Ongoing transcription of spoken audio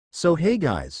So hey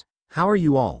guys, how are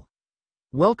you all?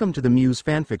 Welcome to the Muse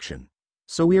fanfiction.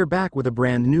 So we are back with a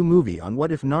brand new movie on what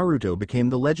if Naruto became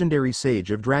the legendary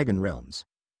sage of Dragon Realms.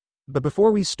 But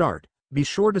before we start, be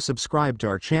sure to subscribe to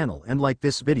our channel and like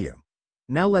this video.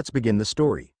 Now let's begin the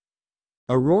story.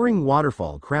 A roaring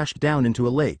waterfall crashed down into a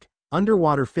lake.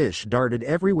 Underwater fish darted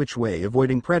every which way,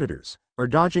 avoiding predators, or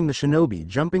dodging the shinobi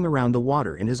jumping around the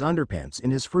water in his underpants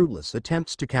in his fruitless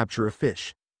attempts to capture a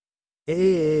fish.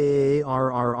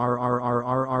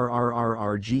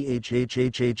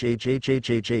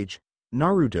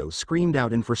 Naruto screamed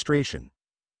out in frustration.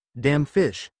 Damn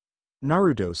fish!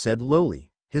 Naruto said lowly,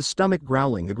 his stomach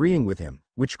growling, agreeing with him,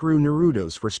 which grew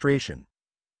Naruto's frustration.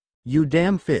 You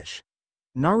damn fish!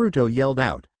 Naruto yelled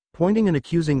out, pointing an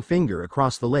accusing finger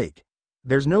across the lake.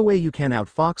 There's no way you can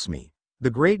outfox me, the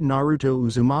great Naruto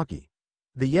Uzumaki.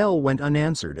 The yell went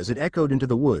unanswered as it echoed into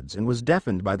the woods and was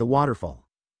deafened by the waterfall.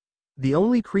 The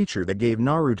only creature that gave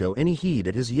Naruto any heed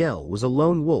at his yell was a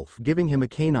lone wolf, giving him a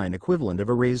canine equivalent of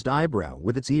a raised eyebrow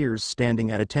with its ears standing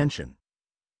at attention.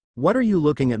 What are you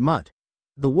looking at, mutt?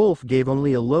 The wolf gave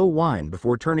only a low whine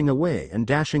before turning away and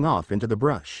dashing off into the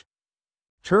brush.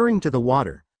 Turning to the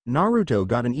water, Naruto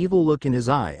got an evil look in his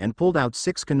eye and pulled out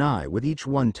 6 kunai, with each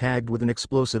one tagged with an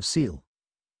explosive seal.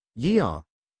 Yeehaw!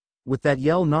 With that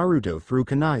yell, Naruto threw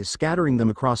kunai, scattering them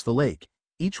across the lake,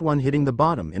 each one hitting the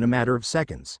bottom in a matter of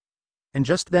seconds. And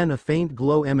just then a faint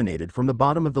glow emanated from the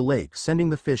bottom of the lake, sending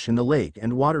the fish in the lake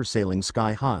and water sailing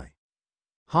sky high.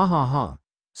 Ha ha ha.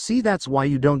 See, that's why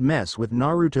you don't mess with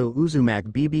Naruto Uzumaki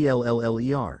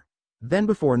BBLLLER. Then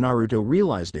before Naruto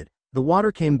realized it, the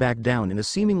water came back down in a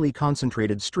seemingly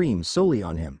concentrated stream solely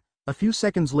on him. A few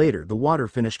seconds later the water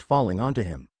finished falling onto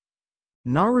him.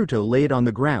 Naruto laid on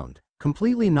the ground,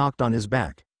 completely knocked on his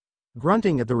back.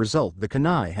 Grunting at the result the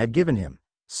kunai had given him.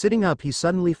 Sitting up, he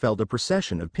suddenly felt a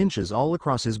procession of pinches all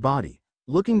across his body.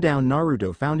 Looking down,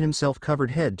 Naruto found himself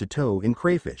covered head to toe in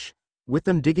crayfish, with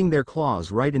them digging their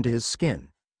claws right into his skin,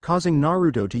 causing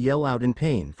Naruto to yell out in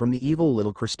pain from the evil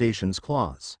little crustacean's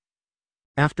claws.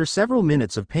 After several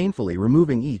minutes of painfully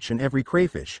removing each and every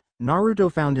crayfish,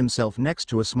 Naruto found himself next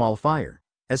to a small fire,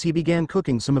 as he began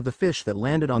cooking some of the fish that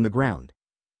landed on the ground.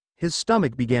 His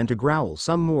stomach began to growl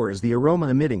some more as the aroma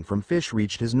emitting from fish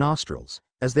reached his nostrils,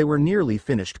 as they were nearly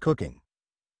finished cooking.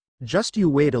 Just you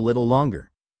wait a little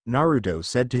longer, Naruto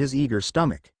said to his eager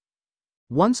stomach.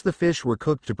 Once the fish were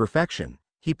cooked to perfection,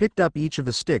 he picked up each of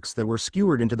the sticks that were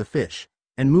skewered into the fish,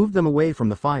 and moved them away from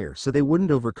the fire so they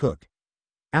wouldn't overcook.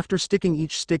 After sticking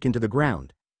each stick into the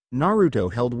ground,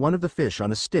 Naruto held one of the fish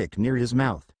on a stick near his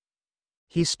mouth.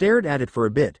 He stared at it for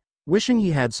a bit, wishing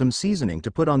he had some seasoning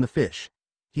to put on the fish.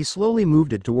 He slowly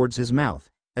moved it towards his mouth,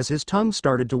 as his tongue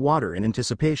started to water in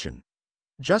anticipation.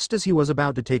 Just as he was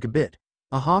about to take a bit,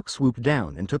 a hawk swooped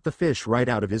down and took the fish right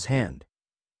out of his hand.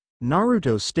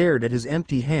 Naruto stared at his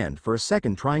empty hand for a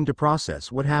second, trying to process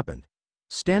what happened.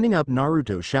 Standing up,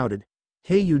 Naruto shouted,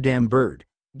 "Hey you damn bird,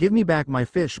 give me back my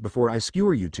fish before I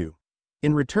skewer you two."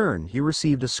 In return he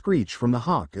received a screech from the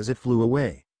hawk as it flew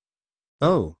away.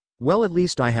 Oh, well, at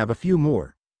least I have a few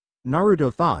more,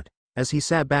 Naruto thought, as he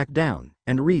sat back down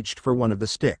and reached for one of the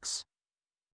sticks.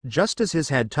 Just as his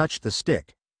head touched the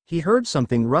stick, he heard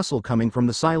something rustle coming from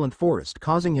the silent forest,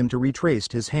 causing him to retrace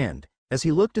his hand. As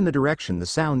he looked in the direction the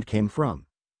sound came from,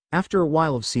 after a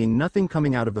while of seeing nothing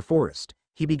coming out of the forest,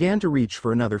 he began to reach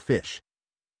for another fish.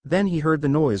 Then he heard the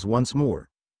noise once more.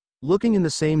 Looking in the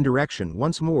same direction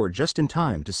once more, just in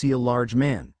time to see a large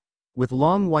man, with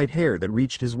long white hair that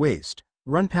reached his waist,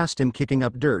 run past him, kicking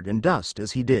up dirt and dust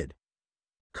as he did.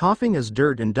 Coughing as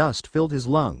dirt and dust filled his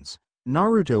lungs,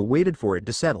 Naruto waited for it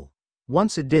to settle.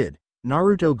 Once it did,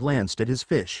 Naruto glanced at his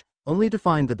fish, only to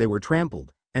find that they were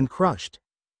trampled and crushed.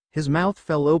 His mouth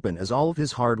fell open as all of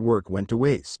his hard work went to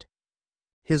waste.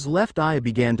 His left eye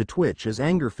began to twitch as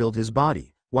anger filled his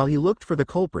body, while he looked for the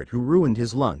culprit who ruined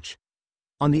his lunch.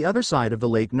 On the other side of the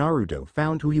lake, Naruto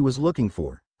found who he was looking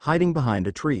for, hiding behind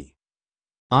a tree.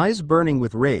 Eyes burning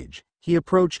with rage, he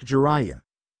approached Jiraiya.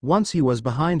 Once he was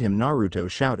behind him, Naruto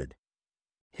shouted,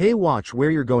 "Hey, watch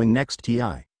where you're going next,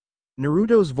 Ti."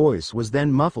 Naruto's voice was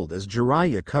then muffled as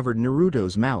Jiraiya covered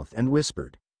Naruto's mouth and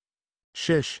whispered,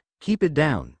 "Shish, keep it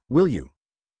down, will you?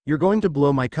 You're going to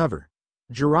blow my cover."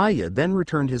 Jiraiya then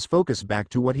returned his focus back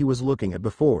to what he was looking at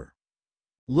before.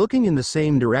 Looking in the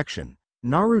same direction,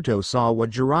 Naruto saw what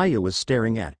Jiraiya was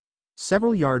staring at.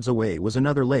 Several yards away was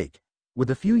another lake, with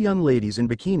a few young ladies in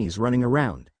bikinis running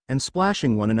around and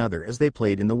splashing one another as they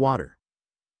played in the water.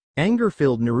 Anger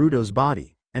filled Naruto's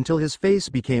body, until his face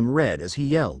became red as he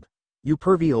yelled, "You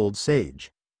pervy old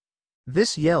sage."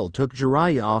 This yell took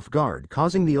Jiraiya off guard,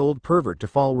 causing the old pervert to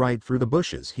fall right through the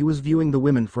bushes he was viewing the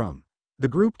women from. The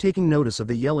group taking notice of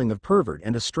the yelling of pervert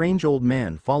and a strange old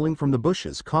man falling from the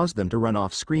bushes caused them to run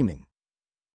off screaming.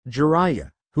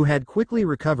 Jiraiya, who had quickly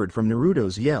recovered from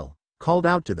Naruto's yell, called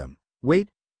out to them,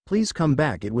 "Wait, please come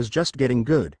back, it was just getting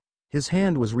good." His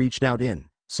hand was reached out in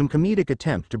some comedic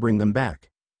attempt to bring them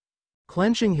back.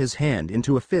 Clenching his hand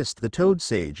into a fist, the Toad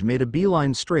Sage made a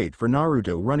beeline straight for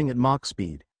Naruto, running at Mach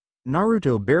speed.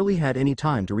 Naruto barely had any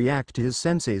time to react to his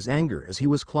sensei's anger as he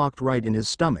was clocked right in his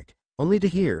stomach, only to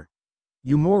hear,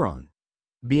 "You moron!"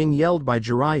 being yelled by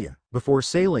Jiraiya, before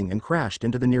sailing and crashed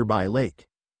into the nearby lake.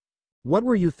 "What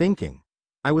were you thinking?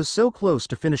 I was so close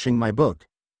to finishing my book,"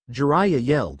 Jiraiya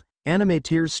yelled, anime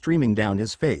tears streaming down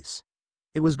his face.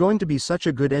 It was going to be such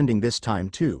a good ending this time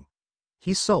too.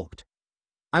 He sulked.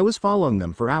 "I was following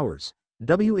them for hours."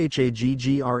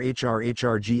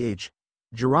 "WHAGGRHRHRGH,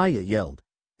 Jiraiya yelled,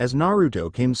 as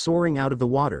Naruto came soaring out of the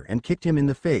water and kicked him in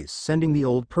the face, sending the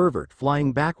old pervert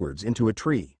flying backwards into a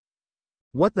tree.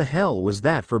 "What the hell was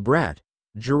that for, brat?"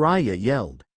 Jiraiya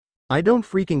yelled. "I don't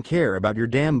freaking care about your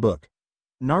damn book,"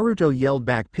 Naruto yelled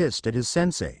back, pissed at his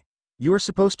sensei. "You're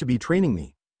supposed to be training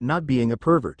me, not being a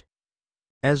pervert."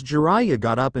 As Jiraiya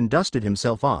got up and dusted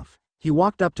himself off, he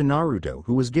walked up to Naruto,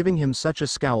 who was giving him such a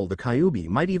scowl the Kyuubi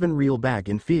might even reel back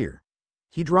in fear.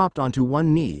 He dropped onto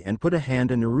one knee and put a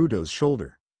hand on Naruto's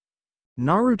shoulder.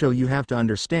 "Naruto, you have to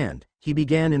understand," he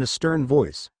began in a stern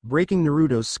voice, breaking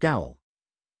Naruto's scowl,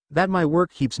 "that my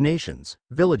work keeps nations,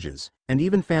 villages, and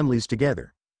even families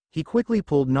together." He quickly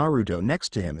pulled Naruto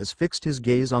next to him as fixed his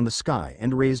gaze on the sky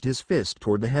and raised his fist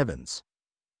toward the heavens.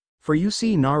 "For you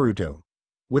see, Naruto,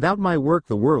 without my work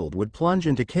the world would plunge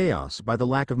into chaos by the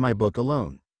lack of my book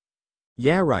alone."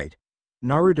 "Yeah, right,"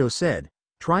 Naruto said,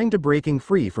 trying to breaking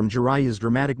free from Jiraiya's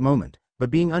dramatic moment,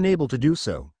 but being unable to do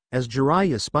so, as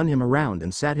Jiraiya spun him around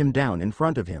and sat him down in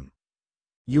front of him.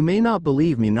 "You may not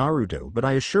believe me, Naruto, but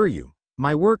I assure you,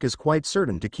 my work is quite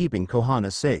certain to keeping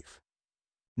Konoha safe."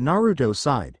 Naruto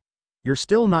sighed. "You're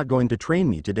still not going to train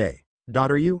me today,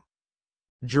 are you?"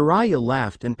 Jiraiya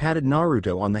laughed and patted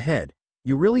Naruto on the head.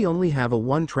 "You really only have a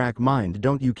one-track mind,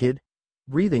 don't you, kid?"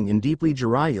 Breathing in deeply,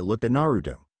 Jiraiya looked at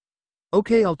Naruto.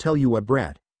 "Okay, I'll tell you what,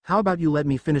 brat, how about you let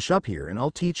me finish up here and I'll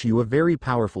teach you a very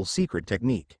powerful secret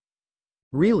technique."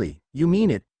 "Really, you mean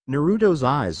it?" Naruto's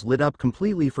eyes lit up,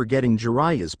 completely forgetting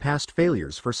Jiraiya's past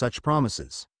failures for such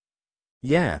promises.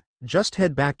 "Yeah, just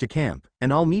head back to camp,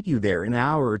 and I'll meet you there in an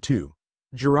hour or two,"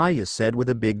 Jiraiya said with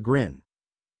a big grin.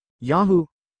 "Yahoo!"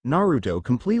 Naruto,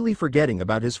 completely forgetting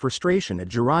about his frustration at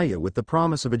Jiraiya with the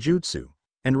promise of a jutsu,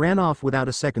 and ran off without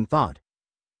a second thought.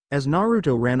 As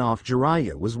Naruto ran off,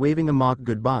 Jiraiya was waving a mock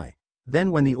goodbye. Then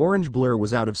when the orange blur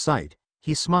was out of sight,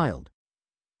 he smiled.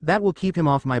 "That will keep him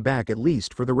off my back at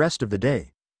least for the rest of the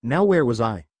day." Now where was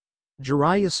I?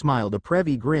 Jiraiya smiled a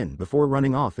preppy grin before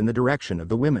running off in the direction of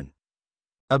the women.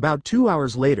 About 2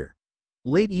 hours later.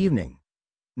 Late evening.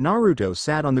 Naruto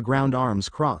sat on the ground, arms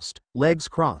crossed, legs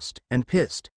crossed, and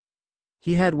pissed.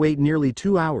 He had waited nearly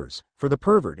 2 hours for the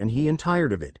pervert, and he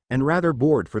tired of it, and rather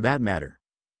bored for that matter.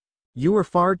 "You are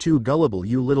far too gullible,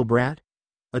 you little brat,"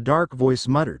 a dark voice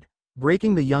muttered,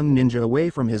 breaking the young ninja away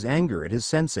from his anger at his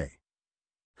sensei.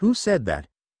 "Who said that?"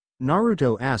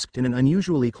 Naruto asked in an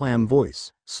unusually calm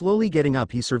voice. Slowly getting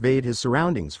up, he surveyed his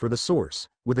surroundings for the source,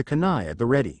 with a kunai at the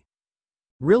ready.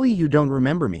 "Really, you don't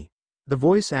remember me?" the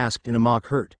voice asked in a mock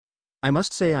hurt. "I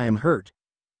must say I am hurt.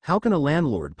 How can a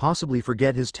landlord possibly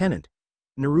forget his tenant?"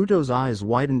 Naruto's eyes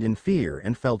widened in fear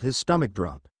and felt his stomach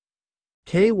drop.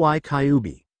 "KY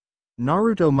Kyuubi,"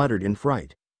 Naruto muttered in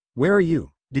fright. "Where are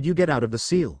you? Did you get out of the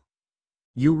seal?"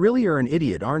 "You really are an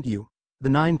idiot, aren't you?" the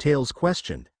Nine-Tails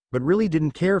questioned, but really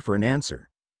didn't care for an answer.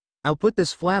 "I'll put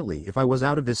this flatly, if I was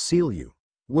out of this seal you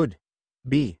would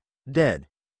be dead."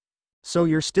 "So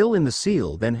you're still in the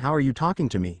seal, then how are you talking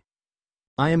to me?"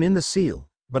 "I am in the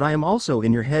seal, but I am also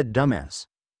in your head, dumbass,"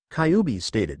 Kyuubi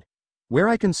stated, "where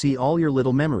I can see all your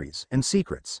little memories and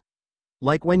secrets.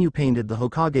 Like when you painted the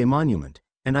Hokage monument,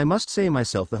 and I must say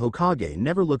myself, the Hokage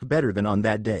never looked better than on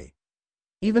that day."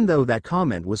 Even though that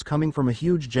comment was coming from a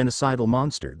huge genocidal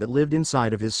monster that lived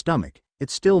inside of his stomach,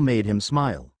 it still made him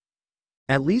smile.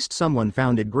 "At least someone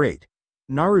found it great,"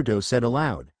 Naruto said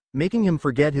aloud, making him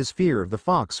forget his fear of the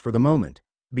fox for the moment,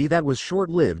 be that was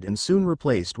short-lived and soon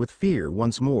replaced with fear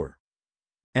once more.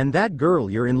 "And that girl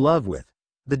you're in love with,"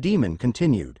 the demon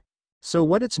continued. "So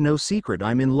what? It's no secret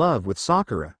I'm in love with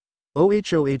Sakura." "Oh,"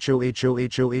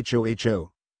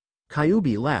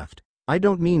 Kyuubi laughed. "I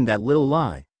don't mean that little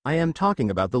lie, I am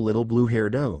talking about the little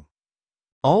blue-haired O."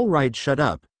 "All right, shut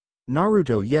up,"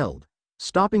 Naruto yelled,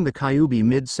 stopping the Kyuubi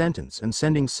mid-sentence and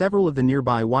sending several of the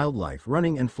nearby wildlife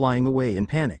running and flying away in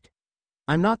panic.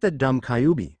 "I'm not that dumb,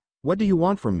 Kyuubi. What do you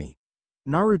want from me?"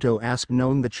 Naruto asked,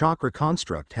 knowing the chakra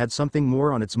construct had something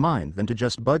more on its mind than to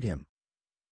just bug him.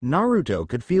 Naruto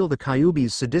could feel the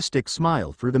Kyuubi's sadistic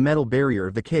smile through the metal barrier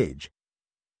of the cage.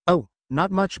 "Oh,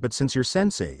 not much, but since your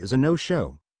sensei is a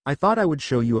no-show, I thought I would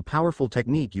show you a powerful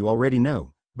technique you already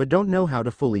know, but don't know how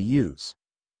to fully use."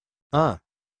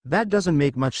 That doesn't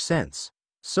make much sense.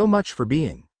 So much for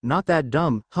being not that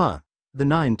dumb, huh? The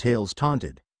Nine Tails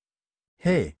taunted.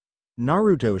 "Hey!"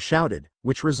 Naruto shouted,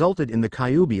 which resulted in the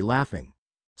Kyuubi laughing.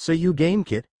 "So you game,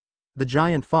 kid?" the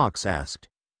giant fox asked.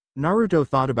 Naruto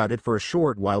thought about it for a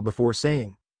short while before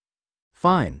saying,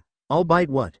 "Fine, I'll bite.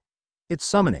 What? It's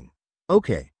summoning.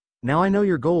 Okay, now I know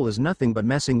your goal is nothing but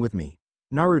messing with me,"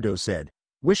 Naruto said,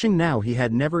 wishing now he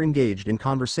had never engaged in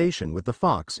conversation with the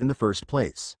fox in the first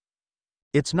place.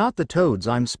 "It's not the toads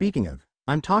I'm speaking of,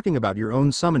 I'm talking about your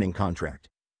own summoning contract."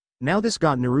 Now this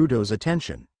got Naruto's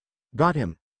attention. Got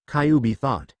him, Kyuubi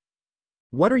thought.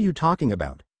 "What are you talking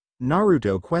about?"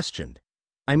 Naruto questioned.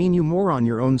 "I mean, you moron,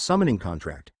 your own summoning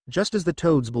contract, just as the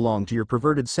toads belong to your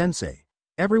perverted sensei.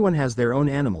 Everyone has their own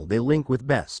animal they link with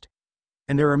best.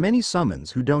 And there are many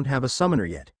summons who don't have a summoner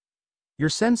yet. Your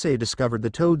sensei discovered the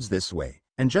toads this way,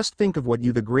 and just think of what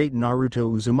you, the great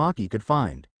Naruto Uzumaki, could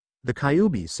find," the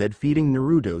Kyuubi said, feeding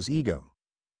Naruto's ego.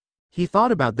 He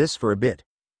thought about this for a bit.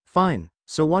 "Fine,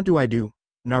 so what do I do?"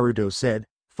 Naruto said,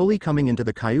 fully coming into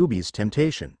the Kyuubi's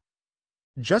temptation.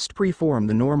 "Just perform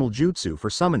the normal jutsu for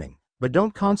summoning, but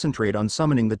don't concentrate on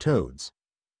summoning the toads,"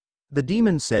 the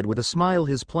demon said with a smile,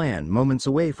 his plan moments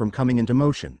away from coming into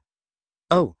motion.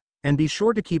 "Oh, and be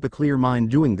sure to keep a clear mind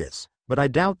doing this, but I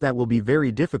doubt that will be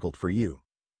very difficult for you."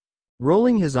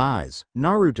 Rolling his eyes,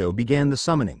 Naruto began the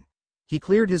summoning. He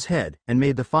cleared his head and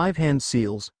made the 5-hand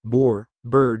seals, boar,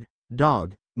 bird,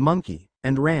 dog, monkey,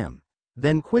 and ram.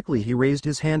 Then quickly he raised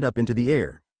his hand up into the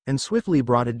air, and swiftly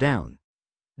brought it down.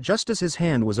 Just as his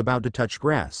hand was about to touch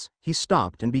grass, he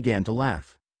stopped and began to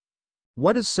laugh.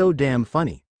 "What is so damn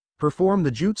funny? Perform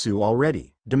the jutsu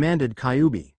already," demanded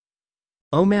Kyuubi.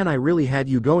 "Oh man, I really had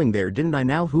you going there, didn't I?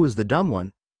 Now who is the dumb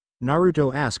one?"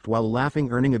 Naruto asked while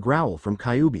laughing, earning a growl from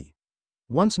Kyuubi.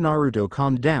 Once Naruto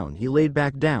calmed down, he laid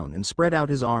back down and spread out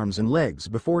his arms and legs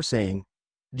before saying,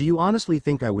 "Do you honestly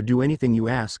think I would do anything you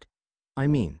ask? I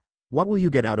mean, what will you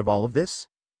get out of all of this?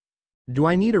 Do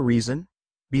I need a reason?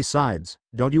 Besides,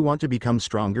 don't you want to become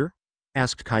stronger?"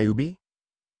 asked Kyuubi.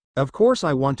 "Of course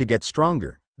I want to get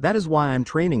stronger, that is why I'm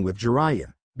training with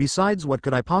Jiraiya. Besides, what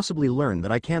could I possibly learn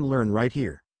that I can't learn right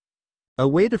here? A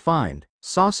way to find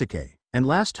Sasuke, and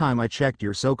last time I checked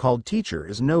your so-called teacher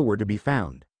is nowhere to be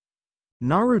found."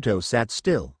 Naruto sat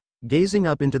still, gazing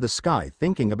up into the sky,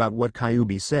 thinking about what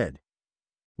Kyuubi said.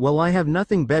 "Well, I have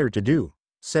nothing better to do,"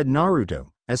 said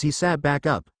Naruto, as he sat back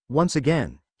up. Once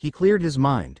again, he cleared his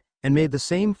mind, and made the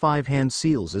same 5-hand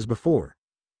seals as before.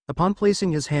 Upon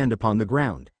placing his hand upon the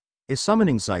ground, a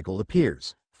summoning cycle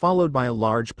appears, followed by a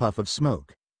large puff of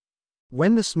smoke.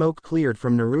 When the smoke cleared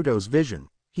from Naruto's vision,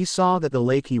 he saw that the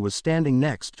lake he was standing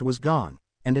next to was gone,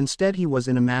 and instead he was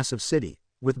in a massive city,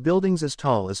 with buildings as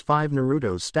tall as 5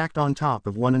 Narutos stacked on top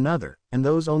of one another, and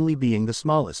those only being the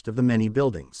smallest of the many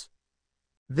buildings.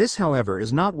 This, however,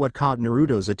 is not what caught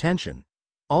Naruto's attention.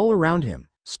 All around him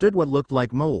stood what looked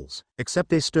like moles, except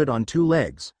they stood on 2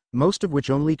 legs, most of which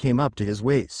only came up to his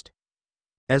waist.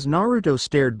 As Naruto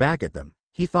stared back at them,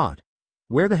 he thought,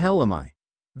 "Where the hell am I?"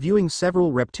 viewing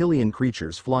several reptilian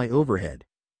creatures fly overhead.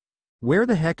 "Where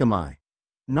the heck am I?"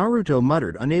 Naruto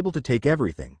muttered, unable to take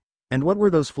everything. And what were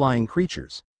those flying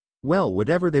creatures? Well,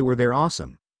 whatever they were, they're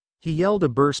awesome. He yelled, a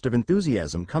burst of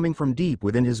enthusiasm coming from deep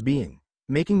within his being,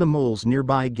 making the moles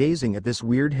nearby gazing at this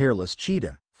weird hairless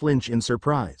cheetah flinch in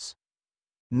surprise.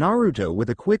 Naruto, with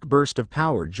a quick burst of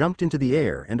power, jumped into the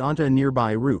air and onto a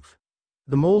nearby roof.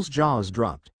 The moles' jaws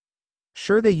dropped.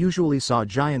 Sure, they usually saw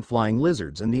giant flying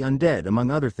lizards and the undead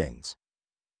among other things.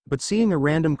 But seeing a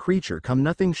random creature come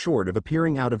nothing short of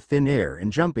appearing out of thin air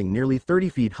and jumping nearly 30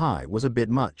 feet high was a bit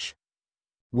much.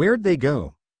 Where'd they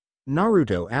go?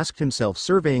 Naruto asked himself,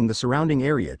 surveying the surrounding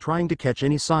area, trying to catch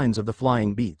any signs of the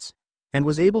flying beasts, and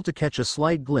was able to catch a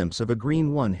slight glimpse of a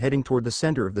green one heading toward the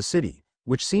center of the city,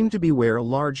 which seemed to be where a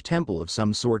large temple of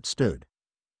some sort stood.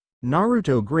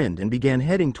 Naruto grinned and began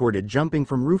heading toward it, jumping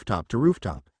from rooftop to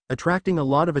rooftop, attracting a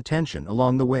lot of attention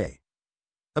along the way.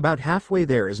 About halfway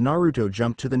there, as Naruto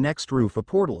jumped to the next roof, a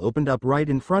portal opened up right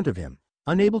in front of him.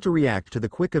 Unable to react to the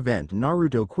quick event,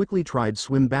 Naruto quickly tried to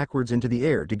swim backwards into the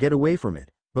air to get away from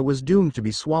it, but was doomed to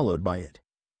be swallowed by it.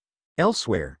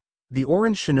 Elsewhere, the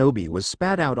orange shinobi was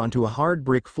spat out onto a hard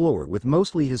brick floor with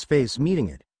mostly his face meeting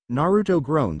it. Naruto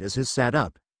groaned as he sat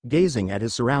up, gazing at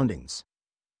his surroundings.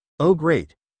 "Oh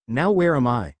great, now where am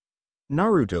I?"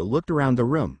 Naruto looked around the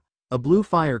room. A blue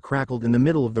fire crackled in the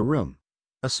middle of the room.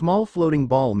 A small floating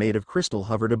ball made of crystal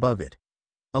hovered above it.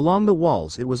 Along the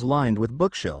walls it was lined with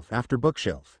bookshelf after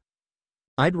bookshelf.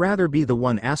 "I'd rather be the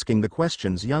one asking the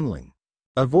questions, youngling,"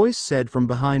 a voice said from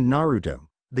behind Naruto.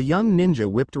 The young ninja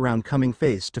whipped around, coming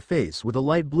face to face with a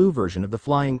light blue version of the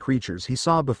flying creatures he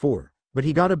saw before, but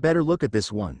he got a better look at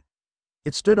this one.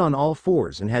 It stood on all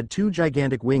fours and had two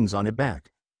gigantic wings on its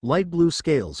back. Light blue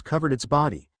scales covered its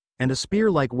body, and a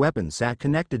spear-like weapon sat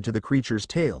connected to the creature's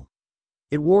tail.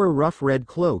 It wore a rough red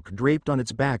cloak draped on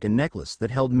its back, and necklace that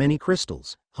held many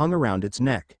crystals hung around its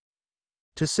neck.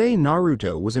 To say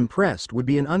Naruto was impressed would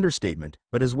be an understatement,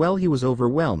 but as well he was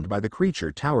overwhelmed by the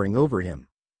creature towering over him.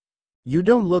 "You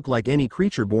don't look like any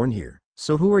creature born here,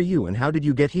 so who are you and how did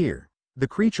you get here?" the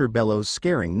creature bellows,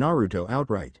 scaring Naruto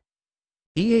outright.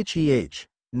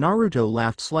 Naruto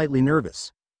laughed, slightly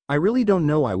nervous. "I really don't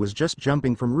know, I was just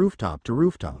jumping from rooftop to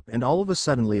rooftop and all of a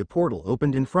sudden a portal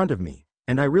opened in front of me,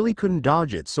 and I really couldn't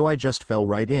dodge it, so I just fell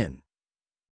right in."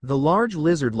 The large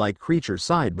lizard-like creature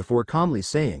sighed before calmly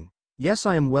saying, "Yes,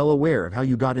 I am well aware of how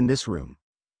you got in this room.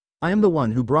 I am the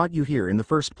one who brought you here in the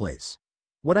first place.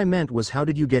 What I meant was, how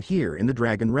did you get here in the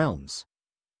Dragon Realms?"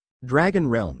 "Dragon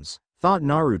Realms," thought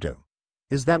Naruto.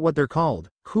 "Is that what they're called?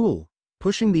 Cool."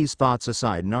 Pushing these thoughts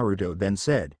aside, Naruto then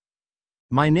said,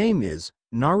 "My name is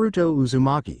Naruto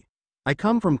Uzumaki. I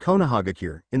come from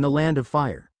Konohagakure, in the Land of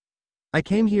Fire. I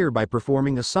came here by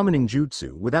performing a summoning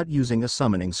jutsu without using a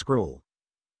summoning scroll."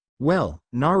 "Well,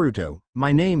 Naruto,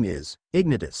 my name is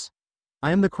Ignitus.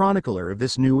 I am the chronicler of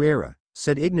this new era,"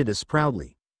 said Ignitus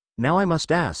proudly. "Now I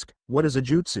must ask, what is a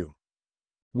jutsu?"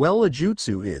 "Well, a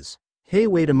jutsu is..." "Hey,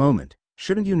 wait a moment,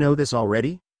 shouldn't you know this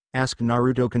already?" asked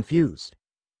Naruto, confused.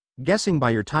 "Guessing by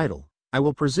your title, I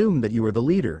will presume that you are the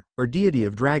leader, or deity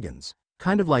of dragons,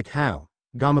 kind of like how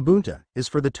Gamabunta is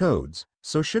for the toads,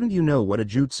 so shouldn't you know what a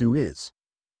jutsu is?"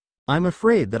 "I'm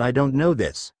afraid that I don't know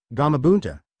this,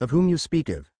 Gamabunta, of whom you speak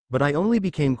of, but I only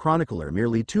became chronicler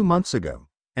merely 2 months ago,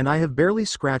 and I have barely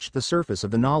scratched the surface of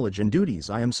the knowledge and duties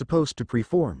I am supposed to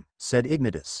perform," said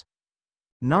Ignitus.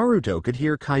 Naruto could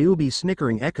hear Kyuubi's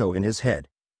snickering echo in his head.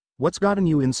 "What's gotten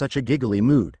you in such a giggly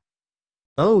mood?"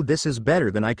 "Oh, this is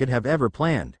better than I could have ever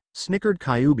planned," snickered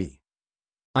Kyuubi.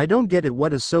 "I don't get it,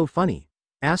 what is so funny?"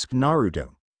 asked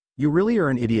Naruto. "You really are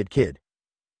an idiot, kid.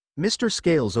 Mr.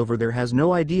 Scales over there has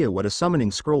no idea what a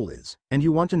summoning scroll is, and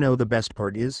you want to know the best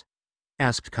part is?"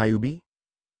 asked Kyuubi.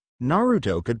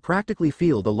 Naruto could practically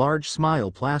feel the large smile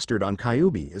plastered on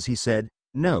Kyuubi as he said,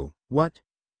 "No, what?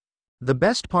 The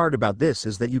best part about this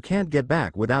is that you can't get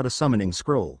back without a summoning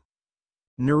scroll."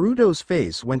 Naruto's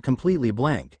face went completely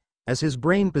blank, as his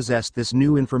brain possessed this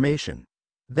new information.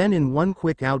 Then in one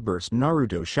quick outburst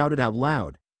Naruto shouted out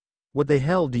loud, "What the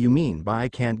hell do you mean by I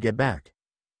can't get back?"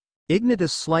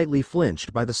 Ignitus slightly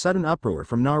flinched by the sudden uproar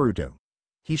from Naruto.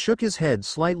 He shook his head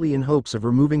slightly in hopes of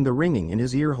removing the ringing in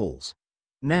his ear holes.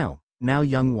 Now,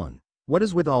 young one, what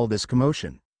is with all this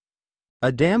commotion?"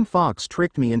 "A damn fox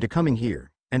tricked me into coming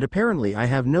here, and apparently I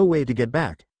have no way to get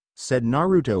back," said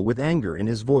Naruto with anger in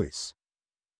his voice.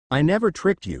 "I never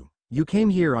tricked you, you came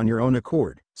here on your own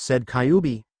accord," said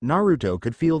Kyuubi. Naruto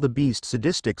could feel the beast's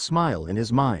sadistic smile in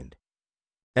his mind.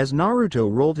 As Naruto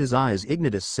rolled his eyes,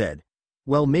 Ignitus said,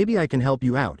 "Well, maybe I can help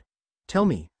you out. Tell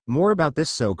me more about this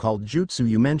so-called jutsu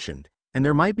you mentioned, and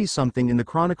there might be something in the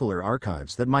chronicler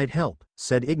archives that might help,"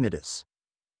 said Ignitus.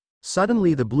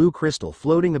 Suddenly the blue crystal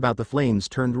floating about the flames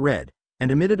turned red, and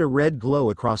emitted a red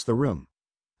glow across the room.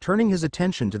 Turning his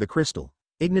attention to the crystal,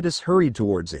 Ignitus hurried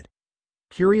towards it.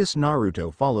 Curious,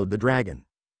 Naruto followed the dragon.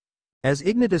 As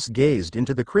Ignitus gazed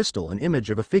into the crystal, an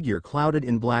image of a figure clouded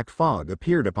in black fog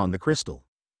appeared upon the crystal.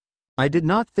 "I did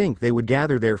not think they would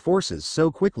gather their forces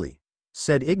so quickly,"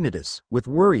 said Ignitus, with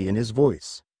worry in his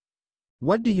voice.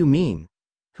 "What do you mean?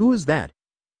 Who is that?"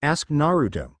 asked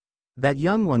Naruto. "That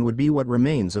young one would be what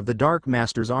remains of the Dark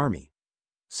Master's army.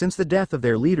 Since the death of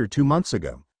their leader 2 months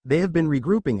ago, they have been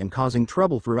regrouping and causing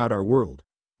trouble throughout our world.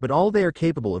 But all they are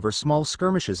capable of are small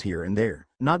skirmishes here and there,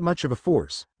 not much of a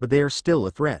force, but they are still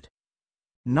a threat."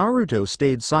 Naruto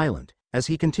stayed silent, as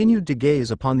he continued to gaze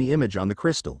upon the image on the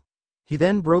crystal. He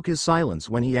then broke his silence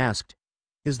when he asked,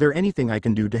 "Is there anything I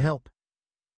can do to help?"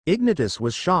 Ignitus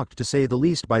was shocked to say the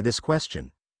least by this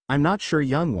question. "I'm not sure,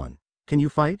 young one. Can you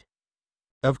fight?"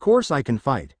 "Of course I can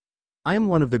fight. I am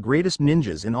one of the greatest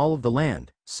ninjas in all of the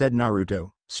land," said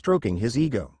Naruto, stroking his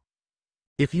ego.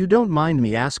 "If you don't mind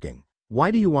me asking,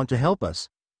 why do you want to help us?"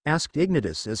 asked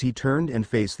Ignitus as he turned and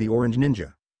faced the orange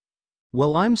ninja.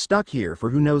 "Well, I'm stuck here for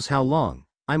who knows how long.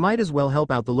 I might as well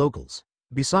help out the locals.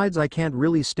 Besides, I can't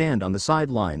really stand on the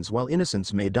sidelines while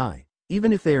innocents may die,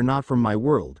 even if they are not from my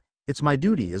world," It's my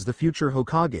duty as the future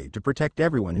Hokage to protect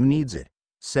everyone who needs it,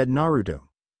 said Naruto.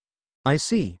 I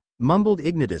see, mumbled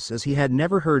Ignitus as he had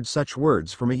never heard such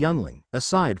words from a youngling,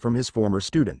 aside from his former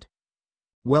student.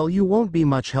 Well, you won't be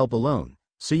much help alone,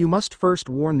 so you must first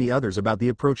warn the others about the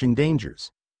approaching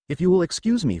dangers. If you will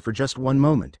excuse me for just one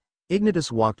moment.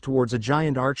 Ignitus walked towards a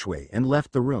giant archway and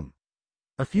left the room.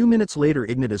 A few minutes later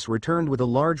Ignitus returned with a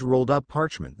large rolled-up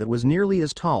parchment that was nearly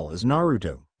as tall as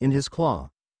Naruto, in his claw.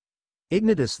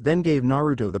 Ignitus then gave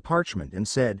Naruto the parchment and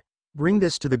said, "Bring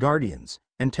this to the guardians,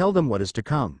 and tell them what is to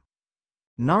come."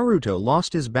 Naruto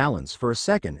lost his balance for a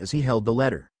second as he held the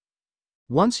letter.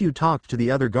 "Once you talked to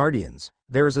the other guardians,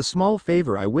 there is a small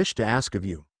favor I wish to ask of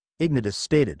you," Ignitus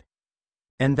stated.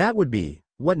 "And that would be,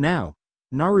 what now?"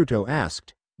 Naruto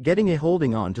asked,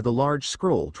 holding on to the large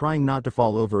scroll, trying not to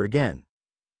fall over again.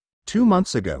 2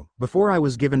 months ago, before I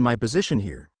was given my position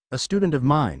here, a student of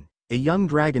mine, a young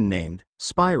dragon named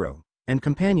Spyro, and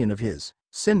companion of his,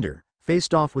 Cinder,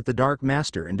 faced off with the Dark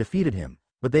Master and defeated him,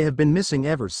 but they have been missing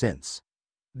ever since.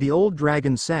 The old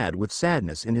dragon said with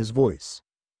sadness in his voice.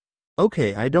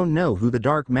 "Okay, I don't know who the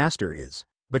Dark Master is,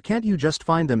 but can't you just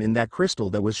find them in that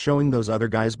crystal that was showing those other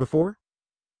guys before?"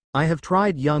 "I have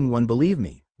tried, young one, believe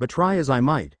me, but try as I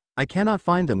might, I cannot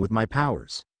find them with my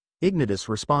powers," Ignitus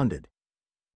responded.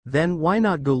 "Then why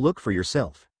not go look for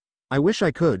yourself?" "I wish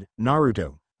I could,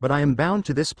 Naruto, but I am bound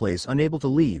to this place, unable to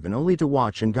leave and only to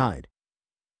watch and guide."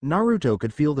 Naruto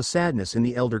could feel the sadness in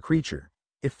the elder creature.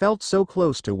 It felt so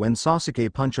close to when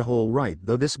Sasuke punched a hole right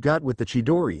though this gut with the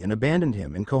Chidori and abandoned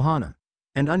him in Konoha,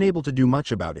 and unable to do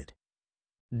much about it.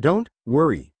 "Don't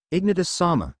worry,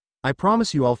 Ignitus-sama, I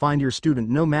promise you I'll find your student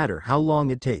no matter how long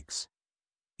it takes."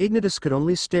 Ignitus could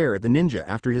only stare at the ninja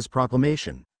after his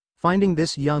proclamation, finding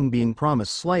this young being promise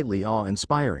slightly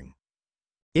awe-inspiring.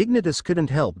 Ignitus couldn't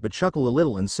help but chuckle a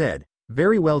little and said,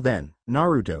 "Very well then,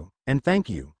 Naruto, and thank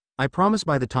you. I promise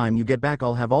by the time you get back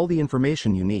I'll have all the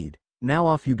information you need. Now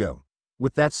off you go."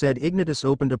 With that said, Ignitus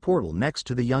opened a portal next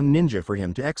to the young ninja for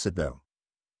him to exit though.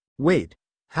 "Wait,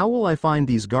 how will I find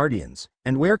these guardians,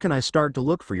 and where can I start to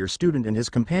look for your student and his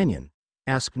companion?"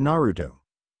 asked Naruto.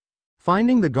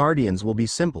 "Finding the guardians will be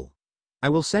simple. I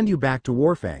will send you back to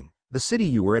Warfang, the city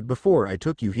you were at before I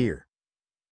took you here.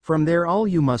 From there all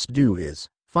you must do is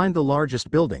find the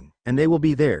largest building, and they will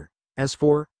be there. As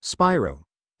for Spyro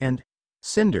and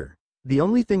Cinder, the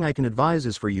only thing I can advise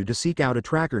is for you to seek out a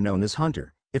tracker known as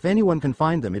Hunter. If anyone can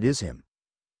find them, it is him.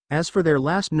 As for their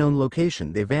last known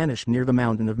location, they vanished near the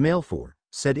mountain of Malfor,"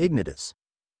 said Ignitus.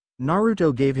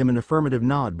 Naruto gave him an affirmative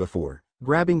nod before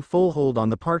grabbing full hold on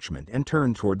the parchment and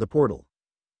turned toward the portal.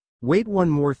 "Wait, one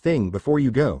more thing before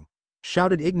you go,"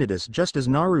 shouted Ignitus just as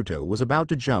Naruto was about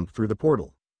to jump through the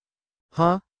portal.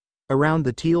 "Huh?" Around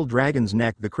the teal dragon's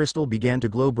neck the crystal began to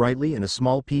glow brightly and a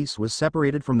small piece was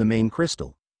separated from the main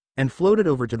crystal and floated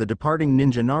over to the departing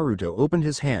ninja. Naruto opened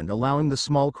his hand, allowing the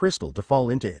small crystal to fall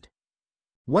into it.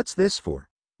 "What's this for?"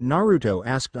 Naruto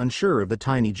asked, unsure of the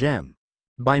tiny gem.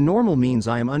 "By normal means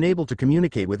I am unable to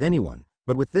communicate with anyone,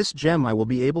 but with this gem I will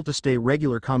be able to stay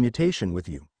regular commutation with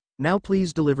you. Now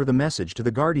please deliver the message to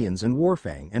the guardians in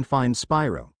Warfang and find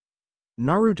Spyro."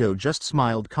 Naruto just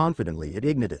smiled confidently at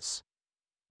Ignitus.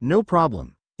 "No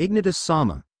problem,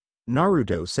 Ignitus-sama,"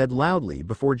 Naruto said loudly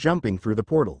before jumping through the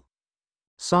portal.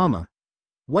 "Sama?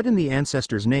 What in the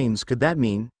ancestors' names could that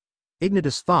mean?"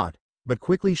 Ignitus thought, but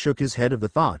quickly shook his head of the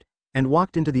thought, and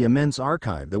walked into the immense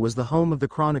archive that was the home of the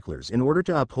chroniclers in order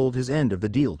to uphold his end of the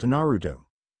deal to Naruto.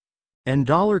 And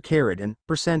 $carat and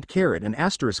 $carat and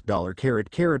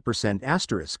 $carat percent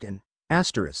asterisk and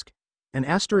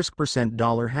asterisk percent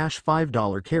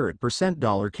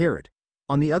 $5 carat.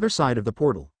 On the other side of the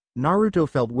portal, Naruto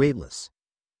felt weightless.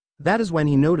 That is when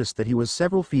he noticed that he was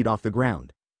several feet off the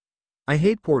ground. "I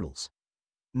hate portals,"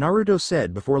 Naruto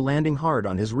said before landing hard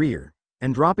on his rear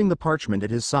and dropping the parchment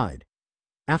at his side.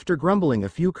 After grumbling a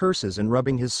few curses and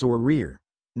rubbing his sore rear,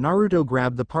 Naruto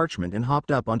grabbed the parchment and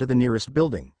hopped up onto the nearest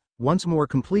building, once more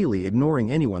completely ignoring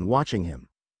anyone watching him.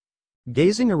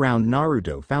 Gazing around,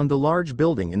 Naruto found the large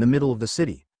building in the middle of the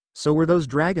city. "So were those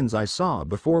dragons I saw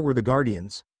before were the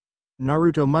guardians?"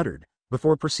 Naruto muttered,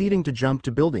 before proceeding to jump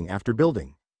to building after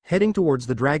building, heading towards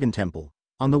the Dragon Temple.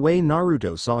 On the way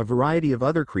Naruto saw a variety of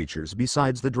other creatures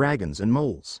besides the dragons and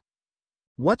moles.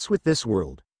 What's with this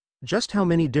world? Just how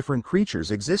many different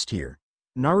creatures exist here?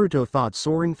 Naruto thought,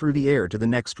 soaring through the air to the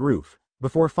next roof,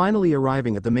 before finally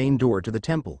arriving at the main door to the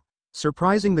temple,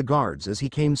 surprising the guards as he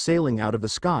came sailing out of the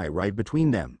sky right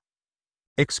between them.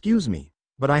 "Excuse me,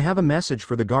 but I have a message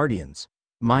for the guardians.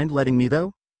 Mind letting me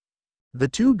though?" The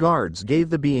two guards gave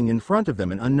the being in front of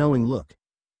them an unknowing look.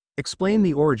 "Explain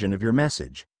the origin of your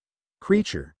message,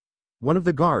 creature," one of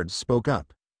the guards spoke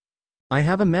up. I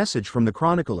have a message from the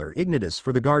chronicler Ignitus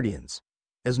for the Guardians.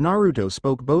 As Naruto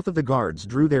spoke, both of the guards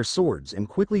drew their swords and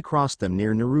quickly crossed them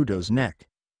near Naruto's neck.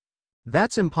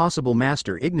 That's impossible,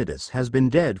 Master Ignitus has been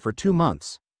dead for 2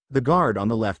 months, the guard on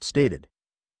the left stated.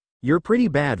 You're pretty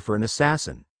bad for an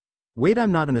assassin. Wait,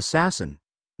 I'm not an assassin.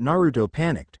 Naruto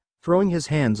panicked, throwing his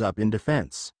hands up in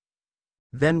defense.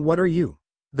 Then what are you?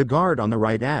 The guard on the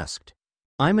right asked.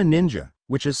 I'm a ninja,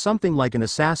 which is something like an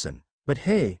assassin, but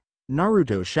hey,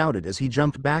 Naruto shouted as he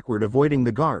jumped backward, avoiding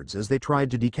the guards as they tried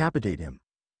to decapitate him.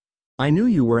 I knew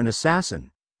you were an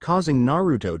assassin, causing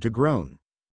Naruto to groan.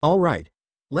 All right,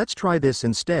 let's try this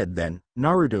instead then,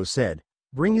 Naruto said,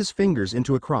 bring his fingers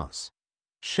into a cross.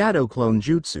 Shadow clone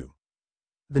jutsu.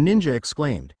 The ninja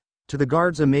exclaimed. To the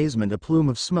guards' amazement, a plume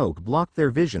of smoke blocked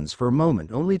their visions for a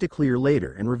moment, only to clear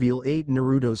later and reveal 8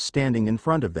 Narutos standing in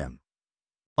front of them.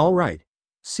 All right,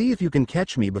 see if you can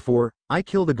catch me before I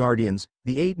kill the Guardians,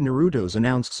 the 8 Narutos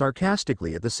announced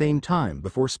sarcastically at the same time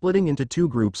before splitting into 2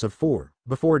 groups of 4,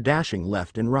 before dashing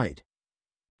left and right.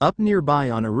 Up nearby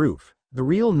on a roof, the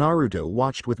real Naruto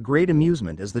watched with great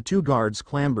amusement as the 2 guards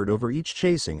clambered over, each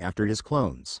chasing after his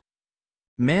clones.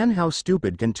 Man, how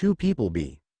stupid can 2 people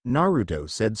be? Naruto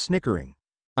said, snickering.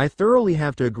 I thoroughly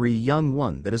have to agree, young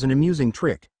one, that is an amusing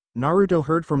trick. Naruto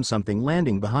heard from something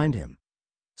landing behind him.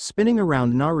 Spinning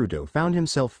around, Naruto found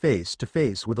himself face to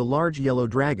face with a large yellow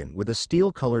dragon with a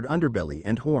steel-colored underbelly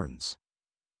and horns.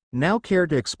 Now care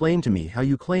to explain to me how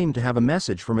you claim to have a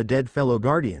message from a dead fellow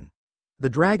guardian? The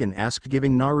dragon asked,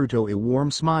 giving Naruto a warm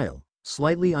smile,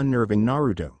 slightly unnerving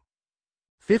Naruto.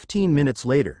 15 minutes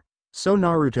later. So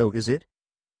Naruto, is it?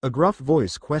 A gruff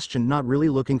voice questioned, not really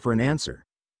looking for an answer.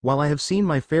 While I have seen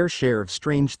my fair share of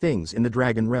strange things in the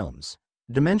dragon realms,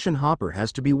 Dimension Hopper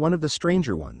has to be one of the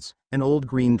stranger ones, an old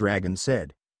green dragon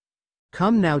said.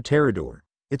 Come now, Terador,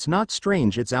 it's not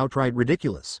strange, it's outright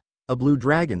ridiculous, a blue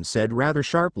dragon said rather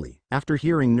sharply, after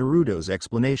hearing Naruto's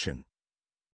explanation.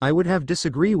 I would have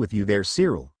disagree with you there,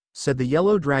 Cyril, said the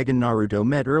yellow dragon Naruto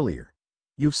met earlier.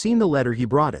 You've seen the letter he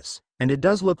brought us, and it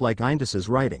does look like Aintus's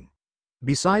writing.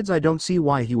 Besides, I don't see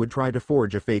why he would try to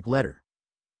forge a fake letter.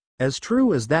 As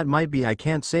true as that might be, I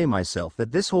can't say myself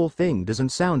that this whole thing doesn't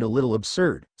sound a little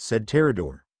absurd, said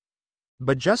Terador.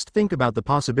 But just think about the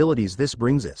possibilities this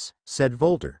brings us, said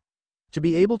Volter. To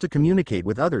be able to communicate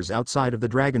with others outside of the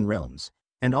dragon realms,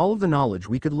 and all of the knowledge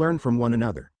we could learn from one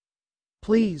another.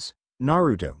 Please,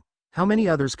 Naruto, how many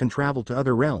others can travel to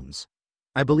other realms?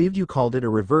 I believed you called it a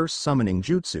reverse summoning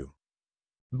jutsu.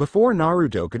 Before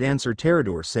Naruto could answer,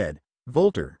 Terador said,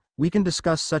 Volter, we can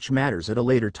discuss such matters at a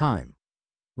later time.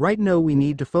 Right now we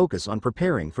need to focus on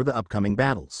preparing for the upcoming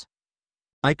battles.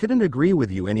 I couldn't agree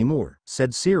with you anymore,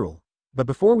 said Cyril. But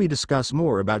before we discuss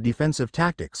more about defensive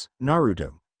tactics,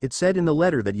 Naruto, it said in the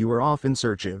letter that you were off in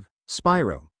search of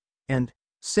Spyro and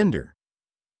Cinder.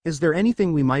 Is there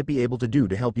anything we might be able to do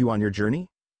to help you on your journey?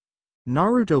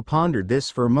 Naruto pondered this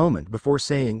for a moment before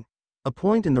saying, a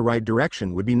point in the right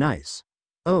direction would be nice.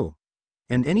 Oh.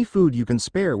 And any food you can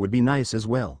spare would be nice as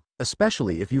well,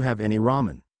 especially if you have any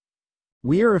ramen.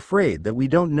 We are afraid that we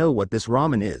don't know what this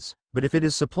ramen is, but if it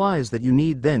is supplies that you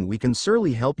need, then we can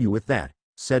surely help you with that,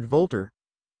 said Volter.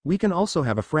 We can also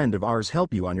have a friend of ours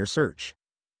help you on your search.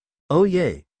 Oh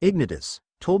yay, Ignitus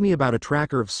told me about a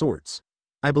tracker of sorts.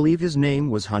 I believe his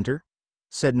name was Hunter,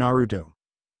 said Naruto.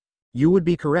 You would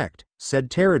be correct,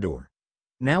 said Terador.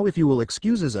 Now if you will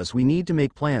excuse us, we need to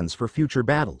make plans for future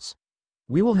battles.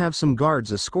 We will have some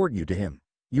guards escort you to him.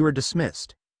 You are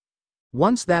dismissed.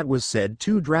 Once that was said,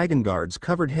 2 dragon guards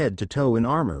covered head to toe in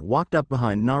armor walked up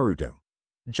behind Naruto.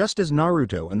 Just as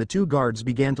Naruto and the 2 guards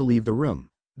began to leave the room,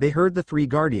 they heard the 3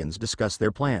 guardians discuss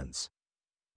their plans.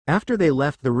 After they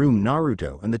left the room,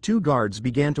 Naruto and the 2 guards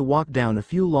began to walk down a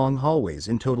few long hallways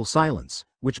in total silence,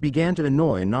 which began to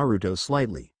annoy Naruto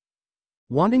slightly.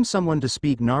 Wanting someone to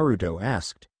speak, Naruto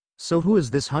asked, so who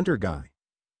is this Hunter guy?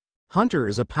 Hunter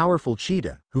is a powerful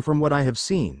cheetah, who from what I have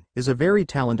seen, is a very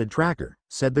talented tracker,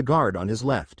 said the guard on his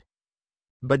left.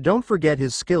 But don't forget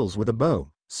his skills with a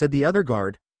bow, said the other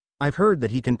guard. I've heard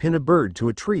that he can pin a bird to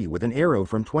a tree with an arrow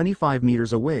from 25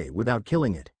 meters away without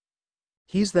killing it.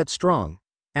 He's that strong?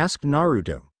 Asked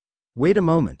Naruto. Wait a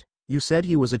moment, you said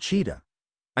he was a cheetah.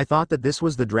 I thought that this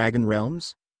was the dragon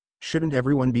realms? Shouldn't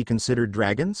everyone be considered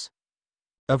dragons?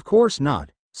 Of course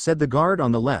not, said the guard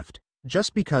on the left.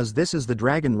 Just because this is the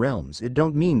dragon realms, it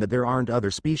don't mean that there aren't other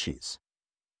species.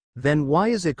 Then why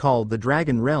is it called the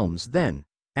dragon realms then?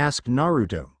 Asked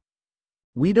Naruto.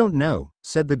 We don't know,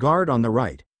 said the guard on the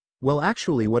right. Well,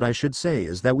 actually what I should say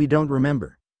is that we don't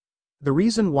remember. The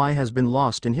reason why has been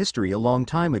lost in history a long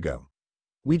time ago.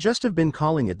 We just have been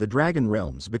calling it the Dragon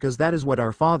Realms because that is what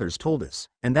our fathers told us,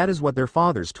 and that is what their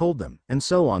fathers told them, and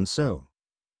so on so.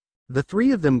 The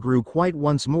three of them grew quiet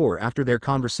once more after their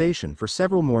conversation for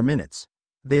several more minutes.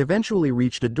 They eventually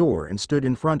reached a door and stood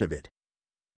in front of it.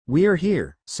 "We are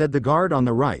here," said the guard on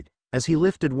the right, as he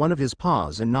lifted one of his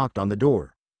paws and knocked on the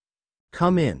door.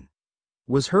 "Come in,"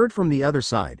 was heard from the other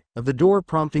side of the door,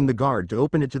 prompting the guard to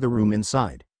open it to the room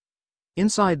inside.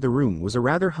 Inside the room was a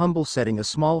rather humble setting. A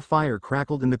small fire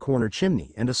crackled in the corner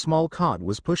chimney and a small cot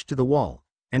was pushed to the wall,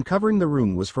 and covering the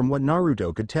room was, from what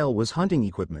Naruto could tell, was hunting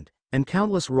equipment, and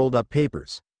countless rolled-up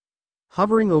papers.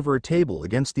 Hovering over a table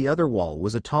against the other wall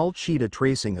was a tall cheetah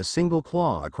tracing a single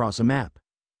claw across a map.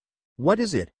 "What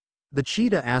is it?" the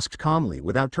cheetah asked calmly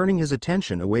without turning his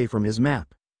attention away from his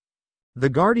map. "The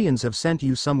Guardians have sent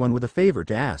you someone with a favor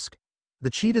to ask." The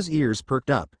cheetah's ears perked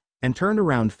up, and turned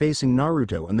around facing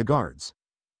Naruto and the guards.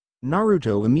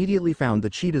 Naruto immediately found the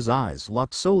cheetah's eyes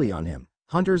locked solely on him,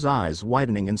 Hunter's eyes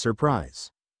widening in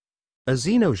surprise. "A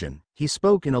Xenosian," he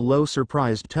spoke in a low,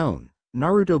 surprised tone,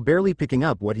 Naruto barely picking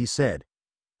up what he said.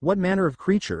 "What manner of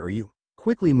creature are you?"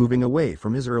 quickly moving away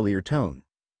from his earlier tone.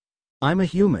 "I'm a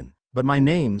human, but my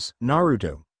name's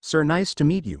Naruto, sir. Nice to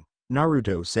meet you,"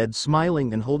 Naruto said,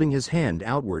 smiling and holding his hand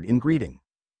outward in greeting.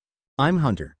 "I'm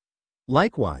Hunter."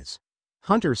 "Likewise,"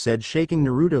 Hunter said, shaking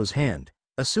Naruto's hand,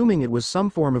 assuming it was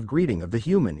some form of greeting of the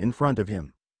human in front of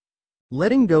him.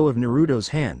 Letting go of Naruto's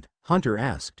hand, Hunter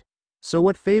asked, "So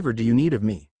what favor do you need of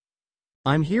me?"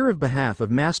 "I'm here on behalf of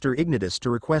Master Ignitus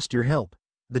to request your help."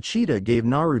 The cheetah gave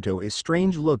Naruto a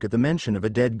strange look at the mention of a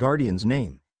dead guardian's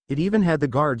name. It even had the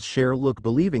guards share a look,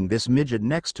 believing this midget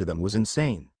next to them was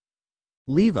insane.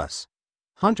 "Leave us,"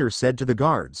 Hunter said to the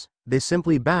guards. They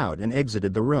simply bowed and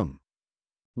exited the room.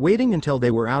 Waiting until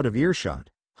they were out of earshot,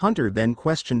 Hunter then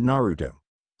questioned Naruto.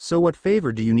 "So what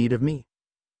favor do you need of me?"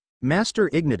 "Master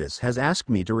Ignitus has asked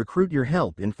me to recruit your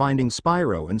help in finding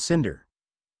Spyro and Cinder."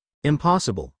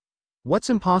 "Impossible." "What's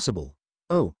impossible?"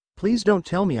 "Oh, please don't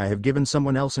tell me I have given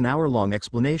someone else an hour-long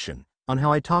explanation on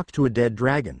how I talked to a dead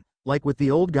dragon, like with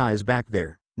the old guys back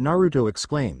there," Naruto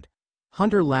exclaimed.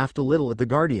 Hunter laughed a little at the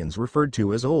Guardians referred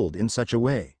to as old in such a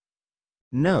way.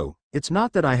 "No, it's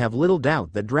not that. I have little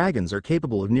doubt that dragons are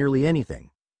capable of nearly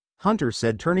anything," Hunter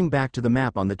said, turning back to the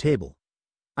map on the table.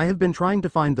 "I have been trying to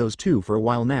find those two for a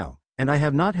while now, and I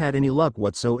have not had any luck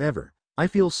whatsoever. I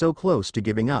feel so close to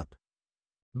giving up."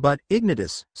 "But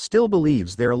Ignitus still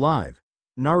believes they're alive,"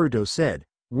 Naruto said,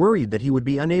 worried that he would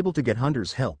be unable to get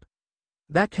Hunter's help.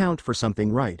 "That count for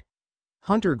something, right?"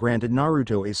 Hunter granted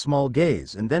Naruto a small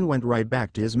gaze and then went right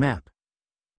back to his map.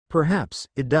 "Perhaps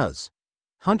it does,"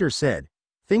 Hunter said.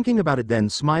 Thinking about it, then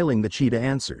smiling, the cheetah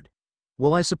answered,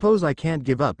 "Well, I suppose I can't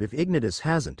give up if Ignitus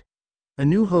hasn't." A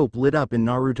new hope lit up in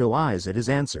Naruto's eyes at his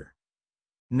answer.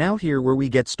 "Now here where we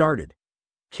get started.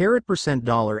 $%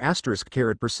 dollar asterisk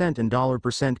 $% and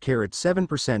 $%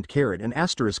 $7% and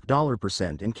asterisk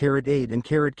 $% and $8 and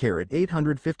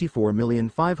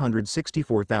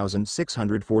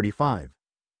 $854,564,645.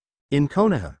 In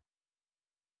Konoha."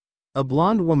 A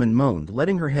blonde woman moaned,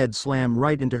 letting her head slam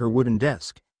right into her wooden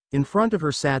desk. In front of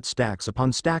her sat stacks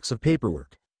upon stacks of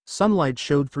paperwork. Sunlight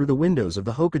showed through the windows of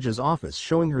the Hokage's office,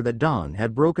 showing her that dawn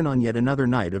had broken on yet another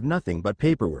night of nothing but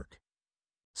paperwork.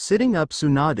 Sitting up,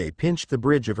 Tsunade pinched the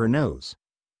bridge of her nose.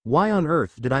 "Why on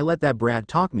earth did I let that brat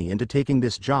talk me into taking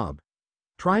this job?"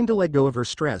 Trying to let go of her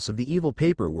stress of the evil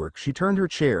paperwork, she turned her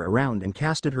chair around and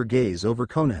casted her gaze over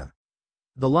Konoha.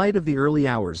 The light of the early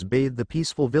hours bathed the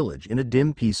peaceful village in a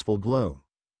dim, peaceful glow.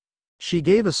 She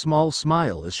gave a small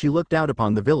smile as she looked out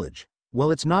upon the village. "Well,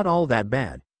 it's not all that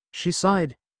bad," she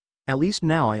sighed. "At least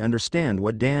now I understand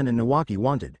what Dan and Nawaki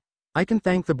wanted. I can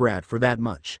thank the brat for that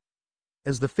much."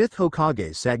 As the fifth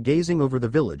Hokage sat gazing over the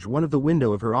village, one of the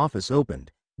window of her office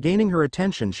opened. Gaining her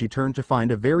attention, she turned to find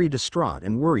a very distraught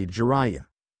and worried Jiraiya.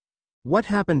 "What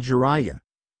happened, Jiraiya?"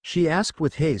 she asked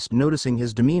with haste, noticing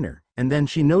his demeanor, and then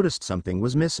she noticed something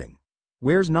was missing.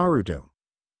 "Where's Naruto?"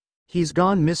 "He's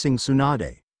gone missing,"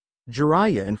 Tsunade,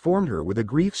 Jiraiya informed her with a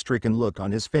grief-stricken look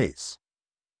on his face.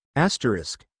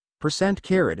 Asterisk.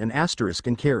 %, and asterisk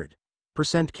and caret.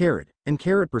 %, and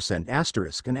caret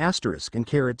 %, and asterisk and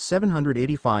caret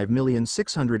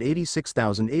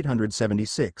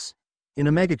 785,686,876. In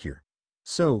a megacure.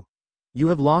 "So, you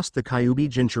have lost the Kyuubi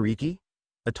Jinchuriki?"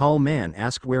 a tall man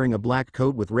asked, wearing a black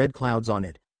coat with red clouds on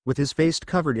it, with his face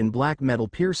covered in black metal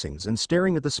piercings and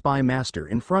staring at the spy master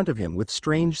in front of him with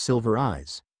strange silver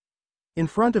eyes. In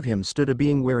front of him stood a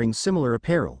being wearing similar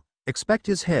apparel, except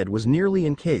his head was nearly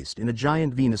encased in a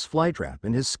giant Venus flytrap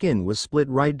and his skin was split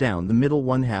right down the middle,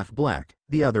 one half black,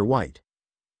 the other white.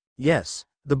 Yes,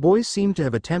 the boy seemed to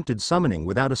have attempted summoning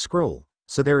without a scroll,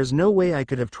 so there is no way I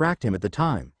could have tracked him at the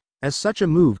time, as such a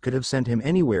move could have sent him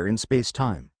anywhere in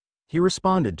space-time," he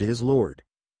responded to his lord.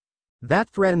 "That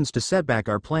threatens to set back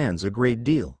our plans a great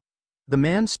deal." The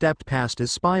man stepped past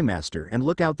his spy master and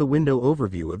looked out the window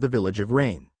overview of the village of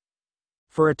Rain.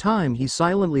 For a time he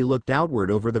silently looked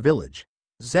outward over the village.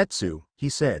 "Zetsu," he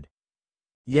said.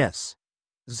 "Yes."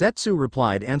 Zetsu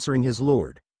replied, answering his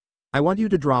lord. "I want you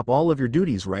to drop all of your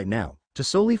duties right now, to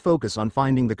solely focus on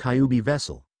finding the Kyubi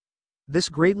vessel." This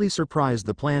greatly surprised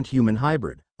the plant-human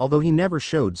hybrid, although he never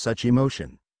showed such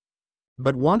emotion.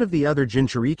 "But one of the other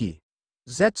Jinchuriki?"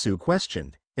 Zetsu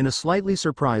questioned, in a slightly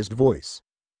surprised voice.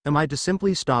 "Am I to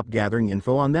simply stop gathering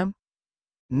info on them?"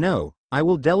 "No, I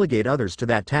will delegate others to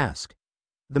that task,"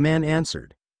 the man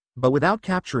answered. "But without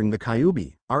capturing the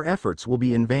Kyubi, our efforts will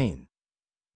be in vain."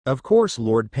 "Of course,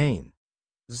 Lord Pain,"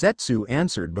 Zetsu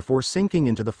answered before sinking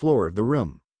into the floor of the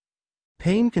room.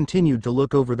 Pain continued to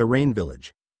look over the Rain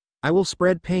village. "I will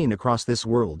spread pain across this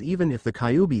world even if the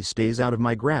Kyubi stays out of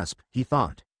my grasp," he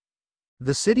thought.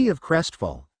 The city of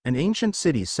Crestfall, an ancient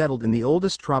city settled in the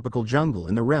oldest tropical jungle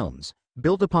in the realms,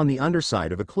 built upon the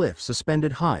underside of a cliff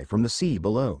suspended high from the sea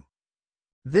below.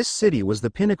 This city was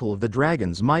the pinnacle of the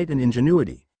dragon's might and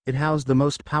ingenuity. It housed the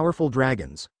most powerful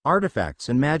dragons, artifacts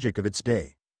and magic of its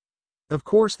day. Of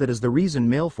course, that is the reason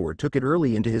Maelfor took it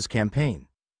early into his campaign.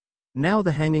 Now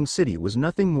the hanging city was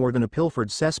nothing more than a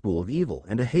pilfered cesspool of evil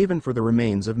and a haven for the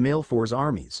remains of Maelfor's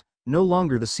armies, no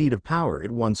longer the seat of power it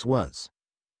once was.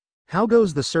 "How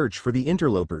goes the search for the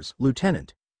interlopers,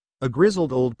 Lieutenant?" A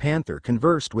grizzled old panther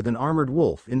conversed with an armored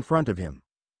wolf in front of him.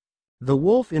 The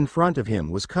wolf in front of him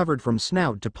was covered from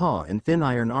snout to paw in thin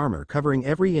iron armor covering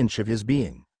every inch of his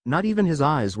being. Not even his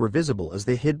eyes were visible as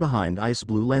they hid behind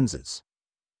ice-blue lenses.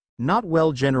 "Not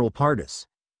well, General Pardus,"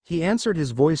 he answered,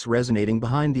 his voice resonating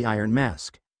behind the iron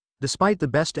mask. "Despite the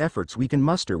best efforts we can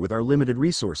muster with our limited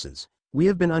resources, we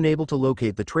have been unable to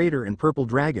locate the traitor and purple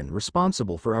dragon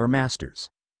responsible for our master's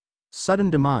sudden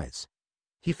demise."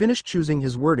 He finished choosing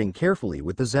his wording carefully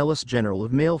with the zealous general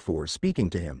of Maelfor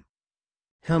speaking to him.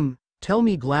 Tell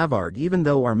me, Glavarg, even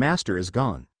though our master is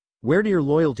gone, where do your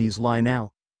loyalties lie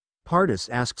now?" Pardus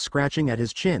asked, scratching at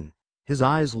his chin, his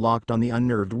eyes locked on the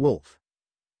unnerved wolf.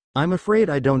 "I'm afraid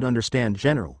I don't understand,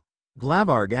 General,"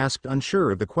 Glavarg asked, unsure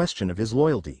of the question of his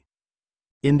loyalty.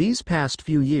 "In these past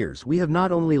few years we have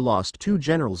not only lost 2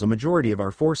 generals, a majority of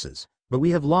our forces, but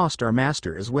we have lost our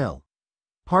master as well,"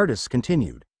 Pardus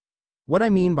continued. "What I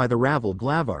mean by the ravel,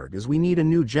 Glavarg, is we need a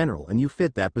new general, and you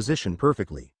fit that position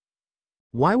perfectly."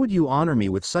 "Why would you honor me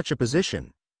with such a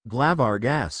position?" Glavarg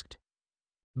asked.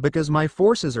 "Because my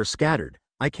forces are scattered.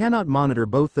 I cannot monitor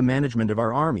both the management of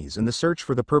our armies and the search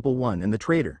for the Purple One and the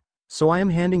traitor, so I am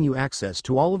handing you access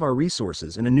to all of our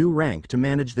resources and a new rank to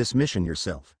manage this mission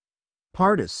yourself,"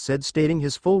 Pardus said, stating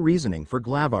his full reasoning for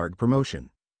Glavarg promotion.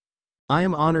 "I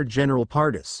am honored, General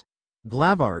Pardus."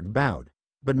 Glavarg bowed.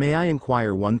 "But may I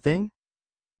inquire one thing?"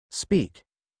 "Speak.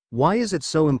 Why is it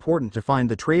so important to find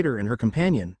the traitor and her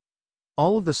companion?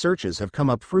 All of the searches have come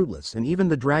up fruitless, and even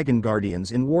the dragon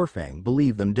guardians in Warfang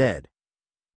believe them dead."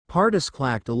 Pardus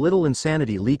clacked, a little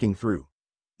insanity leaking through.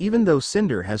 "Even though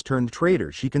Cinder has turned traitor,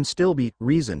 she can still be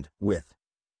reasoned with.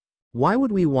 Why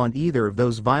would we want either of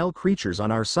those vile creatures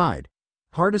on our side?"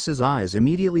 Pardus's eyes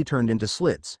immediately turned into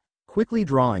slits. Quickly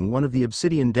drawing one of the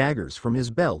obsidian daggers from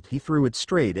his belt, he threw it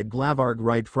straight at Glavarg's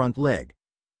right front leg.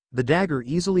 The dagger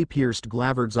easily pierced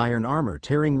Glavarg's iron armor,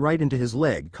 tearing right into his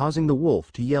leg, causing the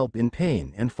wolf to yelp in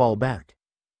pain and fall back.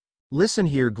 "Listen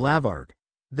here, Glavarg.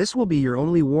 This will be your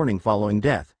only warning following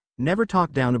death. Never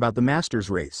talk down about the master's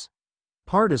race."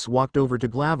 Pardus walked over to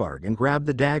Glavarg and grabbed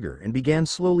the dagger and began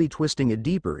slowly twisting it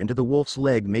deeper into the wolf's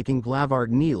leg, making Glavarg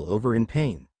kneel over in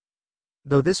pain.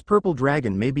 "Though this purple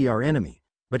dragon may be our enemy,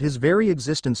 but his very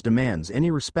existence demands any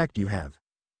respect you have.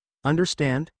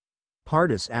 Understand?"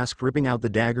 Pardus asked, ripping out the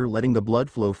dagger, letting the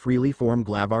blood flow freely from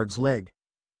Glavarg's leg.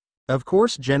 "Of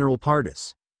course, General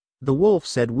Pardus," the wolf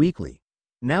said weakly.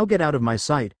 "Now get out of my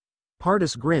sight."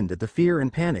 Pardus grinned at the fear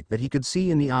and panic that he could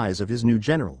see in the eyes of his new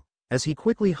general, as he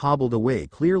quickly hobbled away,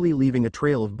 clearly leaving a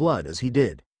trail of blood as he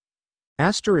did.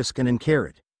 Asterisk and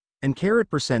caret. And caret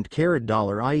percent caret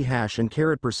dollar IE hash and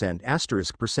caret percent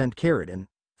asterisk percent caret and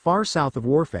far south of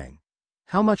Warfang.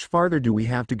 How much farther do we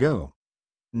have to go?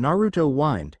 Naruto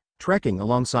whined, trekking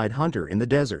alongside Hunter in the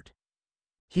desert.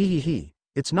 He,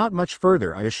 it's not much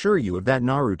further, I assure you of that,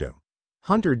 Naruto."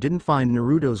 Hunter didn't find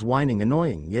Naruto's whining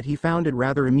annoying, yet he found it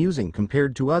rather amusing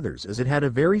compared to others, as it had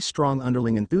a very strong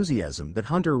underling enthusiasm that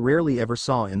Hunter rarely ever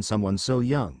saw in someone so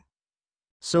young.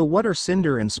 "So what are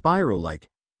Cinder and Spyro like?"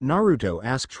 Naruto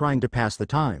asked, trying to pass the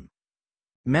time.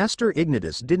 "Master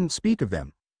Ignitus didn't speak of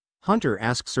them," Hunter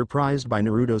asked, surprised by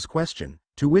Naruto's question.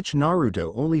 to which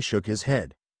Naruto only shook his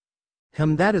head.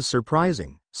 That is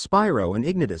surprising. Spyro and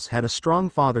Ignitus had a strong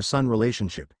father-son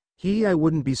relationship. I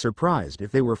wouldn't be surprised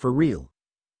if they were for real.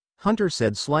 Hunter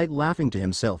said, slight laughing to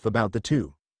himself about the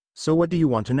two. So what do you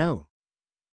want to know?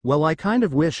 Well, I kind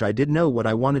of wish I did know what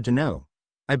I wanted to know.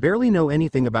 I barely know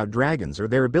anything about dragons or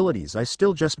their abilities. I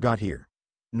still just got here.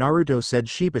 Naruto said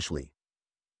sheepishly.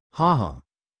 Haha.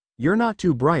 You're not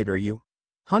too bright, are you?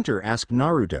 Hunter asked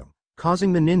Naruto,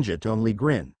 causing the ninja to only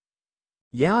grin.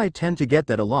 Yeah, I tend to get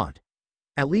that a lot.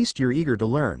 At least you're eager to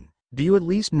learn. Do you at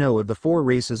least know of the 4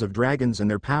 races of dragons and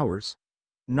their powers?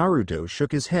 Naruto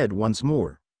shook his head once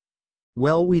more.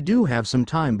 Well, we do have some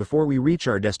time before we reach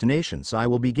our destination, so I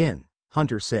will begin,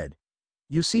 Hunter said.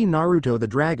 You see, Naruto, the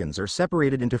dragons are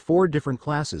separated into 4 different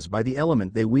classes by the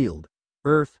element they wield: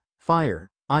 earth, fire,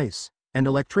 ice, and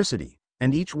electricity,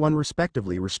 and each one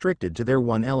respectively restricted to their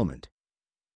one element.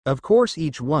 Of course,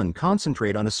 each one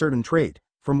concentrate on a certain trait.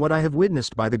 From what I have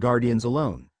witnessed by the Guardians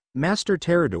alone, Master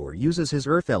Terrador uses his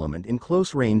earth element in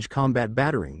close-range combat,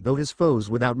 battering though his foes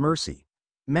without mercy.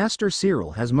 Master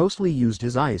Cyril has mostly used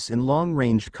his ice in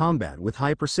long-range combat with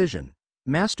high precision.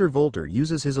 Master Volter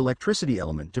uses his electricity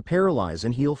element to paralyze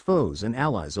and heal foes and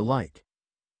allies alike.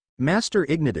 Master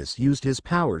Ignitus used his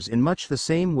powers in much the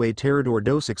same way Terrador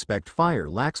does. Expect fire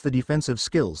lacks the defensive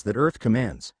skills that earth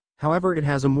commands, however it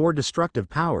has a more destructive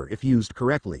power if used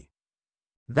correctly.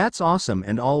 That's awesome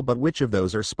and all, but which of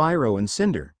those are Spyro and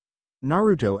Cinder?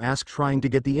 Naruto asked, trying to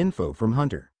get the info from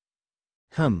Hunter.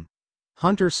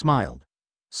 Hunter smiled.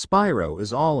 Spyro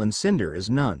is all and Cinder is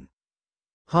none.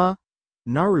 Huh?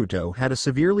 Naruto had a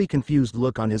severely confused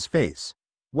look on his face.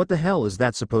 What the hell is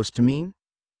that supposed to mean?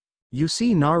 You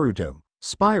see, Naruto,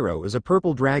 Spyro is a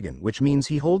purple dragon, which means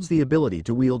he holds the ability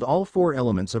to wield all 4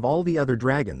 elements of all the other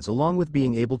dragons, along with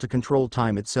being able to control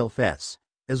time itself, as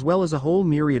well as a whole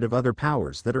myriad of other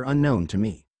powers that are unknown to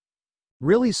me.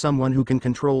 Really, someone who can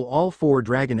control all 4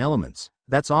 dragon elements?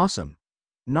 That's awesome!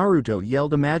 Naruto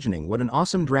yelled, imagining what an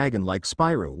awesome dragon like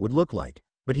Spyro would look like,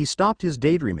 but he stopped his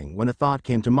daydreaming when a thought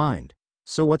came to mind.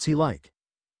 So what's he like?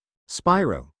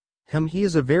 Spyro. He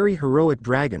is a very heroic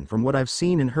dragon from what I've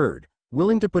seen and heard,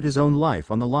 willing to put his own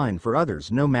life on the line for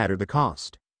others no matter the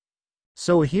cost.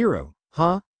 So a hero,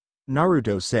 huh?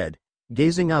 Naruto said,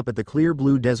 gazing up at the clear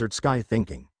blue desert sky,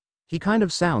 thinking. He kind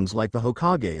of sounds like the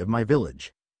Hokage of my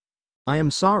village. I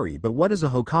am sorry, but what is a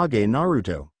Hokage,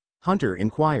 Naruto? Hunter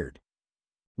inquired.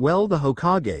 Well, the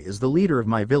Hokage is the leader of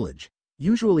my village.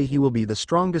 Usually he will be the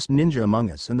strongest ninja among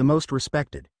us and the most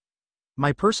respected.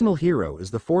 My personal hero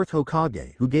is the 4th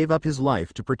Hokage, who gave up his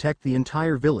life to protect the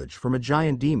entire village from a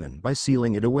giant demon by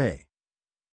sealing it away.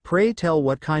 Pray tell,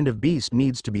 what kind of beast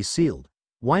needs to be sealed?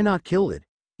 Why not kill it?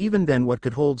 Even then, what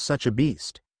could hold such a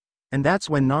beast? And that's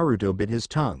when Naruto bit his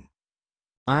tongue.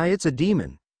 It's a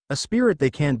demon. A spirit, they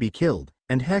can't be killed,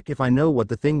 and heck if I know what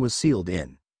the thing was sealed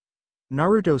in.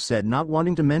 Naruto said, not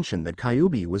wanting to mention that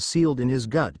Kyuubi was sealed in his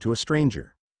gut to a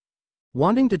stranger.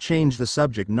 Wanting to change the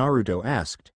subject, Naruto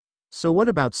asked, so what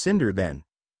about Cinder then?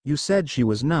 You said she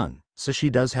was none, so she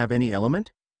does have any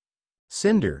element?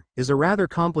 Cinder is a rather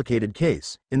complicated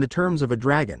case, in the terms of a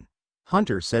dragon,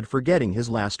 Hunter said, forgetting his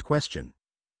last question.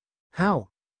 How?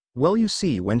 Well, you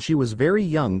see, when she was very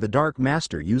young, the Dark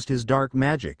Master used his dark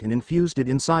magic and infused it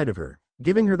inside of her,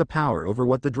 giving her the power over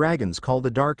what the dragons call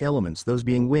the dark elements, those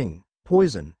being wing,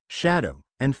 poison, shadow,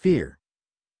 and fear.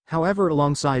 However,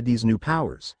 alongside these new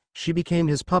powers, she became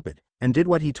his puppet, and did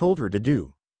what he told her to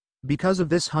do. Because of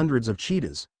this, hundreds of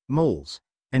cheetahs, moles,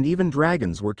 and even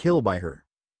dragons were killed by her.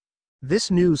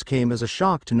 This news came as a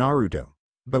shock to Naruto.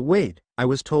 But wait, I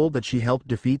was told that she helped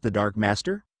defeat the Dark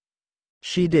Master?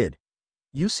 She did.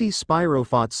 You see, Spyro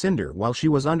fought Cinder while she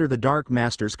was under the Dark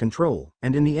Master's control,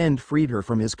 and in the end freed her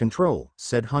from his control,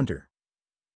 said Hunter.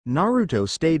 Naruto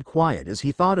stayed quiet as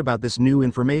he thought about this new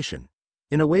information.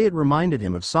 In a way, it reminded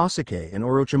him of Sasuke and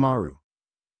Orochimaru.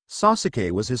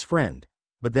 Sasuke was his friend,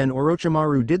 but then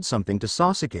Orochimaru did something to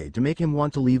Sasuke to make him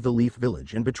want to leave the Leaf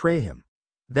Village and betray him.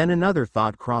 Then another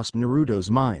thought crossed Naruto's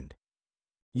mind.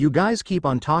 You guys keep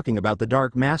on talking about the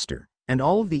Dark Master, and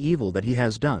all of the evil that he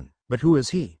has done, but who is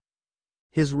he?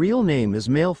 His real name is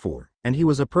Malefor, and he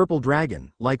was a purple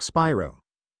dragon, like Spyro.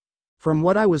 From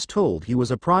what I was told, he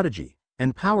was a prodigy,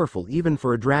 and powerful even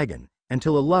for a dragon,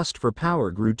 until a lust for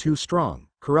power grew too strong,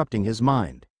 corrupting his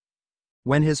mind.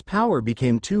 When his power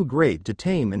became too great to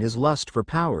tame and his lust for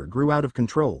power grew out of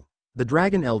control, the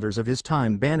dragon elders of his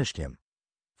time banished him.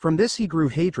 From this he grew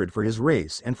hatred for his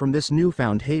race, and from this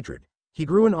newfound hatred, he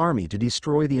grew an army to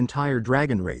destroy the entire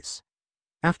dragon race.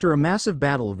 After a massive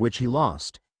battle of which he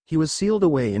lost, he was sealed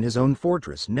away in his own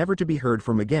fortress, never to be heard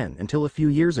from again until a few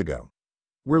years ago.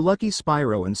 We're lucky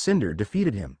Spyro and Cinder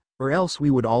defeated him, or else we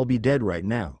would all be dead right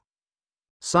now.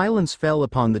 Silence fell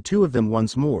upon the two of them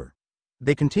once more.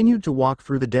 They continued to walk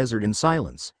through the desert in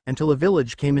silence, until a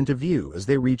village came into view as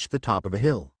they reached the top of a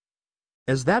hill.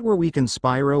 Is that where we can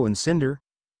Spyro and Cinder?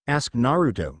 Asked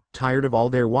Naruto, tired of all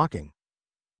their walking.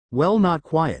 Well, not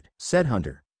quite, said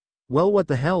Hunter. Well, what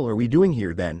the hell are we doing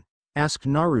here then? Asked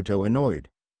Naruto, annoyed.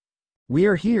 We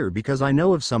are here because I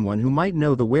know of someone who might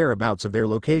know the whereabouts of their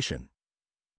location.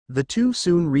 The two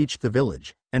soon reached the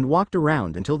village, and walked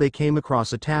around until they came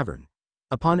across a tavern.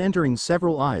 Upon entering,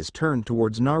 several eyes turned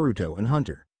towards Naruto and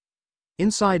Hunter.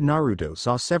 Inside, Naruto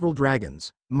saw several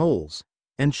dragons, moles,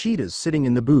 and cheetahs sitting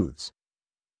in the booths.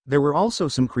 There were also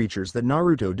some creatures that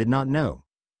Naruto did not know.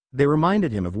 They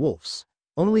reminded him of wolves,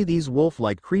 only these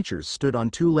wolf-like creatures stood on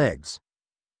two legs.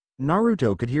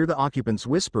 Naruto could hear the occupants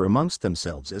whisper amongst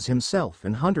themselves as himself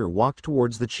and Hunter walked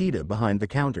towards the cheetah behind the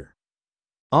counter.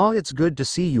 "Ah, it's good to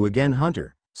see you again,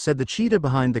 Hunter," said the cheetah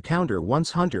behind the counter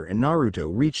once Hunter and Naruto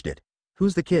reached it.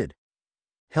 "Who's the kid?"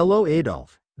 "Hello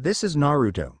Adolf, this is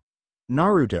Naruto."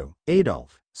 "Naruto,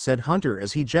 Adolf," said Hunter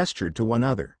as he gestured to one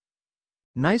other.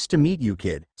 "Nice to meet you,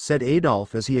 kid," said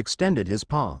Adolf as he extended his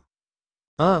paw.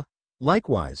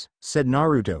 Likewise," said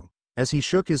Naruto, as he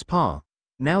shook his paw.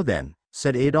 "Now then,"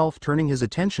 said Adolf, turning his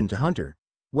attention to Hunter,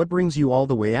 "what brings you all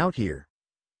the way out here?"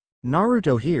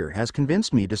 "Naruto here has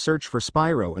convinced me to search for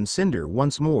Spyro and Cinder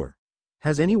once more.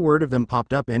 Has any word of them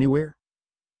popped up anywhere?"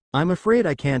 "I'm afraid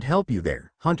I can't help you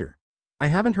there, Hunter. I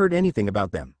haven't heard anything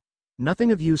about them.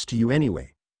 Nothing of use to you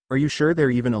anyway. Are you sure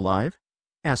they're even alive?"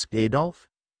 asked Adolf.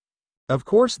 "Of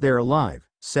course they're alive,"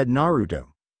 said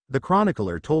Naruto. "The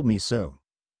chronicler told me so."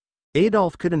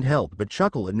 Adolf couldn't help but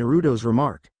chuckle at Naruto's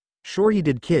remark. "Sure he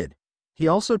did, kid. He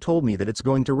also told me that it's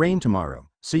going to rain tomorrow,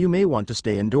 so you may want to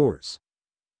stay indoors."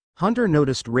 Hunter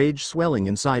noticed rage swelling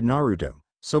inside Naruto,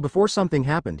 so before something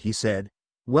happened he said,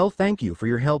 "Well, thank you for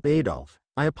your help, Adolf.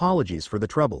 I apologize for the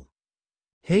trouble."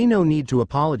 "Hey, no need to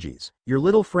apologize. Your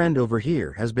little friend over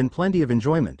here has been plenty of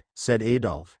enjoyment," said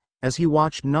Adolf, as he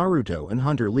watched Naruto and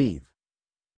Hunter leave.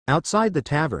 Outside the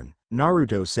tavern,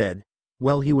 Naruto said,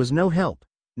 "Well, he was no help.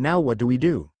 Now what do we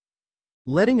do?"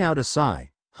 Letting out a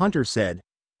sigh, Hunter said,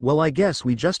 "Well, I guess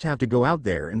we just have to go out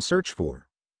there and search for—"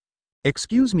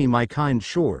 "Excuse me, my kind,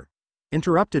 sure,"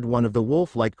 interrupted one of the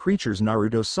wolf-like creatures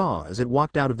Naruto saw as it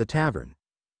walked out of the tavern.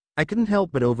 "I couldn't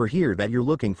help but overhear that you're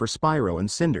looking for Spyro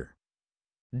and Cinder."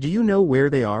 "Do you know where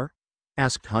they are?"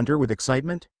 asked Hunter with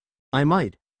excitement. "I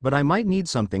might, but I might need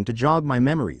something to jog my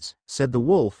memories," said the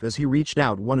wolf as he reached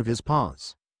out one of his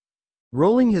paws.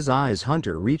 Rolling his eyes,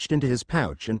 Hunter reached into his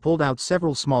pouch and pulled out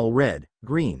several small red,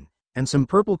 green, and some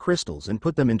purple crystals and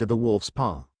put them into the wolf's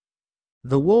paw.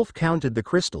 The wolf counted the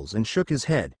crystals and shook his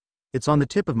head. "It's on the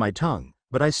tip of my tongue,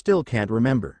 but I still can't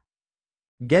remember."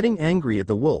 Getting angry at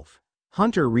the wolf,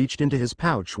 Hunter reached into his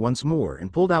pouch once more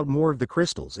and pulled out more of the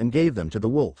crystals and gave them to the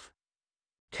wolf.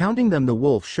 Counting them, the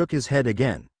wolf shook his head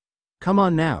again. "Come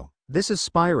on now, this is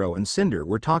Spyro and Cinder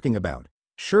we're talking about.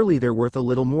 Surely they're worth a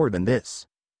little more than this."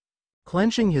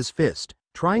 Clenching his fist,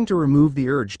 trying to remove the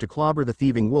urge to clobber the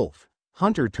thieving wolf,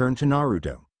 Hunter turned to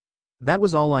Naruto. "That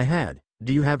was all I had.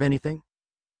 Do you have anything?"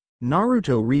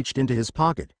 Naruto reached into his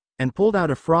pocket, and pulled out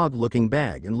a frog-looking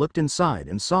bag and looked inside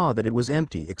and saw that it was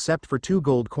empty except for 2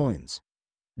 gold coins.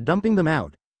 Dumping them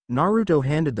out, Naruto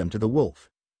handed them to the wolf.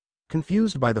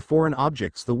 Confused by the foreign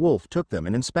objects, the wolf took them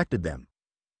and inspected them.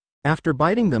 After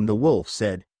biting them, the wolf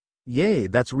said, "Yay,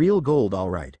 that's real gold all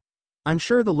right. I'm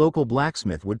sure the local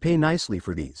blacksmith would pay nicely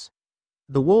for these."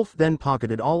 The wolf then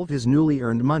pocketed all of his newly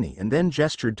earned money and then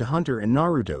gestured to Hunter and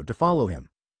Naruto to follow him.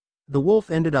 The wolf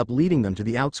ended up leading them to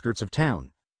the outskirts of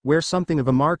town, where something of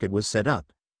a market was set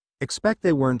up. Expect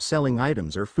they weren't selling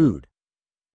items or food.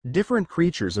 Different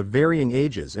creatures of varying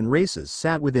ages and races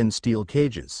sat within steel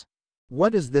cages.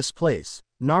 "What is this place?"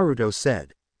 Naruto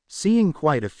said, seeing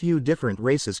quite a few different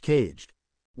races caged.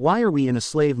 "Why are we in a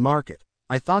slave market?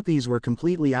 I thought these were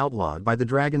completely outlawed by the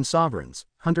dragon sovereigns,"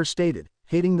 Hunter stated,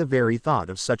 hating the very thought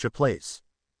of such a place.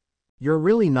 "You're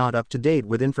really not up to date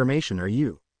with information, are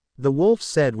you?" the wolf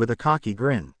said with a cocky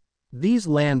grin. "These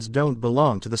lands don't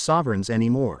belong to the sovereigns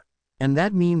anymore. And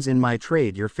that means in my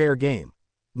trade you're fair game."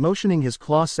 Motioning his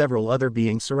claw, several other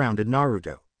beings surrounded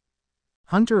Naruto.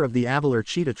 "Hunter of the Avalar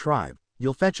cheetah tribe,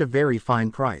 you'll fetch a very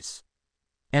fine price.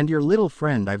 And your little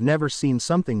friend, I've never seen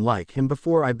something like him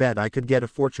before. I bet I could get a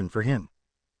fortune for him."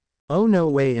 "Oh, no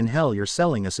way in hell you're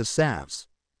selling us as salves,"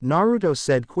 Naruto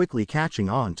said, quickly catching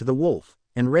on to the wolf,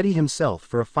 and ready himself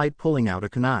for a fight, pulling out a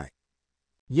kunai.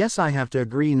 "Yes, I have to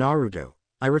agree, Naruto.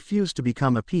 I refuse to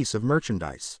become a piece of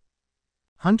merchandise."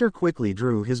 Hunter quickly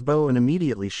drew his bow and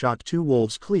immediately shot 2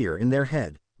 wolves clear in their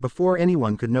head, Before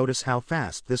anyone could notice how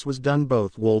fast this was done,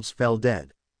 both wolves fell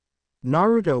dead.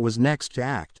 Naruto was next to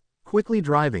act, quickly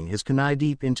driving his kunai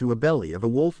deep into a belly of a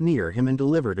wolf near him and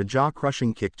delivered a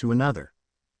jaw-crushing kick to another.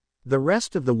 The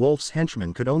rest of the wolf's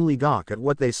henchmen could only gawk at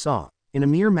what they saw. In a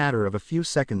mere matter of a few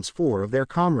seconds, 4 of their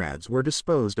comrades were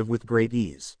disposed of with great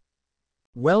ease.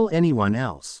 "Well, anyone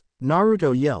else?"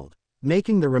 Naruto yelled,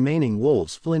 making the remaining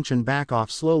wolves flinch and back off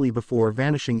slowly before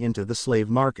vanishing into the slave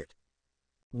market.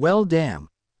 "Well, damn,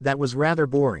 that was rather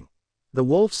boring," the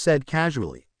wolf said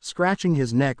casually, scratching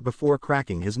his neck before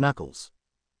cracking his knuckles.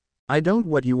 "I don't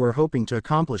know what you were hoping to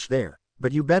accomplish there,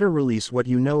 but you better release what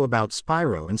you know about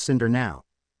Spyro and Cinder now,"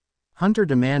 Hunter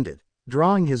demanded,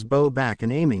 drawing his bow back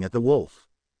and aiming at the wolf.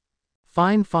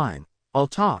 Fine, I'll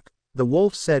talk," the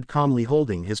wolf said calmly,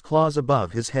 holding his claws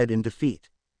above his head in defeat.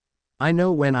 "I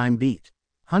know when I'm beat."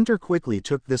 Hunter quickly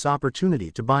took this opportunity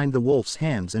to bind the wolf's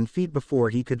hands and feet before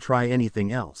he could try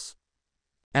anything else.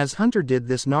 As Hunter did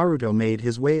this, Naruto made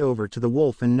his way over to the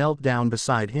wolf and knelt down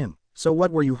beside him. "So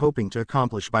what were you hoping to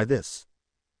accomplish by this?"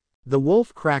 The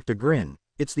wolf cracked a grin.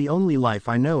 "It's the only life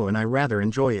I know and I rather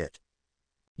enjoy it."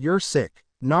 "You're sick,"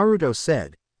 Naruto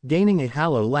said, gaining a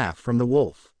hollow laugh from the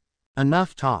wolf.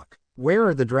 "Enough talk. Where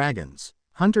are the dragons?"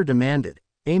 Hunter demanded,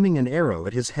 aiming an arrow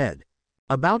at his head.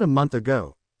 "About a month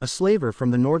ago, a slaver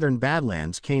from the northern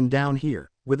Badlands came down here,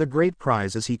 with a great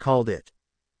prize, as he called it.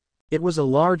 It was a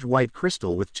large white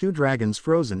crystal with 2 dragons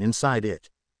frozen inside it.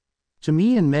 To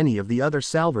me and many of the other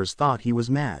salvers thought he was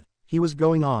mad. He was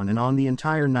going on and on the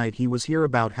entire night he was here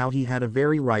about how he had a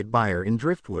very right buyer in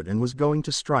Driftwood and was going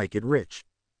to strike it rich,"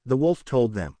 the wolf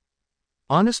told them.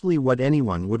 "Honestly, what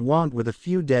anyone would want with a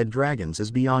few dead dragons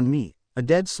is beyond me. A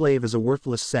dead slave is a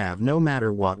worthless salve no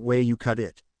matter what way you cut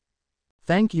it."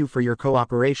 "Thank you for your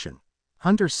cooperation,"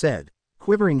 Hunter said,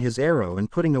 quivering his arrow and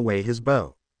putting away his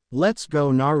bow. "Let's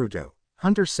go, Naruto,"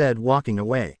 Hunter said, walking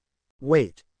away.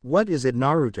 "Wait, what is it,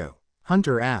 Naruto?"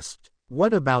 Hunter asked.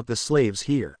 "What about the slaves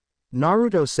here?"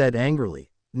 Naruto said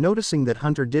angrily, noticing that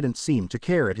Hunter didn't seem to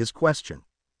care at his question.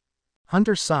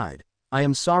 Hunter sighed. "I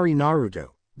am sorry,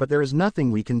 Naruto, but there is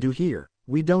nothing we can do here.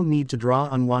 We don't need to draw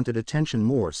unwanted attention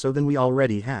more so than we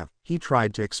already have," he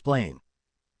tried to explain.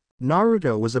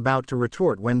 Naruto was about to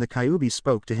retort when the Kyuubi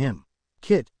spoke to him.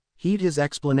 "Kit, heed his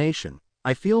explanation.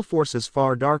 I feel forces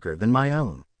far darker than my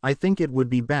own. I think it would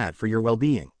be bad for your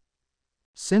well-being."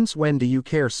 "Since when do you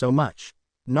care so much?"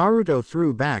 Naruto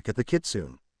threw back at the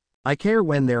kitsune. "I care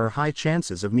when there are high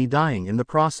chances of me dying in the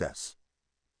process."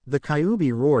 The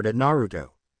Kyuubi roared at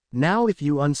Naruto. "Now if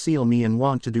you unseal me and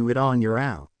want to do it on your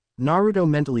own." Naruto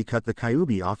mentally cut the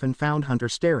Kyuubi off and found Hunter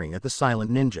staring at the silent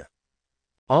ninja.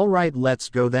 "All right, let's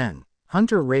go then."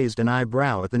 Hunter raised an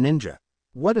eyebrow at the ninja.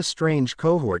 "What a strange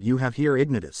cohort you have here,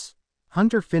 Ignitus."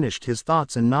 Hunter finished his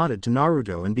thoughts and nodded to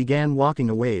Naruto and began walking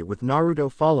away, with Naruto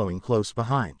following close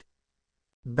behind.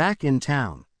 Back in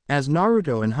town, as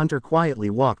Naruto and Hunter quietly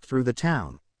walked through the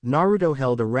town, Naruto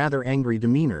held a rather angry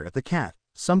demeanor at the cat,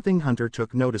 something Hunter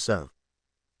took notice of.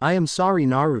 "I am sorry,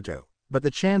 Naruto, but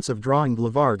the chance of drawing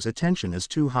Glavarg's attention is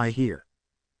too high here."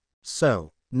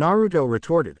 "So," Naruto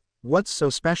retorted, "what's so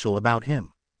special about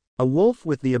him?" "A wolf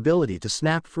with the ability to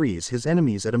snap freeze his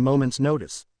enemies at a moment's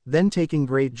notice, then taking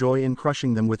great joy in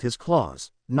crushing them with his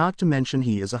claws, not to mention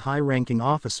he is a high-ranking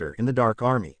officer in the Dark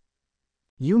Army."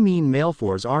 "You mean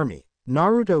Malefor's army?"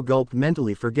 Naruto gulped,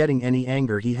 mentally forgetting any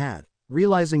anger he had,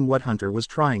 realizing what Hunter was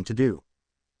trying to do.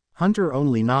 Hunter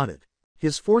only nodded.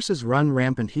 "His forces run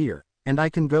rampant here, and I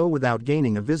can go without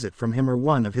gaining a visit from him or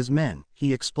one of his men,"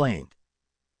 he explained.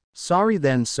 "Sorry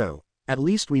then, so, at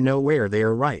least we know where they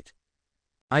are, right?"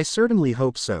 "I certainly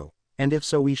hope so, and if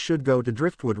so we should go to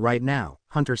Driftwood right now,"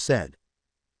 Hunter said.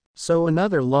 So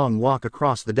another long walk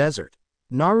across the desert.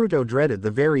 Naruto dreaded the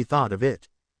very thought of it.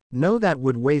 No, that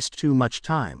would waste too much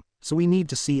time, so we need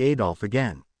to see Adolf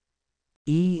again.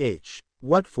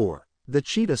 What for?" The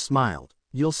cheetah smiled.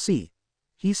 "You'll see,"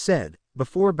 he said,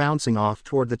 before bouncing off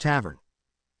toward the tavern.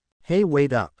 "Hey,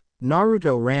 wait up."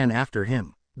 Naruto ran after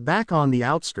him, back on the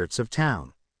outskirts of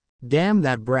town. "Damn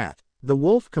that brat," the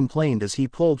wolf complained as he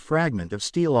pulled fragment of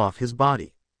steel off his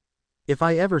body. "If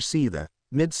I ever see the..."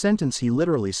 Mid-sentence he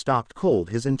literally stopped cold,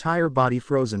 his entire body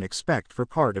frozen except for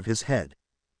part of his head.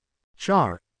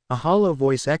 "Char," a hollow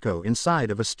voice echo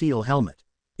inside of a steel helmet.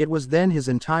 It was then his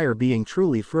entire being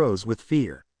truly froze with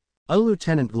fear. "Oh,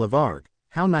 Lieutenant Glavarg,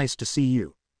 how nice to see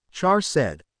you," Char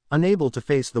said, unable to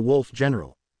face the wolf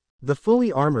general. The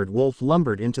fully armored wolf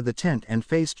lumbered into the tent and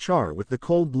faced Char with the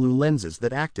cold blue lenses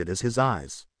that acted as his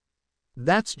eyes.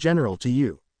 "That's General to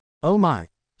you. Oh my,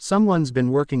 someone's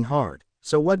been working hard,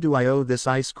 so what do I owe this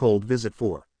ice-cold visit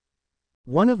for?"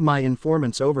 "One of my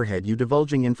informants overheard you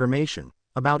divulging information,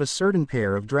 about a certain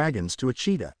pair of dragons to a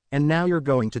cheetah, and now you're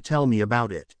going to tell me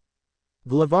about it.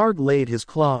 Glavarg laid his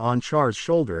claw on Char's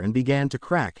shoulder and began to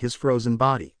crack his frozen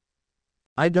body.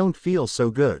 I don't feel so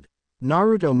good,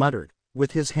 Naruto muttered,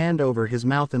 with his hand over his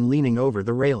mouth and leaning over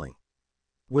the railing.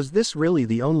 Was this really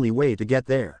the only way to get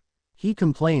there? He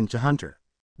complained to Hunter.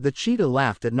 The cheetah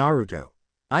laughed at Naruto.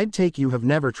 I'd take you have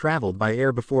never traveled by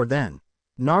air before then.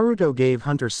 Naruto gave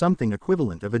Hunter something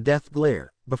equivalent of a death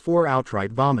glare, before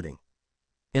outright vomiting.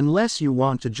 Unless you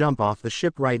want to jump off the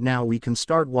ship right now, we can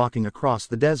start walking across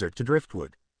the desert to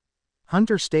Driftwood.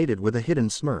 Hunter stated with a hidden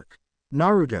smirk.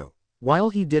 Naruto, while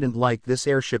he didn't like this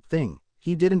airship thing,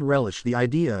 he didn't relish the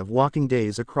idea of walking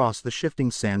days across the shifting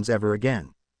sands ever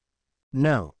again.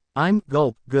 No, I'm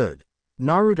good,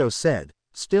 Naruto said,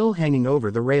 still hanging over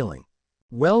the railing.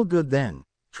 Well, good then,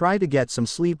 try to get some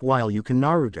sleep while you can,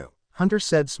 Naruto, Hunter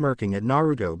said, smirking at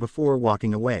Naruto before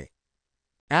walking away.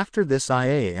 After this I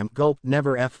am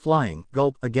never flying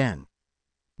again.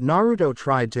 Naruto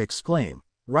tried to exclaim,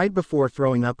 right before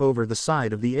throwing up over the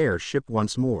side of the airship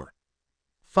once more.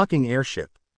 Fucking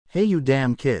airship. Hey you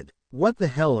damn kid, what the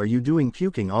hell are you doing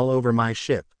puking all over my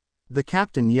ship? The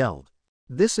captain yelled.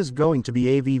 This is going to be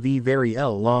a very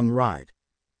long ride.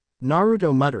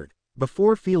 Naruto muttered,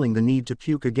 before feeling the need to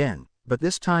puke again, but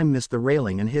this time missed the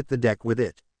railing and hit the deck with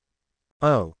it.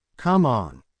 Oh, come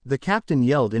on, the captain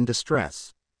yelled in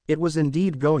distress. It was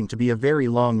indeed going to be a very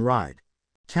long ride.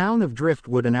 Town of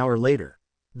Driftwood an hour later.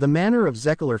 The manor of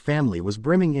Zeckler family was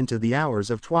brimming into the hours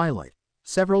of twilight.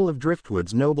 Several of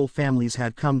Driftwood's noble families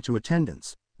had come to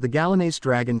attendance, the Galanese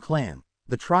Dragon clan,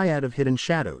 the Triad of Hidden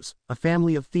Shadows, a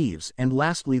family of thieves, and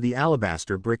lastly the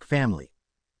Alabaster Brick family.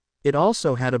 It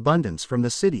also had abundance from the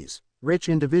cities, rich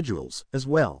individuals, as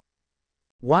well.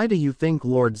 Why do you think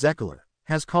Lord Zeckler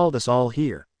has called us all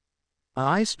here? A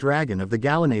ice dragon of the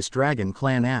Galanese Dragon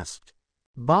clan asked.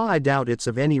 Bah, I doubt it's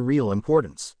of any real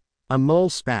importance. A mole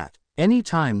spat. Any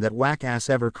time that whack-ass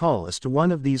ever call us to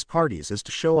one of these parties is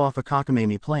to show off a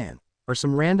cockamamie plan, or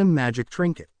some random magic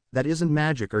trinket, that isn't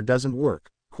magic or doesn't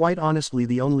work. Quite honestly,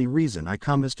 the only reason I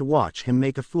come is to watch him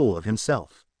make a fool of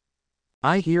himself.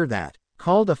 I hear that,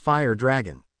 called a fire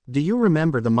dragon. Do you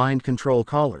remember the mind control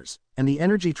collars, and the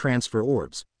energy transfer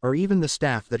orbs, or even the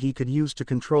staff that he could use to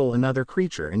control another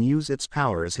creature and use its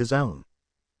power as his own?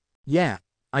 Yeah,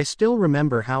 I still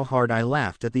remember how hard I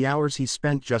laughed at the hours he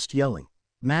spent just yelling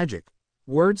magic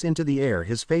words into the air.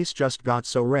 His face just got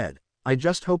so red. I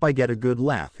just hope I get a good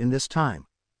laugh in this time,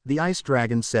 the ice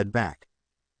dragon said back.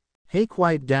 Hey,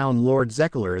 quiet down, Lord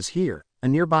Zeckler is here, a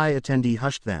nearby attendee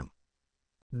hushed them.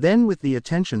 Then, with the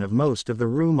attention of most of the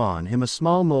room on him, a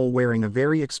small mole wearing a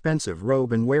very expensive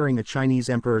robe and wearing a Chinese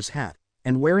emperor's hat,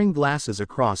 and wearing glasses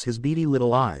across his beady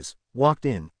little eyes, walked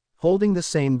in, holding the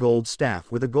same gold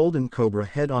staff with a golden cobra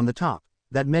head on the top,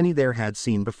 that many there had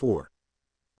seen before.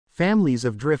 Families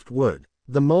of Driftwood,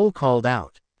 the mole called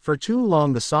out, for too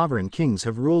long the sovereign kings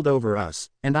have ruled over us,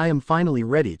 and I am finally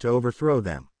ready to overthrow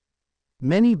them.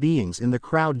 Many beings in the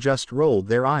crowd just rolled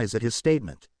their eyes at his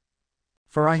statement.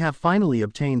 For I have finally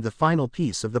obtained the final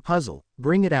piece of the puzzle,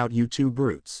 bring it out, you two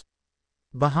brutes.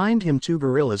 Behind him, two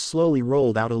gorillas slowly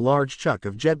rolled out a large chunk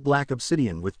of jet black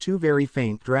obsidian with two very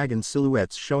faint dragon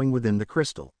silhouettes showing within the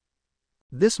crystal.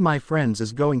 This, my friends,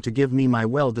 is going to give me my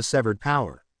well-dissevered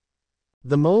power.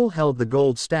 The mole held the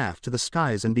gold staff to the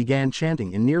skies and began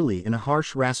chanting in a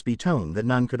harsh, raspy tone that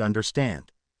none could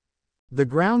understand. The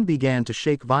ground began to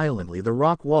shake violently, the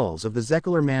rock walls of the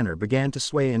Zeckler manor began to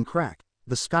sway and crack,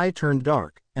 the sky turned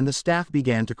dark, and the staff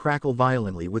began to crackle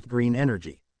violently with green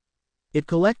energy. It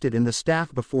collected in the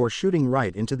staff before shooting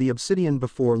right into the obsidian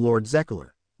before Lord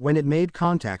Zeckler. When it made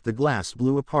contact, the glass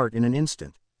blew apart in an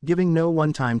instant, giving no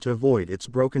one time to avoid its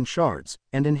broken shards,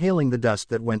 and inhaling the dust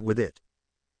that went with it.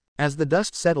 As the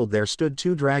dust settled, there stood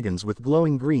two dragons with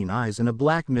glowing green eyes and a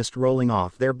black mist rolling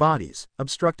off their bodies,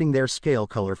 obstructing their scale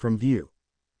color from view.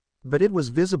 But it was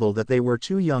visible that they were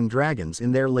two young dragons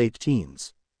in their late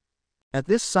teens. At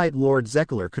this sight, Lord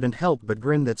Zeckler couldn't help but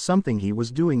grin that something he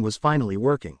was doing was finally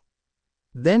working.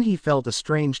 Then he felt a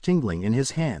strange tingling in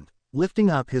his hand. Lifting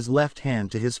up his left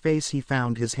hand to his face, he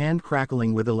found his hand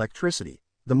crackling with electricity.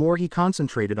 The more he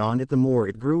concentrated on it, the more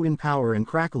it grew in power, and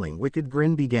crackling wicked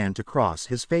grin began to cross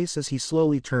his face as he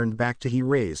slowly turned back to he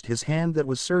raised his hand that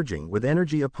was surging with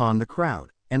energy upon the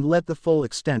crowd, and let the full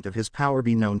extent of his power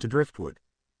be known to Driftwood.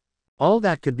 All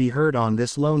that could be heard on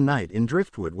this lone night in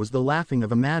Driftwood was the laughing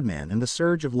of a madman and the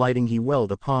surge of lighting he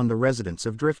welled upon the residents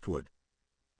of Driftwood.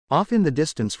 Off in the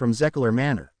distance from Zeckler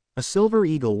Manor, a silver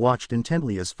eagle watched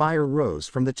intently as fire rose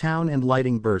from the town and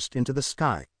lighting burst into the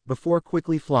sky, before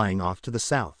quickly flying off to the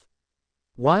south.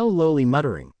 While lowly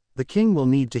muttering, "The king will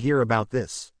need to hear about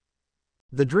this."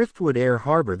 the driftwood air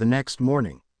harbor the next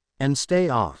morning. And stay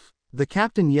off, the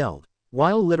captain yelled,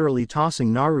 while literally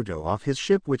tossing Naruto off his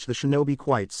ship, which the shinobi,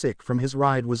 quite sick from his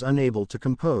ride, was unable to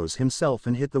compose himself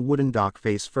and hit the wooden dock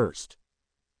face first.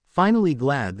 Finally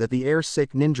glad that the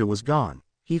air-sick ninja was gone,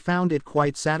 he found it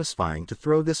quite satisfying to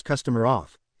throw this customer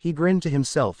off. He grinned to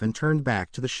himself and turned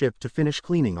back to the ship to finish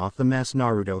cleaning off the mess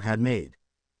Naruto had made.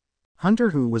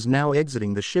 Hunter, who was now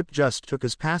exiting the ship, just took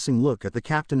his passing look at the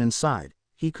captain and sighed.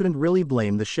 He couldn't really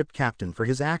blame the ship captain for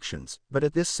his actions, but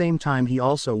at this same time he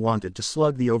also wanted to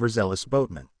slug the overzealous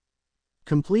boatman.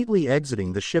 Completely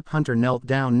exiting the ship, Hunter knelt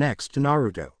down next to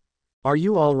Naruto. "Are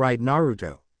you all right,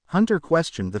 Naruto?" Hunter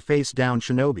questioned the face-down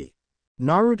shinobi.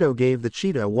 Naruto gave the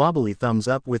cheetah a wobbly thumbs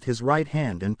up with his right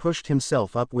hand and pushed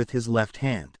himself up with his left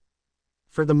hand.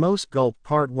 "For the most gulp."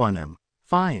 Part 1.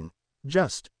 "Fine.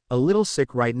 Just a little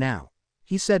sick right now,"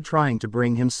 he said, trying to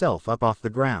bring himself up off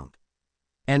the ground.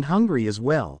 "And hungry as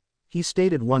well," he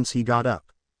stated once he got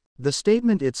up. The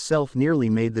statement itself nearly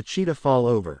made the cheetah fall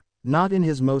over. Not in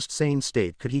his most sane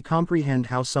state could he comprehend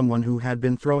how someone who had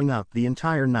been throwing up the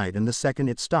entire night, and the second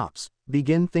it stops,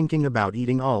 begin thinking about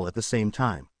eating all at the same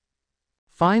time.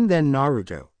 "Fine then,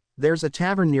 Naruto. There's a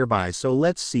tavern nearby, so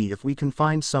let's see if we can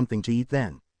find something to eat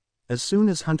then." As soon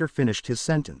as Hunter finished his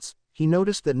sentence, he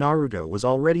noticed that Naruto was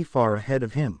already far ahead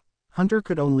of him. Hunter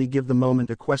could only give the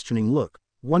moment a questioning look,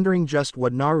 wondering just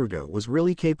what Naruto was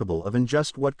really capable of and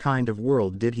just what kind of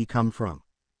world did he come from.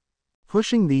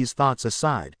 Pushing these thoughts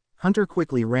aside, Hunter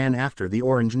quickly ran after the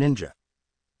orange ninja.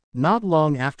 Not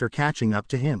long after catching up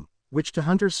to him, which to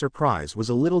Hunter's surprise was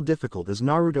a little difficult as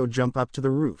Naruto jumped up to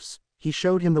the roofs, he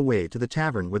showed him the way to the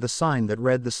tavern with a sign that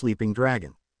read "The Sleeping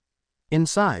Dragon."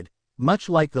 Inside, much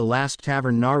like the last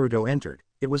tavern Naruto entered,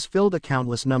 it was filled a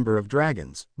countless number of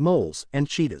dragons, moles, and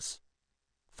cheetahs.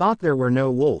 Thought there were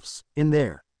no wolves in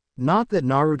there. Not that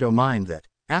Naruto minded that.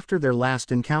 After their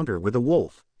last encounter with a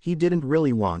wolf, he didn't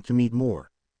really want to meet more.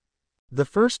 The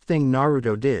first thing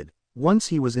Naruto did, once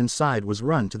he was inside, was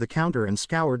run to the counter and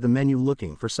scoured the menu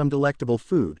looking for some delectable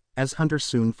food, as Hunter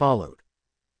soon followed.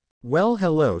 "Well,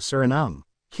 hello sir and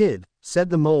kid," said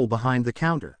the mole behind the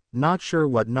counter, not sure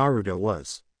what Naruto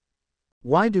was.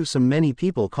 "Why do so many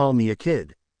people call me a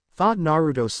kid?" thought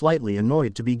Naruto, slightly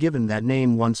annoyed to be given that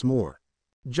name once more.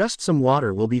 "Just some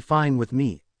water will be fine with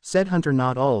me," said Hunter,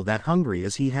 not all that hungry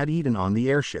as he had eaten on the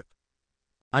airship.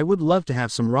 "I would love to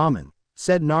have some ramen,"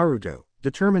 said Naruto,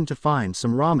 determined to find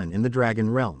some ramen in the Dragon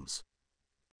Realms.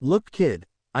 "Look kid,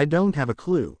 I don't have a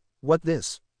clue what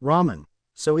this ramen,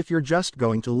 so if you're just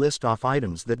going to list off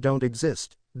items that don't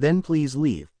exist, then please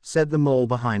leave," said the mole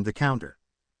behind the counter.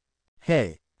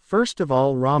 "Hey, first of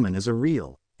all, ramen is a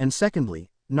real, and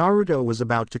secondly," Naruto was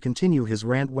about to continue his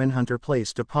rant when Hunter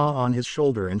placed a paw on his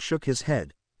shoulder and shook his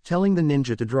head, telling the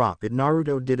ninja to drop it.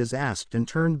 Naruto did as asked and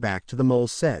turned back to the mole,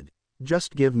 said,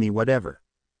 "Just give me whatever."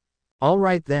 "All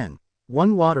right then,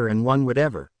 one water and one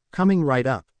whatever, coming right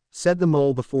up," said the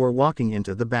mole before walking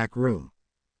into the back room.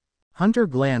 Hunter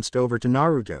glanced over to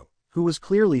Naruto, who was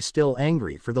clearly still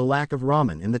angry for the lack of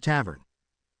ramen in the tavern.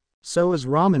 "So is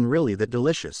ramen really that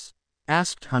delicious?"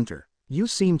 asked Hunter. "You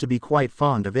seem to be quite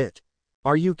fond of it."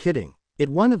 "Are you kidding?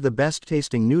 It's one of the best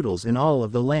tasting noodles in all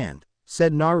of the land,"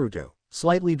 said Naruto,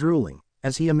 slightly drooling,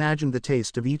 as he imagined the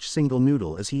taste of each single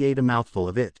noodle as he ate a mouthful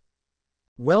of it.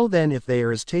 "Well then, if they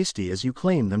are as tasty as you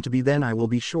claim them to be, then I will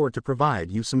be sure to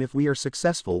provide you some if we are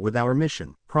successful with our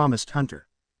mission," promised Hunter.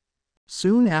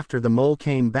 Soon after, the mole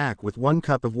came back with 1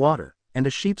 cup of water, and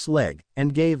a sheep's leg,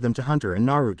 and gave them to Hunter and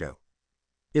Naruto.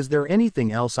 "Is there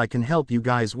anything else I can help you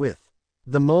guys with?"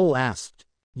 the mole asked.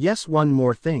 "Yes, one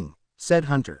more thing," said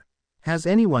Hunter. "Has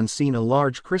anyone seen a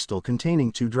large crystal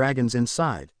containing 2 dragons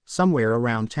inside, somewhere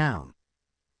around town?"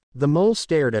 The mole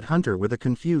stared at Hunter with a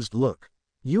confused look.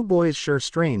 "You boys sure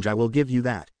strange, I will give you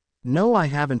that. No, I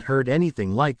haven't heard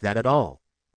anything like that at all."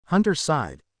 Hunter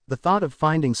sighed. The thought of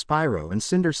finding Spyro and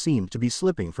Cinder seemed to be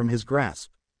slipping from his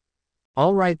grasp.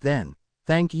 "All right then,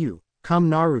 thank you. Come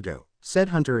Naruto," said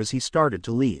Hunter as he started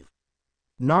to leave.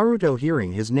 Naruto,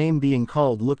 hearing his name being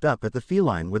called, looked up at the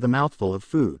feline with a mouthful of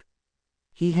food.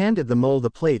 He handed the mole the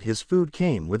plate his food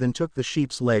came with and took the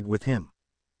sheep's leg with him.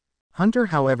 Hunter,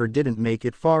 however, didn't make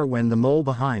it far when the mole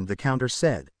behind the counter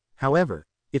said, "However,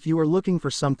 if you are looking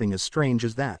for something as strange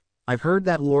as that, I've heard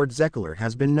that Lord Zekkler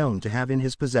has been known to have in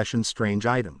his possession strange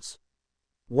items.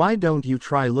 Why don't you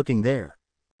try looking there?"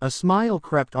 A smile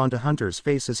crept onto Hunter's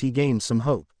face as he gained some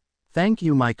hope. "Thank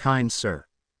you, my kind sir.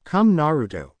 Come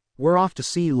Naruto, we're off to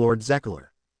see Lord Zekkler."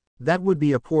 "That would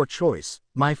be a poor choice,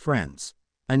 my friends,"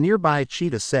 a nearby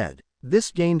cheetah said.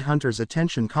 This gained Hunter's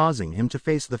attention, causing him to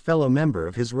face the fellow member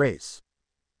of his race.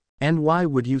 "And why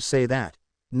would you say that?"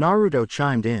 Naruto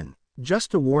chimed in.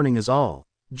 Just a warning is all,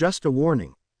 just a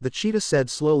warning, the cheetah said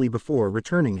slowly before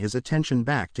returning his attention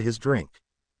back to his drink.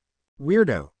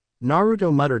 Weirdo,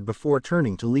 Naruto muttered before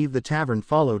turning to leave the tavern,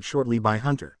 followed shortly by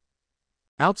Hunter.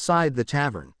 Outside the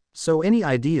tavern, so any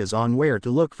ideas on where to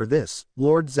look for this,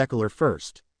 Lord Zekkler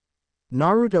first?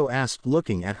 Naruto asked,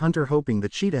 looking at Hunter, hoping the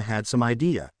cheetah had some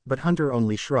idea, but Hunter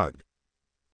only shrugged.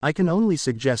 I can only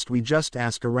suggest we just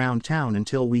ask around town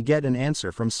until we get an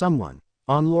answer from someone,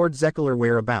 on Lord Zekkler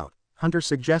whereabout, Hunter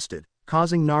suggested,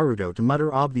 causing Naruto to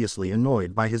mutter, obviously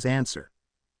annoyed by his answer.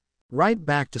 Right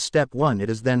back to step one it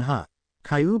is then, huh?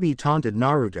 Kyuubi taunted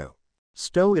Naruto.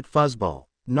 Stow it, fuzzball,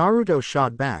 Naruto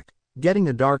shot back, getting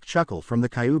a dark chuckle from the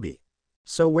Kyuubi.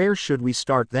 So where should we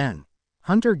start then?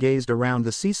 Hunter gazed around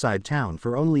the seaside town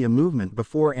for only a movement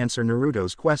before answering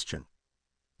Naruto's question.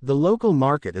 The local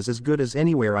market is as good as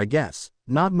anywhere, I guess,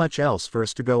 not much else for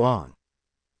us to go on.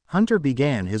 Hunter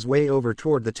began his way over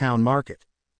toward the town market.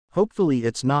 Hopefully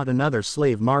it's not another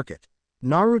slave market,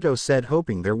 Naruto said,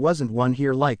 hoping there wasn't one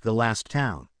here like the last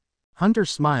town. Hunter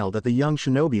smiled at the young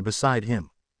shinobi beside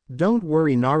him. Don't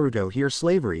worry Naruto, here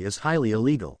slavery is highly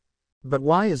illegal. But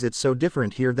why is it so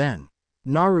different here then?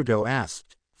 Naruto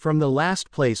asked. From the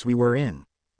last place we were in.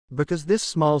 Because this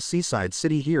small seaside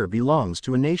city here belongs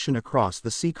to a nation across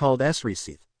the sea called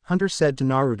Esrisith, Hunter said to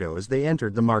Naruto as they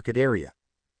entered the market area.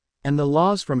 And the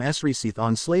laws from Esrisith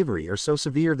on slavery are so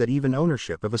severe that even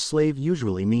ownership of a slave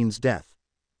usually means death.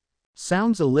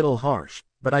 Sounds a little harsh,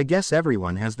 but I guess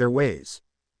everyone has their ways.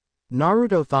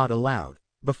 Naruto thought aloud,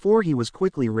 before he was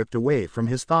quickly ripped away from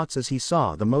his thoughts as he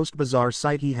saw the most bizarre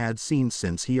sight he had seen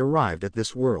since he arrived at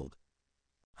this world.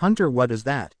 Hunter, what is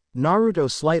that? Naruto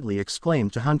slightly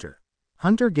exclaimed to Hunter.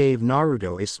 Hunter gave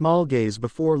Naruto a small gaze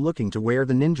before looking to where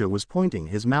the ninja was pointing.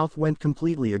 His mouth went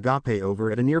completely agape. Over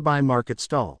at a nearby market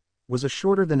stall was a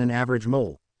shorter than an average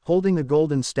mole, holding a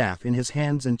golden staff in his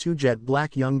hands and two jet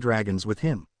black young dragons with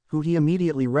him, who he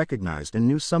immediately recognized and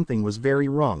knew something was very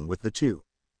wrong with the two.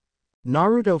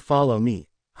 Naruto, follow me,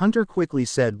 Hunter quickly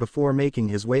said before making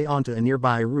his way onto a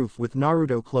nearby roof with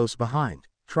Naruto close behind,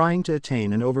 trying to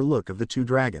attain an overlook of the two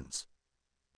dragons.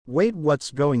 Wait,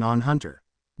 what's going on, Hunter?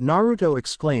 Naruto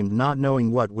exclaimed, not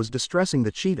knowing what was distressing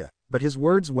the cheetah, but his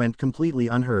words went completely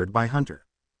unheard by Hunter,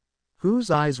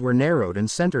 whose eyes were narrowed and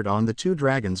centered on the two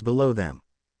dragons below them.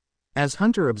 As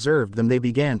Hunter observed them, they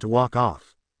began to walk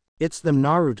off. It's them,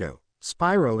 Naruto,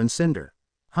 Spyro and Cinder,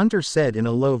 Hunter said in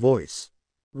a low voice.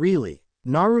 Really?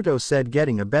 Naruto said,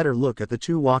 getting a better look at the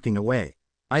two walking away.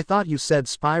 I thought you said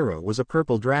Spyro was a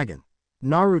purple dragon.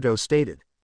 Naruto stated.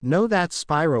 No, that's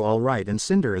Spyro all right, and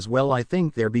Cinder as well. I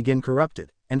think they're begin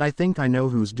corrupted, and I think I know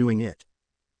who's doing it.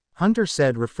 Hunter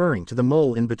said, referring to the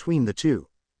mole in between the two.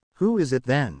 Who is it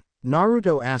then?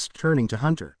 Naruto asked, turning to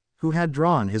Hunter, who had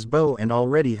drawn his bow and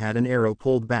already had an arrow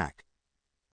pulled back.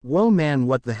 Whoa man,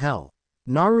 what the hell?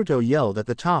 Naruto yelled at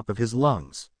the top of his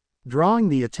lungs, drawing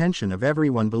the attention of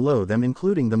everyone below them,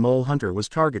 including the mole Hunter was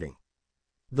targeting.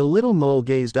 The little mole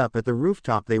gazed up at the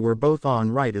rooftop they were both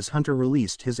on right as Hunter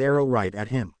released his arrow right at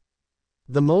him.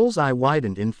 The mole's eye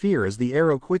widened in fear as the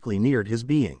arrow quickly neared his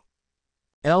being.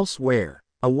 Elsewhere,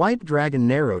 a white dragon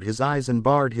narrowed his eyes and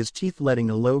bared his teeth, letting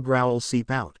a low growl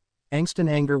seep out. Angst and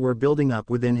anger were building up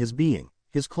within his being.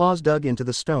 His claws dug into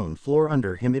the stone floor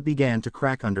under him. It began to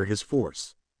crack under his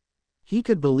force. He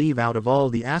could believe out of all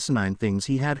the asinine things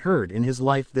he had heard in his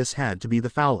life, this had to be the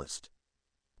foulest.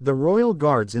 The royal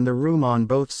guards in the room on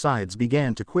both sides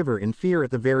began to quiver in fear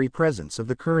at the very presence of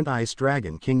the current Ice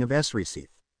Dragon King of Esrisith.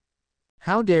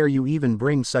 How dare you even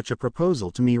bring such a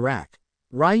proposal to me, Rak?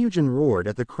 Ryujin roared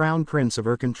at the crown prince of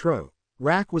Urkentro.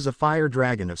 Rak was a fire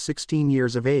dragon of 16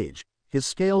 years of age. His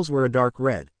scales were a dark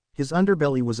red, his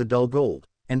underbelly was a dull gold,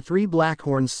 and 3 black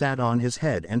horns sat on his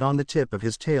head, and on the tip of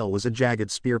his tail was a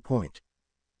jagged spear point.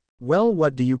 Well,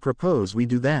 what do you propose we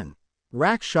do then?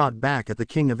 Rak shot back at the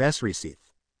king of Esrisith.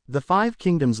 The 5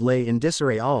 kingdoms lay in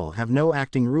disarray, all have no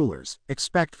acting rulers,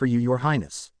 except for you, your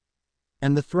highness.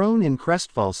 And the throne in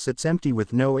Crestfall sits empty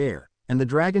with no heir, and the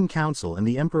Dragon Council and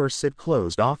the Emperor sit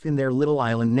closed off in their little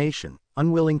island nation,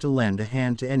 unwilling to lend a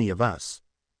hand to any of us.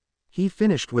 He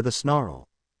finished with a snarl.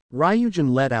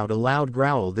 Ryujin let out a loud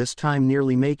growl, this time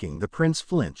nearly making the prince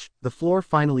flinch. The floor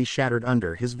finally shattered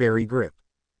under his very grip.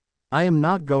 I am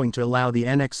not going to allow the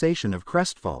annexation of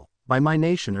Crestfall, by my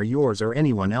nation or yours or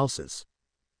anyone else's,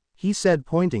 he said,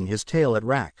 pointing his tail at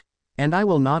Rak. And I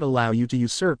will not allow you to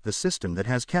usurp the system that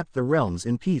has kept the realms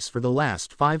in peace for the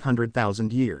last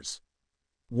 500,000 years.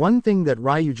 One thing that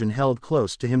Ryujin held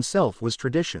close to himself was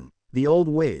tradition, the old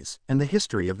ways, and the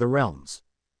history of the realms.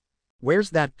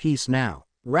 Where's that peace now?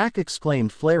 Rak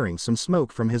exclaimed, flaring some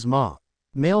smoke from his maw.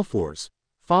 Malefors,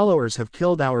 followers have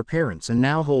killed our parents and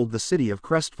now hold the city of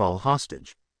Crestfall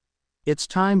hostage. It's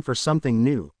time for something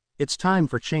new, it's time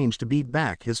for change to beat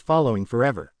back his following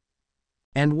forever.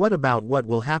 And what about what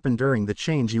will happen during the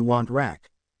change you want, Rak?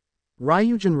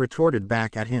 Ryujin retorted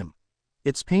back at him.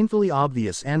 It's painfully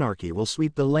obvious anarchy will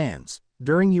sweep the lands.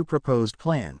 During your proposed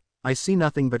plan, I see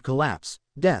nothing but collapse,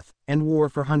 death, and war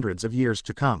for hundreds of years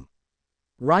to come.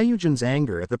 Ryujin's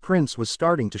anger at the prince was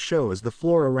starting to show as the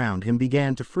floor around him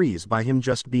began to freeze by him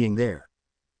just being there.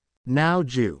 Now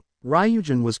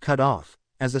Ryujin was cut off,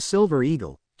 as a silver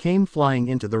eagle came flying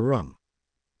into the room.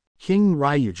 King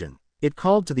Ryujin, it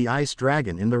called to the ice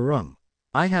dragon in the room.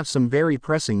 I have some very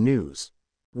pressing news.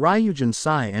 Ryujin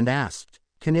sighed and asked,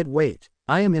 can it wait?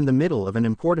 I am in the middle of an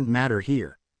important matter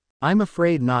here. I'm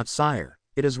afraid not, sire,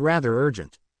 it is rather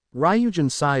urgent. Ryujin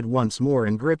sighed once more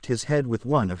and gripped his head with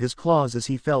one of his claws as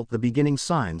he felt the beginning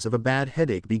signs of a bad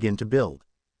headache begin to build.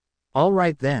 All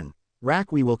right then,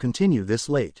 Rak, we will continue this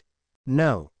late.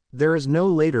 No, there is no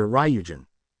later, Ryujin.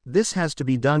 This has to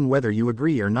be done whether you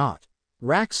agree or not.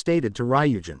 Rak stated to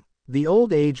Ryujin. The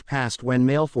old age passed when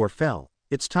Malfor fell,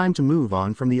 it's time to move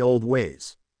on from the old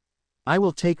ways. I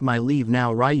will take my leave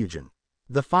now, Ryujin.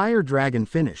 The fire dragon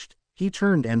finished, he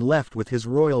turned and left with his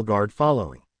royal guard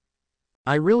following.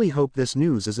 I really hope this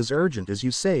news is as urgent as you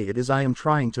say it is. I am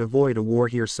trying to avoid a war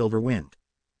here, Silverwind.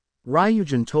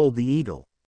 Ryujin told the eagle.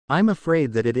 I'm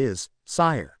afraid that it is,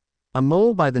 sire. A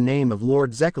mole by the name of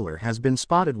Lord Zekler has been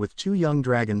spotted with 2 young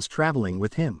dragons traveling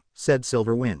with him, said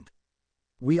Silverwind.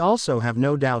 We also have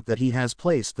no doubt that he has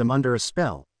placed them under a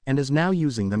spell, and is now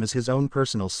using them as his own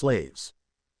personal slaves.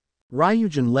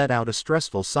 Ryujin let out a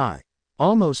stressful sigh.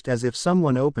 Almost as if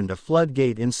someone opened a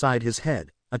floodgate inside his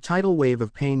head, a tidal wave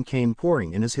of pain came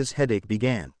pouring in as his headache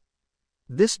began.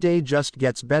 This day just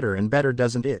gets better and better,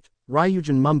 doesn't it?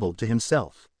 Ryujin mumbled to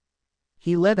himself.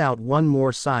 He let out one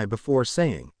more sigh before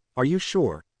saying, are you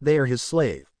sure they are his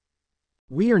slave?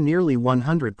 We are nearly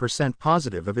 100%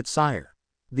 positive of it, sire.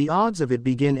 The odds of it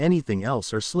being anything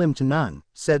else are slim to none,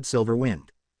 said Silverwind.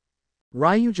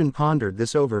 Ryujin pondered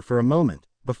this over for a moment,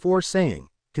 before saying,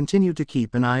 continue to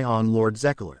keep an eye on Lord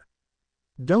Zekler.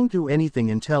 Don't do anything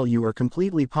until you are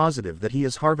completely positive that he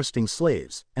is harvesting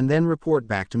slaves, and then report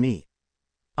back to me.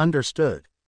 Understood.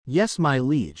 Yes, my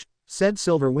liege, said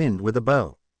Silverwind with a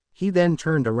bow. He then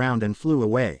turned around and flew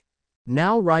away.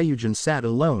 Now Ryujin sat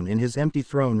alone in his empty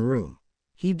throne room.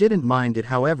 He didn't mind it,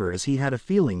 however, as he had a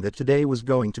feeling that today was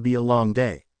going to be a long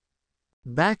day.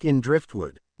 Back in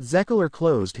Driftwood, Zekler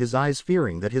closed his eyes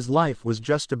fearing that his life was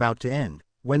just about to end,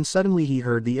 when suddenly he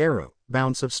heard the arrow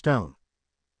bounce of stone.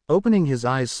 Opening his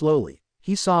eyes slowly,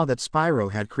 he saw that Spyro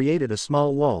had created a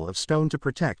small wall of stone to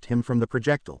protect him from the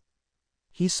projectile.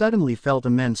 He suddenly felt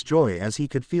immense joy as he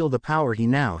could feel the power he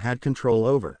now had control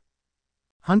over.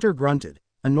 Hunter grunted,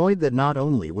 annoyed that not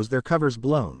only was their covers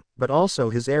blown, but also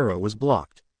his arrow was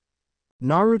blocked.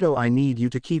 Naruto, I need you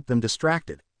to keep them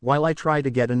distracted, while I try to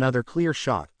get another clear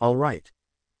shot, all right?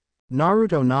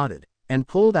 Naruto nodded, and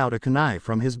pulled out a kunai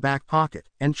from his back pocket,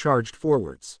 and charged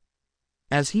forwards.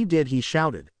 As he did, he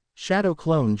shouted, Shadow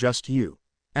Clone, just you.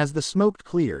 As the smoke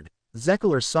cleared,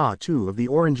 Zekler saw 2 of the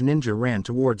orange ninja ran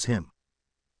towards him.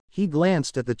 He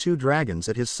glanced at the 2 dragons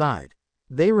at his side.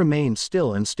 They remained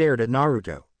still and stared at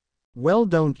Naruto. Well,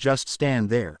 don't just stand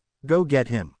there, go get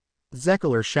him.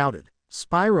 Zekler shouted.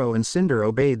 Spyro and Cinder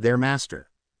obeyed their master.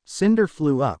 Cinder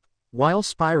flew up, while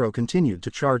Spyro continued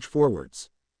to charge forwards.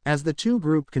 As the 2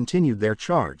 group continued their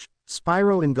charge,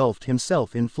 Spyro engulfed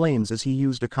himself in flames as he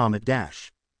used a comet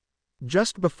dash.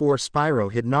 Just before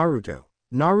Spyro hit Naruto,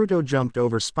 Naruto jumped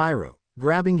over Spyro,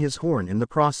 grabbing his horn in the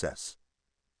process.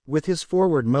 With his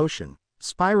forward motion,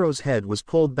 Spyro's head was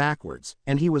pulled backwards,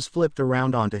 and he was flipped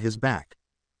around onto his back.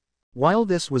 While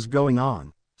this was going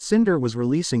on, Cinder was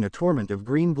releasing a torrent of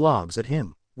green blobs at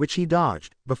him, which he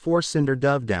dodged, before Cinder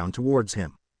dove down towards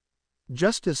him.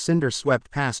 Just as Cinder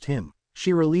swept past him,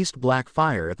 she released black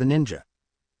fire at the ninja.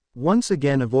 Once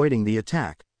again avoiding the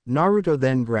attack, Naruto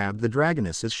then grabbed the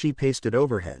dragoness as she pasted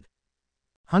overhead.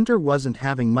 Hunter wasn't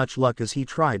having much luck as he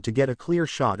tried to get a clear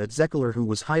shot at Zekler, who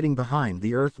was hiding behind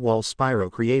the earth wall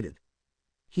Spyro created.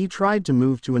 He tried to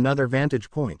move to another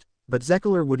vantage point, but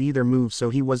Zekler would either move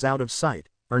so he was out of sight,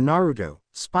 or Naruto,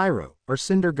 Spyro, or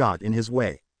Cinder got in his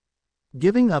way.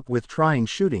 Giving up with trying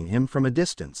shooting him from a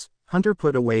distance, Hunter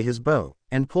put away his bow,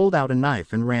 and pulled out a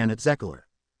knife and ran at Zekler.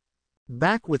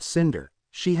 Back with Cinder,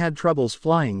 she had troubles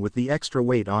flying with the extra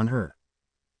weight on her.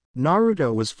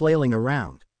 Naruto was flailing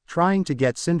around, trying to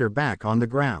get Cinder back on the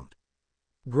ground.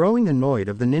 Growing annoyed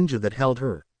of the ninja that held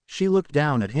her, she looked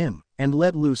down at him, and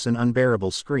let loose an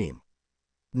unbearable scream.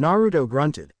 Naruto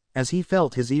grunted, as he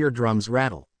felt his eardrums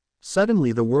rattle.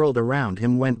 Suddenly the world around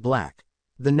him went black.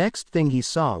 The next thing he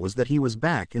saw was that he was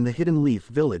back in the Hidden Leaf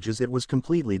village as it was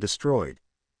completely destroyed.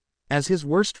 As his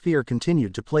worst fear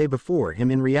continued to play before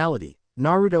him in reality,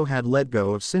 Naruto had let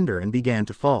go of Cinder and began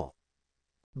to fall.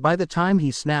 By the time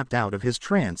he snapped out of his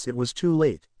trance it was too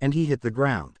late, and he hit the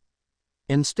ground.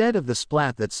 Instead of the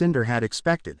splat that Cinder had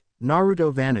expected,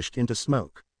 Naruto vanished into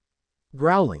smoke.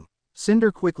 Growling,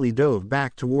 Cinder quickly dove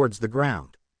back towards the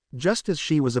ground. Just as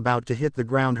she was about to hit the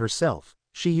ground herself,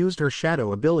 she used her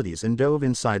shadow abilities and dove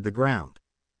inside the ground.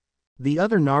 The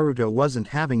other Naruto wasn't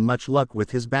having much luck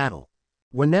with his battle.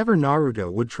 Whenever Naruto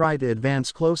would try to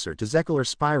advance closer to Zekkler,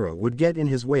 Spyro would get in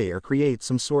his way or create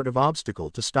some sort of obstacle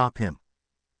to stop him.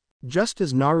 Just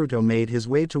as Naruto made his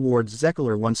way towards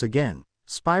Zekkler once again,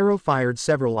 Spyro fired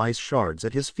several ice shards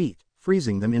at his feet,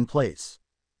 freezing them in place.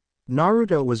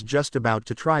 Naruto was just about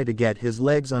to try to get his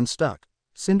legs unstuck.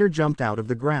 Cinder jumped out of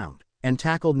the ground and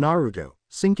tackled Naruto,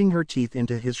 sinking her teeth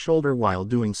into his shoulder while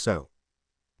doing so.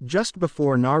 Just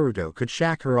before Naruto could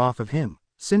shake her off of him,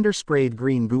 Cinder sprayed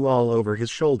green goo all over his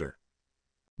shoulder.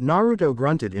 Naruto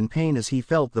grunted in pain as he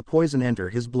felt the poison enter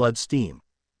his blood stream.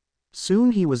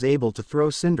 Soon he was able to throw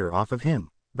Cinder off of him,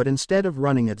 but instead of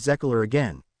running at Zekkler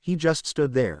again, he just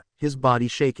stood there, his body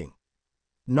shaking.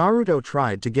 Naruto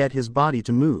tried to get his body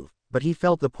to move, but he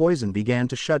felt the poison began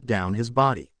to shut down his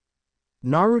body.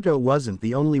 Naruto wasn't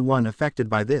the only one affected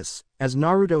by this, as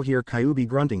Naruto heard Kyuubi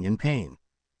grunting in pain.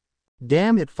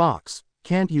 "Damn it, Fox,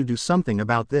 can't you do something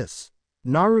about this?"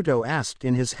 Naruto asked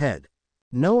in his head.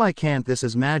 "No, I can't, this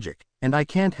is magic, and I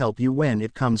can't help you when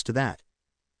it comes to that."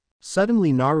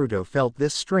 Suddenly Naruto felt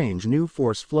this strange new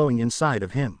force flowing inside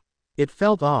of him. It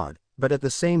felt odd, but at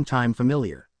the same time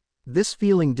familiar. This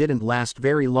feeling didn't last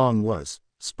very long was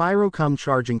Spyro come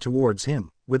charging towards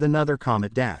him, with another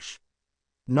comet dash.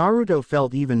 Naruto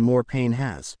felt even more pain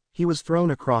as he was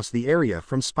thrown across the area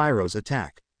from Spyro's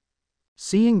attack.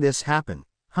 Seeing this happen,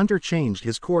 Hunter changed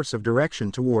his course of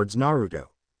direction towards Naruto.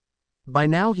 By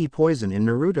now poison in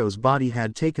Naruto's body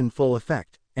had taken full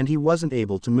effect, and he wasn't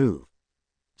able to move.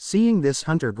 Seeing this,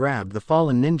 Hunter grabbed the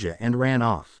fallen ninja and ran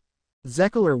off.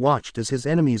 Zekkler watched as his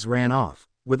enemies ran off,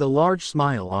 with a large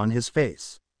smile on his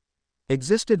face.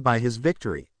 Exhausted by his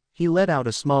victory, he let out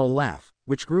a small laugh,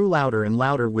 which grew louder and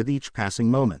louder with each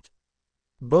passing moment.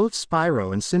 Both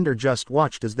Spyro and Cinder just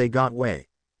watched as they got away.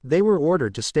 They were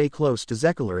ordered to stay close to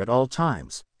Zekkler at all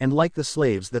times, and like the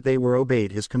slaves that they were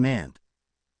obeyed his command.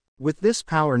 "With this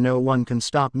power no one can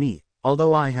stop me,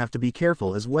 although I have to be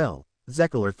careful as well,"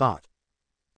 Zekkler thought.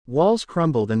 Walls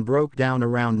crumbled and broke down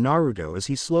around Naruto as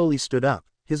he slowly stood up,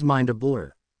 his mind a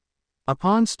blur.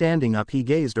 Upon standing up he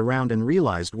gazed around and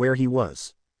realized where he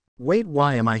was. "Wait,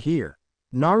 why am I here?"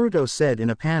 Naruto said in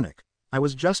a panic. "I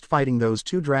was just fighting those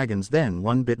two dragons, then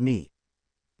one bit me."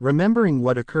 Remembering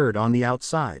what occurred on the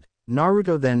outside,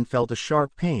 Naruto then felt a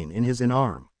sharp pain in his inner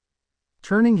arm.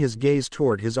 Turning his gaze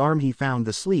toward his arm he found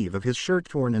the sleeve of his shirt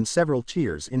torn and several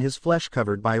tears in his flesh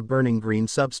covered by a burning green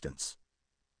substance.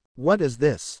 "What is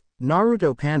this?"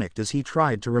 Naruto panicked as he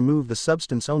tried to remove the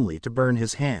substance only to burn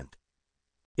his hand.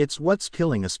 "It's what's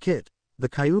killing us, Kit," the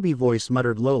Kyuubi voice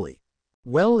muttered lowly.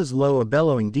 Well as low a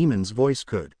bellowing demon's voice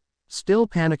could. Still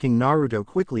panicking, Naruto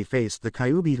quickly faced the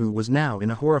Kyuubi, who was now in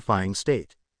a horrifying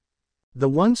state. The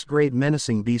once great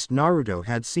menacing beast Naruto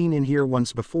had seen in here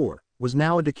once before, was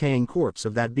now a decaying corpse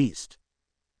of that beast.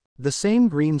 The same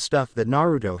green stuff that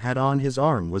Naruto had on his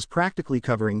arm was practically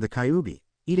covering the Kyuubi,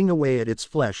 eating away at its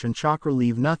flesh and chakra,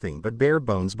 leave nothing but bare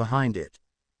bones behind it.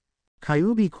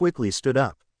 Kyuubi quickly stood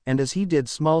up, and as he did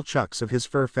small chunks of his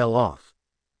fur fell off.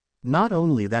 "Not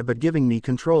only that, but giving me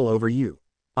control over you."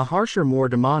 A harsher, more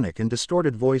demonic and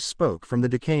distorted voice spoke from the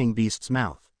decaying beast's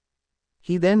mouth.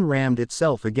 He then rammed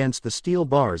itself against the steel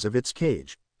bars of its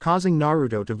cage, causing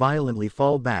Naruto to violently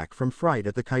fall back from fright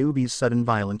at the Kyuubi's sudden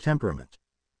violent temperament.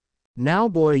 "Now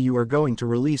boy, you are going to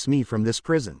release me from this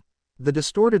prison," the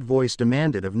distorted voice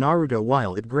demanded of Naruto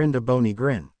while it grinned a bony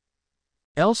grin.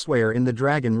 Elsewhere in the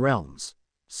Dragon Realms,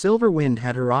 Silverwind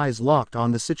had her eyes locked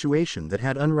on the situation that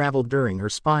had unraveled during her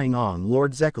spying on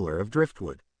Lord Zekkler of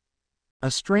Driftwood.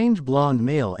 A strange blonde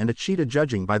male and a cheetah,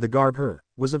 judging by the garb her,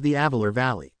 was of the Avalar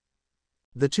Valley.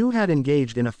 The two had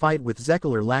engaged in a fight with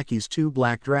Zekkler Lackey's two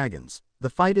black dragons. The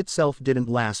fight itself didn't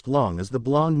last long as the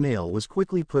blonde male was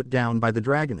quickly put down by the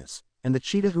dragoness, and the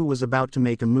cheetah, who was about to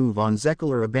make a move on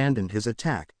Zekkler, abandoned his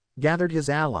attack, gathered his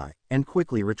ally, and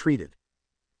quickly retreated.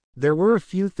 There were a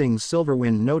few things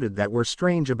Silverwind noted that were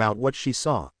strange about what she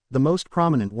saw, the most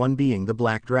prominent one being the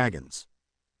black dragons.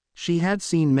 She had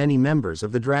seen many members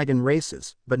of the dragon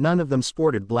races, but none of them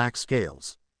sported black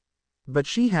scales. But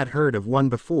she had heard of one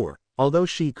before, although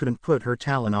she couldn't put her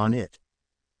talon on it.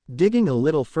 Digging a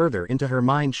little further into her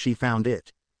mind she found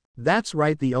it. That's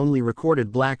right, the only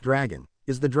recorded black dragon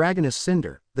is the dragoness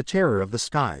Cinder, the terror of the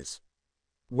skies.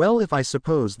 Well, if I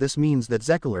suppose this means that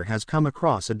Zekkler has come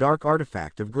across a dark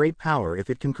artifact of great power if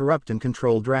it can corrupt and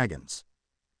control dragons.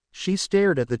 She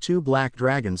stared at the two black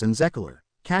dragons and Zekkler,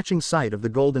 catching sight of the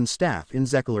golden staff in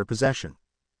Zekkler's possession.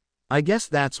 I guess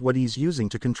that's what he's using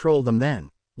to control them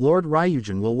then. Lord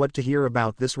Ryujin will want to hear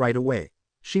about this right away,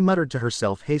 she muttered to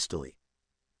herself hastily.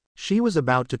 She was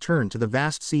about to turn to the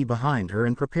vast sea behind her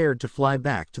and prepared to fly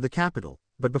back to the capital,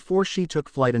 but before she took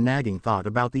flight a nagging thought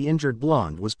about the injured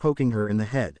blonde was poking her in the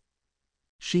head.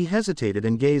 She hesitated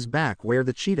and gazed back where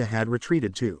the cheetah had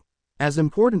retreated to. As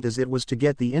important as it was to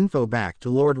get the info back to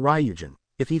Lord Ryujin,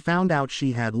 if he found out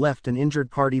she had left an injured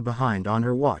party behind on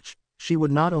her watch, she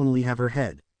would not only have her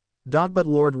head, but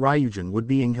Lord Ryujin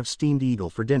would have steamed eagle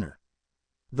for dinner.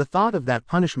 The thought of that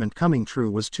punishment coming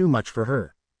true was too much for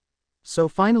her. So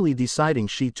finally deciding,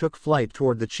 she took flight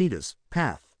toward the cheetah's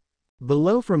path.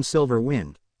 Below from Silver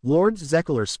Wind, Lord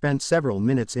Zekkler spent several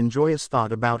minutes in joyous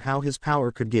thought about how his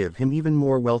power could give him even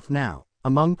more wealth now,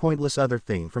 among pointless other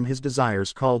things from his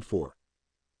desires called for.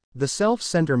 The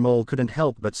self-centered mole couldn't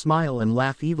help but smile and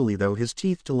laugh evilly, though his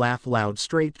teeth to laugh loud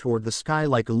straight toward the sky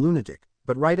like a lunatic,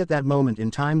 but right at that moment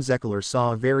in time Zekkler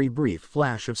saw a very brief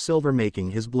flash of silver, making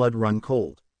his blood run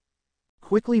cold.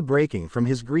 Quickly breaking from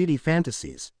his greedy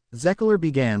fantasies, Zekkler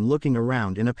began looking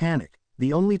around in a panic.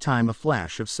 The only time a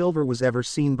flash of silver was ever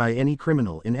seen by any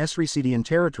criminal in Esricidian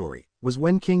territory was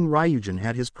when King Ryujin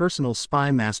had his personal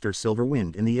spy master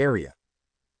Silverwind in the area.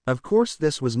 Of course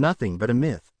this was nothing but a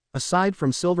myth, aside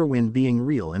from Silverwind being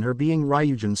real and her being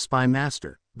Ryujin's spy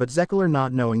master, but Zekkler,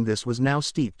 not knowing this, was now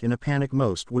steeped in a panic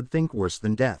most would think worse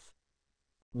than death.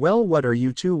 Well, what are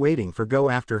you two waiting for? Go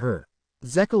after her!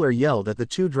 Zekkler yelled at the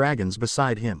two dragons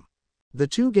beside him. The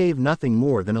two gave nothing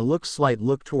more than a slight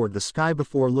look toward the sky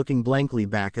before looking blankly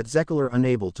back at Zekkler,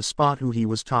 unable to spot who he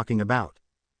was talking about.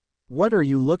 What are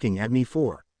you looking at me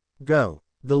for? Go!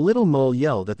 The little mole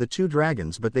yelled at the two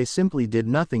dragons, but they simply did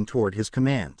nothing toward his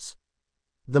commands.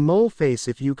 The mole face,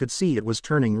 if you could see it, was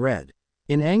turning red.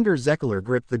 In anger Zekkler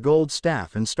gripped the gold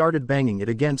staff and started banging it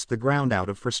against the ground out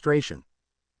of frustration.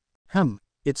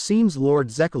 It seems Lord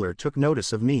Zekkler took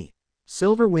notice of me.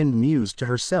 Silverwind mused to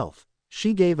herself.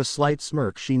 She gave a slight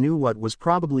smirk. She knew what was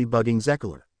probably bugging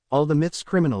Zekkler. All the myths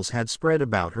criminals had spread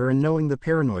about her, and knowing the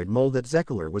paranoid mole that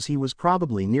Zekkler was, he was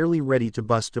probably nearly ready to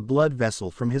bust a blood vessel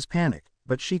from his panic,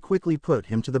 but she quickly put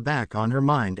him to the back on her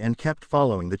mind and kept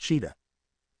following the cheetah.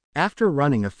 After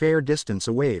running a fair distance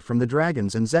away from the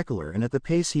dragons and Zekkler, and at the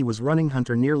pace he was running,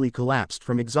 Hunter nearly collapsed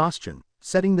from exhaustion.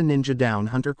 Setting the ninja down,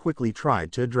 Hunter quickly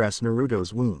tried to address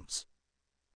Naruto's wounds.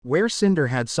 Where Cinder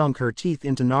had sunk her teeth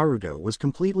into Naruto was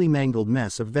completely mangled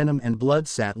mess of venom, and blood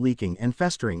sat leaking and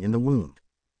festering in the wound.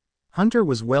 Hunter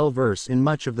was well versed in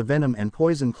much of the venom and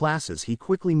poison classes. He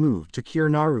quickly moved to cure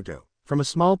Naruto. From a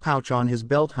small pouch on his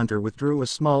belt, Hunter withdrew a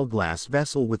small glass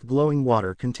vessel with glowing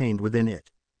water contained within it.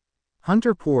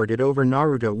 Hunter poured it over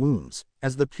Naruto's wounds.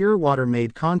 As the pure water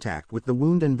made contact with the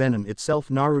wound and venom itself,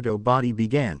 Naruto's body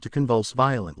began to convulse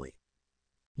violently.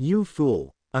 You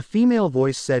fool! A female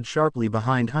voice said sharply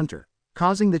behind Hunter,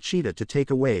 causing the cheetah to take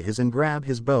away his and grab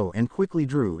his bow and quickly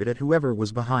drew it at whoever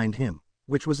was behind him,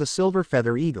 which was a silver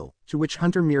feather eagle, to which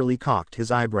Hunter merely cocked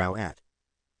his eyebrow at.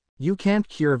 You can't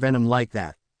cure venom like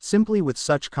that, simply with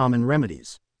such common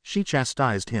remedies, she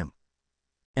chastised him.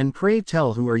 And pray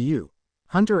tell, who are you?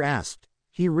 Hunter asked.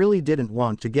 He really didn't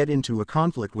want to get into a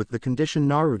conflict with the condition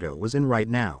Naruto was in right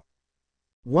now.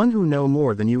 One who know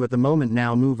more than you at the moment.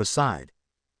 Now move aside,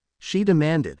 she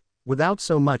demanded. Without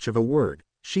so much of a word,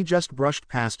 she just brushed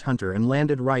past Hunter and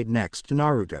landed right next to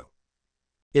Naruto.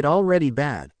 It already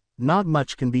bad, not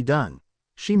much can be done,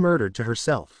 she murmured to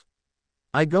herself.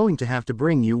 I going to have to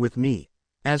bring you with me.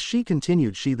 As she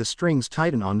continued, the strings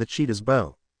tightened on the cheetah's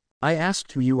bow. I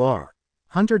asked who you are,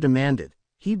 Hunter demanded.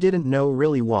 He didn't know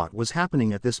really what was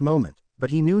happening at this moment, but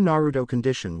he knew Naruto's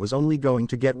condition was only going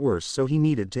to get worse, so he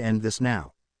needed to end this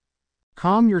now.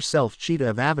 Calm yourself, Cheetah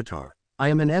of Avatar. I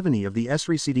am an Ebony of the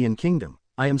Esricidian Kingdom.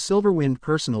 I am Silverwind,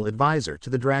 personal advisor to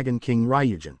the Dragon King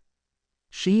Ryujin.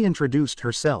 She introduced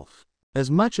herself. As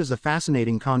much as a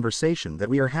fascinating conversation that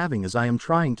we are having, as I am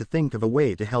trying to think of a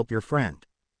way to help your friend.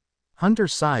 Hunter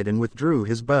sighed and withdrew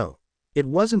his bow. It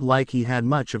wasn't like he had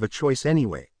much of a choice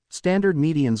anyway. Standard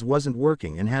medians wasn't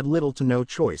working and had little to no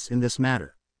choice in this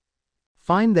matter.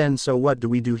 Fine then, so what do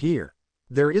we do here?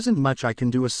 There isn't much I can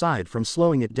do aside from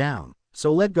slowing it down,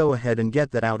 so let go ahead and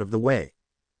get that out of the way,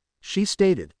 she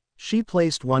stated. She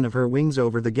placed one of her wings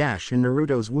over the gash in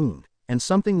Naruto's wound, and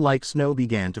something like snow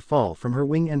began to fall from her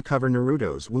wing and cover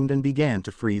Naruto's wound and began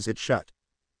to freeze it shut.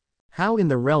 How in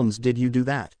the realms did you do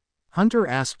that? Hunter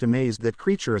asked, amazed that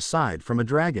creature aside from a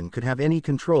dragon could have any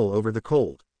control over the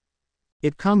cold.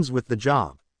 It comes with the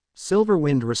job.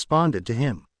 Silverwind responded to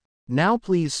him. Now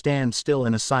please stand still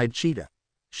and aside, cheetah,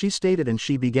 she stated, and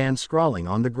she began scrawling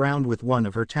on the ground with one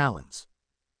of her talons.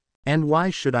 And why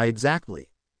should I exactly?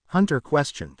 Hunter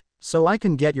questioned. So I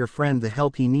can get your friend the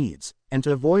help he needs, and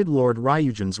to avoid Lord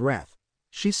Ryujin's wrath,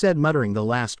 she said, muttering the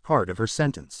last part of her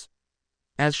sentence.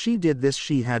 As she did this,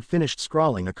 she had finished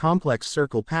scrawling a complex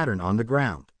circle pattern on the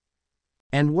ground.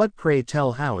 And what, pray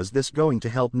tell, how is this going to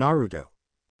help Naruto?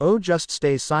 Oh, just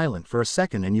stay silent for a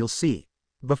second and you'll see.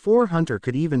 Before Hunter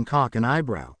could even cock an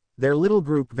eyebrow, their little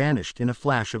group vanished in a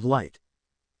flash of light.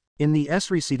 In the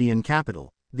Esricidian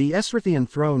capital, the Esrithian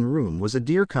throne room was a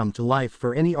deer come to life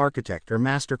for any architect or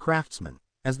master craftsman.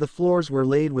 As the floors were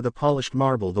laid with a polished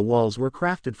marble, the walls were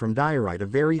crafted from diorite, a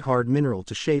very hard mineral,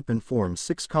 to shape and form.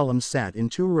 6 columns sat in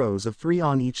 2 rows of 3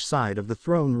 on each side of the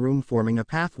throne room, forming a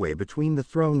pathway between the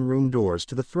throne room doors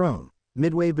to the throne.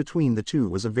 Midway between the two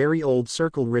was a very old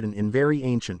circle written in very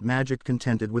ancient magic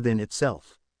contented within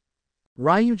itself.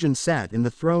 Ryujin sat in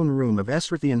the throne room of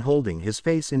Esrithian, holding his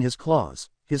face in his claws.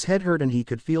 His head hurt and he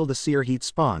could feel the sear heat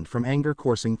spawned from anger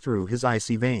coursing through his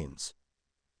icy veins.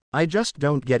 I just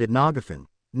don't get it, Nagafin.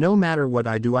 No matter what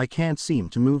I do, I can't seem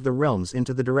to move the realms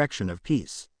into the direction of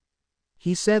peace.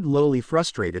 He said, lowly,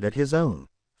 frustrated at his own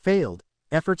failed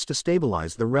efforts to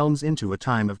stabilize the realms into a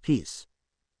time of peace.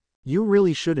 You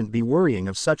really shouldn't be worrying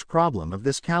of such problem of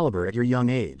this caliber at your young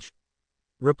age,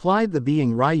 replied the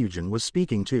being Ryujin was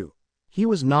speaking to. He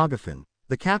was Nagafin,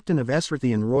 the captain of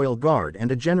Esrithian Royal Guard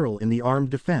and a general in the armed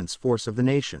defense force of the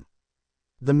nation.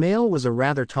 The male was a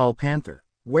rather tall panther,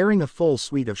 wearing a full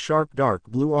suite of sharp dark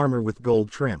blue armor with gold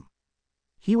trim.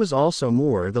 He was also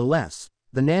more or less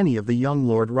the nanny of the young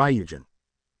Lord Ryujin.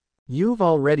 You've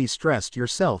already stressed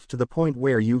yourself to the point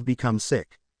where you've become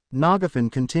sick,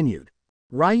 Nagafin continued.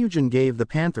 Ryujin gave the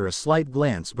panther a slight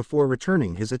glance before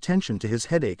returning his attention to his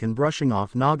headache and brushing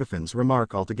off Nagafin's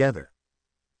remark altogether.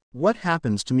 What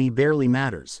happens to me barely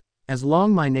matters. As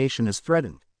long my nation is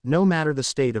threatened, no matter the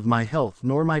state of my health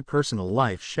nor my personal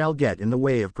life shall get in the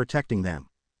way of protecting them,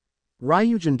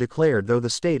 Ryujin declared, though the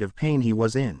state of pain he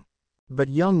was in. But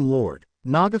young lord,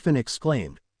 Nagafin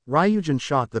exclaimed. Ryujin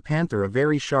shot the panther a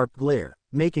very sharp glare,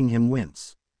 making him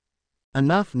wince.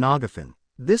 Enough, Nagafin.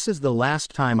 This is the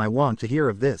last time I want to hear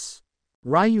of this.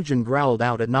 Ryujin growled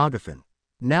out at Nagafin.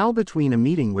 Now between a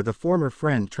meeting with a former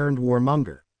friend turned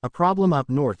warmonger, a problem up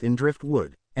north in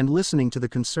Driftwood, and listening to the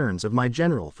concerns of my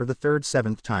general for the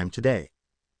 7th time today,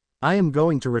 I am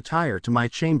going to retire to my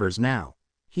chambers now.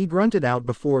 He grunted out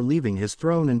before leaving his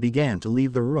throne and began to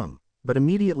leave the room, but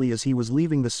immediately as he was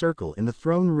leaving, the circle in the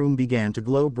throne room began to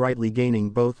glow brightly,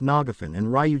 gaining both Nagafin and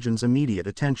Ryujin's immediate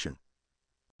attention.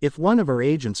 If one of our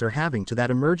agents are having to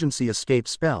that emergency escape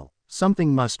spell,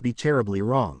 something must be terribly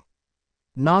wrong,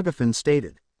 Nagafin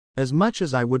stated. As much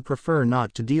as I would prefer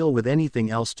not to deal with anything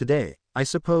else today, I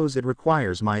suppose it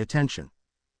requires my attention,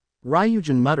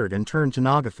 Ryujin muttered and turned to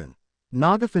Nagafin.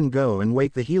 Nagafin, go and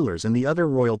wake the healers and the other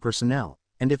royal personnel,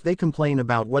 and if they complain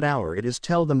about what hour it is,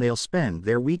 tell them they'll spend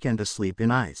their weekend asleep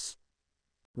in ice.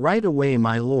 Right away,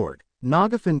 my lord,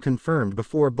 Nagafin confirmed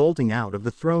before bolting out of the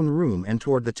throne room and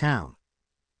toward the town.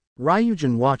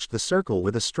 Ryujin watched the circle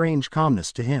with a strange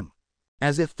calmness to him.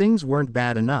 As if things weren't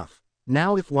bad enough,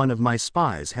 now if one of my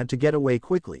spies had to get away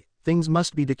quickly, things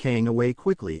must be decaying away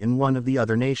quickly in one of the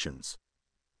other nations.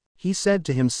 He said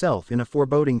to himself in a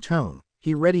foreboding tone.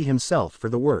 He ready himself for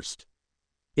the worst.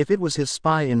 If it was his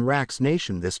spy in Rak's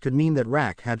nation, this could mean that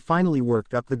Rak had finally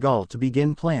worked up the gall to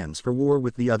begin plans for war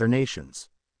with the other nations.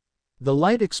 The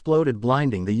light exploded,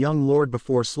 blinding the young lord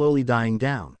before slowly dying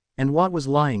down, and what was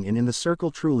lying in the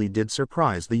circle truly did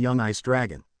surprise the young ice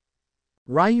dragon.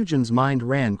 Ryujin's mind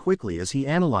ran quickly as he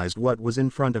analyzed what was in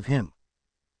front of him.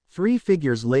 3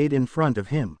 figures laid in front of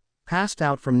him, passed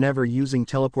out from never using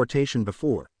teleportation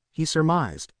before, he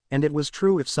surmised, and it was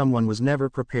true. If someone was never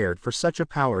prepared for such a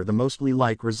power, the mostly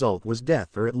like result was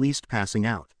death or at least passing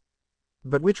out.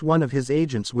 But which one of his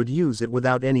agents would use it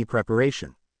without any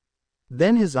preparation?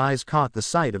 Then his eyes caught the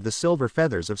sight of the silver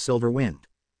feathers of Silverwind.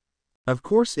 Of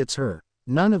course it's her.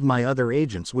 None of my other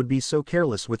agents would be so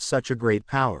careless with such a great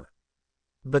power.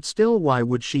 But still, why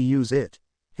would she use it?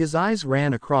 His eyes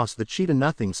ran across the cheetah.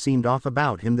 Nothing seemed off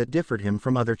about him that differed him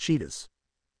from other cheetahs.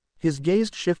 His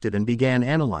gaze shifted and began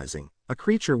analyzing a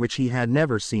creature which he had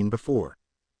never seen before.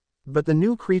 But the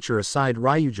new creature aside,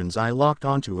 Ryujin's eye locked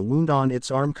onto a wound on its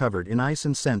arm covered in ice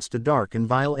and sensed a dark and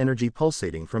vile energy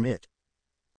pulsating from it.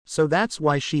 So that's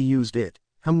why she used it.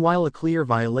 While a clear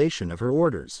violation of her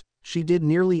orders, she did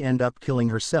nearly end up killing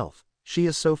herself, she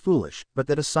is so foolish, but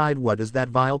that aside, what is that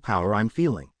vile power I'm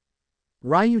feeling?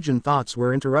 Ryujin's thoughts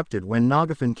were interrupted when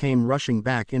Nagafin came rushing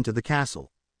back into the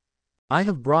castle. I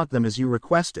have brought them as you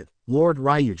requested, Lord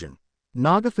Ryujin,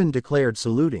 Nagafin declared,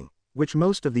 saluting, which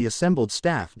most of the assembled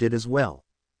staff did as well.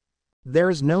 There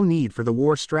is no need for the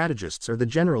war strategists or the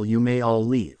general, you may all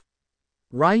leave.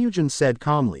 Ryujin said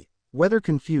calmly, whether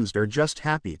confused or just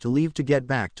happy to leave to get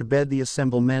back to bed. The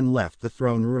assembled men left the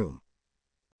throne room.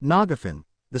 Nagafin,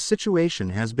 the situation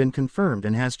has been confirmed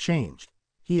and has changed,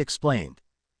 he explained.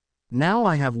 Now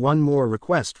I have one more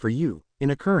request for you, in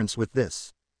accordance with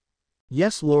this.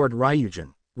 Yes, Lord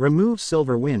Ryujin, remove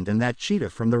Silverwind and that cheetah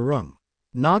from the room.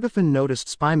 Nagafin noticed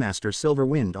Spymaster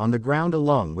Silverwind on the ground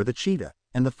along with a cheetah,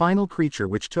 and the final creature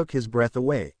which took his breath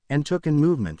away, and took in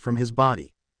movement from his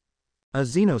body. A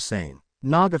Xenosane.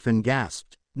 Nagafin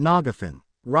gasped. Nagafin,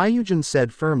 Ryujin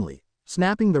said firmly,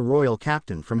 snapping the royal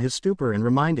captain from his stupor and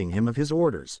reminding him of his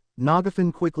orders.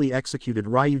 Nagafin quickly executed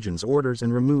Ryujin's orders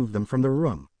and removed them from the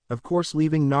room, of course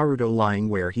leaving Naruto lying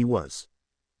where he was.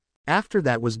 After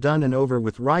that was done and over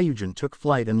with, Ryujin took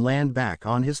flight and landed back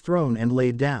on his throne and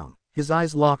laid down, his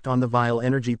eyes locked on the vile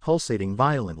energy pulsating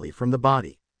violently from the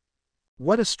body.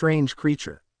 What a strange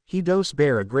creature. He does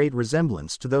bear a great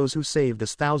resemblance to those who saved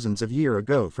us thousands of years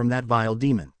ago from that vile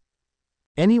demon.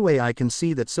 Anyway, I can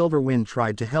see that Silverwind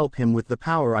tried to help him with the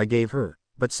power I gave her,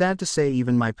 but sad to say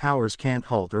even my powers can't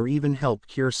halt or even help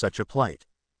cure such a plight.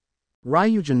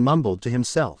 Ryujin mumbled to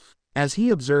himself. As he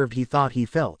observed, he thought he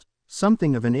felt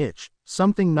something of an itch,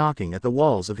 something knocking at the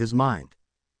walls of his mind.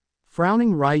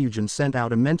 Frowning, Ryujin sent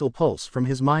out a mental pulse from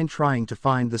his mind trying to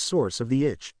find the source of the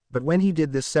itch, but when he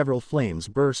did this, several flames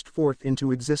burst forth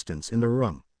into existence in the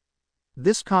room.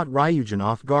 This caught Ryujin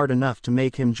off guard enough to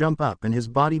make him jump up and his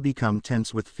body become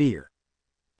tense with fear.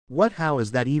 What? How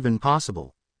is that even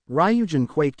possible? Ryujin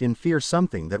quaked in fear,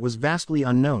 something that was vastly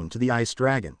unknown to the ice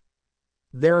dragon.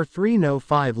 There are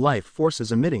 5 life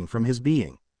forces emitting from his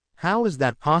being. How is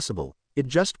that possible? It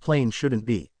just plain shouldn't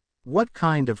be. What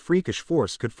kind of freakish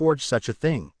force could forge such a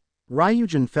thing?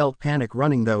 Ryujin felt panic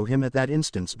running through him at that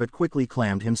instant, but quickly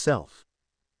calmed himself.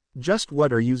 Just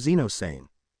what are you, Xenosane?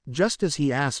 Just as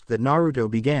he asked that, Naruto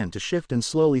began to shift and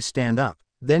slowly stand up,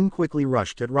 then quickly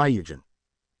rushed at Ryujin.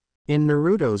 In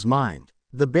Naruto's mind,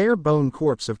 the bare-bone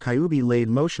corpse of Kyuubi laid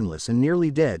motionless and nearly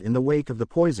dead in the wake of the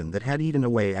poison that had eaten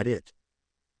away at it.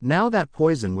 Now that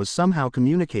poison was somehow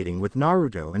communicating with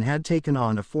Naruto and had taken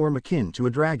on a form akin to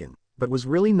a dragon, but was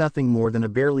really nothing more than a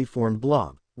barely formed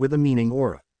blob, with a meaning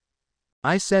aura.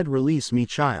 I said, release me,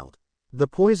 child. The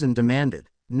poison demanded.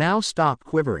 Now stop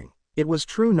quivering. It was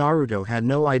true, Naruto had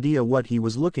no idea what he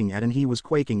was looking at and he was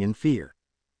quaking in fear.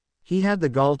 He had the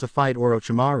gall to fight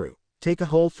Orochimaru, take a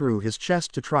hole through his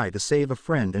chest to try to save a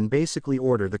friend and basically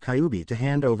order the Kyuubi to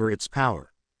hand over its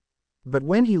power. But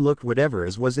when he looked whatever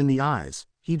as was in the eyes,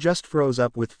 he just froze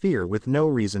up with fear with no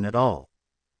reason at all.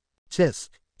 Tisk,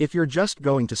 if you're just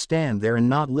going to stand there and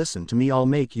not listen to me, I'll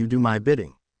make you do my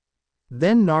bidding.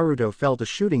 Then Naruto felt a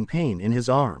shooting pain in his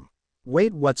arm.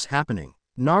 Wait, what's happening?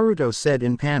 Naruto said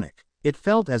in panic. It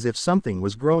felt as if something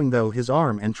was growing through his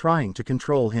arm and trying to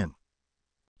control him.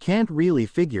 Can't really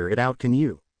figure it out, can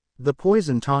you? The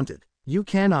poison taunted. You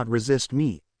cannot resist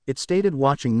me, it stated,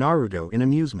 watching Naruto in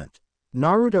amusement.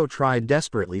 Naruto tried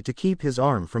desperately to keep his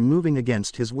arm from moving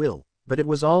against his will, but it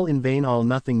was all in vain, all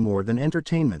nothing more than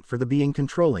entertainment for the being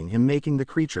controlling him, making the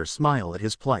creature smile at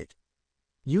his plight.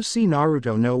 You see,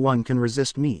 Naruto, no one can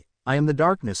resist me. I am the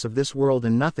darkness of this world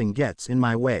and nothing gets in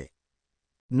my way.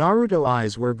 Naruto's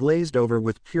eyes were glazed over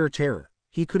with pure terror.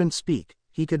 He couldn't speak,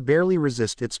 he could barely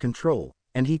resist its control,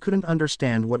 and he couldn't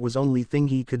understand what was. Only thing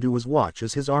he could do was watch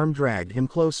as his arm dragged him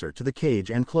closer to the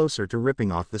cage and closer to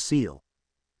ripping off the seal.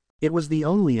 It was the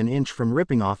only an inch from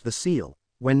ripping off the seal,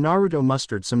 when Naruto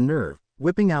mustered some nerve,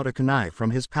 whipping out a kunai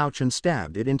from his pouch and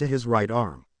stabbed it into his right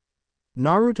arm.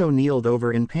 Naruto kneeled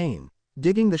over in pain,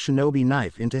 digging the shinobi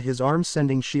knife into his arm,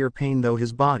 sending sheer pain through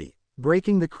his body,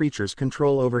 breaking the creature's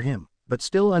control over him, but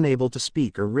still unable to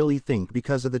speak or really think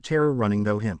because of the terror running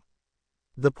through him.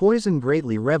 The poison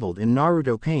greatly reveled in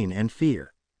Naruto's pain and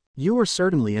fear. You are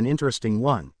certainly an interesting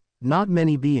one. Not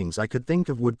many beings I could think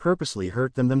of would purposely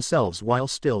hurt themselves while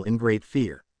still in great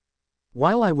fear.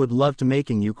 While I would love to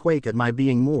making you quake at my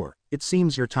being more, it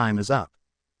seems your time is up.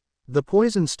 The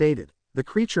poison stated. The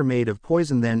creature made of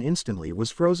poison then instantly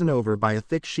was frozen over by a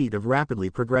thick sheet of rapidly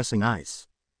progressing ice.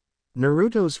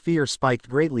 Naruto's fear spiked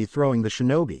greatly, throwing the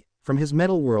shinobi from his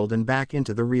metal world and back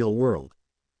into the real world.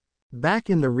 Back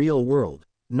in the real world,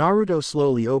 Naruto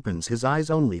slowly opens his eyes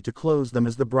only to close them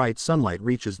as the bright sunlight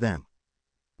reaches them.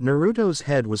 Naruto's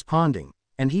head was pounding,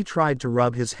 and he tried to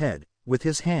rub his head with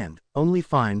his hand, only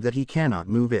find that he cannot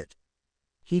move it.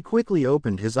 He quickly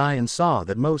opened his eye and saw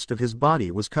that most of his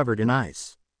body was covered in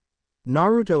ice.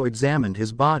 Naruto examined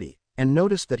his body, and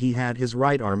noticed that he had his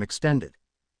right arm extended.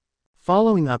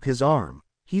 Following up his arm,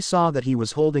 he saw that he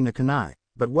was holding a kunai,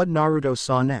 but what Naruto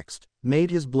saw next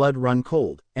made his blood run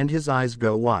cold, and his eyes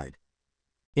go wide.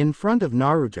 In front of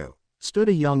Naruto stood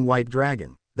a young white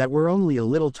dragon, that were only a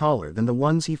little taller than the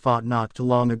ones he fought not too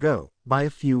long ago, by a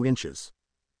few inches.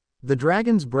 The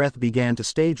dragon's breath began to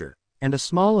stagger, and a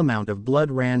small amount of blood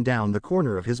ran down the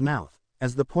corner of his mouth,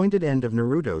 as the pointed end of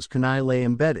Naruto's kunai lay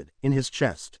embedded in his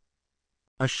chest.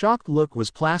 A shocked look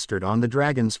was plastered on the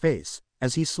dragon's face,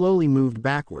 as he slowly moved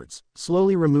backwards,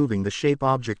 slowly removing the shape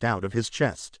object out of his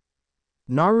chest.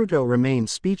 Naruto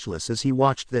remained speechless as he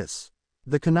watched this.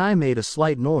 The kunai made a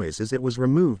slight noise as it was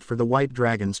removed from the white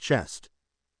dragon's chest.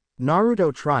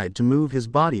 Naruto tried to move his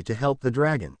body to help the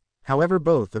dragon, however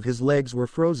both of his legs were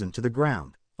frozen to the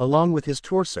ground, along with his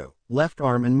torso, left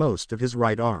arm and most of his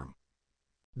right arm.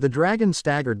 The dragon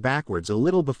staggered backwards a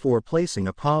little before placing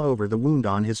a paw over the wound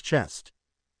on his chest.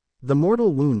 The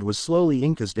mortal wound was slowly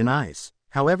encased in ice,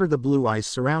 however the blue ice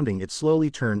surrounding it slowly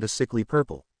turned a sickly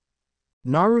purple.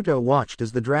 Naruto watched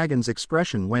as the dragon's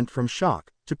expression went from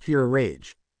shock to pure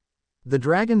rage. The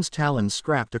dragon's talons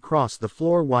scraped across the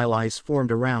floor while ice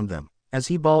formed around them, as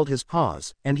he balled his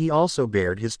paws, and he also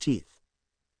bared his teeth.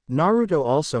 Naruto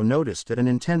also noticed that an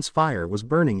intense fire was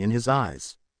burning in his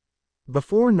eyes.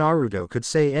 Before Naruto could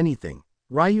say anything,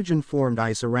 Ryujin formed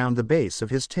ice around the base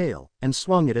of his tail, and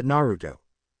swung it at Naruto.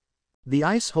 The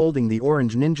ice holding the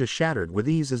orange ninja shattered with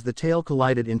ease as the tail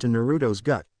collided into Naruto's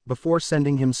gut, before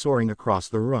sending him soaring across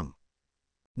the room.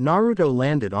 Naruto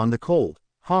landed on the cold,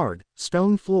 hard,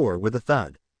 stone floor with a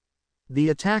thud. The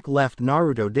attack left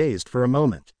Naruto dazed for a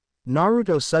moment.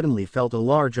 Naruto suddenly felt a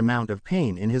large amount of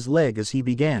pain in his leg as he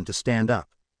began to stand up.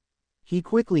 He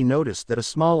quickly noticed that a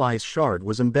small ice shard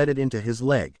was embedded into his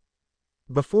leg.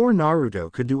 Before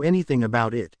Naruto could do anything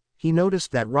about it, he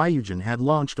noticed that Ryujin had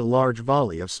launched a large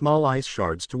volley of small ice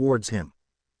shards towards him.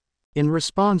 In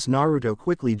response, Naruto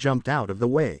quickly jumped out of the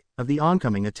way of the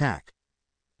oncoming attack.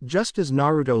 Just as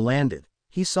Naruto landed,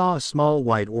 he saw a small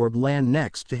white orb land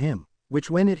next to him, which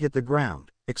when it hit the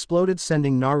ground, exploded,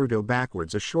 sending Naruto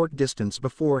backwards a short distance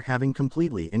before having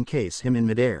completely encased him in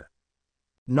midair.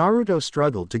 Naruto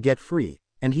struggled to get free,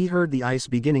 and he heard the ice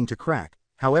beginning to crack,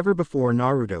 however before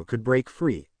Naruto could break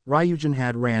free, Ryujin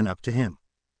had ran up to him.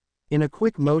 In a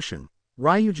quick motion,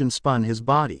 Ryujin spun his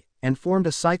body, and formed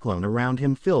a cyclone around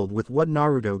him filled with what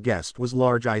Naruto guessed was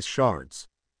large ice shards.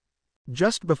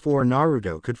 Just before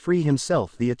Naruto could free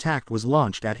himself, the attack was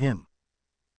launched at him.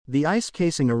 The ice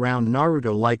casing around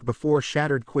Naruto like before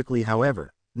shattered quickly,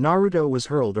 however, Naruto was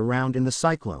hurled around in the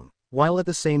cyclone, while at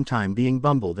the same time being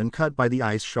bumbled and cut by the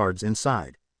ice shards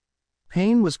inside.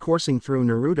 Pain was coursing through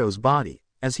Naruto's body,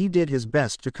 as he did his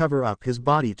best to cover up his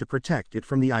body to protect it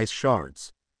from the ice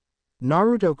shards.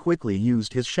 Naruto quickly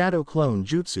used his shadow clone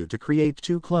jutsu to create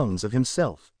 2 clones of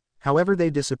himself, however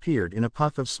they disappeared in a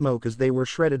puff of smoke as they were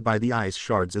shredded by the ice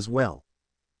shards as well.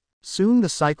 Soon the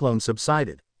cyclone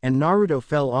subsided, and Naruto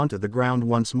fell onto the ground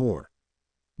once more.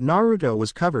 Naruto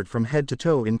was covered from head to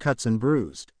toe in cuts and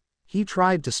bruised. He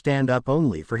tried to stand up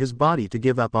only for his body to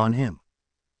give up on him.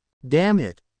 Damn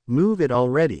it, move it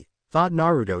already, thought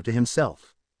Naruto to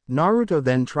himself. Naruto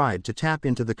then tried to tap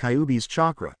into the Kyuubi's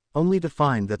chakra, only to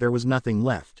find that there was nothing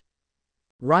left.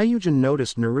 Ryujin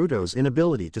noticed Naruto's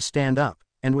inability to stand up,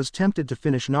 and was tempted to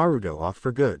finish Naruto off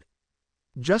for good.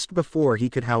 Just before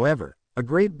he could, however, a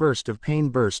great burst of pain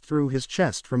burst through his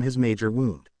chest from his major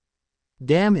wound.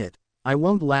 Damn it, I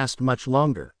won't last much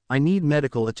longer, I need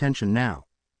medical attention now.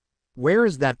 Where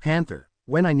is that panther,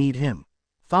 when I need him?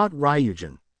 Thought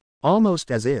Ryujin.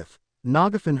 Almost as if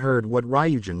Nagafin heard what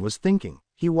Ryujin was thinking,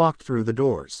 he walked through the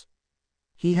doors.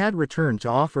 He had returned to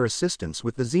offer assistance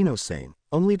with the Xenosane,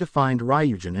 only to find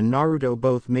Ryujin and Naruto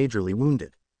both majorly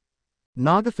wounded.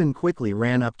 Nagafin quickly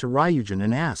ran up to Ryujin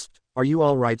and asked, "Are you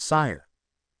all right, sire?"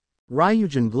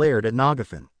 Ryujin glared at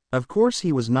Nagafin. Of course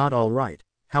he was not all right,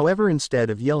 however instead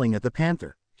of yelling at the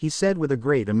panther, he said with a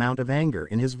great amount of anger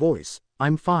in his voice,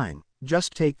 "I'm fine,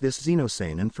 just take this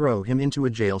Xenosane and throw him into a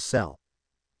jail cell."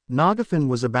 Nagafin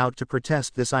was about to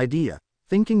protest this idea,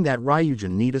 thinking that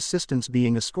Ryujin need assistance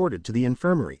being escorted to the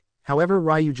infirmary, however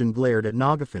Ryujin glared at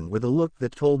Nagafin with a look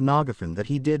that told Nagafin that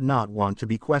he did not want to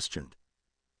be questioned.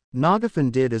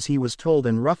 Nagafin did as he was told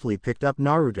and roughly picked up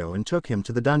Naruto and took him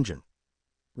to the dungeon.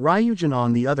 Ryujin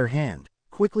on the other hand,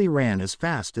 quickly ran as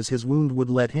fast as his wound would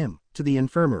let him, to the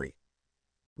infirmary.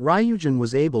 Ryujin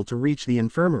was able to reach the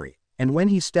infirmary, and when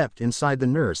he stepped inside, the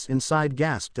nurse inside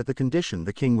gasped at the condition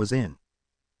the king was in.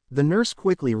 The nurse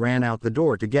quickly ran out the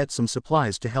door to get some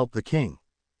supplies to help the king.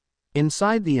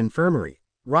 Inside the infirmary,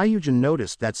 Ryujin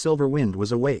noticed that Silverwind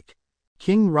was awake.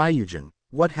 King Ryujin,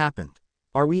 what happened?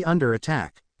 Are we under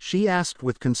attack? She asked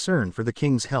with concern for the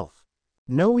king's health.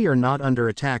 No, we are not under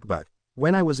attack, but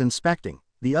when I was inspecting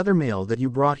the other male that you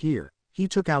brought here, he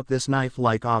took out this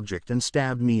knife-like object and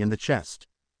stabbed me in the chest.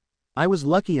 I was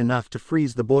lucky enough to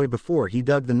freeze the boy before he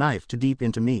dug the knife too deep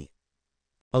into me.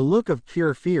 A look of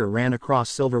pure fear ran across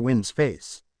Silverwind's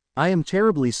face. I am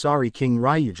terribly sorry, King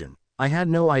Ryujin. I had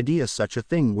no idea such a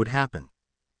thing would happen.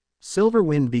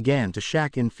 Silverwind began to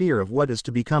shake in fear of what is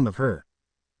to become of her.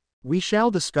 We shall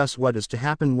discuss what is to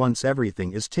happen once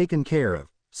everything is taken care of,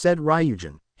 said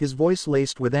Ryujin, his voice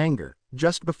laced with anger,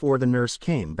 just before the nurse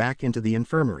came back into the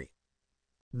infirmary.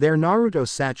 There Naruto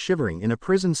sat shivering in a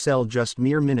prison cell just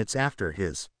mere minutes after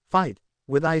his fight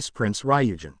with Ice Prince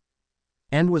Ryujin,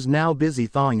 and was now busy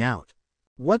thawing out.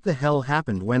 What the hell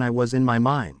happened when I was in my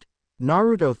mind?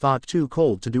 Naruto thought too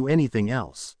cold to do anything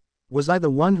else. Was I the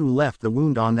one who left the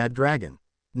wound on that dragon?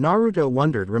 Naruto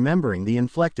wondered, remembering the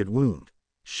inflicted wound.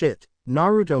 Shit,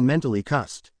 Naruto mentally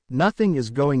cussed. Nothing is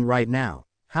going right now.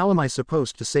 How am I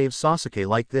supposed to save Sasuke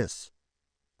like this?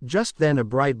 Just then a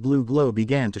bright blue glow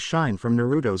began to shine from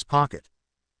Naruto's pocket.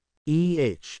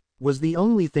 Was the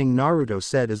only thing Naruto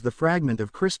said as the fragment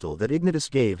of crystal that Ignitus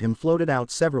gave him floated out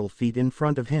several feet in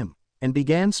front of him, and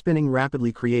began spinning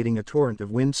rapidly, creating a torrent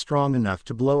of wind strong enough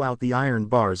to blow out the iron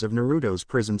bars of Naruto's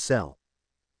prison cell.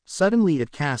 Suddenly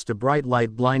it cast a bright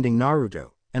light blinding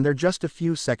Naruto, and there just a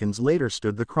few seconds later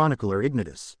stood the chronicler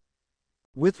Ignitus.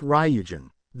 With Ryujin,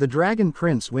 the Dragon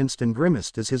Prince winced and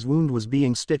grimaced as his wound was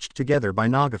being stitched together by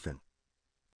Nagafin.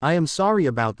 I am sorry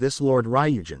about this, Lord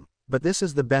Ryujin, but this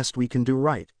is the best we can do,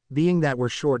 right? Being that we're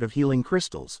short of healing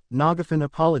crystals, Nagafin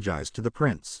apologized to the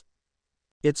prince.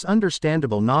 It's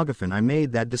understandable, Nagafin, I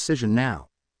made that decision now,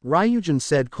 Ryujin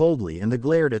said coldly, and then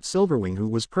glared at Silverwing, who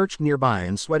was perched nearby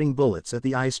and sweating bullets at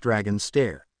the ice dragon's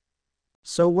stare.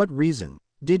 So what reason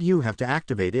did you have to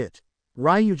activate it?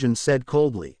 Ryujin said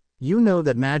coldly. You know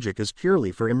that magic is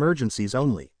purely for emergencies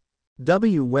only.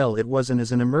 Well, it wasn't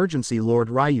as an emergency, Lord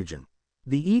Ryujin.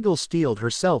 The eagle steeled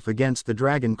herself against the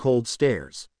dragon cold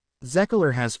stares.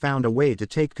 Zekkler has found a way to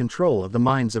take control of the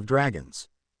minds of dragons.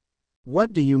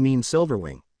 What do you mean,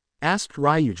 Silverwing? Asked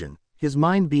Ryujin, his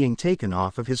mind being taken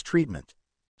off of his treatment.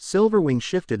 Silverwing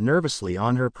shifted nervously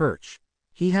on her perch.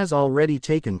 He has already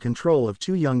taken control of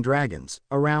 2 young dragons,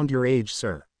 around your age,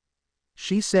 sir.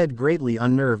 She said, greatly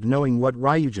unnerved, knowing what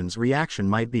Ryujin's reaction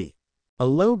might be. A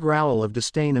low growl of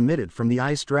disdain emitted from the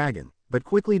ice dragon, but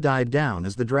quickly died down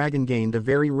as the dragon gained a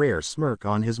very rare smirk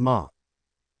on his maw.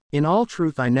 In all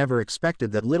truth, I never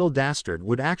expected that little dastard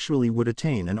would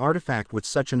attain an artifact with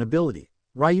such an ability,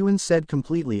 Ryujin said,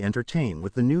 completely entertained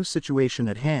with the new situation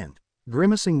at hand,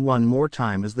 grimacing one more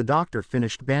time as the doctor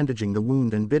finished bandaging the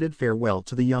wound and bid farewell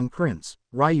to the young prince.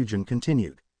 Ryujin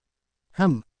continued.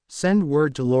 Send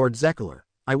word to Lord Zekkler.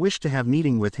 I wish to have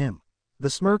meeting with him. The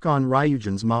smirk on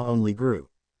Ryujin's maw only grew.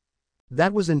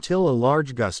 That was until a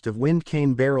large gust of wind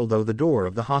came barrel through the door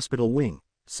of the hospital wing,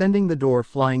 sending the door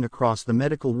flying across the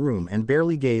medical room, and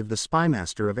barely gave the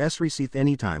spymaster of Esrisith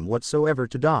any time whatsoever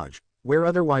to dodge, where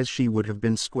otherwise she would have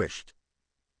been squished.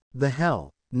 The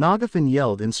hell? Nagafin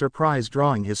yelled in surprise,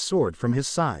 drawing his sword from his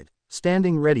side,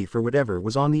 standing ready for whatever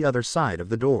was on the other side of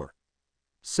the door.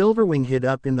 Silverwing hid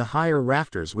up in the higher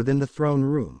rafters within the throne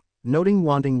room,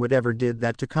 wanting whatever did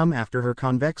that to come after her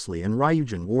convexly, and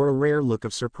Ryujin wore a rare look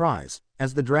of surprise,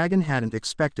 as the dragon hadn't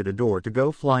expected a door to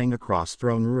go flying across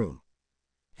throne room.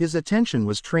 His attention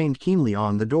was trained keenly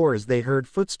on the door as they heard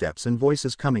footsteps and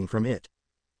voices coming from it.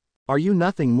 Are you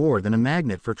nothing more than a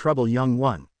magnet for trouble, young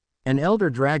one? An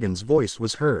elder dragon's voice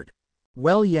was heard.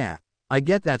 Well, yeah, I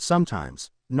get that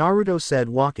sometimes, Naruto said,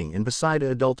 walking in beside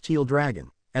an adult teal dragon.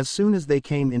 As soon as they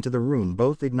came into the room,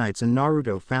 both Ignites and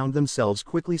Naruto found themselves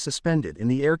quickly suspended in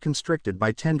the air, constricted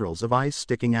by tendrils of ice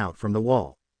sticking out from the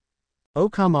wall. Oh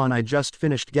come on, I just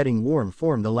finished getting warm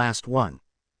from the last one,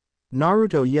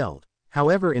 Naruto yelled.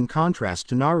 However, in contrast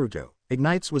to Naruto,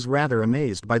 Ignites was rather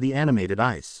amazed by the animated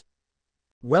ice.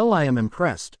 Well, I am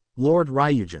impressed, Lord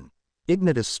Ryujin.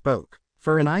 Ignitus spoke.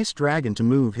 For an ice dragon to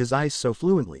move his ice so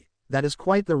fluently, that is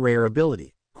quite the rare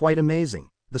ability, quite amazing.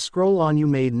 The scroll on you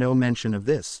made no mention of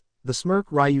this. The smirk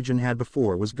Ryujin had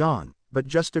before was gone, but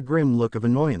just a grim look of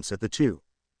annoyance at the two.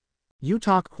 You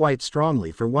talk quite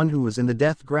strongly for one who was in the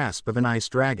death grasp of an ice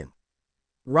dragon,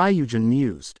 Ryujin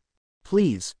mused.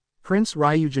 Please, Prince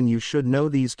Ryujin, you should know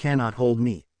these cannot hold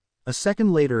me. A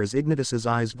second later, as Ignitus's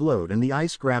eyes glowed and the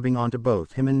ice grabbing onto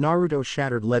both him and Naruto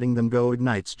shattered, letting them go,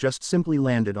 Ignites just simply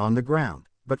landed on the ground,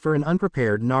 but for an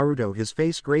unprepared Naruto, his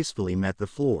face gracefully met the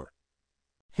floor.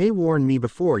 Hey, warn me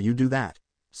before you do that.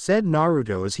 said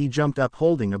Naruto as he jumped up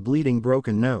holding a bleeding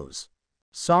broken nose.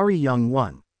 Sorry young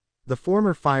one. The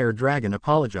former fire dragon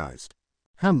apologized.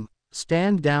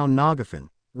 Stand down Nagafin,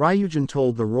 Ryujin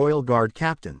told the royal guard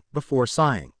captain, before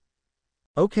sighing.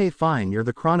 Okay fine, you're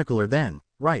the chronicler then,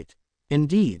 right?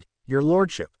 Indeed, your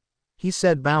lordship, he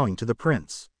said bowing to the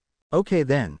prince. Okay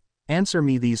then, answer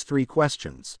me these 3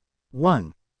 questions.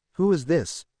 1. Who is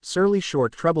this surly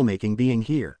short troublemaking being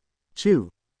here? 2.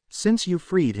 Since you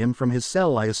freed him from his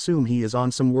cell, I assume he is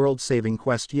on some world-saving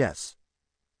quest, yes?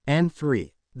 And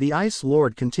 3. The Ice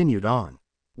Lord continued on.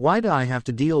 Why do I have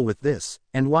to deal with this,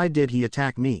 and why did he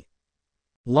attack me?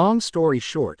 Long story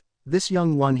short, this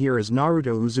young one here is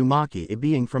Naruto Uzumaki, a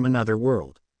being from another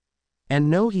world. And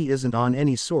no, he isn't on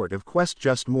any sort of quest,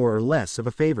 just more or less of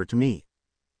a favor to me.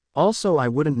 Also, I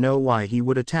wouldn't know why he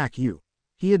would attack you,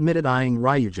 he admitted, eyeing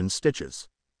Ryujin's stitches.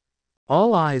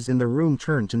 All eyes in the room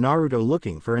turned to Naruto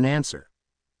looking for an answer.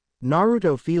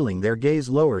 Naruto, feeling their gaze,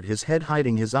 lowered his head,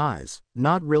 hiding his eyes,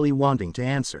 not really wanting to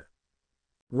answer.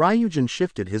 Ryujin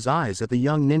shifted his eyes at the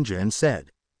young ninja and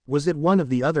said, was it one of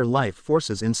the other life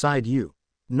forces inside you?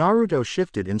 Naruto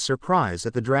shifted in surprise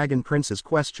at the Dragon Prince's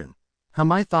question.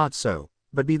 I thought so,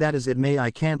 but be that as it may,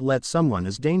 I can't let someone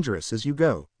as dangerous as you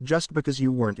go, just because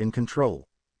you weren't in control.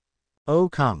 Oh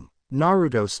come,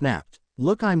 Naruto snapped.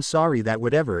 Look, I'm sorry that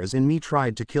whatever is in me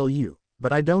tried to kill you,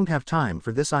 but I don't have time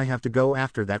for this, I have to go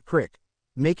after that prick.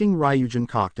 Making Ryujin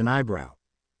cocked an eyebrow.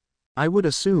 I would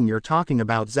assume you're talking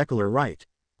about Zekiler, right?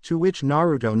 To which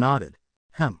Naruto nodded.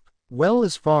 Well,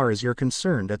 as far as you're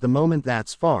concerned at the moment,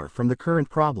 that's far from the current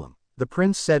problem, the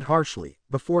prince said harshly,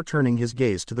 before turning his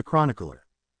gaze to the chronicler.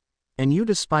 And you,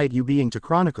 despite you being to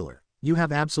chronicler, you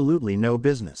have absolutely no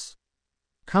business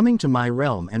coming to my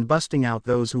realm and busting out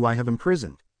those who I have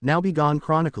imprisoned. Now be gone,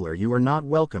 chronicler, you are not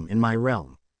welcome in my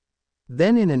realm.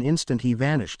 Then in an instant he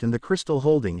vanished, and the crystal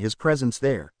holding his presence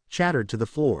there chattered to the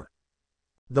floor.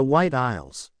 The White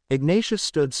Isles. Ignatius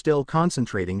stood still,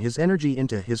 concentrating his energy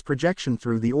into his projection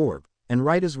through the orb, and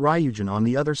right as Ryujin on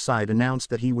the other side announced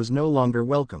that he was no longer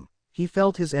welcome, he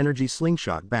felt his energy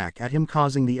slingshot back at him,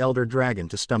 causing the elder dragon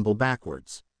to stumble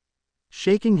backwards.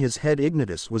 Shaking his head,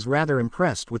 Ignatius was rather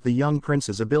impressed with the young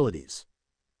prince's abilities.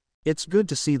 It's good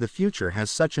to see the future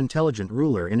has such intelligent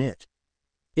ruler in it.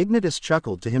 Ignatius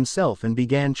chuckled to himself and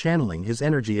began channeling his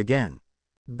energy again.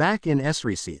 Back in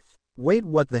Esriseith. Wait,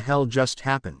 what the hell just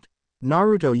happened?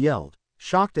 Naruto yelled,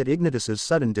 shocked at Ignatius's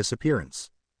sudden disappearance.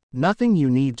 Nothing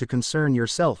you need to concern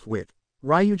yourself with.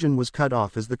 Ryujin was cut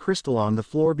off as the crystal on the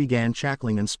floor began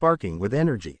crackling and sparking with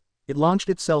energy. It launched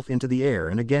itself into the air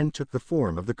and again took the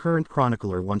form of the current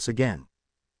chronicler once again.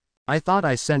 I thought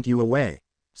I sent you away,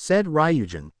 said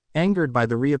Ryujin, angered by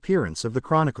the reappearance of the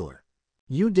chronicler.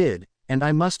 You did, and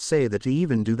I must say that to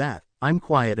even do that, I'm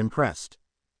quite impressed.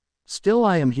 Still,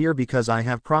 I am here because I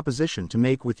have proposition to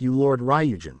make with you, Lord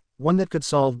Ryujin, one that could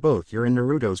solve both your and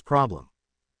Naruto's problem.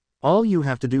 All you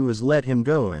have to do is let him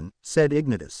go in, said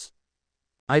Ignatius.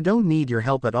 I don't need your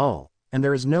help at all, and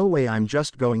there is no way I'm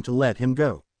just going to let him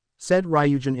go, said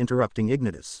Ryujin, interrupting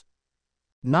Ignatius.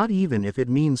 Not even if it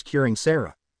means curing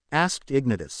Sarah? Asked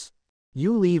Ignatius.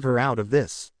 You leave her out of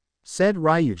this, said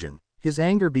Ryujin, his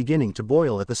anger beginning to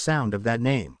boil at the sound of that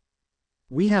name.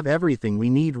 We have everything we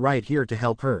need right here to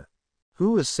help her.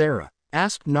 Who is Sarah?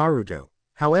 Asked Naruto.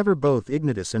 However, both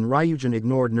Ignatius and Ryujin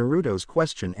ignored Naruto's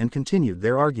question and continued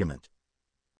their argument.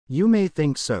 You may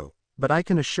think so, but I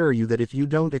can assure you that if you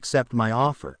don't accept my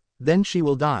offer, then she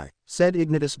will die, said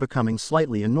Ignatius, becoming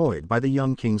slightly annoyed by the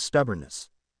young king's stubbornness.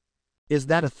 Is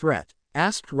that a threat?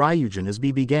 Asked Ryujin as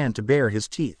he began to bare his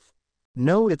teeth.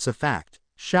 No, it's a fact,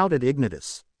 shouted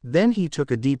Ignatius. Then he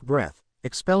took a deep breath,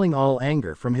 expelling all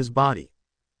anger from his body.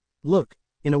 Look,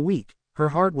 in a week, her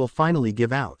heart will finally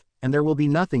give out, and there will be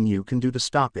nothing you can do to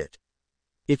stop it.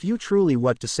 If you truly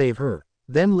want to save her,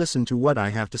 then listen to what I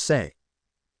have to say.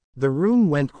 The room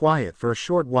went quiet for a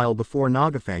short while before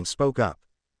Nagafang spoke up.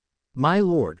 My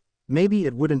lord, maybe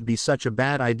it wouldn't be such a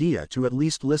bad idea to at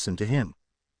least listen to him.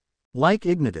 Like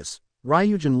Ignatius,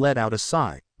 Ryujin let out a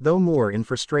sigh, though more in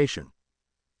frustration.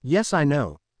 Yes, I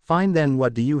know. Fine, then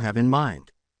what do you have in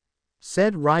mind?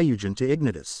 Said Ryujin to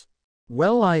Ignatius.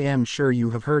 Well, I am sure you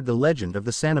have heard the legend of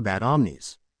the Sanabat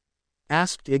Omnis.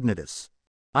 Asked Ignatius.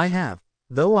 I have,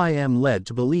 though I am led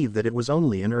to believe that it was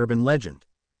only an urban legend.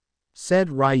 Said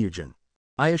Ryujin.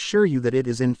 I assure you that it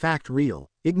is in fact real,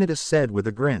 Ignatius said with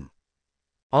a grin.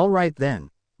 All right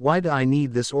then, why do I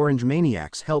need this orange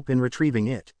maniac's help in retrieving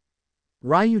it?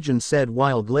 Ryujin said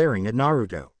while glaring at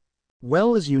Naruto.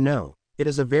 Well, as you know, it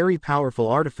is a very powerful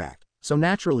artifact, so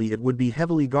naturally it would be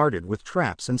heavily guarded with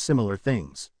traps and similar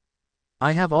things.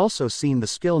 I have also seen the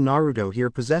skill Naruto here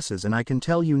possesses, and I can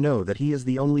tell you know that he is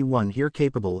the only one here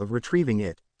capable of retrieving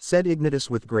it, said Ignitus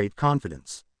with great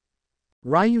confidence.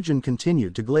 Ryujin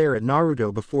continued to glare at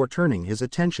Naruto before turning his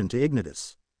attention to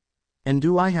Ignitus. And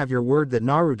do I have your word that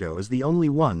Naruto is the only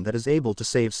one that is able to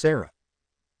save Sarah?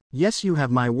 Yes, you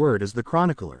have my word as the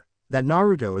chronicler, that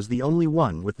Naruto is the only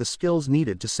one with the skills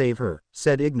needed to save her,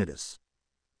 said Ignitus.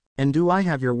 And do I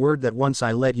have your word that once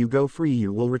I let you go free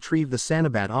you will retrieve the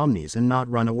Sanabat Omnis and not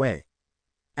run away?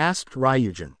 Asked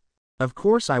Ryujin. Of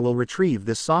course I will retrieve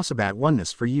this Sasabat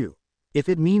oneness for you. If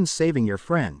it means saving your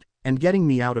friend, and getting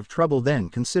me out of trouble, then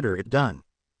consider it done.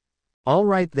 All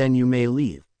right, then you may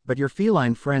leave, but your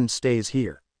feline friend stays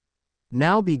here.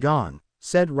 Now be gone,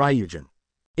 said Ryujin.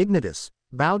 Ignitus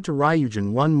bowed to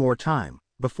Ryujin one more time,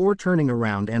 before turning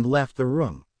around and left the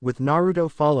room, with Naruto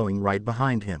following right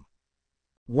behind him.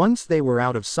 Once they were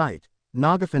out of sight,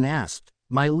 Nagafin asked,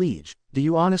 My liege, do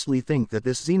you honestly think that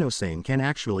this Xenosane can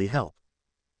actually help?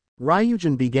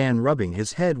 Ryujin began rubbing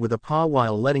his head with a paw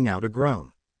while letting out a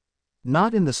groan.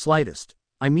 Not in the slightest.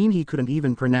 I mean, he couldn't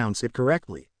even pronounce it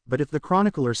correctly, but if the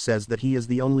chronicler says that he is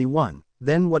the only one,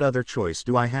 then what other choice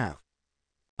do I have?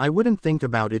 I wouldn't think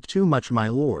about it too much, my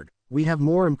lord, we have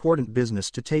more important business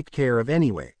to take care of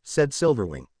anyway, said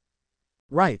Silverwing.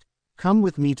 Right, come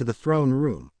with me to the throne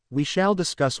room, we shall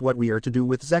discuss what we are to do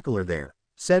with Zekiler there,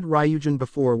 said Ryujin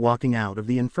before walking out of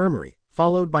the infirmary,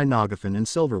 followed by Nagafin and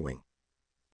Silverwing.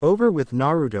 Over with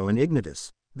Naruto and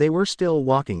Ignitus, they were still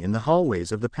walking in the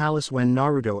hallways of the palace when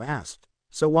Naruto asked,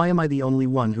 So why am I the only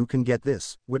one who can get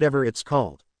this, whatever it's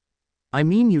called? I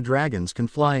mean, you dragons can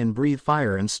fly and breathe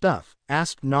fire and stuff,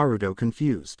 asked Naruto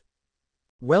confused.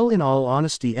 Well, in all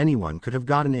honesty, anyone could have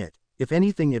gotten it. If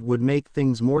anything, it would make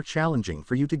things more challenging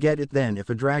for you to get it than if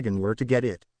a dragon were to get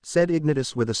it, said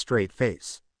Ignitus with a straight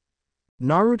face.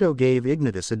 Naruto gave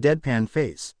Ignitus a deadpan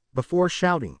face, before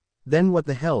shouting, Then what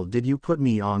the hell did you put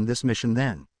me on this mission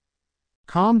then?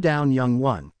 Calm down, young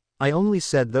one, I only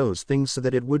said those things so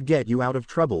that it would get you out of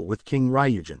trouble with King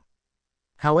Ryujin.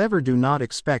 However, do not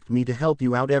expect me to help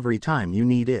you out every time you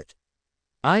need it.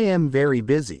 I am very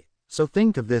busy, so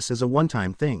think of this as a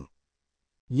one-time thing.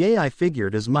 Yay, I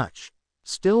figured as much.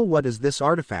 Still, what is this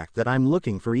artifact that I'm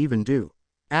looking for even do?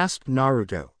 Asked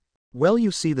Naruto. Well,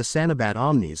 you see, the Sanabat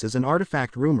Omnis is an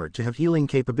artifact rumored to have healing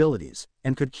capabilities,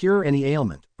 and could cure any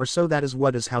ailment, or so that is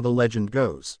what is how the legend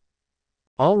goes.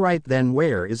 Alright then,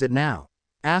 where is it now?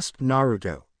 Asked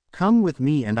Naruto. Come with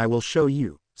me and I will show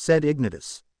you, said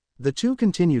Ignitus. The two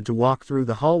continued to walk through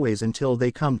the hallways until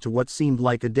they come to what seemed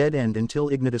like a dead end until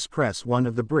Ignitus pressed one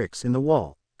of the bricks in the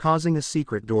wall, causing a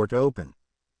secret door to open.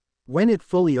 When it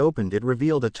fully opened, it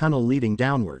revealed a tunnel leading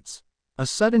downwards. A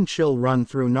sudden chill run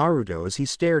through Naruto as he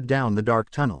stared down the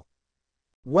dark tunnel.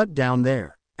 What down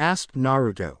there? Asked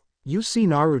Naruto. You see,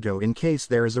 Naruto, in case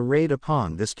there is a raid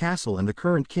upon this castle and the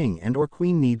current king and or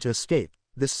queen need to escape,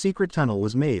 this secret tunnel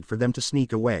was made for them to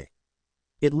sneak away.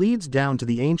 It leads down to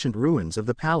the ancient ruins of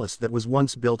the palace that was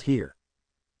once built here.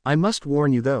 I must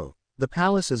warn you though, the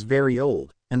palace is very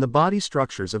old, and the body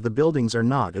structures of the buildings are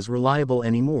not as reliable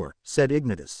anymore, said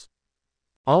Ignitus.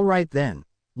 Alright then,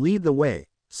 lead the way,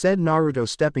 said Naruto,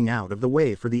 stepping out of the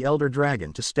way for the elder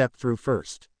dragon to step through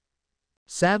first.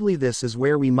 Sadly, this is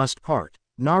where we must part,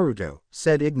 Naruto,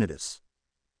 said Ignitus.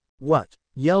 What?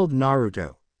 Yelled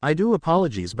Naruto. I do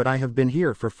apologize, but I have been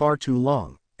here for far too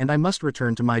long, and I must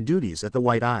return to my duties at the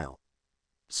White Isle.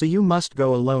 So you must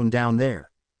go alone down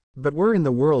there. But where in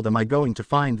the world am I going to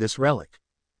find this relic?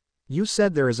 You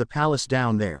said there is a palace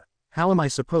down there. How am I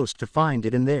supposed to find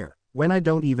it in there, when I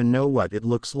don't even know what it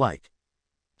looks like?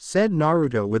 Said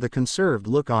Naruto with a conserved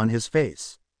look on his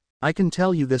face. I can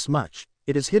tell you this much,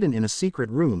 it is hidden in a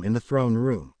secret room in the throne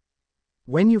room.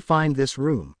 When you find this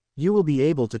room, you will be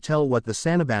able to tell what the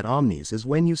Sanabat Omnis is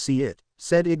when you see it,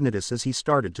 said Ignitus as he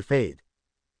started to fade.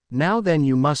 Now then,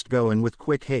 you must go, and with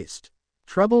quick haste.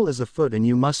 Trouble is afoot and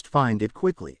you must find it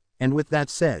quickly, and with that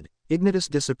said, Ignitus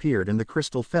disappeared and the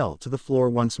crystal fell to the floor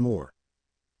once more.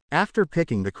 After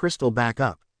picking the crystal back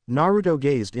up, Naruto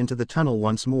gazed into the tunnel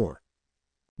once more.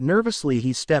 Nervously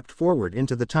he stepped forward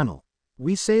into the tunnel.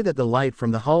 We say that the light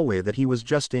from the hallway that he was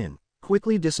just in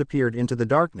quickly disappeared into the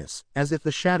darkness, as if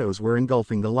the shadows were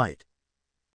engulfing the light.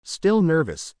 Still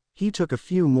nervous, he took a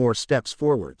few more steps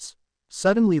forwards.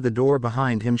 Suddenly the door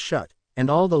behind him shut, and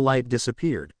all the light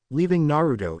disappeared, leaving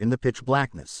Naruto in the pitch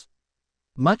blackness.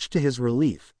 Much to his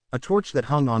relief, a torch that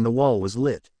hung on the wall was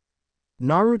lit.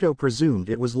 Naruto presumed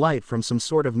it was light from some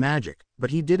sort of magic,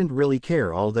 but he didn't really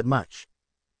care all that much.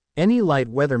 Any light,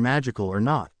 whether magical or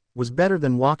not, was better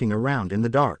than walking around in the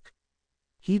dark.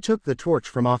 He took the torch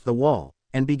from off the wall,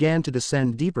 and began to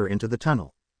descend deeper into the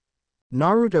tunnel.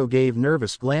 Naruto gave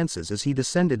nervous glances as he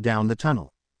descended down the tunnel.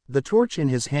 The torch in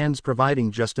his hands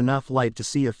providing just enough light to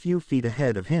see a few feet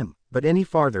ahead of him, but any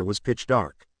farther was pitch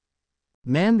dark.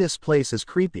 Man, this place is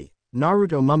creepy,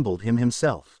 Naruto mumbled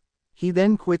himself. He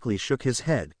then quickly shook his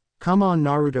head. Come on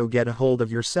Naruto, get a hold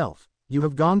of yourself, you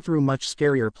have gone through much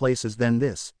scarier places than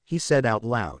this, he said out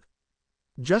loud.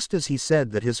 Just as he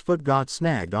said that, his foot got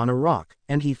snagged on a rock,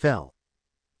 and he fell.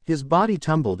 His body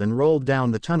tumbled and rolled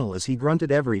down the tunnel as he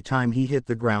grunted every time he hit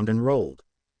the ground and rolled.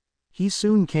 He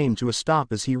soon came to a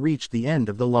stop as he reached the end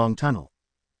of the long tunnel.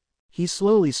 He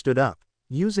slowly stood up,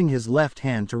 using his left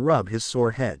hand to rub his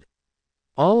sore head.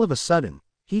 All of a sudden,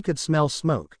 he could smell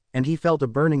smoke, and he felt a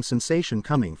burning sensation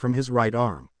coming from his right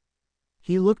arm.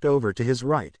 He looked over to his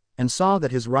right, and saw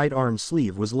that his right arm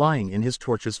sleeve was lying in his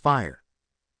torch's fire.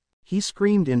 He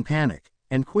screamed in panic,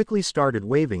 and quickly started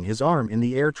waving his arm in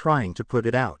the air trying to put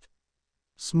it out.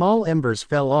 Small embers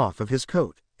fell off of his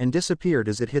coat, and disappeared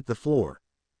as it hit the floor.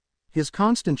 His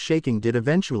constant shaking did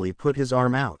eventually put his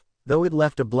arm out, though it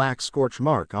left a black scorch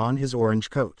mark on his orange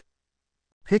coat.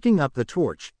 Picking up the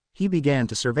torch, he began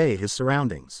to survey his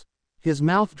surroundings. His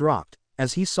mouth dropped,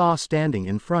 as he saw standing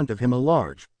in front of him a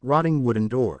large, rotting wooden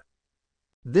door.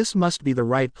 This must be the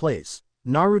right place,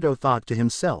 Naruto thought to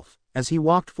himself, as he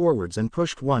walked forwards and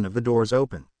pushed one of the doors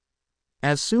open.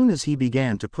 As soon as he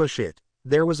began to push it,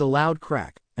 there was a loud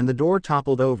crack, and the door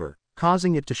toppled over,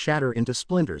 causing it to shatter into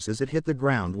splinters as it hit the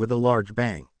ground with a large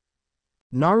bang.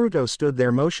 Naruto stood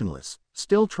there motionless,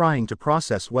 still trying to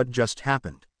process what just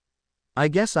happened. I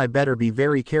guess I better be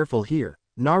very careful here,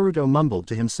 Naruto mumbled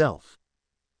to himself.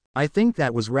 I think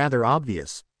that was rather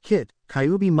obvious, Kit,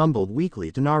 Kyuubi mumbled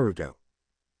weakly to Naruto.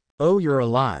 Oh, you're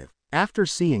alive. After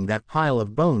seeing that pile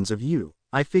of bones of you,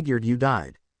 I figured you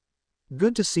died.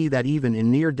 Good to see that even in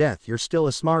near death you're still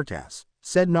a smartass,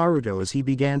 said Naruto as he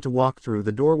began to walk through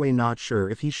the doorway, not sure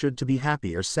if he should to be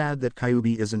happy or sad that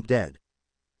Kyuubi isn't dead.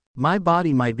 My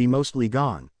body might be mostly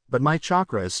gone, but my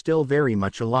chakra is still very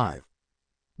much alive.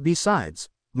 Besides,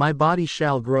 my body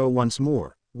shall grow once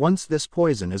more, once this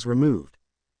poison is removed.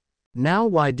 Now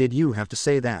why did you have to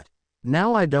say that?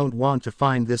 Now I don't want to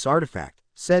find this artifact,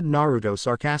 said Naruto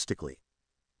sarcastically.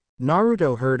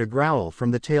 Naruto heard a growl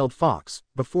from the tailed fox,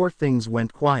 before things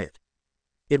went quiet.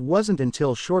 It wasn't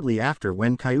until shortly after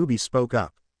when Kyuubi spoke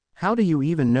up. How do you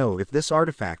even know if this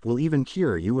artifact will even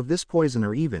cure you of this poison,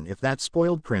 or even if that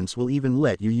spoiled prince will even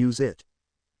let you use it?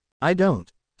 I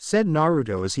don't, said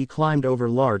Naruto as he climbed over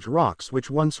large rocks which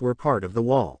once were part of the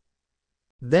wall.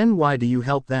 Then why do you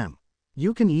help them?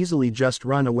 You can easily just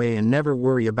run away and never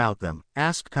worry about them,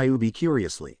 asked Kyuubi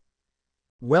curiously.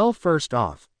 Well, first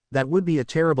off, that would be a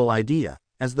terrible idea,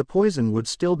 as the poison would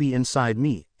still be inside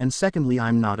me, and secondly,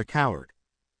 I'm not a coward.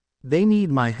 They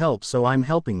need my help, so I'm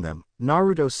helping them,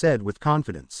 Naruto said with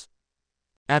confidence.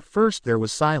 At first there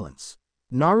was silence.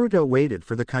 Naruto waited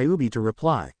for the Kyuubi to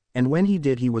reply, and when he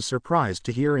did he was surprised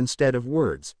to hear instead of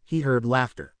words, he heard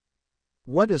laughter.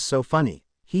 What is so funny?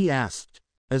 He asked.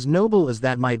 As noble as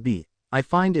that might be, I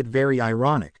find it very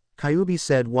ironic, Kyuubi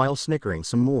said while snickering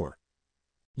some more.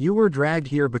 You were dragged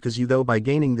here because you, though by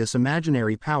gaining this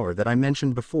imaginary power that I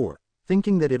mentioned before,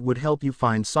 thinking that it would help you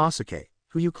find Sasuke,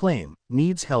 who you claim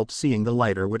needs help seeing the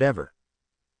light or whatever.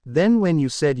 Then when you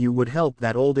said you would help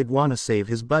that old iguana save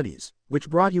his buddies, which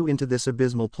brought you into this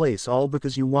abysmal place, all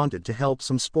because you wanted to help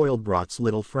some spoiled brat's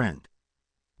little friend.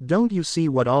 Don't you see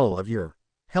what all of your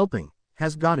helping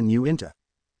has gotten you into?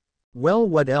 Well,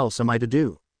 what else am I to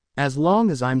do? As long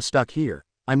as I'm stuck here,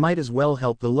 I might as well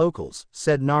help the locals,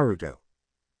 said Naruto.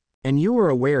 And you are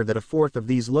aware that a fourth of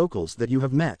these locals that you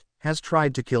have met has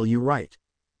tried to kill you, right?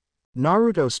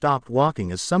 Naruto stopped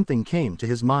walking as something came to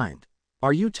his mind.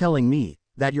 Are you telling me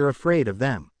that you're afraid of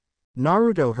them?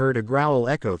 Naruto heard a growl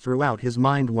echo throughout his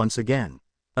mind once again.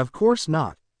 Of course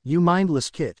not, you mindless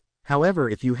Kit. However,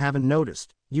 if you haven't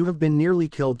noticed, you have been nearly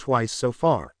killed twice so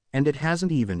far, and it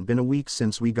hasn't even been a week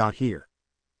since we got here.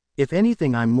 If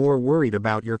anything, I'm more worried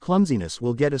about your clumsiness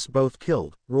will get us both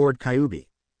killed, roared Kyuubi.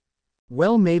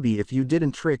 Well, maybe if you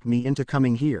didn't trick me into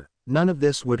coming here, none of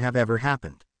this would have ever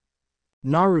happened.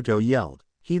 Naruto yelled.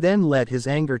 He then let his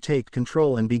anger take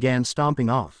control and began stomping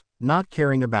off, not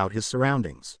caring about his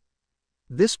surroundings.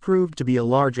 This proved to be a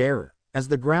large error, as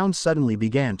the ground suddenly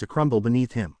began to crumble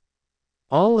beneath him.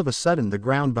 All of a sudden the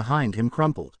ground behind him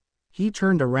crumpled. He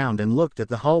turned around and looked at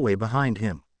the hallway behind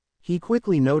him. He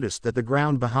quickly noticed that the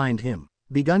ground behind him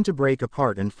began to break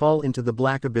apart and fall into the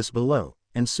black abyss below,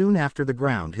 and soon after the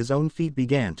ground his own feet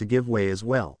began to give way as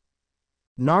well.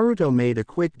 Naruto made a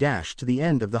quick dash to the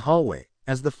end of the hallway,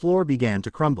 as the floor began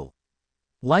to crumble.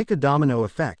 Like a domino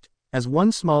effect, as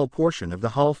one small portion of the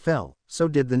hall fell, so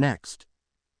did the next.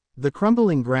 The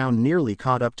crumbling ground nearly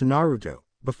caught up to Naruto,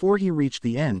 before he reached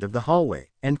the end of the hallway,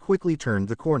 and quickly turned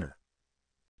the corner.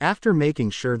 After making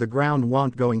sure the ground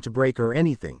wasn't going to break or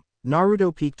anything,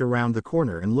 Naruto peeked around the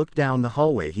corner and looked down the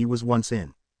hallway he was once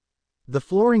in. The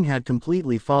flooring had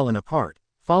completely fallen apart,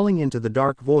 falling into the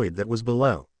dark void that was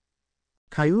below.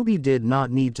 Kyuubi did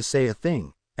not need to say a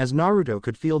thing, as Naruto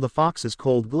could feel the fox's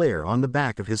cold glare on the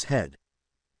back of his head.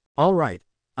 "All right,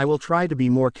 I will try to be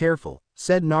more careful,"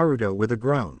 said Naruto with a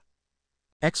groan.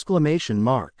 Exclamation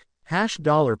mark.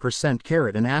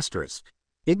 $%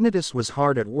 Ignitus was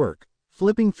hard at work,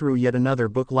 flipping through yet another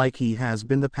book like he has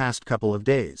been the past couple of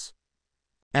days.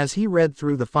 As he read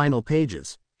through the final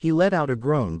pages, he let out a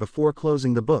groan before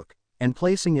closing the book, and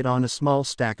placing it on a small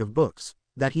stack of books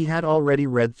that he had already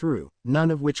read through,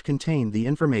 none of which contained the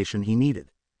information he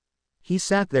needed. He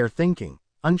sat there thinking,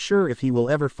 unsure if he will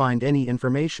ever find any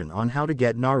information on how to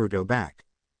get Naruto back.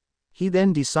 He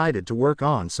then decided to work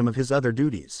on some of his other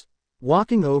duties.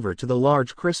 Walking over to the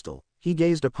large crystal, he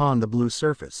gazed upon the blue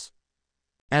surface.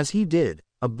 As he did,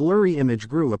 a blurry image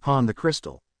grew upon the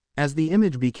crystal. As the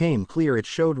image became clear, it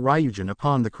showed Ryujin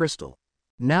upon the crystal.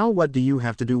 "Now what do you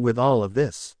have to do with all of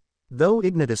this?" Though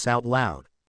Ignitus out loud.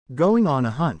 Going on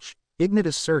a hunch,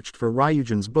 Ignitus searched for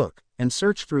Ryujin's book, and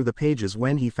searched through the pages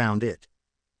when he found it.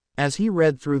 As he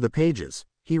read through the pages,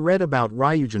 he read about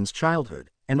Ryujin's childhood,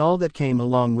 and all that came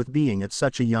along with being at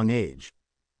such a young age.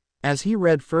 As he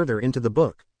read further into the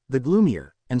book, the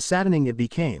gloomier and saddening it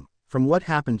became, from what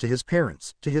happened to his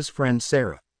parents, to his friend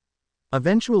Sarah.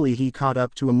 Eventually he caught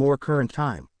up to a more current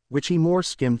time, which he more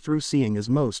skimmed through, seeing as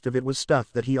most of it was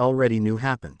stuff that he already knew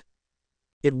happened.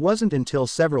 It wasn't until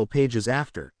several pages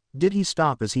after, did he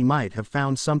stop, as he might have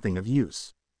found something of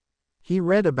use. He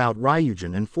read about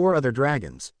Ryujin and 4 other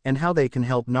dragons, and how they can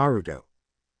help Naruto.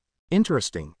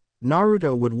 Interesting,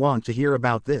 Naruto would want to hear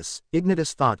about this,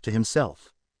 Ignitus thought to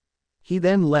himself. He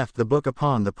then left the book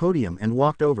upon the podium and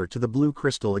walked over to the blue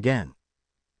crystal again.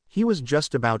 He was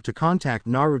just about to contact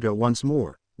Naruto once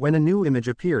more, when a new image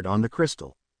appeared on the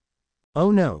crystal.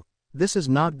 "Oh no, this is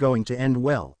not going to end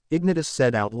well," Ignitus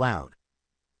said out loud.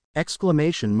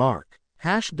 Exclamation mark.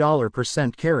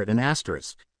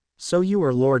 $%. "So you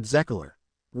are Lord Zekkler,"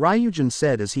 Ryujin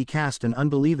said as he cast an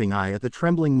unbelieving eye at the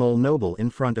trembling mole noble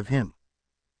in front of him.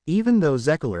 Even though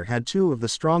Zekkler had 2 of the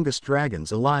strongest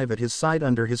dragons alive at his side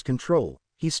under his control,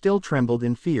 he still trembled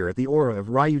in fear at the aura of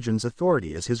Ryujin's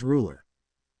authority as his ruler.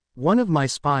 "One of my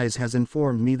spies has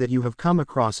informed me that you have come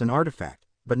across an artifact,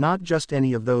 but not just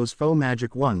any of those faux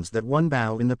magic ones that won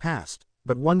Bao in the past,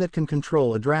 but one that can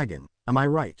control a dragon, am I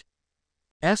right?"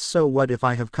 "So what if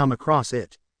I have come across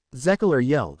it?" Zekkler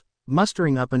yelled,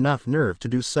 mustering up enough nerve to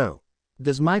do so.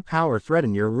 "Does my power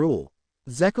threaten your rule?"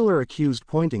 Zekkler accused,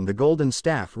 pointing the golden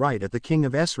staff right at the king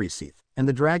of Esrisith, and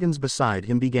the dragons beside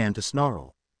him began to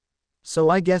snarl. "So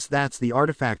I guess that's the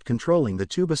artifact controlling the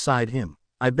 2 beside him.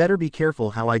 I better be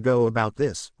careful how I go about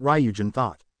this," Ryujin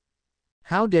thought.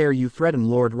 "How dare you threaten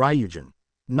Lord Ryujin?"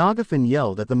 Nagafin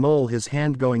yelled at the mole, his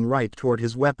hand going right toward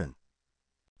his weapon.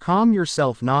 "Calm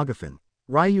yourself, Nagafin,"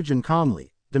 Ryujin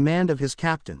calmly demanded of his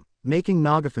captain, making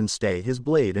Nagafin stay his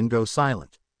blade and go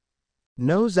silent.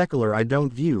 "No, Zekkler, I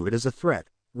don't view it as a threat,"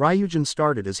 Ryujin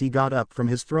started as he got up from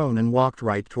his throne and walked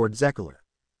right toward Zekkler.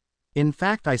 "In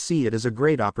fact, I see it as a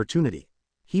great opportunity,"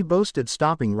 he boasted,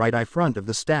 stopping right in front of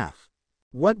the staff.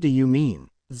 "What do you mean?"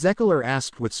 Zekkler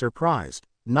asked with surprise,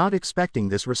 not expecting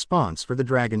this response for the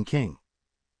Dragon King.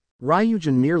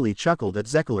 Ryujin merely chuckled at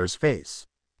Zekkler's face.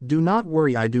 "Do not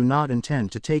worry, I do not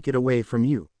intend to take it away from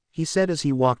you," he said as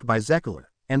he walked by Zekkler,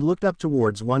 and looked up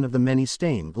towards one of the many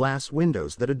stained glass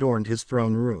windows that adorned his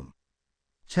throne room.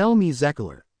 "Tell me,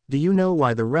 Zekkler, do you know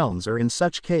why the realms are in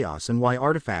such chaos and why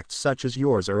artifacts such as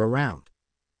yours are around?"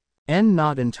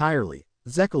 "Not entirely,"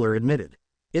 Zekkler admitted.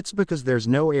 "It's because there's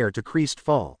no heir to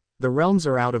Kristfall. The realms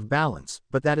are out of balance,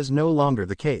 but that is no longer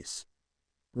the case,"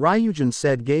 Ryujin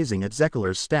said, gazing at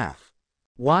Zekkler's staff.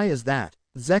 "Why is that?"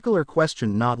 Zekkler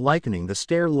questioned, not likening the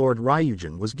stare Lord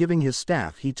Ryujin was giving his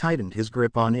staff. He tightened his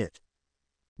grip on it.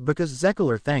 "Because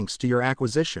Zekkler, thanks to your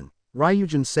acquisition,"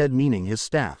 Ryujin said, meaning his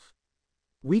staff,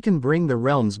 "we can bring the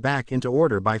realms back into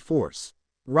order by force."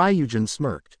 Ryujin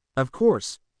smirked. "Of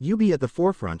course, you be at the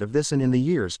forefront of this, and in the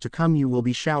years to come you will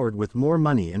be showered with more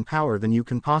money and power than you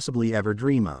can possibly ever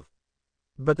dream of.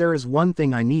 But there is one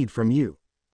thing I need from you."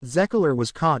 Zekkler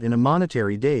was caught in a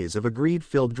monetary daze of a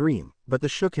greed-filled dream, but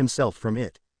shook himself from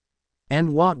it.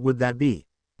 "And what would that be?"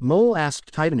 Mole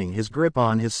asked, tightening his grip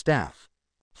on his staff.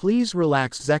 "Please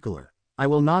relax, Zekkler. I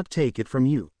will not take it from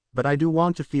you, but I do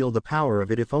want to feel the power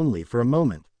of it, if only for a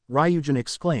moment," Ryujin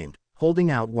exclaimed, holding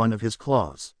out one of his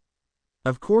claws.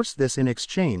 "Of course, this in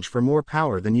exchange for more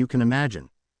power than you can imagine."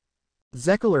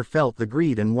 Zekiler felt the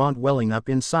greed and want welling up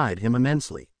inside him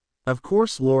immensely. Of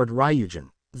course, Lord Ryujin,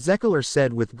 Zekiler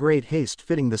said with great haste,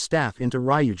 fitting the staff into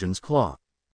Ryujin's claw.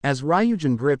 As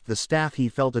Ryujin gripped the staff, he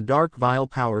felt a dark vile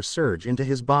power surge into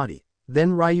his body.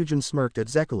 Then Ryujin smirked at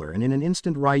Zekiler, and in an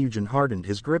instant Ryujin hardened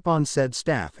his grip on said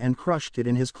staff and crushed it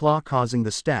in his claw, causing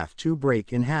the staff to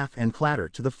break in half and clatter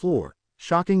to the floor,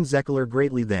 shocking Zekiler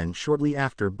greatly. Then shortly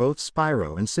after, both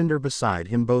Spyro and Cinder beside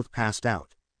him both passed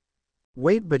out.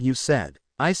 Wait, but you said—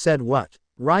 I said what?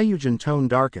 Ryujin's tone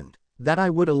darkened. That I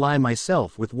would ally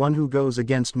myself with one who goes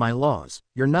against my laws.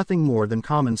 You're nothing more than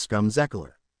common scum,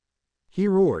 Zekiler, he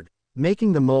roared,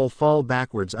 making the mole fall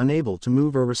backwards, unable to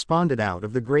move or responded out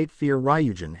of the great fear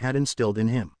Ryujin had instilled in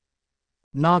him.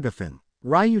 Nagafin,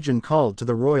 Ryujin called to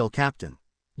the royal captain.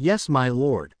 Yes, my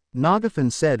lord, Nagafin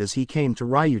said as he came to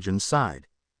Ryujin's side.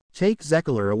 Take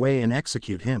Zekiler away and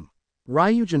execute him,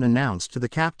 Ryujin announced to the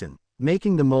captain,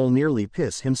 making the mole nearly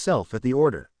piss himself at the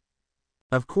order.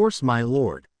 Of course, my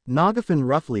lord. Nagafin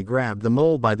roughly grabbed the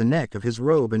mole by the neck of his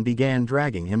robe and began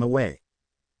dragging him away.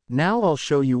 Now I'll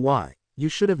show you why. You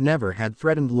should have never had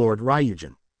threatened Lord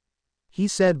Ryujin, he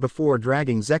said before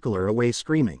dragging Zekiler away,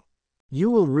 screaming. You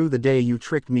will rue the day you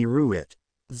tricked me, rue it.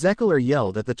 Zekiler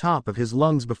yelled at the top of his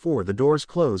lungs before the doors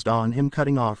closed on him,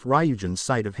 cutting off Ryujin's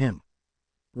sight of him.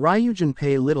 Ryujin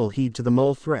paid little heed to the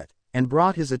mole threat, and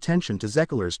brought his attention to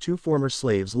Zekiler's two former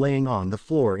slaves laying on the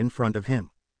floor in front of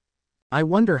him. I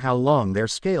wonder how long their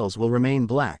scales will remain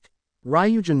black,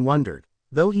 Ryujin wondered.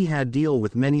 Though he had dealt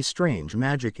with many strange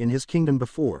magic in his kingdom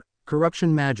before,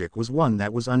 corruption magic was one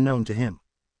that was unknown to him.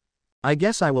 I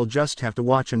guess I will just have to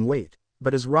watch and wait.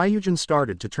 But as Ryujin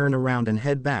started to turn around and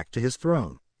head back to his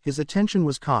throne, his attention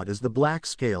was caught as the black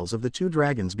scales of the two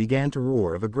dragons began to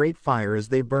roar of a great fire as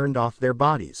they burned off their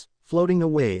bodies, floating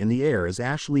away in the air as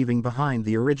ash, leaving behind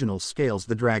the original scales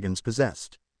the dragons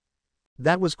possessed.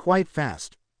 That was quite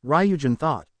fast, Ryujin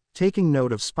thought, taking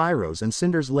note of Spyro's and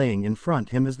Cinder's laying in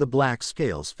front him as the black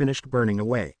scales finished burning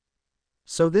away.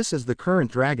 So this is the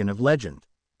current dragon of legend.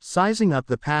 Sizing up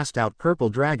the passed-out purple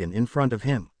dragon in front of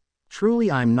him.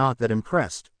 Truly, I'm not that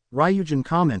impressed, Ryujin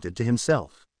commented to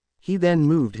himself. He then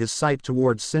moved his sight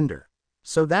towards Cinder.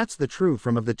 So that's the true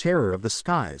form of the terror of the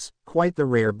skies, quite the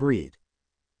rare breed.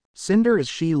 Cinder, as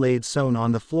she laid sewn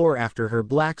on the floor after her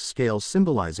black scales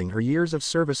symbolizing her years of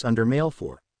service under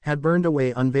Malfor, had burned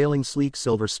away, unveiling sleek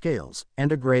silver scales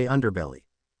and a gray underbelly.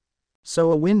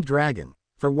 So a wind dragon.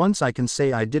 For once I can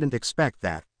say I didn't expect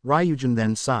that, Ryujin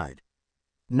then sighed.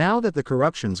 Now that the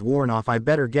corruption's worn off, I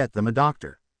better get them a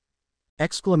doctor.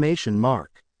 Exclamation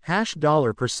mark.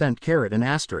 $% caret and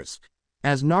asterisk.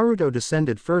 As Naruto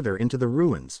descended further into the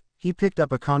ruins, he picked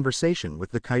up a conversation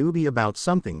with the Kyuubi about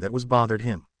something that was bothered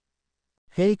him.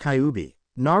 Hey Kyuubi,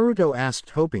 Naruto asked,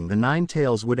 hoping the Nine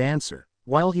Tails would answer,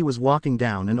 while he was walking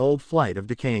down an old flight of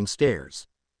decaying stairs.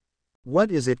 What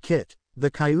is it, Kit?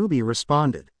 The Kyuubi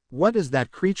responded. What is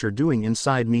that creature doing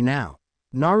inside me now?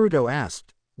 Naruto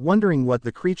asked, wondering what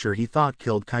the creature he thought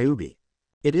killed Kyuubi.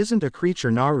 It isn't a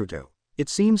creature, Naruto. It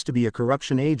seems to be a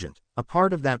corruption agent, a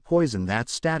part of that poison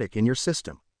that's static in your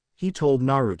system, he told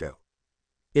Naruto.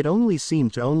 It only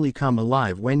seemed to only come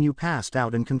alive when you passed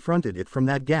out and confronted it from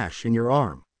that gash in your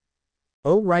arm.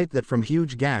 Oh right, that from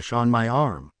huge gash on my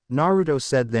arm, Naruto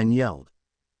said, then yelled.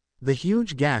 The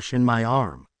huge gash in my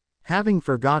arm. Having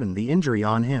forgotten the injury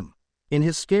on him. In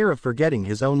his scare of forgetting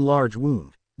his own large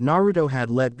wound, Naruto had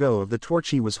let go of the torch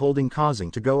he was holding,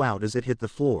 causing to go out as it hit the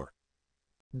floor.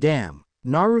 Damn,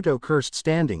 Naruto cursed,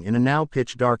 standing in a now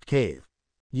pitch-dark cave.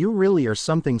 You really are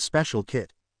something special,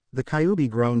 Kit. The Kyuubi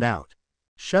groaned out.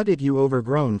 Shut it, you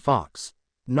overgrown fox.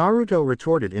 Naruto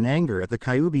retorted in anger at the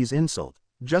Kyuubi's insult,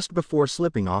 just before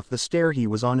slipping off the stair he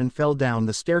was on and fell down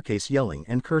the staircase, yelling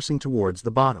and cursing towards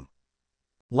the bottom.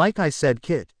 Like I said,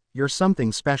 Kit, you're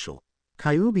something special,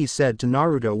 Kyuubi said to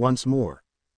Naruto once more.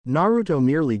 Naruto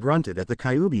merely grunted at the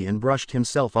Kyuubi and brushed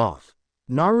himself off.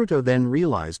 Naruto then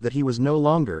realized that he was no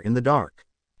longer in the dark.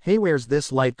 Hey, where's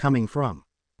this light coming from?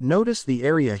 Notice the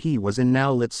area he was in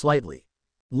now lit slightly.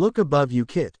 Look above you,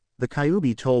 Kit, the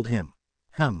Kyuubi told him.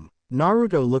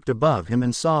 Naruto looked above him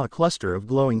and saw a cluster of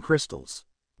glowing crystals.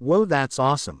 Whoa, that's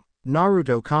awesome,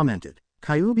 Naruto commented.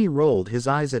 Kyuubi rolled his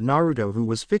eyes at Naruto, who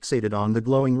was fixated on the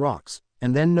glowing rocks,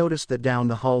 and then noticed that down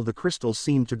the hall the crystals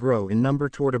seemed to grow in number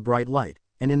toward a bright light,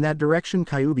 and in that direction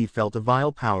Kyuubi felt a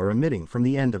vile power emitting from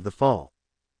the end of the fall.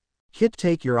 Kit,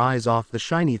 take your eyes off the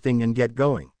shiny thing and get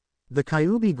going. The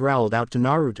Kyuubi growled out to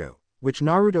Naruto, which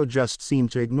Naruto just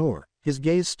seemed to ignore, his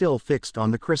gaze still fixed on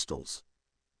the crystals.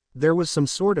 There was some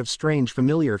sort of strange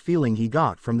familiar feeling he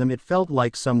got from them. It felt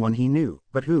like someone he knew,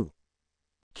 but who?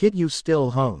 Kit, you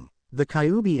still home? The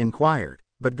Kyuubi inquired,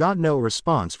 but got no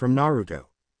response from Naruto.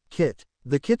 Kit!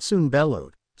 The kitsune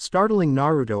bellowed, startling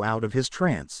Naruto out of his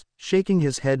trance. Shaking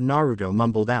his head, Naruto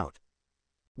mumbled out.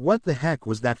 What the heck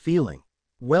was that feeling?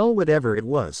 Well, whatever it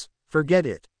was, forget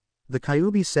it. The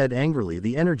Kyuubi said angrily,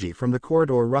 the energy from the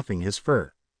corridor ruffling his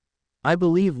fur. I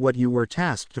believe what you were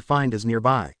tasked to find is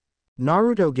nearby.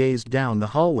 Naruto gazed down the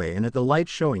hallway, and at the light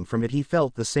showing from it he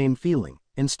felt the same feeling.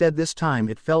 Instead, this time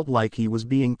it felt like he was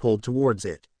being pulled towards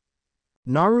it.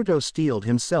 Naruto steeled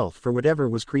himself for whatever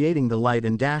was creating the light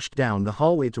and dashed down the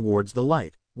hallway towards the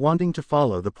light, wanting to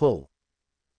follow the pull.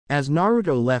 As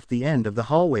Naruto left the end of the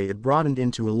hallway, it broadened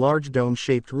into a large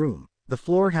dome-shaped room. The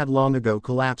floor had long ago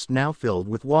collapsed, now filled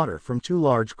with water from two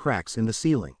large cracks in the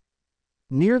ceiling.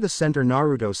 Near the center,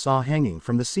 Naruto saw hanging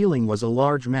from the ceiling was a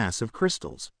large mass of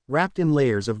crystals, wrapped in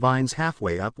layers of vines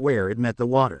halfway up where it met the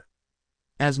water.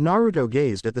 As Naruto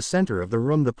gazed at the center of the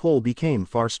room, the pull became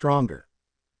far stronger.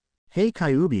 Hey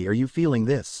Kyuubi, are you feeling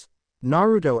this?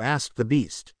 Naruto asked the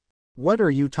beast. What are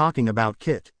you talking about,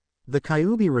 Kit? The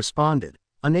Kyuubi responded,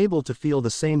 unable to feel the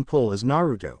same pull as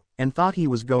Naruto, and thought he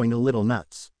was going a little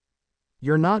nuts.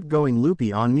 You're not going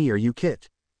loopy on me, are you, Kit?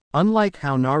 Unlike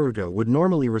how Naruto would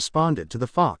normally responded to the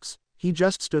fox, he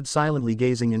just stood silently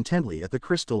gazing intently at the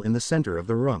crystal in the center of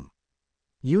the room.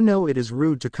 You know it is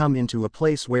rude to come into a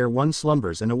place where one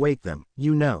slumbers and awake them,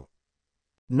 you know.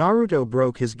 Naruto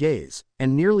broke his gaze,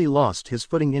 and nearly lost his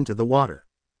footing into the water.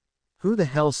 Who the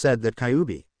hell said that,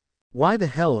 Kyuubi? Why the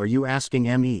hell are you asking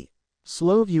me?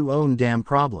 Slove, you own damn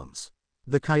problems.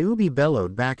 The Kyuubi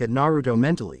bellowed back at Naruto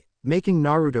mentally, making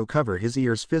Naruto cover his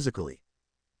ears physically.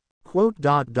 Quote.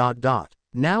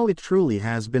 Now it truly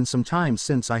has been some time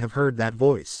since I have heard that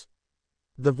voice.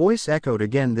 The voice echoed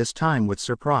again, this time with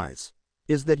surprise.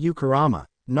 Is that you, Kurama?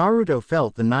 Naruto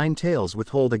felt the nine tails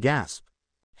withhold a gasp.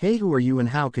 Hey, who are you and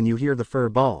how can you hear the fur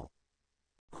ball?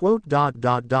 Quote.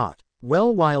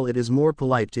 Well, while it is more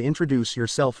polite to introduce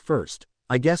yourself first,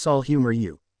 I guess I'll humor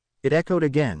you. It echoed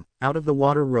again. Out of the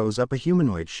water rose up a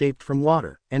humanoid shaped from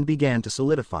water, and began to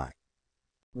solidify.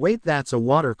 Wait, that's a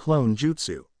water clone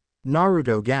jutsu.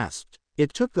 Naruto gasped.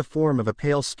 It took the form of a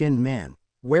pale-skinned man,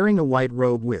 wearing a white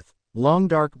robe with long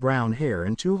dark brown hair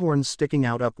and two horns sticking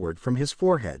out upward from his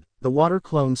forehead. The water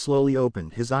clone slowly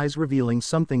opened his eyes, revealing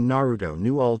something Naruto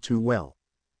knew all too well.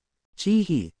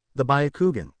 Chee-hee, the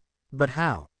Byakugan. But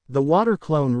how? The water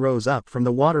clone rose up from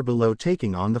the water below,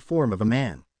 taking on the form of a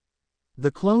man.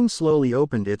 The clone slowly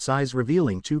opened its eyes,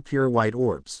 revealing two pure white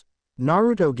orbs.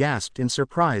 Naruto gasped in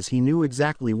surprise. He knew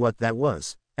exactly what that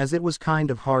was, as it was kind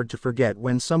of hard to forget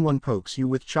when someone pokes you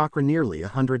with chakra nearly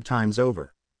 100 times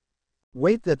over.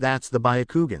 Wait, that's the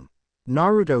Byakugan.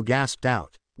 Naruto gasped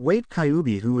out. Wait,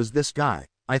 Kyuubi, who is this guy?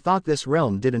 I thought this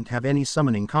realm didn't have any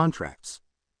summoning contracts.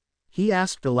 He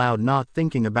asked aloud, not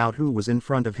thinking about who was in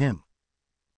front of him.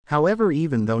 However,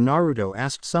 even though Naruto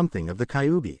asked something of the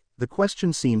Kyuubi, the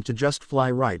question seemed to just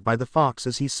fly right by the fox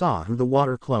as he saw who the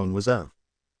water clone was of.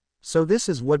 So this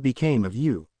is what became of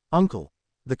you, uncle,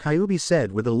 the Kyuubi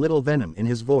said with a little venom in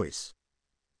his voice.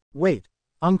 Wait,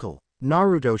 uncle,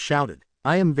 Naruto shouted.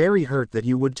 I am very hurt that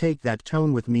you would take that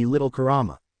tone with me, little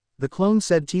Kurama, the clone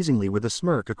said teasingly with a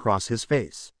smirk across his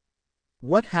face.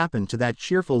 What happened to that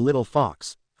cheerful little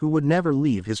fox, who would never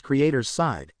leave his creator's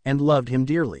side, and loved him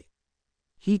dearly?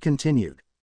 He continued.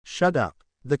 Shut up.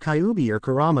 The Kyuubi or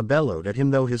Kurama bellowed at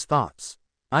him, though his thoughts.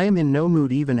 I am in no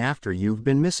mood even after you've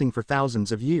been missing for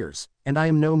thousands of years, and I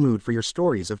am no mood for your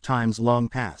stories of times long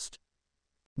past.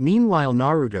 Meanwhile,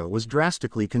 Naruto was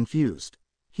drastically confused.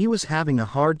 He was having a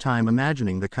hard time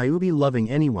imagining the Kyuubi loving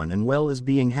anyone and well as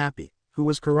being happy. Who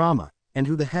was Kurama, and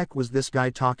who the heck was this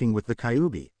guy talking with the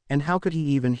Kyuubi, and how could he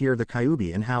even hear the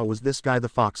Kyuubi, and how was this guy the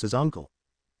fox's uncle?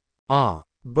 Ah,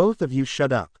 both of you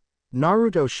shut up.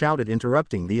 Naruto shouted,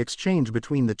 interrupting the exchange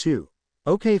between the two.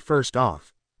 Okay, first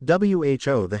off, who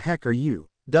the heck are you?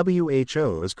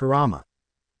 Who is Kurama?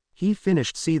 He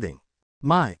finished seething.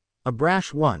 My, a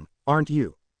brash one, aren't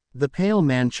you? The pale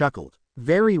man chuckled.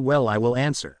 Very well, I will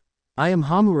answer. I am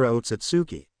Hamura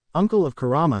Otsutsuki, uncle of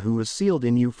Kurama, who is sealed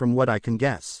in you from what I can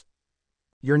guess.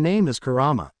 Your name is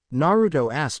Kurama?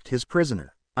 Naruto asked his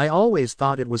prisoner. I always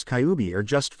thought it was Kyuubi or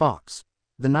just fox.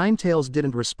 The Nine Tails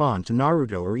didn't respond to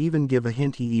Naruto or even give a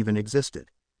hint he even existed.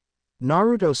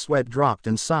 Naruto's sweat dropped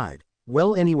and sighed.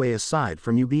 Well, anyway, aside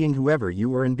from you being whoever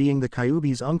you are and being the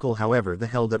Kyuubi's uncle, however the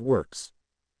hell that works,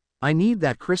 I need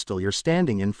that crystal you're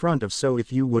standing in front of, so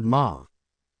if you would move.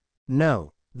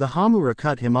 No, the Hamura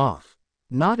cut him off.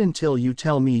 Not until you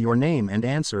tell me your name and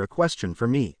answer a question for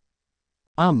me.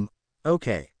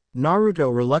 Okay.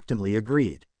 Naruto reluctantly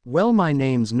agreed. Well, my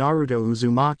name's Naruto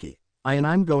Uzumaki.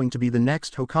 I'm going to be the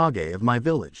next Hokage of my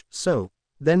village, so,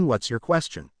 then what's your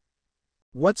question?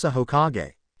 What's a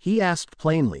Hokage? He asked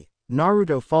plainly.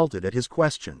 Naruto faltered at his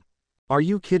question. Are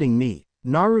you kidding me?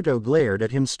 Naruto glared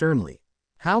at him sternly.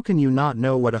 How can you not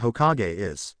know what a Hokage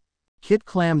is? Kit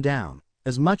clammed down.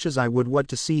 As much as I would want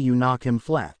to see you knock him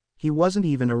flat, he wasn't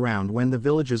even around when the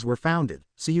villages were founded,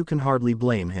 so you can hardly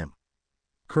blame him.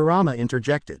 Kurama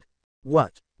interjected.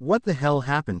 What the hell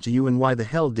happened to you and why the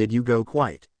hell did you go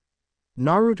quiet?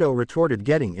 Naruto retorted,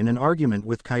 getting in an argument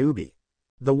with Kyuubi.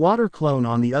 The water clone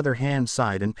on the other hand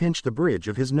sighed and pinched the bridge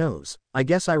of his nose. I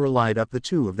guess I relied up the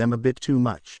two of them a bit too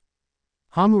much.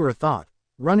 Hamura thought,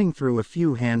 running through a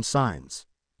few hand signs.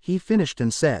 He finished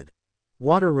and said,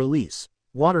 water release,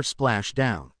 water splash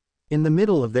down. In the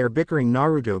middle of their bickering,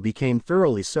 Naruto became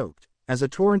thoroughly soaked, as a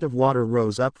torrent of water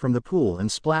rose up from the pool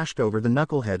and splashed over the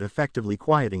knucklehead, effectively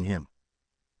quieting him.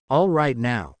 All right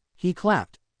now, he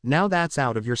clapped, now that's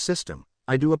out of your system.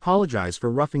 I do apologize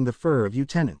for roughing the fur of you,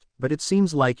 tenant, but it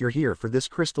seems like you're here for this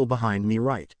crystal behind me,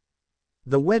 right?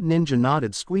 The wet ninja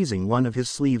nodded, squeezing one of his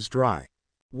sleeves dry.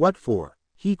 What for?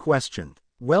 He questioned.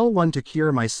 Well, one to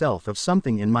cure myself of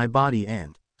something in my body,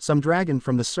 and some dragon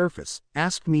from the surface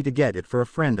asked me to get it for a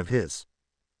friend of his.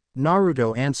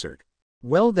 Naruto answered.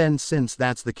 Well then, since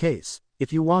that's the case,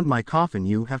 if you want my coffin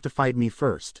you have to fight me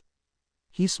first.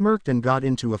 He smirked and got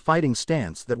into a fighting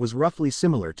stance that was roughly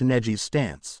similar to Neji's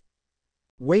stance.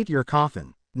 Wait, your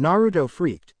coffin? Naruto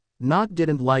freaked. Not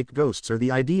didn't like ghosts or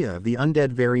the idea of the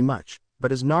undead very much,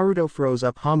 but as Naruto froze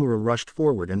up, Hamura rushed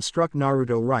forward and struck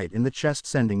Naruto right in the chest,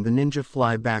 sending the ninja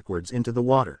fly backwards into the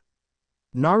water.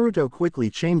 Naruto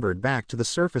quickly chambered back to the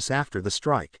surface after the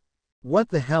strike. What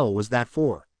the hell was that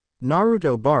for?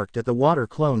 Naruto barked at the water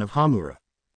clone of Hamura.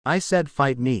 I said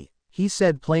fight me, he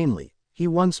said plainly. He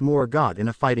once more got in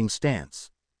a fighting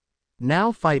stance.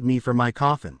 Now fight me for my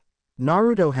coffin.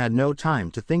 Naruto had no time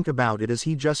to think about it, as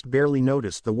he just barely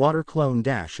noticed the water clone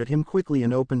dash at him quickly,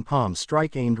 an open palm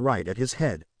strike aimed right at his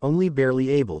head, only barely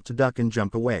able to duck and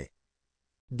jump away.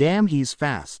 Damn, he's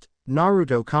fast,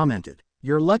 Naruto commented.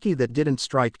 You're lucky that didn't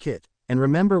strike Kit, and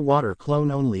remember water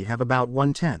clone only have about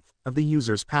 1/10 of the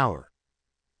user's power.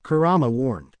 Kurama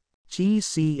warned.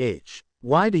 TCH,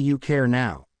 why do you care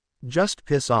now? Just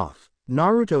piss off,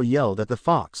 Naruto yelled at the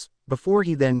fox, before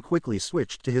he then quickly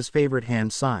switched to his favorite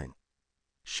hand sign.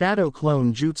 Shadow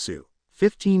Clone Jutsu.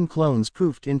 15 clones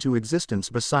poofed into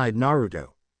existence beside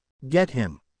Naruto. Get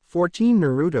him. 14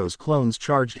 Naruto's clones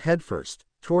charged headfirst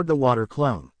toward the water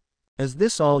clone. Is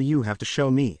this all you have to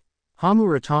show me?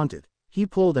 Hamura taunted. He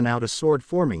pulled out a sword,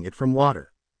 forming it from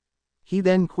water. He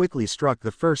then quickly struck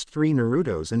the first 3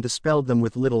 Narutos and dispelled them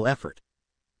with little effort.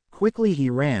 Quickly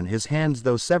he ran his hands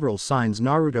through several signs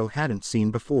Naruto hadn't seen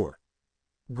before.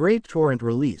 Great torrent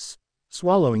release.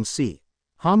 Swallowing sea.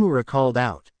 Hamura called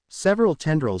out. Several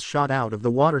tendrils shot out of the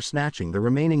water, snatching the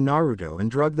remaining Naruto and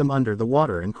dragged them under the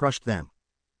water and crushed them.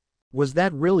 Was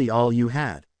that really all you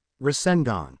had?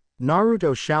 Rasengan.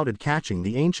 Naruto shouted, catching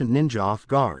the ancient ninja off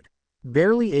guard.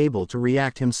 Barely able to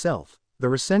react himself, the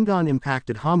Rasengan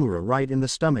impacted Hamura right in the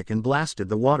stomach and blasted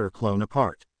the water clone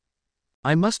apart.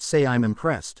 I must say I'm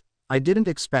impressed. I didn't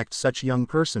expect such a young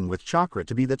person with chakra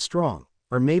to be that strong,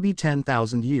 or maybe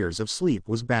 10,000 years of sleep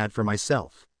was bad for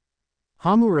myself.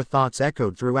 Hamura thoughts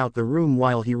echoed throughout the room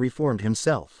while he reformed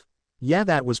himself. Yeah,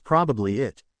 that was probably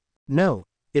it. No,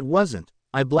 it wasn't.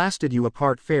 I blasted you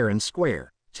apart fair and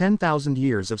square. 10,000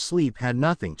 years of sleep had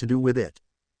nothing to do with it.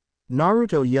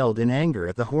 Naruto yelled in anger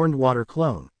at the horned water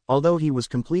clone, although he was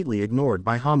completely ignored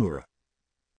by Hamura.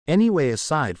 Anyway,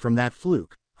 aside from that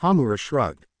fluke, Hamura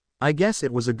shrugged. I guess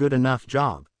it was a good enough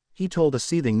job, he told a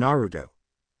seething Naruto.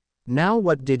 Now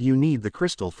what did you need the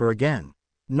crystal for again?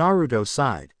 Naruto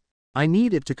sighed. I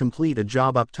need it to complete a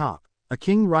job up top. A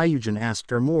King Ryujin asked,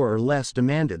 or more or less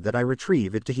demanded, that I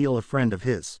retrieve it to heal a friend of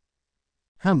his.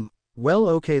 Well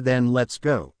okay then, let's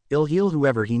go. I'll heal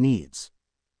whoever he needs.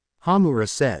 Hamura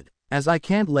said. As I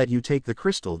can't let you take the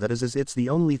crystal, that is, as it's the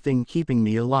only thing keeping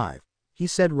me alive, he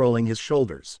said, rolling his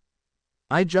shoulders.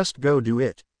 I just go do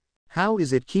it. How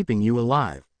is it keeping you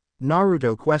alive?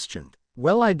 Naruto questioned.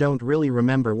 Well, I don't really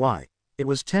remember why. It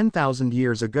was 10,000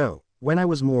 years ago, when I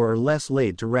was more or less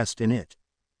laid to rest in it.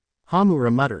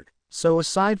 Hamura muttered. So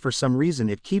aside for some reason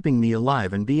it keeping me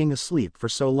alive and being asleep for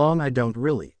so long, I don't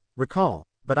really recall,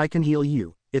 but I can heal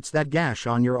you. It's that gash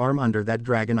on your arm under that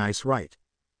dragon ice, right?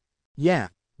 Yeah,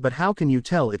 but how can you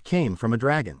tell it came from a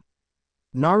dragon?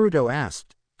 Naruto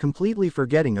asked, completely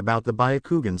forgetting about the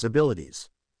Byakugan's abilities.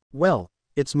 Well,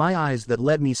 it's my eyes that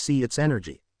let me see its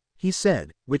energy, he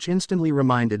said, which instantly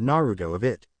reminded Naruto of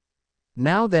it.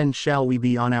 Now then, shall we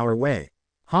be on our way?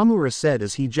 Hamura said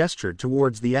as he gestured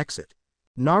towards the exit.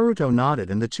 Naruto nodded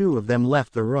and the two of them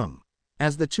left the room.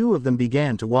 As the two of them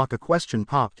began to walk, a question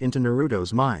popped into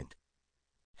Naruto's mind.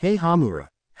 "Hey Hamura,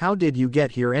 how did you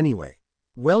get here anyway?"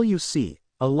 "Well, you see,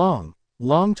 a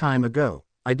long time ago,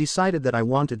 I decided that I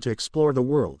wanted to explore the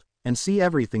world, and see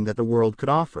everything that the world could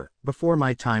offer, before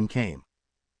my time came.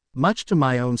 Much to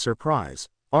my own surprise,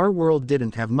 our world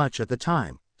didn't have much at the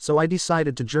time, so I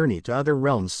decided to journey to other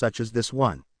realms such as this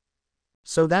one."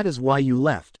 "So that is why you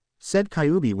left," said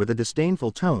Kyuubi with a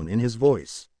disdainful tone in his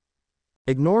voice.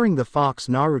 Ignoring the fox,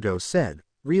 Naruto said,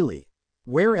 "Really?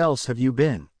 Where else have you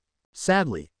been?"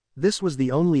 "Sadly, this was the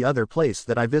only other place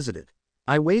that I visited.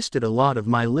 I wasted a lot of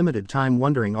my limited time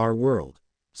wondering our world.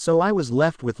 So I was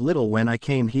left with little when I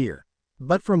came here.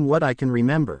 But from what I can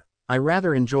remember, I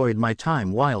rather enjoyed my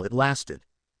time while it lasted."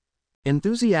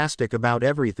 Enthusiastic about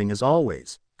everything as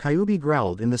always, Kyuubi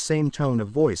growled in the same tone of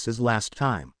voice as last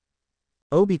time.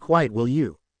 "Oh, be quiet, will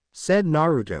you?" said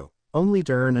Naruto, only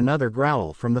to earn another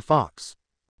growl from the fox.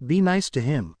 "Be nice to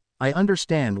him, I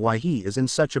understand why he is in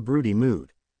such a broody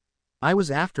mood. I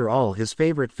was after all his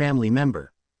favorite family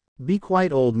member." "Be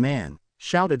quiet, old man,"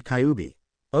 shouted Kyuubi.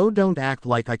 "Oh, don't act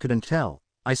like I couldn't tell,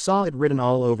 I saw it written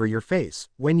all over your face,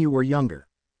 when you were younger."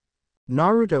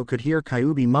 Naruto could hear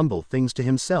Kyuubi mumble things to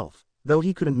himself, though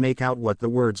he couldn't make out what the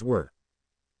words were.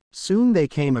 Soon they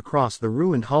came across the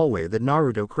ruined hallway that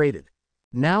Naruto created.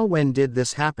 "Now when did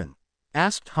this happen?"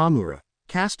 asked Hamura,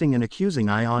 casting an accusing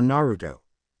eye on Naruto.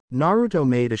 Naruto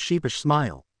made a sheepish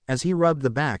smile, as he rubbed the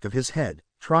back of his head,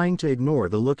 trying to ignore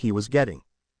the look he was getting.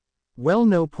 "Well,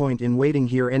 no point in waiting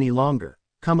here any longer,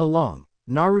 come along."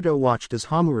 Naruto watched as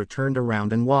Hamura turned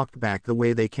around and walked back the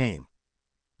way they came.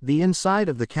 The inside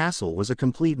of the castle was a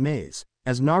complete maze,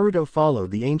 as Naruto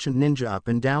followed the ancient ninja up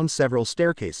and down several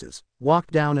staircases,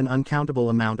 walked down an uncountable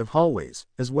amount of hallways,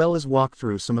 as well as walked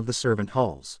through some of the servant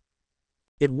halls.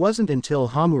 It wasn't until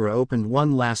Hamura opened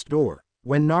one last door,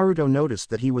 when Naruto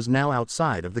noticed that he was now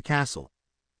outside of the castle.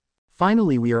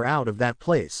 "Finally we are out of that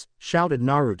place," shouted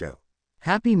Naruto.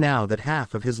 Happy now that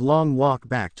half of his long walk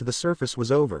back to the surface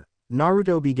was over,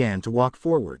 Naruto began to walk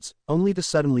forwards, only to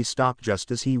suddenly stop just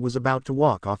as he was about to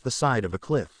walk off the side of a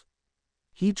cliff.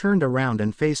 He turned around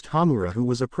and faced Hamura, who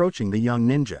was approaching the young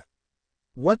ninja.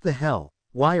 "What the hell,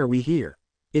 why are we here?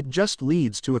 It just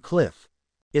leads to a cliff."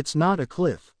 "It's not a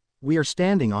cliff. We are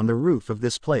standing on the roof of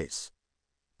this place.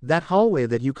 That hallway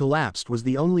that you collapsed was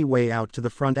the only way out to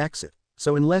the front exit,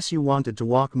 so unless you wanted to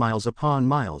walk miles upon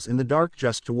miles in the dark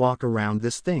just to walk around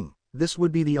this thing, this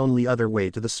would be the only other way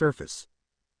to the surface."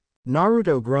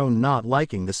 Naruto groaned, not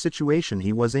liking the situation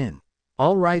he was in.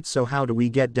 "Alright, so how do we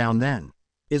get down then?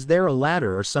 Is there a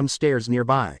ladder or some stairs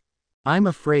nearby?" "I'm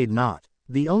afraid not.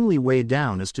 The only way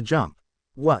down is to jump."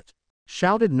 "What?"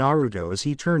 shouted Naruto as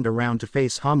he turned around to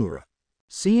face Hamura.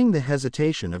 Seeing the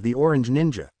hesitation of the orange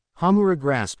ninja, Hamura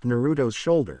grasped Naruto's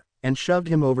shoulder, and shoved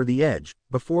him over the edge,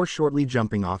 before shortly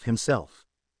jumping off himself.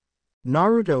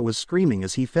 Naruto was screaming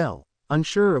as he fell,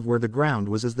 unsure of where the ground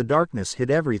was as the darkness hid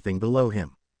everything below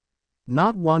him.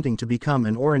 Not wanting to become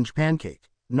an orange pancake,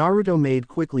 Naruto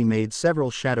quickly made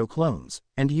several shadow clones,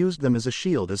 and used them as a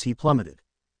shield as he plummeted.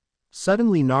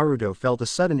 Suddenly Naruto felt a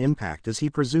sudden impact as he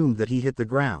presumed that he hit the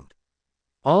ground.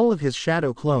 All of his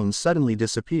shadow clones suddenly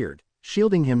disappeared,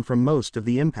 shielding him from most of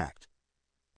the impact.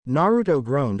 Naruto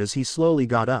groaned as he slowly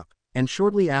got up, and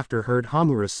shortly after heard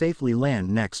Hamura safely land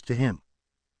next to him.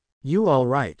 "You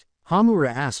alright?" Hamura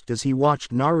asked as he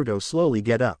watched Naruto slowly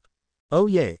get up. "Oh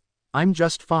yeah, I'm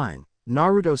just fine,"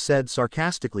 Naruto said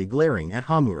sarcastically, glaring at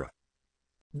Hamura.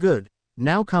 "Good,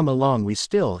 now come along, we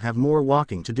still have more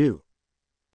walking to do."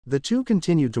 The two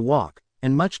continued to walk,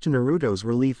 and much to Naruto's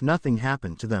relief nothing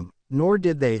happened to them, nor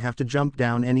did they have to jump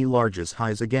down any large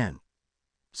highs again.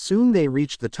 Soon they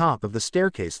reached the top of the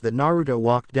staircase that Naruto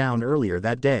walked down earlier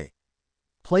that day.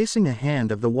 Placing a hand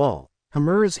of the wall,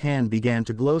 Hamura's hand began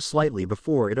to glow slightly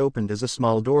before it opened as a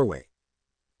small doorway.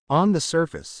 On the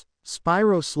surface,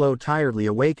 Spyro slowed tiredly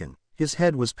awakened, his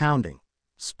head was pounding.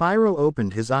 Spyro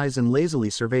opened his eyes and lazily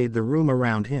surveyed the room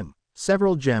around him,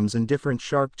 several gems and different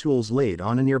sharp tools laid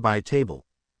on a nearby table.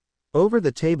 Over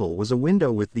the table was a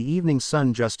window with the evening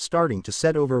sun just starting to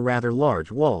set over a rather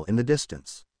large wall in the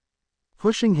distance.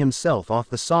 Pushing himself off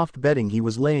the soft bedding he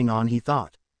was laying on, he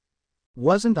thought.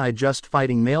 "Wasn't I just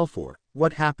fighting Malefor?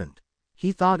 What happened?"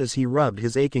 he thought as he rubbed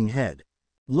his aching head.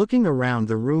 Looking around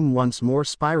the room once more,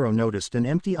 Spyro noticed an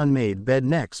empty unmade bed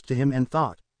next to him and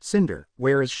thought, "Cinder,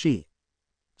 where is she?"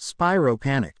 Spyro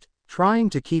panicked. Trying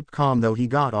to keep calm though, he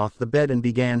got off the bed and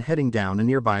began heading down a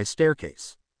nearby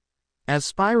staircase. As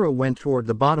Spyro went toward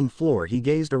the bottom floor, he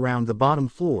gazed around. The bottom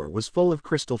floor was full of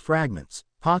crystal fragments,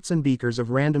 pots and beakers of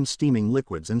random steaming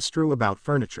liquids, and strew about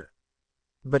furniture.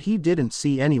 But he didn't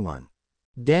see anyone.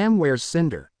 "Damn, where's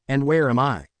Cinder?" And where am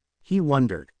I? He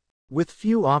wondered. With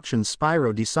few options,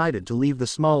 Spyro decided to leave the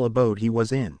small abode he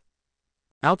was in.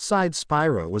 Outside,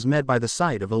 Spyro was met by the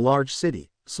sight of a large city,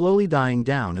 slowly dying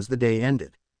down as the day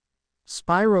ended.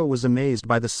 Spyro was amazed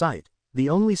by the sight. The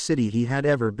only city he had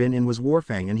ever been in was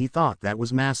Warfang, and he thought that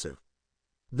was massive.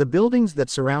 The buildings that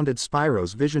surrounded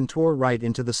Spyro's vision tore right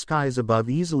into the skies above,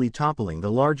 easily toppling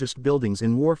the largest buildings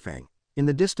in Warfang. In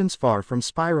the distance far from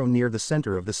Spyro, near the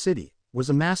center of the city, was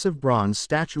a massive bronze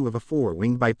statue of a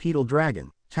four-winged bipedal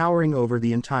dragon, towering over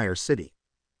the entire city.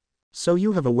 "So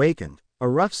you have awakened," a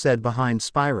rough said behind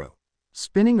Spyro.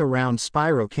 Spinning around,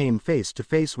 Spyro came face to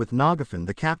face with Nagafin,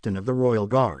 the captain of the Royal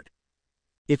Guard.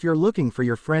 "If you're looking for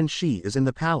your friend, she is in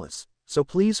the palace, so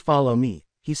please follow me,"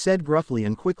 he said gruffly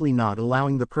and quickly, not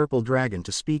allowing the purple dragon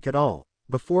to speak at all,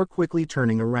 before quickly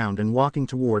turning around and walking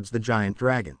towards the giant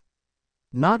dragon.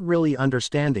 Not really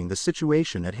understanding the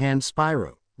situation at hand,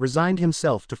 Spyro resigned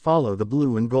himself to follow the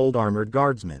blue and gold armored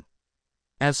guardsmen.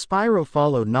 As Spyro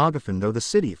followed Nagafin through the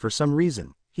city, for some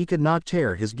reason, he could not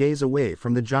tear his gaze away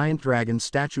from the giant dragon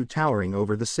statue towering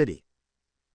over the city.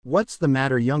 "What's the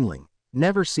matter, youngling?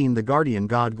 Never seen the guardian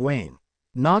god Gwaine?"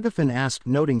 Nagafin asked,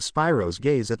 noting Spyro's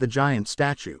gaze at the giant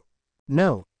statue.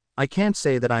 "No, I can't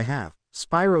say that I have,"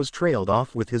 Spyro's trailed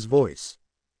off with his voice.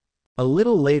 A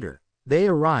little later, they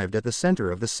arrived at the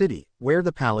center of the city, where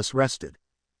the palace rested.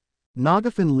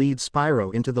 Nagafin led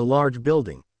Spyro into the large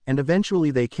building, and eventually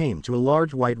they came to a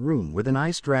large white room with an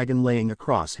ice dragon laying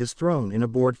across his throne in a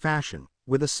board fashion,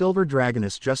 with a silver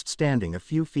dragoness just standing a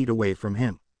few feet away from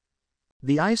him.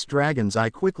 The ice dragon's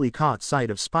eye quickly caught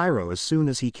sight of Spyro as soon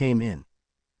as he came in.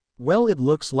 "Well, it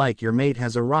looks like your mate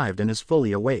has arrived and is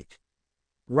fully awake,"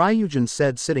 Ryujin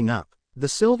said, sitting up. The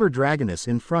silver dragoness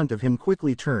in front of him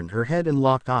quickly turned her head and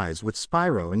locked eyes with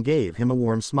Spyro and gave him a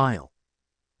warm smile.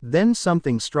 Then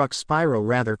something struck Spyro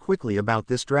rather quickly about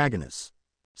this dragoness.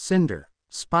 "Cinder?"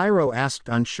 Spyro asked,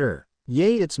 unsure.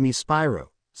 "Yay, it's me, Spyro,"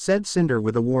 said Cinder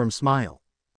with a warm smile.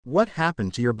 "What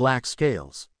happened to your black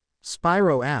scales?"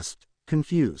 Spyro asked,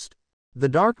 confused. "The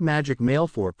dark magic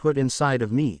Malfor put inside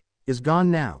of me is gone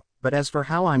now, but as for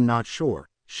how, I'm not sure,"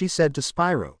 she said to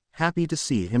Spyro, happy to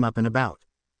see him up and about.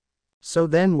 "So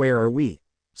then where are we?"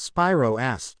 Spyro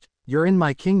asked. "You're in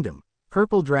my kingdom,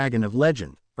 Purple Dragon of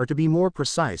Legend, or to be more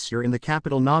precise, you're in the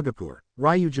capital Nagapur."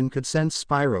 Ryujin could sense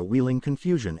Spyro feeling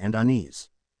confusion and unease.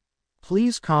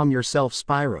 "Please calm yourself,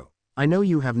 Spyro. I know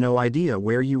you have no idea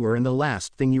where you were, and the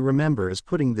last thing you remember is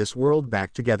putting this world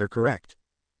back together, correct?"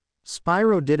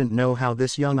 Spyro didn't know how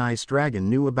this young ice dragon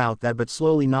knew about that, but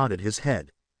slowly nodded his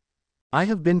head. "I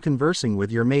have been conversing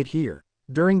with your mate here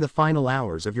during the final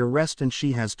hours of your rest, and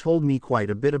she has told me quite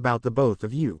a bit about the both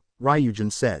of you,"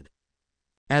 Ryujin said.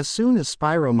 As soon as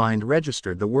Spyro mind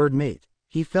registered the word mate,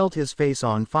 he felt his face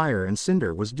on fire, and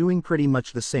Cinder was doing pretty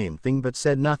much the same thing but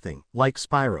said nothing, like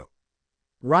Spyro.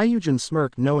 Ryujin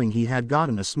smirked, knowing he had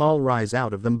gotten a small rise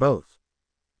out of them both.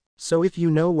 "So if you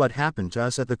know what happened to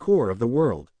us at the core of the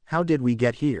world, how did we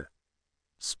get here?"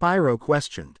 Spyro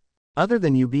questioned. "Other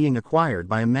than you being acquired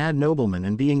by a mad nobleman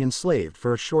and being enslaved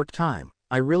for a short time,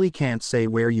 I really can't say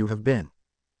where you have been.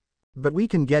 But we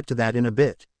can get to that in a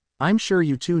bit. I'm sure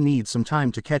you two need some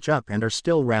time to catch up and are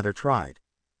still rather tried."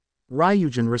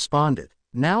 Ryujin responded.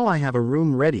 "Now I have a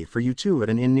room ready for you two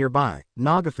at an inn nearby.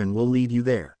 Nagafin will lead you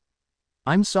there.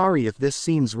 I'm sorry if this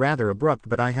seems rather abrupt,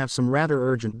 but I have some rather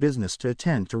urgent business to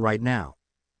attend to right now.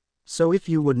 So if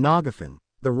you would, Nagafin."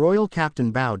 The royal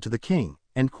captain bowed to the king,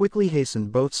 and quickly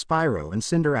hastened both Spyro and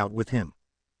Cinder out with him.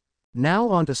 "Now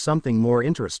on to something more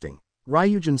interesting,"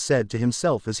 Ryujin said to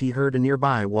himself as he heard a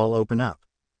nearby wall open up.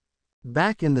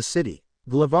 Back in the city,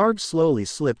 Glavarg slowly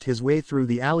slipped his way through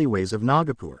the alleyways of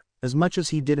Nagapur, as much as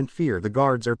he didn't fear the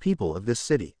guards or people of this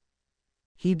city.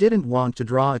 He didn't want to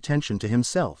draw attention to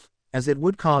himself, as it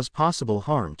would cause possible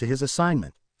harm to his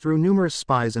assignment. Through numerous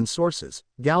spies and sources,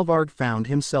 Glavarg found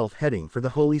himself heading for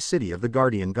the holy city of the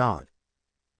guardian god.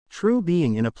 True,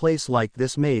 being in a place like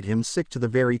this made him sick to the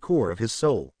very core of his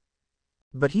soul.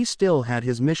 But he still had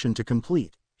his mission to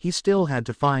complete. He still had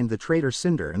to find the traitor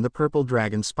Cinder and the purple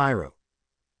dragon Spyro.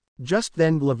 Just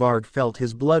then Glavarg felt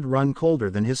his blood run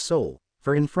colder than his soul,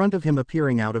 for in front of him,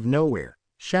 appearing out of nowhere,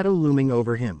 shadow looming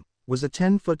over him, was a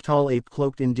 10-foot-tall ape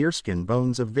cloaked in deerskin.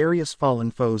 Bones of various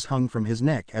fallen foes hung from his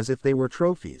neck as if they were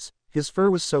trophies. His fur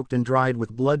was soaked and dried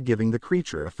with blood, giving the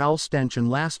creature a foul stench, and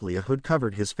lastly a hood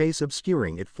covered his face,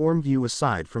 obscuring it from view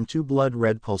aside from two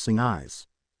blood-red pulsing eyes.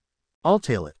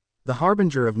 "Altalit, the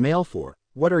harbinger of Malfor,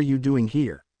 what are you doing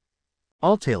here?"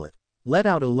 Altalit let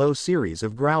out a low series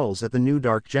of growls at the new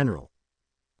Dark General.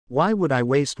 "Why would I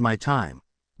waste my time?"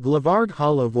 Glavarg's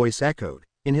hollow voice echoed,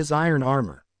 in his iron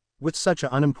armor, "with such an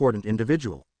unimportant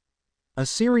individual. A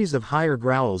series of higher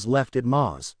growls left its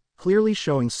maws, clearly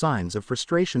showing signs of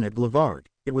frustration at Glavard.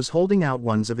 It was holding out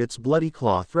one of its bloody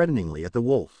claw threateningly at the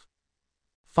wolf.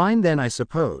 Fine then, I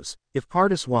suppose, if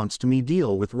Pardus wants to me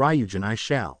deal with Ryujin I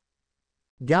shall.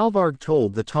 Galvarg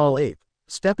told the tall ape,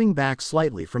 stepping back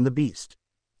slightly from the beast.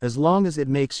 As long as it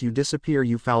makes you disappear,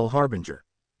 you foul harbinger.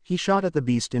 He shot at the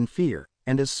beast in fear,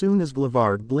 and as soon as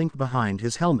Glavard blinked behind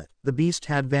his helmet, the beast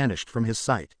had vanished from his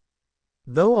sight.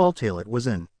 Though Altalit was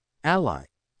an ally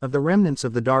of the remnants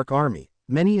of the Dark Army,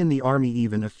 many in the army,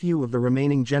 even a few of the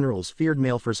remaining generals, feared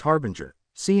Malfor's harbinger,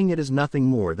 seeing it as nothing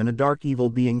more than a dark evil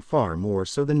being, far more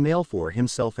so than Malfor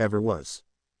himself ever was.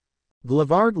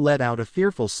 Glavard let out a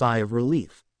fearful sigh of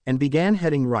relief, and began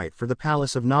heading right for the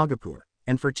palace of Nagapur,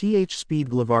 and for th speed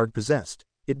Glavard possessed,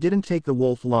 it didn't take the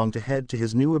wolf long to head to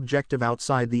his new objective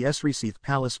outside the Esriseith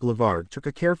Palace. Glavard took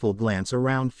a careful glance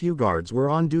around. Few guards were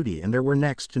on duty and there were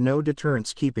next to no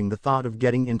deterrents keeping the thought of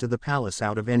getting into the palace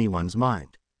out of anyone's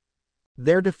mind.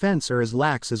 Their defense are as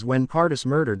lax as when Pardus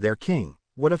murdered their king.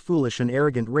 What a foolish and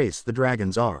arrogant race the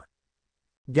dragons are.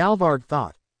 Galvarg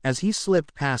thought, as he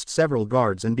slipped past several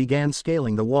guards and began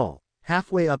scaling the wall.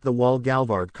 Halfway up the wall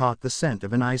Galvarg caught the scent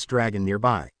of an ice dragon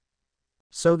nearby.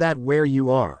 So that where you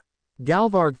are?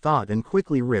 Galvarg thought and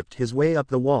quickly ripped his way up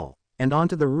the wall, and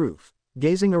onto the roof.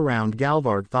 Gazing around,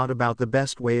 Galvarg thought about the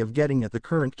best way of getting at the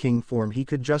current king form. He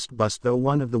could just bust through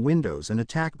one of the windows and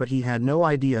attack, but he had no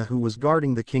idea who was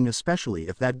guarding the king, especially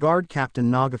if that guard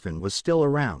Captain Nagafin was still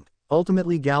around.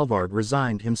 Ultimately Galvarg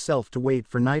resigned himself to wait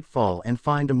for nightfall and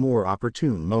find a more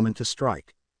opportune moment to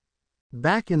strike.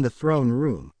 Back in the throne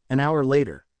room, an hour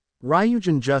later,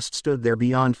 Ryujin just stood there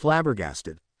beyond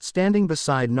flabbergasted, standing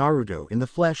beside Naruto in the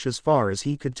flesh. As far as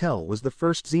he could tell, was the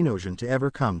first Xenosian to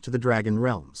ever come to the Dragon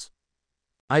Realms.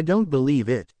 I don't believe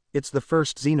it, it's the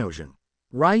first Xenosian,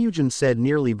 Ryujin said,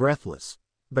 nearly breathless.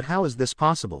 But how is this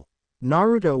possible?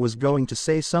 Naruto was going to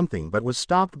say something but was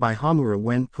stopped by Hamura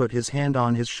when put his hand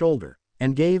on his shoulder,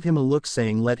 and gave him a look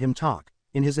saying let him talk.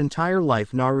 In his entire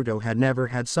life Naruto had never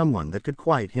had someone that could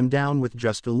quiet him down with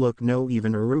just a look. No,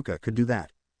 even Iruka could do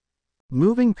that.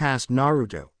 Moving past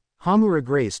Naruto, Hamura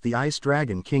graced the Ice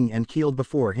Dragon King and keeled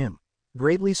before him,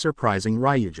 greatly surprising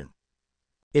Ryujin.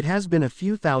 It has been a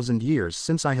few thousand years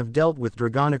since I have dealt with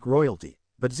Dragonic royalty,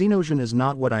 but Xenosian is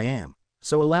not what I am,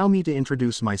 so allow me to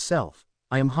introduce myself.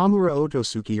 I am Hamura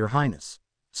Otosuke, your highness.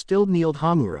 Still kneeled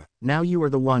Hamura. Now you are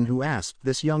the one who asked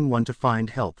this young one to find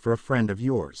help for a friend of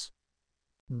yours.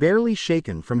 Barely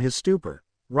shaken from his stupor,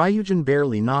 Ryujin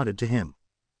barely nodded to him.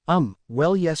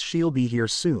 Well yes, she'll be here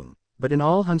soon, but in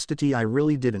all honesty I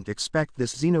really didn't expect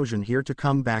this Xenosian here to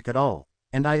come back at all,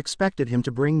 and I expected him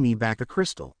to bring me back a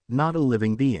crystal, not a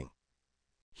living being.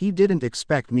 He didn't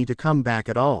expect me to come back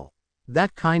at all.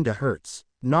 That kinda hurts,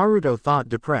 Naruto thought,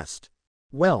 depressed.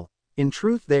 Well, in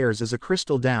truth theirs is a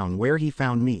crystal down where he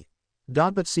found me.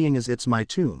 But seeing as it's my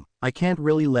tomb, I can't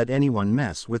really let anyone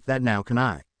mess with that now, can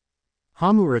I?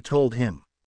 Hamura told him.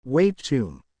 Wait,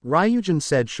 tomb, Ryujin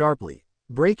said sharply,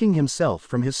 breaking himself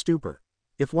from his stupor.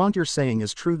 If what you're saying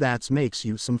is true, that makes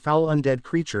you some foul undead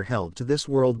creature held to this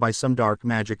world by some dark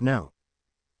magic. No.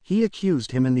 He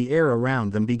accused him, and the air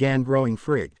around them began growing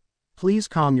frigged. Please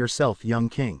calm yourself, young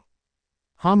king,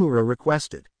 Hamura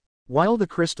requested. While the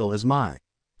crystal is my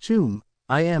tomb,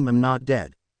 I am not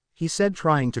dead, he said,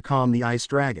 trying to calm the ice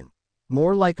dragon.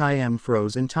 More like I am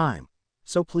froze in time.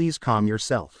 So please calm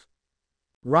yourself.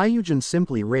 Ryujin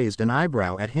simply raised an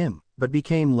eyebrow at him, but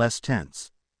became less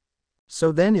tense.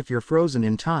 So then if you're frozen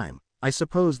in time, I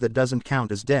suppose that doesn't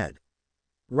count as dead,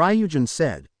 Ryujin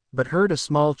said, but heard a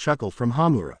small chuckle from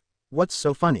Hamura. What's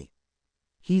so funny?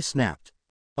 He snapped.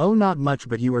 Oh, not much,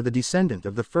 but you are the descendant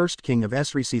of the first king of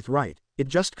Esriseith, right? It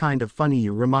just kind of funny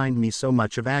you remind me so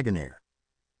much of Aganair,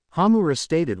 Hamura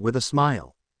stated with a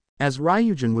smile. As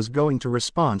Ryujin was going to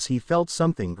respond, he felt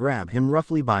something grab him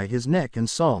roughly by his neck and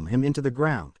slam him into the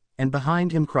ground, and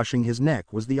behind him, crushing his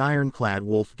neck, was the ironclad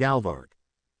wolf Galvarg.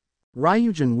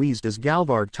 Ryujin wheezed as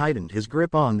Galvarg tightened his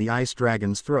grip on the ice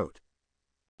dragon's throat.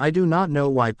 I do not know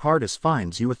why Pardus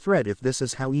finds you a threat if this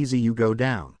is how easy you go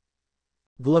down,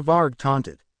 Glavarg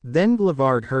taunted. Then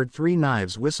Glavarg heard 3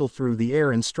 knives whistle through the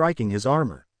air and striking his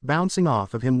armor, bouncing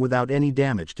off of him without any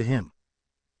damage to him.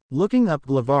 Looking up,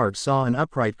 Glavarg saw an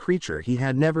upright creature he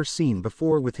had never seen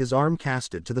before with his arm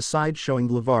casted to the side, showing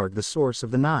Glavarg the source of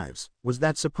the knives. Was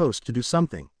that supposed to do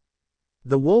something?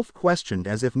 The wolf questioned,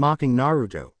 as if mocking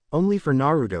Naruto, only for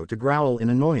Naruto to growl in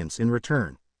annoyance in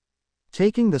return.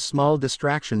 Taking the small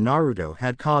distraction Naruto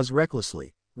had caused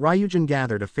recklessly, Ryujin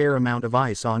gathered a fair amount of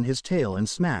ice on his tail and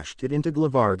smashed it into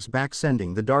Glavarg's back,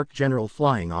 sending the Dark General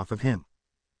flying off of him.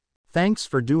 Thanks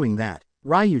for doing that,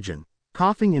 Ryujin,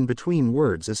 coughing in between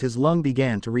words as his lung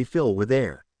began to refill with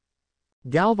air.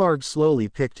 Galvarg slowly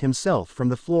picked himself from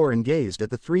the floor and gazed at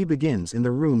the three beings in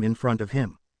the room in front of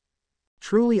him.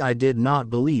 Truly, I did not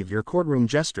believe your courtroom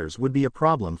jesters would be a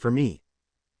problem for me.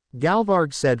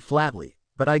 Galvarg said flatly,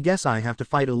 but I guess I have to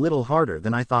fight a little harder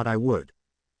than I thought I would.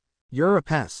 You're a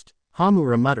pest,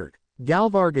 Hamura muttered.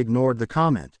 Galvarg ignored the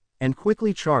comment, and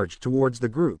quickly charged towards the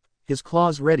group, his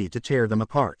claws ready to tear them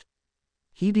apart.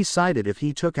 He decided if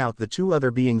he took out the two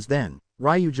other beings then,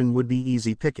 Ryujin would be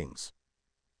easy pickings.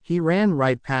 He ran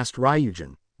right past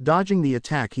Ryujin, dodging the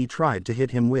attack he tried to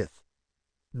hit him with.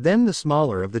 Then the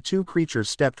smaller of the two creatures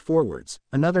stepped forwards,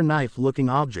 another knife-looking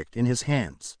object in his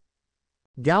hands.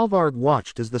 Galvarg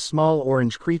watched as the small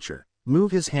orange creature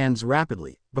move his hands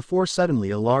rapidly, before suddenly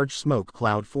a large smoke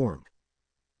cloud formed.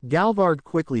 Galvarg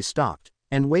quickly stopped,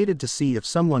 and waited to see if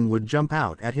someone would jump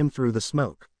out at him through the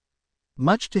smoke.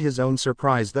 Much to his own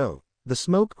surprise though, the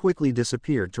smoke quickly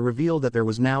disappeared to reveal that there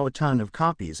was now a ton of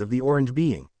copies of the orange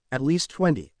being, at least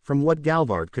 20, from what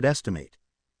Galvarg could estimate.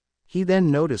 He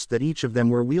then noticed that each of them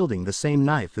were wielding the same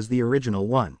knife as the original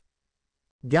one.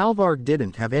 Galvarg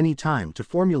didn't have any time to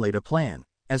formulate a plan,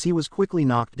 as he was quickly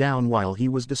knocked down while he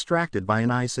was distracted by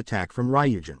an ice attack from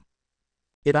Ryujin.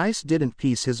 Ice didn't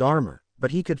piece his armor,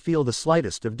 but he could feel the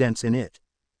slightest of dents in it.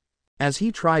 As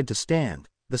he tried to stand,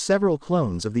 the several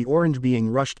clones of the orange being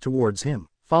rushed towards him,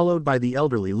 followed by the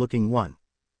elderly-looking one.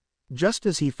 Just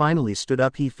as he finally stood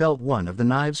up, he felt one of the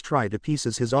knives try to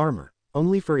pieces his armor,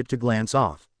 only for it to glance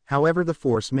off. However, the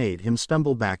force made him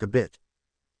stumble back a bit.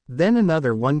 Then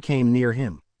another one came near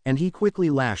him, and he quickly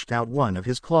lashed out one of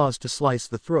his claws to slice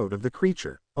the throat of the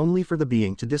creature, only for the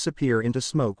being to disappear into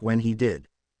smoke when he did.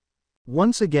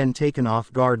 Once again taken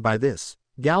off guard by this,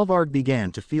 Galvarg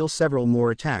began to feel several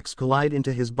more attacks collide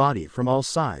into his body from all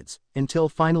sides, until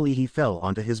finally he fell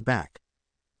onto his back.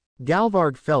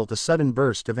 Galvarg felt a sudden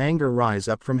burst of anger rise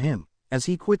up from him, as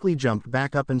he quickly jumped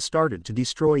back up and started to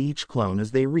destroy each clone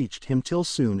as they reached him till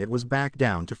soon it was back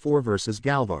down to 4 versus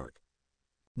Galvarg.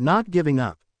 Not giving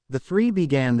up, the three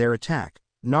began their attack,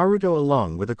 Naruto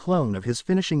along with a clone of his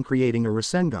finishing creating a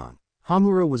Rasengan.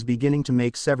 Hamura was beginning to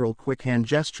make several quick hand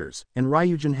gestures, and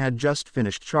Ryujin had just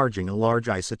finished charging a large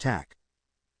ice attack.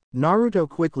 Naruto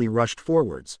quickly rushed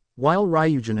forwards, while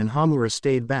Ryujin and Hamura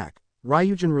stayed back,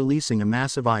 Ryujin releasing a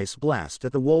massive ice blast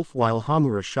at the wolf while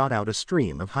Hamura shot out a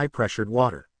stream of high-pressured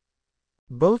water.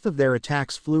 Both of their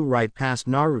attacks flew right past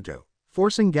Naruto,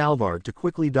 forcing Galvarg to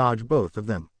quickly dodge both of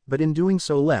them, but in doing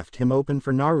so left him open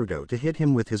for Naruto to hit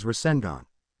him with his Rasengan.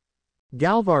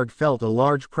 Galvarg felt a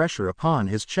large pressure upon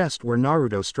his chest where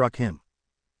Naruto struck him.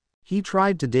 He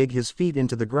tried to dig his feet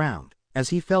into the ground, as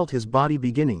he felt his body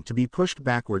beginning to be pushed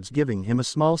backwards, giving him a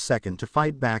small second to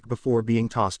fight back before being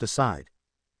tossed aside.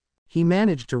 He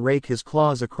managed to rake his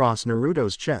claws across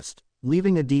Naruto's chest,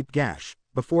 leaving a deep gash,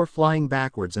 before flying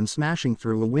backwards and smashing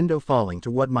through a window, falling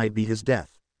to what might be his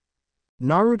death.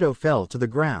 Naruto fell to the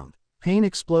ground, pain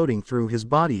exploding through his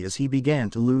body as he began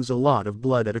to lose a lot of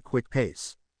blood at a quick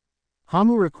pace.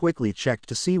 Hamura quickly checked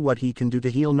to see what he can do to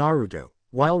heal Naruto,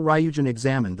 while Ryujin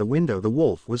examined the window the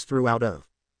wolf was through out of.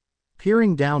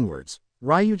 Peering downwards,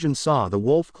 Ryujin saw the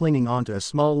wolf clinging onto a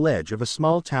small ledge of a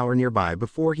small tower nearby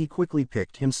before he quickly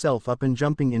picked himself up and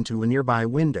jumping into a nearby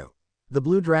window. The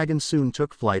blue dragon soon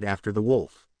took flight after the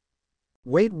wolf.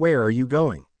 "Wait, where are you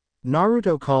going?"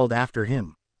 Naruto called after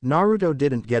him. Naruto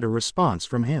didn't get a response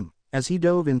from him, as he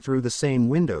dove in through the same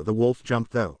window the wolf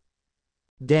jumped though.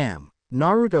 Damn,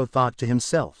 Naruto thought to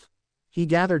himself. He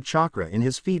gathered chakra in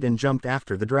his feet and jumped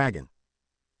after the dragon.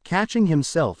 Catching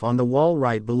himself on the wall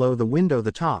right below the window,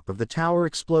 the top of the tower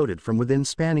exploded from within.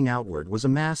 Spanning outward was a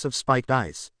mass of spiked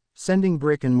ice, sending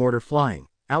brick and mortar flying.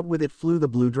 Out with it flew the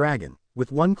blue dragon,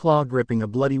 with one claw gripping a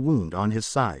bloody wound on his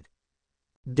side.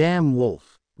 "Damn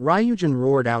wolf!" Ryujin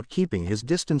roared out, keeping his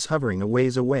distance, hovering a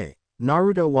ways away.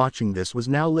 Naruto, watching this, was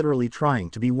now literally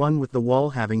trying to be one with the wall,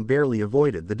 having barely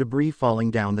avoided the debris falling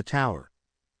down the tower.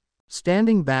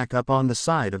 Standing back up on the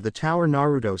side of the tower,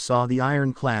 Naruto saw the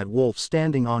iron-clad wolf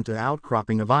standing onto an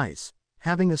outcropping of ice,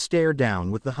 having a stare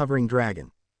down with the hovering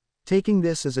dragon. Taking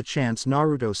this as a chance,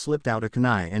 Naruto slipped out a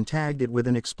kunai and tagged it with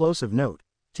an explosive note.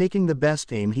 Taking the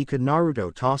best aim he could,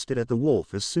 Naruto tossed it at the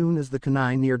wolf. As soon as the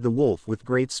kunai neared the wolf with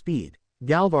great speed,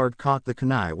 Galvarg caught the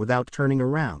kunai without turning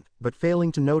around, but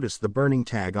failing to notice the burning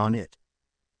tag on it.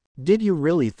 "Did you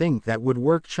really think that would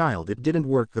work, child? It didn't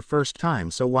work the first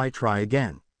time, so why try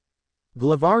again?"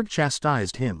 Galvarg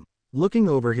chastised him, looking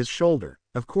over his shoulder.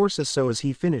 Of course, as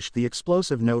he finished, the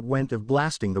explosive note went of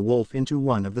blasting the wolf into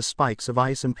one of the spikes of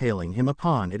ice, impaling him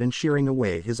upon it and shearing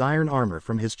away his iron armor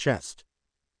from his chest.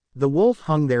 The wolf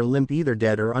hung there limp, either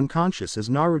dead or unconscious, as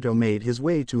Naruto made his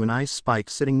way to an ice spike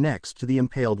sitting next to the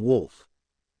impaled wolf.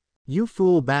 "You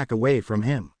fool, back away from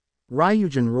him!"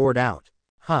 Ryujin roared out.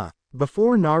 "Huh!"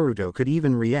 Before Naruto could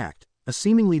even react, a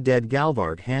seemingly dead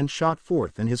Galvard hand shot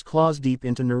forth and his claws deep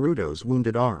into Naruto's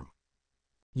wounded arm.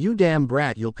 "You damn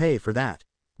brat, you'll pay for that,"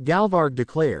 Galvard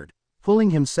declared,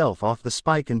 pulling himself off the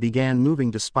spike and began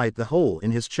moving despite the hole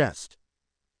in his chest.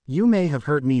 "You may have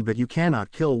hurt me, but you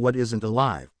cannot kill what isn't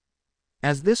alive."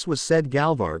 As this was said,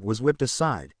 Galvard was whipped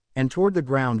aside, and toward the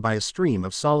ground by a stream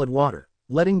of solid water,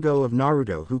 letting go of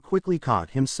Naruto, who quickly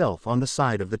caught himself on the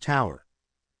side of the tower.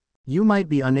 "You might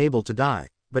be unable to die,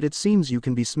 but it seems you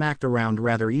can be smacked around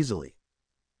rather easily,"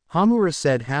 Hamura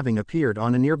said, having appeared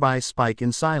on a nearby spike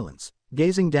in silence.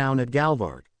 Gazing down at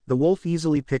Galvard, the wolf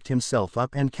easily picked himself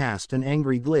up and cast an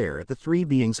angry glare at the three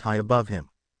beings high above him.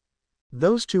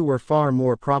 "Those two were far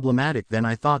more problematic than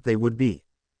I thought they would be.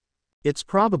 It's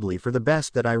probably for the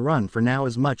best that I run for now,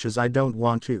 as much as I don't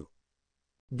want to,"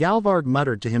 Galvard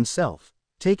muttered to himself.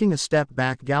 Taking a step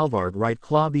back, Galvard's right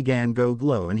claw began go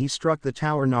glow and he struck the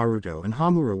tower Naruto and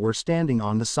Hamura were standing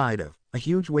on the side of. A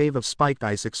huge wave of spiked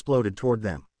ice exploded toward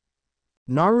them.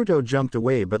 Naruto jumped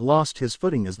away but lost his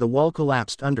footing as the wall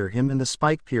collapsed under him and the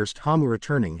spike pierced Hamura,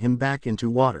 turning him back into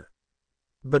water.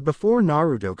 But before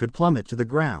Naruto could plummet to the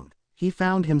ground, he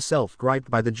found himself gripped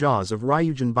by the jaws of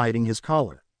Ryujin, biting his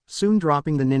collar. Soon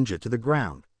dropping the ninja to the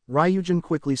ground, Ryujin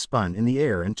quickly spun in the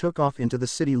air and took off into the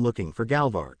city looking for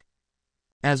Galvard.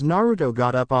 As Naruto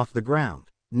got up off the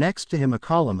ground, next to him a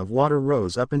column of water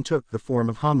rose up and took the form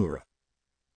of Hamura.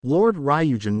 "Lord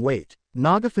Ryujin, wait!"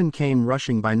 Nagafin came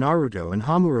rushing by Naruto and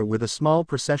Hamura with a small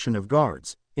procession of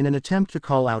guards, in an attempt to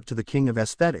call out to the king of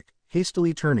aesthetic.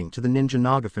 Hastily turning to the ninja,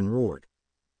 Nagafin roared.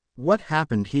 "What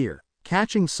happened here?"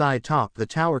 Catching sight top the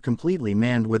tower completely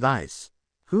manned with ice.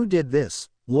 "Who did this?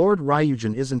 Lord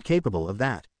Ryujin isn't capable of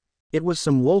that. It was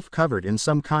some wolf covered in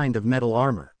some kind of metal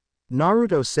armor,"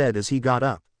 Naruto said as he got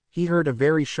up. He heard a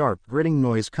very sharp gritting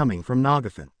noise coming from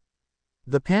Nagafin.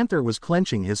 The panther was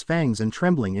clenching his fangs and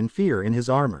trembling in fear in his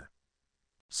armor.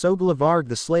 "So Glavarg,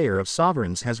 the slayer of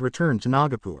sovereigns, has returned to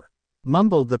Nagapur,"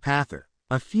 mumbled the panther.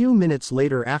 A few minutes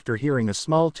later, after hearing a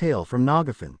small tale from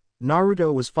Nagafin,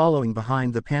 Naruto was following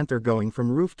behind the panther, going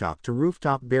from rooftop to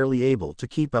rooftop, barely able to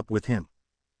keep up with him.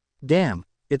 "Damn,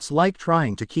 it's like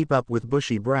trying to keep up with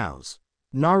bushy brows,"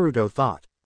 Naruto thought.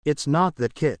 "It's not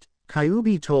that, Kit,"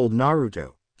 Kyuubi told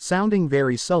Naruto, sounding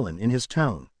very sullen in his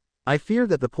tone. "I fear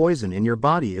that the poison in your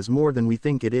body is more than we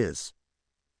think it is.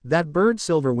 That bird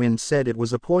Silverwind said it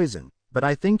was a poison, but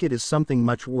I think it is something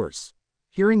much worse."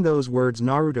 Hearing those words,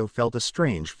 Naruto felt a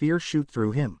strange fear shoot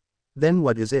through him. "Then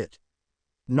what is it?"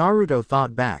 Naruto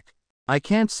thought back. "I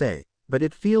can't say, but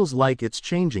it feels like it's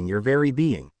changing your very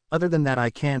being. Other than that I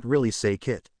can't really say,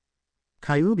 Kit,"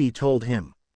 Kyuubi told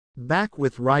him. Back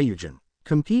with Ryujin.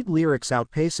 Compete lyrics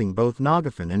outpacing both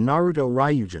Nagafin and Naruto.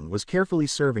 Ryujin was carefully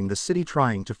serving the city,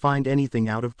 trying to find anything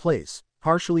out of place,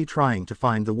 partially trying to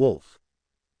find the wolf.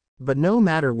 But no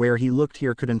matter where he looked,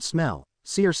 he couldn't smell,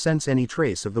 see or sense any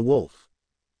trace of the wolf.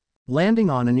 Landing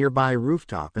on a nearby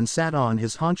rooftop and sat on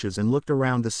his haunches and looked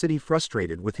around the city,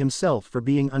 frustrated with himself for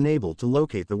being unable to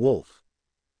locate the wolf.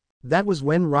 That was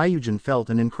when Ryujin felt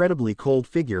an incredibly cold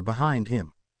figure behind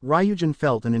him. Ryujin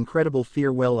felt an incredible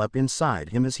fear well up inside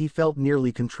him as he felt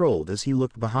nearly controlled as he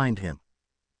looked behind him.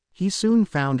 He soon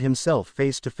found himself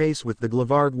face to face with the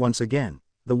Glavarg once again.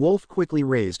 The wolf quickly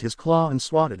raised his claw and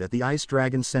swatted at the ice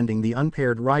dragon, sending the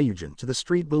unpaired Ryujin to the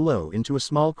street below into a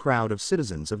small crowd of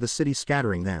citizens of the city,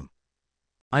 scattering them.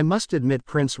 "I must admit,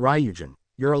 Prince Ryujin,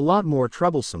 you're a lot more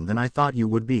troublesome than I thought you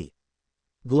would be,"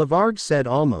 Glavarg said,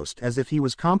 almost as if he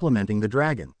was complimenting the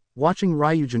dragon, watching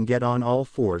Ryujin get on all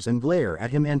fours and glare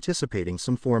at him, anticipating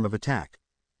some form of attack.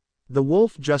 The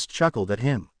wolf just chuckled at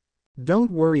him. "Don't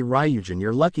worry, Ryujin,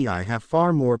 you're lucky. I have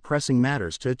far more pressing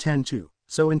matters to attend to,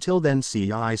 so until then, see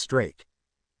ya I strike,"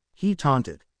 he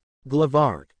taunted.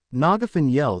 Glavarg.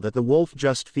 Nagafin yelled at the wolf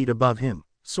just feet above him,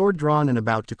 sword drawn and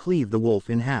about to cleave the wolf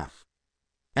in half.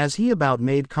 As he about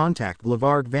made contact,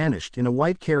 Glavarg vanished in a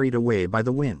white, carried away by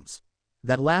the winds.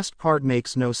 That last part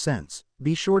makes no sense.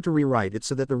 Be sure to rewrite it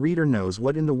so that the reader knows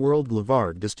what in the world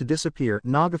Glavarg does to disappear.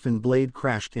 Nagafin blade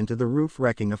crashed into the roof,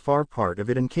 wrecking a far part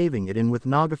of it and caving it in with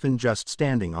Nagafin just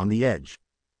standing on the edge.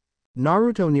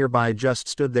 Naruto nearby just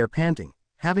stood there panting,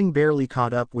 having barely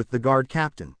caught up with the guard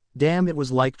captain. Damn, it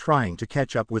was like trying to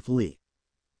catch up with Lee.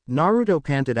 Naruto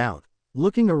panted out.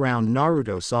 Looking around,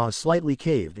 Naruto saw a slightly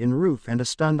caved-in roof and a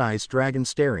stunned ice dragon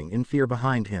staring in fear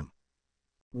behind him.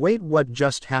 "Wait, what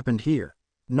just happened here?"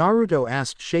 Naruto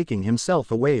asked, shaking himself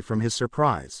away from his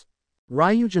surprise.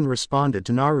 Ryujin responded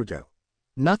to Naruto.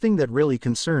 Nothing that really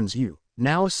concerns you,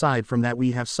 now aside from that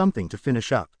we have something to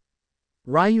finish up.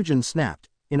 Ryujin snapped,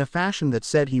 in a fashion that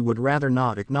said he would rather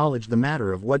not acknowledge the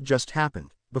matter of what just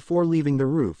happened, before leaving the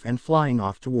roof and flying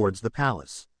off towards the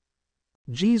palace.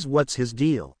 Geez, what's his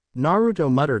deal? Naruto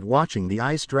muttered, watching the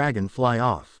ice dragon fly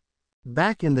off.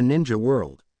 Back in the ninja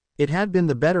world, it had been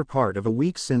the better part of a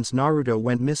week since Naruto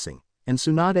went missing, and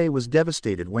Tsunade was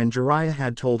devastated when Jiraiya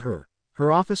had told her.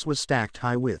 Her office was stacked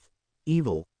high with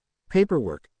evil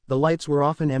paperwork, the lights were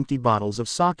off and empty bottles of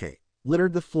sake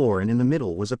littered the floor, and in the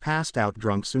middle was a passed-out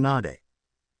drunk Tsunade.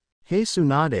 "Hey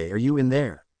Tsunade, are you in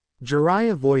there?"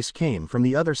 Jiraiya's voice came from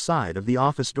the other side of the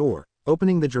office door.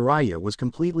 Opening the Jiraiya was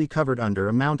completely covered under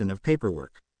a mountain of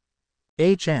paperwork.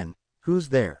 "HN, who's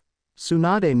there?"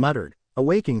 Tsunade muttered,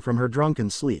 awaking from her drunken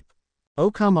sleep.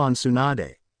 "Oh come on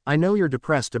Tsunade, I know you're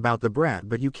depressed about the brat,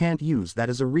 but you can't use that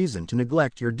as a reason to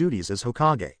neglect your duties as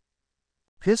Hokage."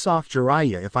 "Piss off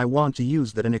Jiraiya, if I want to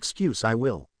use that an excuse I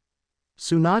will."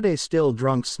 Tsunade, still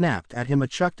drunk, snapped at him,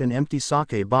 chucked an empty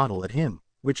sake bottle at him,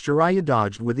 which Jiraiya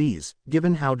dodged with ease,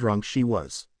 given how drunk she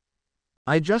was.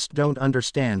 "I just don't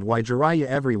understand why Jiraiya,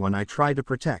 everyone I try to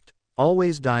protect,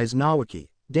 always dies. Naoki,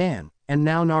 Dan, and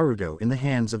now Naruto in the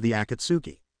hands of the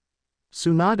Akatsuki."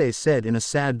 Tsunade said in a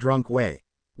sad, drunk way.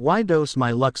 "Why does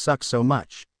my luck suck so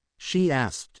much?" she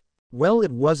asked. "Well,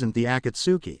 it wasn't the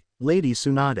Akatsuki, Lady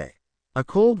Tsunade," a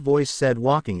cold voice said,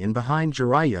 walking in behind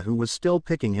Jiraiya, who was still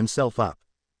picking himself up.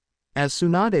 As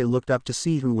Tsunade looked up to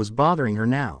see who was bothering her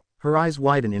now, her eyes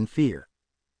widened in fear.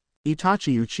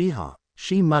 "Itachi Uchiha,"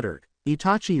 she muttered.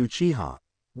 "Itachi Uchiha,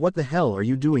 what the hell are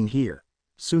you doing here?"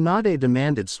 Tsunade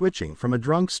demanded, switching from a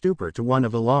drunk stupor to one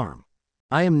of alarm.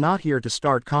 "I am not here to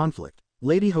start conflict,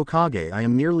 Lady Hokage, I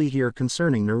am merely here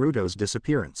concerning Naruto's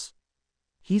disappearance,"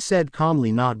 he said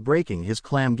calmly, not breaking his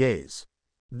clam gaze.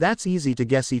 "That's easy to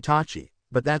guess, Itachi,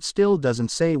 but that still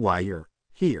doesn't say why you're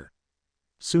here,"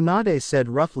 Tsunade said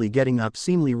roughly, getting up,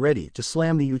 seemingly ready to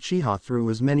slam the Uchiha through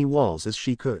as many walls as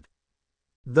she could.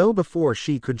 Though before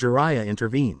she could, Jiraiya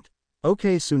intervened.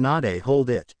 "Okay Tsunade, hold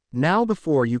it. Now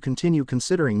before you continue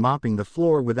considering mopping the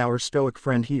floor with our stoic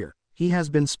friend here, he has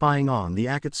been spying on the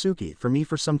Akatsuki for me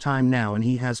for some time now, and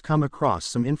he has come across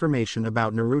some information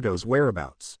about Naruto's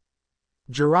whereabouts,"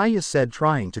 Jiraiya said,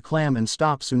 trying to clam and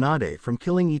stop Tsunade from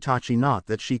killing Itachi. "Not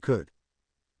that she could.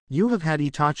 You have had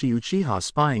Itachi Uchiha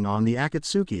spying on the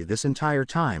Akatsuki this entire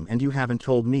time and you haven't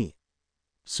told me?"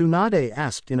 Tsunade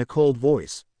asked in a cold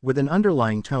voice, with an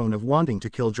underlying tone of wanting to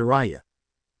kill Jiraiya.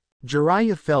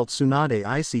 Jiraiya felt Tsunade's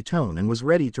icy tone and was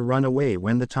ready to run away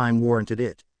when the time warranted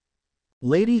it.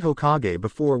 "Lady Hokage,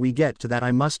 before we get to that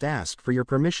I must ask for your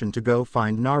permission to go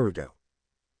find Naruto,"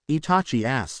 Itachi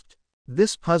asked.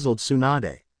 This puzzled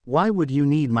Tsunade. "Why would you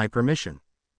need my permission?"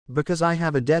 "Because I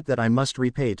have a debt that I must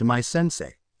repay to my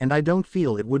sensei, and I don't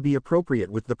feel it would be appropriate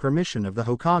with the permission of the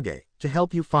Hokage, to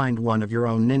help you find one of your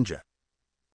own ninja."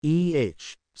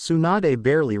 Tsunade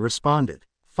barely responded.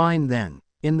 "Fine then.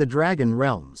 In the Dragon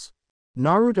Realms."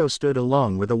 Naruto stood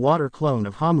along with a water clone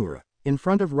of Hamura, in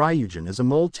front of Ryujin as a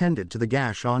mole tended to the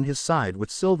gash on his side, with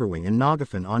Silverwing and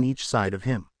Nagafin on each side of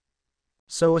him.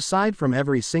 "So aside from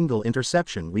every single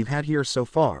interception we've had here so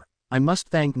far, I must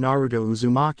thank Naruto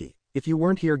Uzumaki. If you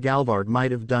weren't here, Galvard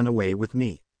might have done away with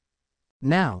me.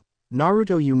 Now,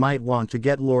 Naruto, you might want to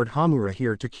get Lord Hamura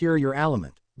here to cure your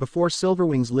ailment, before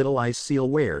Silverwing's little ice seal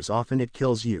wears off and it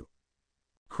kills you."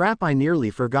 "Crap, I nearly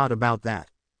forgot about that,"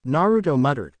 Naruto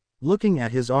muttered, looking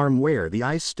at his arm where the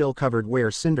ice still covered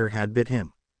where Cinder had bit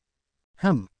him.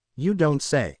 You don't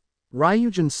say,"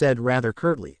 Ryujin said rather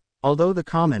curtly, although the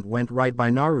comment went right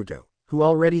by Naruto, who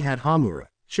already had Hamura,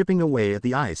 chipping away at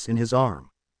the ice in his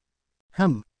arm.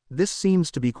 This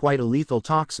seems to be quite a lethal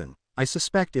toxin. I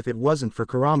suspect if it wasn't for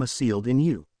Kurama sealed in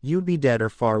you, you'd be dead or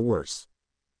far worse,"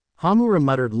 Hamura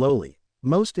muttered lowly.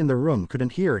 Most in the room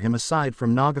couldn't hear him aside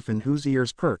from Nagafin, whose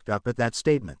ears perked up at that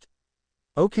statement.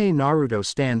 "Okay Naruto,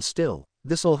 stand still,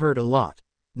 this'll hurt a lot."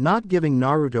 Not giving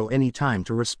Naruto any time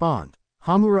to respond,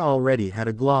 Hamura already had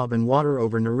a glob and water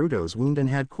over Naruto's wound and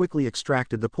had quickly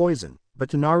extracted the poison, but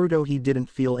to Naruto he didn't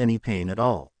feel any pain at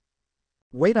all.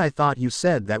 "Wait, I thought you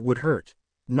said that would hurt,"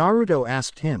 Naruto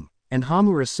asked him, and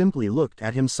Hamura simply looked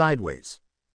at him sideways.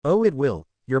 "Oh, it will,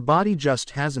 your body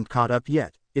just hasn't caught up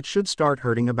yet, it should start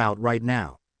hurting about right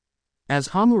now." As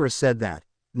Hamura said that,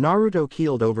 Naruto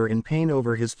keeled over in pain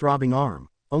over his throbbing arm,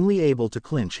 only able to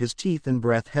clench his teeth and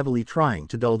breath heavily, trying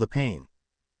to dull the pain.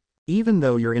 "Even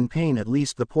though you're in pain, at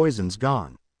least the poison's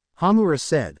gone," Hamura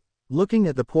said, looking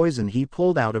at the poison he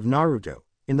pulled out of Naruto.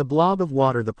 In the blob of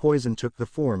water the poison took the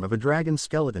form of a dragon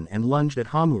skeleton and lunged at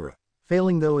Hamura,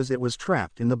 failing though as it was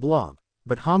trapped in the blob,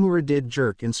 but Hamura did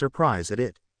jerk in surprise at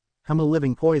it. A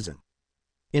living poison.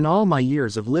 In all my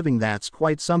years of living, that's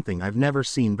quite something I've never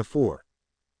seen before.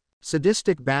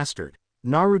 Sadistic bastard,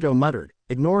 Naruto muttered,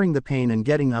 ignoring the pain and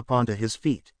getting up onto his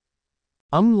feet.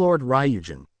 Lord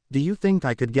Ryujin, do you think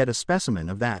I could get a specimen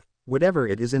of that, whatever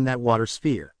it is in that water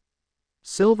sphere?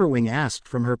 Silverwing asked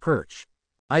from her perch.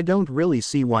 I don't really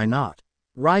see why not,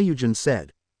 Ryujin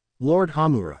said. Lord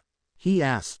Hamura? He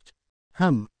asked.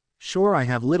 Sure, I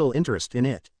have little interest in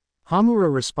it.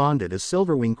 Hamura responded as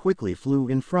Silverwing quickly flew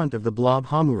in front of the blob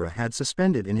Hamura had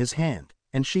suspended in his hand,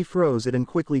 and she froze it and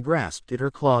quickly grasped at her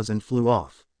claws and flew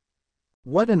off.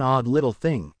 What an odd little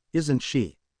thing, isn't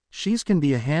she? She's can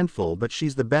be a handful, but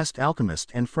she's the best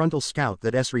alchemist and frontal scout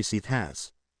that Esriseith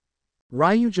has.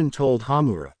 Ryujin told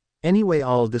Hamura. Anyway,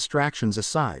 all distractions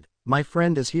aside, my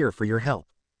friend is here for your help.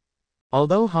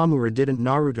 Although Hamura didn't,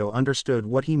 Naruto understood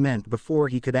what he meant before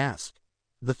he could ask.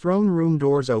 The throne room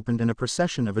doors opened and a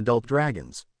procession of adult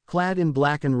dragons, clad in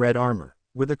black and red armor,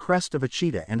 with a crest of a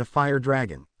cheetah and a fire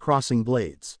dragon, crossing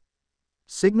blades,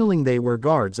 signaling they were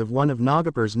guards of one of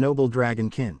Nagapur's noble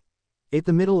dragon kin. At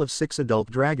the middle of 6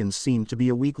 adult dragons seemed to be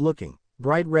a weak-looking,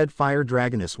 bright red fire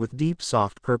dragoness with deep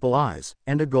soft purple eyes,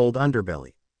 and a gold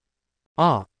underbelly.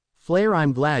 Ah, Flare,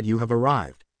 I'm glad you have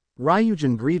arrived.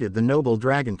 Ryujin greeted the noble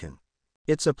dragonkin.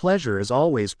 It's a pleasure as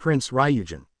always, Prince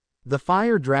Ryujin. The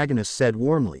fire dragoness said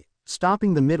warmly,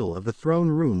 stopping the middle of the throne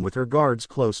room with her guards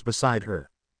close beside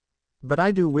her. But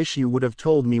I do wish you would have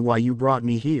told me why you brought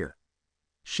me here,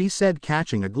 she said,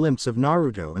 catching a glimpse of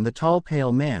Naruto and the tall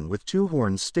pale man with 2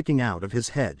 horns sticking out of his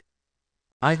head.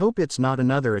 I hope it's not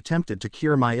another attempted to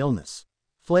cure my illness,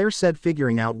 Flare said,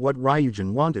 figuring out what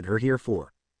Ryujin wanted her here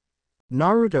for.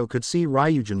 Naruto could see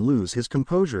Ryujin lose his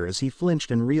composure as he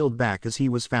flinched and reeled back as he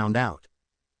was found out.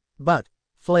 But,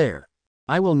 Flare,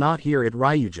 I will not hear it,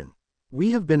 Ryujin.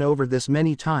 We have been over this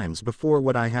many times before.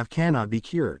 What I have cannot be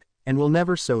cured, and will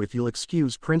never, so if you'll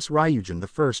excuse Prince Ryujin the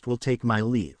First will take my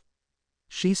leave,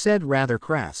 she said, rather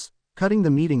crass, cutting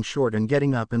the meeting short and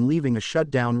getting up and leaving a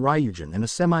shut-down Ryujin in a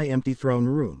semi-empty throne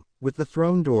room, with the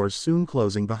throne doors soon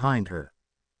closing behind her.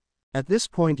 At this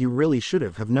point you really should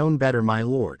have known better, my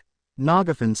lord,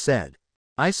 Nagafin said.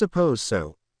 I suppose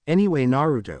so. Anyway,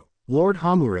 Naruto, Lord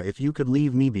Hamura, if you could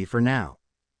leave me be for now,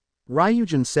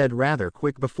 Ryujin said rather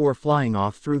quick before flying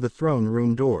off through the throne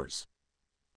room doors.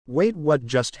 Wait, what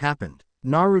just happened?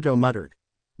 Naruto muttered.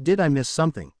 Did I miss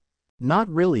something? Not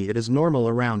really, it is normal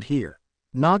around here,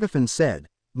 Nagafin said,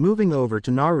 moving over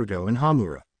to Naruto and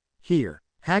Hamura. Here,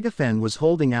 Hagafen was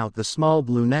holding out the small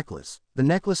blue necklace, the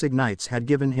necklace Ignites had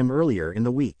given him earlier in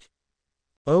the week.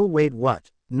 Oh wait, what?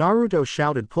 Naruto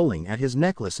shouted, pulling at his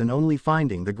necklace and only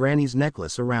finding the granny's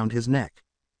necklace around his neck.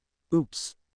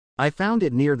 Oops. I found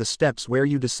it near the steps where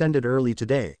you descended early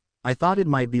today. I thought it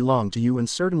might belong to you and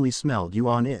certainly smelled you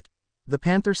on it, the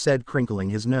panther said, crinkling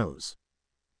his nose.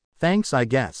 Thanks, I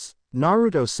guess,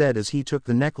 Naruto said as he took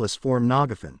the necklace from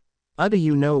Nagafin. Do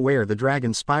you know where the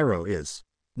dragon Spyro is?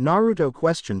 Naruto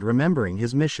questioned, remembering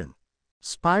his mission.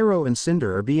 Spyro and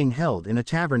Cinder are being held in a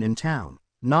tavern in town,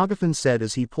 Nagafin said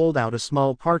as he pulled out a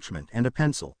small parchment and a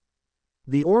pencil.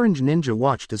 The orange ninja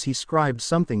watched as he scribed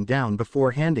something down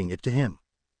before handing it to him.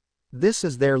 This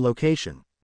is their location.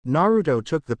 Naruto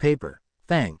took the paper.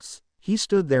 Thanks. He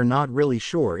stood there not really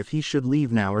sure if he should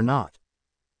leave now or not.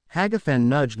 Hagafen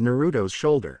nudged Naruto's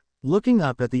shoulder. Looking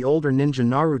up at the older ninja,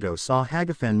 Naruto saw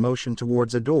Hagafen motion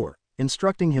towards a door,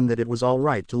 instructing him that it was all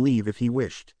right to leave if he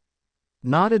wished.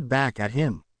 Nodded back at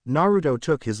him, Naruto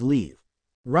took his leave.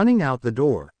 Running out the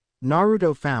door,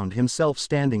 Naruto found himself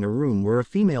standing in a room where a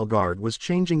female guard was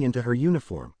changing into her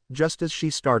uniform, just as she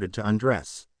started to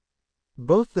undress.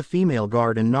 Both the female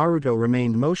guard and Naruto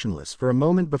remained motionless for a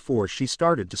moment before she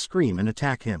started to scream and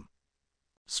attack him.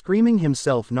 Screaming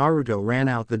himself, Naruto ran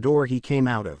out the door he came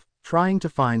out of, trying to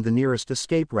find the nearest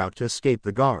escape route to escape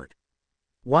the guard.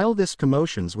 While this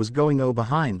commotions was going on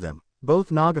behind them, both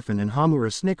Nagafin and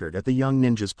Hamura snickered at the young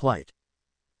ninja's plight.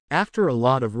 After a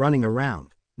lot of running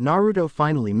around, Naruto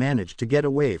finally managed to get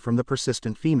away from the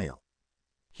persistent female.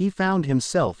 He found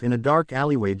himself in a dark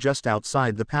alleyway just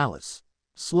outside the palace.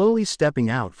 Slowly stepping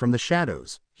out from the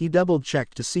shadows, he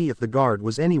double-checked to see if the guard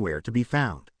was anywhere to be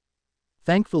found.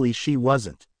 Thankfully she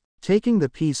wasn't. Taking the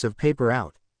piece of paper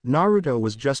out, Naruto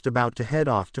was just about to head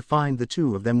off to find the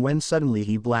two of them when suddenly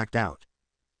he blacked out.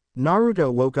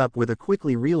 Naruto woke up with a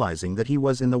quickly realizing that he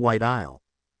was in the White Isle.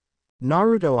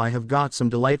 Naruto, I have got some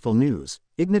delightful news,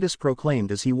 Ignitus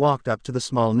proclaimed as he walked up to the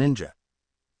small ninja.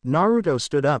 Naruto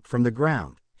stood up from the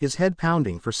ground, his head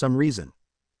pounding for some reason.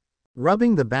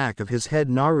 Rubbing the back of his head,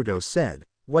 Naruto said,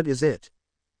 "What is it?"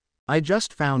 "I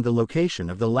just found the location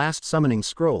of the last summoning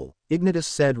scroll," Ignitus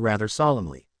said rather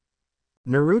solemnly.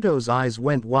 Naruto's eyes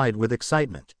went wide with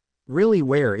excitement. Really,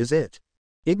 where is it?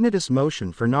 Ignitus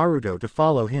motioned for Naruto to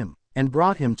follow him, and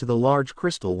brought him to the large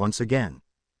crystal once again.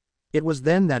 It was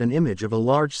then that an image of a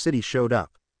large city showed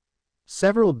up.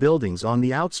 Several buildings on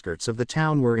the outskirts of the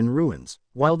town were in ruins,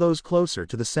 while those closer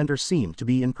to the center seemed to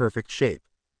be in perfect shape.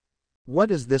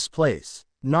 What is this place?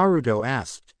 Naruto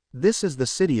asked. This is the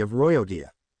city of Ryodia.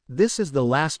 This is the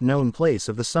last known place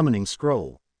of the summoning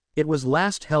scroll. It was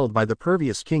last held by the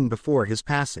previous king before his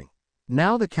passing.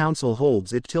 Now the council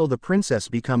holds it till the princess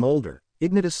become older,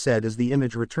 Ignitus said as the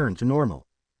image returned to normal.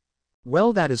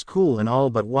 Well, that is cool and all,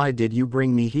 but why did you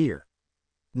bring me here?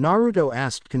 Naruto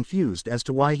asked, confused as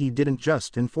to why he didn't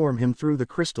just inform him through the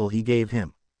crystal he gave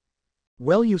him.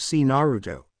 Well, you see,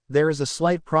 Naruto, there is a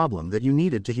slight problem that you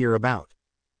needed to hear about.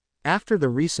 After the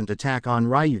recent attack on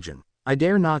Ryujin, I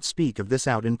dare not speak of this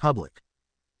out in public.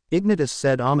 Ignitus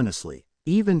said ominously,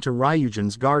 even to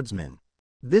Ryujin's guardsmen.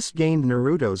 This gained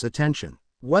Naruto's attention.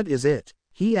 What is it?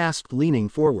 He asked, leaning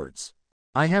forwards.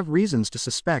 I have reasons to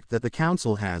suspect that the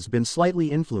council has been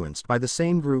slightly influenced by the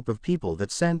same group of people that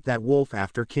sent that wolf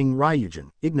after King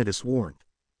Ryujin, Ignitus warned.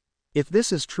 If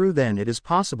this is true, then it is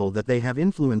possible that they have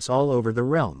influence all over the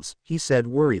realms, he said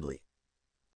worriedly.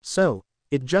 So,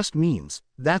 it just means,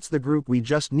 that's the group we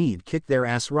just need kick their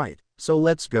ass, right, so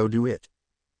let's go do it.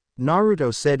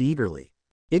 Naruto said eagerly.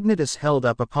 Ignitus held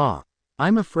up a paw.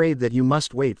 I'm afraid that you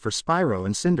must wait for Spyro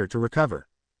and Cinder to recover.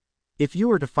 If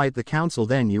you are to fight the council,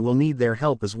 then you will need their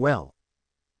help as well.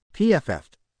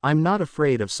 PFF'd, I'm not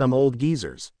afraid of some old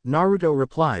geezers, Naruto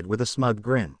replied with a smug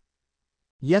grin.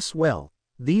 Yes, well,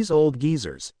 these old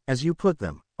geezers, as you put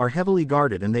them, are heavily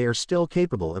guarded and they are still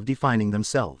capable of defining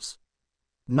themselves.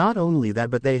 Not only that,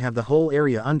 but they have the whole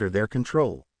area under their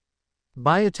control.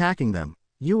 By attacking them,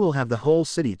 you will have the whole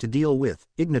city to deal with,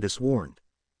 Ignitus warned.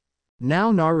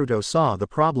 Now Naruto saw the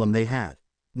problem they had.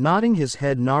 Nodding his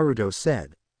head, Naruto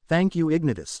said, Thank you,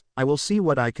 Ignitus, I will see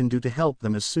what I can do to help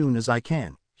them as soon as I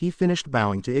can. He finished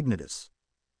bowing to Ignitus.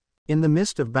 In the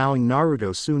midst of bowing,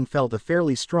 Naruto soon felt a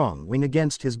fairly strong wing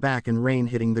against his back and rain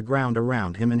hitting the ground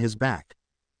around him and his back.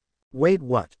 Wait,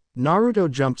 what? Naruto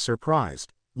jumped,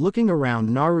 surprised. Looking around,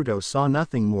 Naruto saw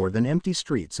nothing more than empty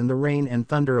streets and the rain and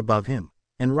thunder above him,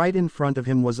 and right in front of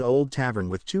him was an old tavern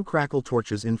with 2 crackle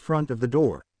torches in front of the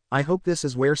door. I hope this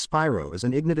is where Spyro is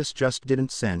and Ignitus just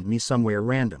didn't send me somewhere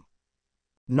random.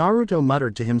 Naruto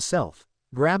muttered to himself.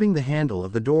 Grabbing the handle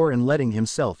of the door and letting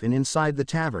himself in. Inside the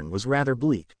tavern was rather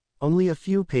bleak. Only a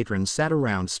few patrons sat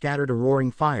around, scattered a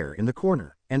roaring fire in the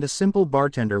corner, and a simple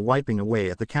bartender wiping away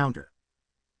at the counter.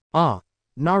 Ah,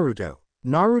 Naruto.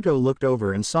 Naruto looked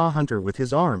over and saw Hunter with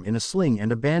his arm in a sling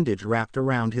and a bandage wrapped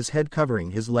around his head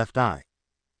covering his left eye.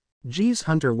 Geez,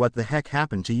 Hunter, what the heck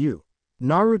happened to you?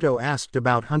 Naruto asked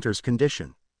about Hunter's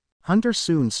condition. Hunter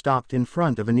soon stopped in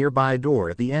front of a nearby door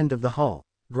at the end of the hall,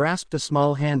 grasped a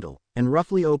small handle, and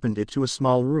roughly opened it to a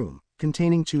small room,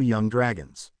 containing 2 young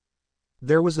dragons.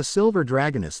 There was a silver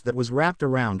dragoness that was wrapped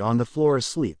around on the floor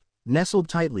asleep, nestled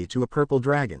tightly to a purple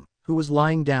dragon, who was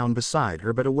lying down beside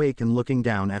her but awake and looking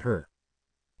down at her.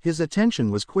 His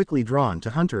attention was quickly drawn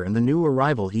to Hunter and the new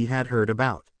arrival he had heard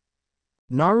about.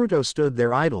 Naruto stood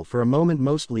there idle for a moment,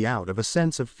 mostly out of a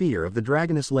sense of fear of the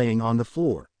dragoness laying on the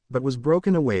floor, but was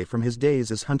broken away from his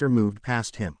daze as Hunter moved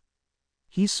past him.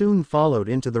 He soon followed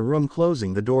into the room,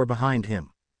 closing the door behind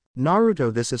him.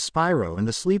 Naruto, this is Spyro and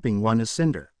the sleeping one is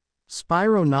Cinder.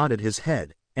 Spyro nodded his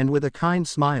head, and with a kind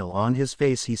smile on his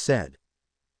face he said.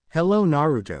 Hello,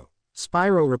 Naruto,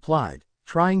 Spyro replied,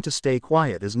 trying to stay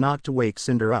quiet as not to wake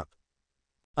Cinder up.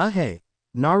 Hey,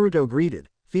 Naruto greeted,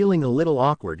 feeling a little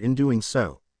awkward in doing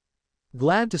so.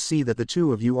 Glad to see that the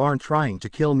 2 of you aren't trying to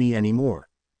kill me anymore.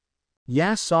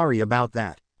 Yeah, sorry about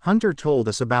that. Hunter told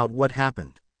us about what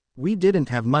happened. We didn't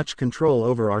have much control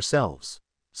over ourselves.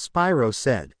 Spyro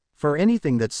said, for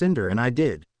anything that Cinder and I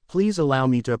did, please allow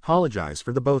me to apologize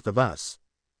for the both of us.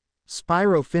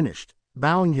 Spyro finished,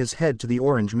 bowing his head to the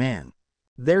orange man.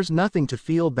 There's nothing to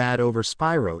feel bad over,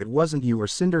 Spyro. It wasn't you or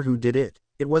Cinder who did it,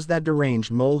 it was that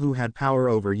deranged mole who had power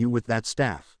over you with that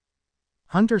staff.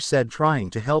 Hunter said, trying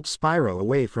to help Spyro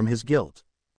away from his guilt.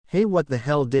 Hey, what the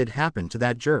hell did happen to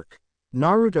that jerk?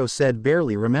 Naruto said,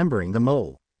 barely remembering the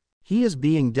mole. He is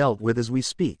being dealt with as we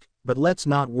speak, but let's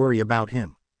not worry about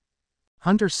him.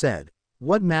 Hunter said,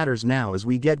 what matters now is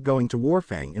we get going to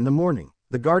Warfang in the morning.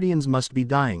 The Guardians must be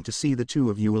dying to see the 2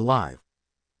 of you alive.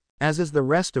 As is the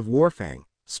rest of Warfang,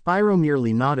 Spyro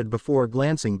merely nodded before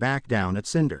glancing back down at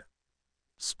Cinder.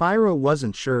 Spyro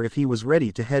wasn't sure if he was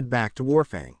ready to head back to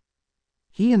Warfang.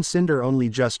 He and Cinder only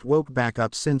just woke back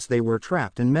up since they were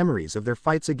trapped, and memories of their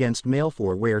fights against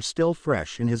Malfoy were still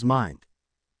fresh in his mind.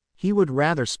 He would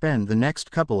rather spend the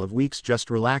next couple of weeks just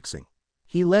relaxing.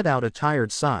 He let out a tired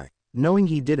sigh, knowing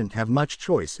he didn't have much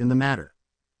choice in the matter.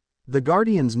 The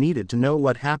Guardians needed to know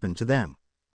what happened to them.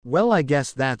 Well, I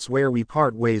guess that's where we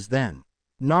part ways then,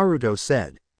 Naruto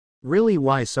said. Really,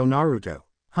 why so, Naruto?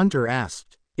 Hunter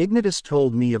asked. Ignitus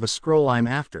told me of a scroll I'm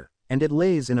after, and it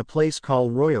lays in a place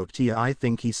called Royotia, I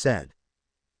think he said.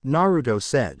 Naruto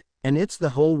said, and it's the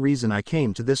whole reason I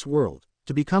came to this world,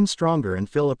 to become stronger and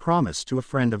fill a promise to a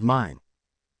friend of mine.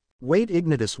 Wait,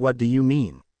 Ignitus, what do you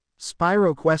mean?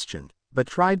 Spyro questioned, but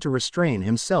tried to restrain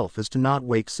himself as to not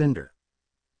wake Cinder.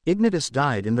 Ignitus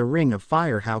died in the Ring of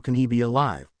Fire, how can he be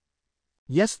alive?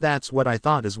 Yes, that's what I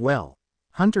thought as well,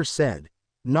 Hunter said.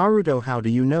 Naruto, how do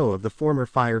you know of the former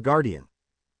Fire Guardian?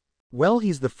 Well,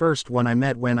 he's the first one I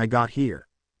met when I got here,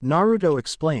 Naruto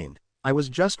explained. I was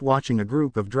just watching a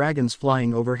group of dragons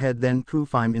flying overhead, then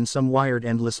poof, I'm in some wired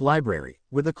endless library,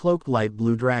 with a cloaked light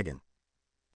blue dragon.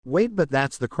 Wait, but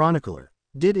that's the chronicler.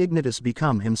 Did Ignitus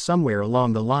become him somewhere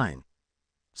along the line?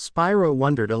 Spyro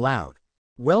wondered aloud.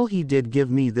 Well, he did give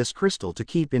me this crystal to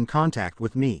keep in contact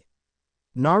with me,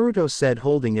 Naruto said,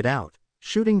 holding it out.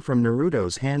 Shooting from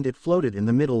Naruto's hand, it floated in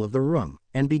the middle of the room,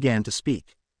 and began to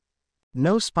speak.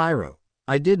 No, Spyro,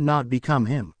 I did not become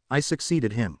him, I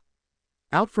succeeded him.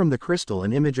 Out from the crystal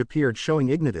an image appeared showing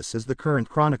Ignitus as the current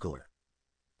chronicler.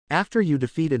 After you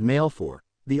defeated Malfor,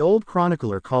 the old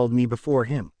chronicler called me before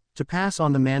him, to pass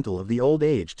on the mantle of the old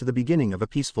age to the beginning of a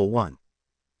peaceful one.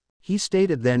 He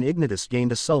stated. Then Ignitus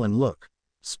gained a sullen look.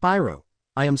 Spyro,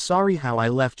 I am sorry how I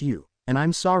left you, and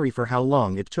I'm sorry for how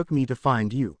long it took me to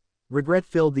find you. Regret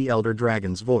filled the elder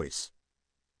dragon's voice.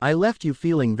 I left you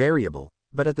feeling variable,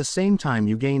 but at the same time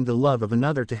you gained the love of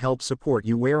another to help support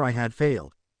you where I had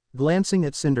failed. Glancing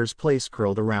at Cinder's place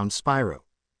curled around Spyro.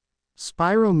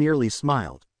 Spyro merely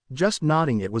smiled, just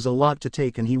nodding. It was a lot to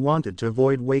take, and he wanted to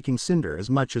avoid waking Cinder as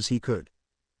much as he could.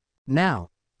 Now,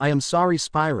 I am sorry,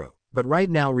 Spyro, but right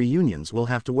now reunions will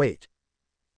have to wait.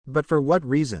 But for what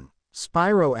reason?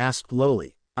 Spyro asked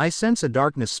lowly. I sense a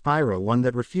darkness, Spyro, one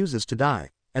that refuses to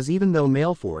die, as even though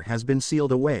Malfor has been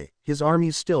sealed away, his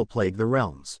armies still plague the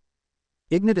realms.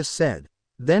 Ignitus said.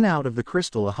 Then out of the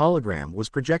crystal a hologram was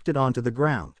projected onto the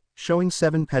ground, showing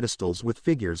 7 pedestals with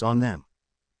figures on them.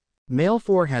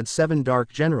 Malfor had 7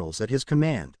 dark generals at his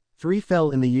command. 3 fell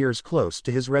in the years close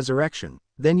to his resurrection,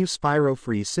 then you, Spyro,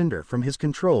 free Cinder from his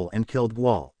control and killed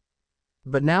Gwal.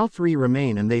 But now 3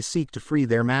 remain and they seek to free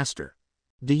their master.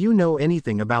 Do you know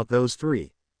anything about those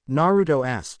 3? Naruto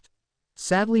asked.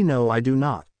 Sadly, no, I do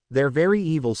not. Their very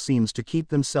evil seems to keep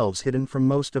themselves hidden from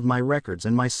most of my records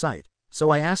and my sight, so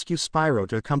I ask you, Spyro,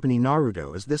 to accompany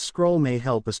Naruto, as this scroll may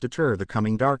help us deter the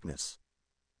coming darkness.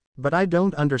 But I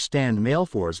don't understand,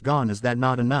 Malfor's gone, is that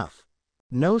not enough?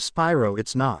 No, Spyro,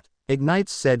 it's not,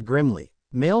 Ignites said grimly.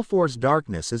 Malfor's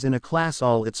darkness is in a class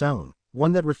all its own,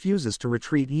 one that refuses to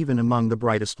retreat even among the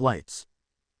brightest lights.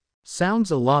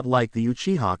 Sounds a lot like the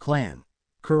Uchiha clan,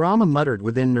 Kurama muttered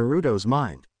within Naruto's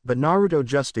mind, but Naruto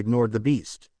just ignored the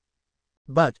beast.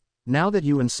 But, now that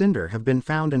you and Cinder have been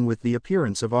found and with the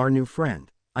appearance of our new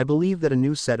friend, I believe that a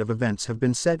new set of events have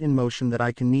been set in motion that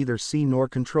I can neither see nor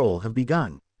control have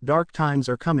begun. Dark times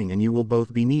are coming and you will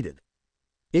both be needed.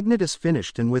 Ignitus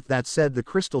finished, and with that said the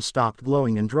crystal stopped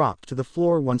glowing and dropped to the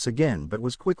floor once again, but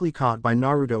was quickly caught by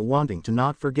Naruto wanting to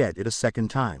not forget it a second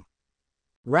time.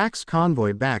 Rack's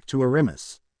convoy back to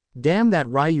Arimus. Damn that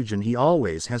Ryujin, he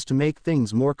always has to make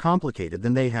things more complicated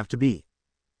than they have to be.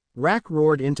 Rack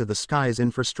roared into the skies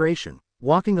in frustration,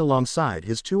 walking alongside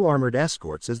his 2 armored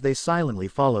escorts as they silently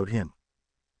followed him.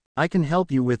 I can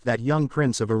help you with that, young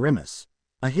prince of Arimus,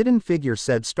 a hidden figure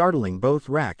said, startling both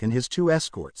Rack and his 2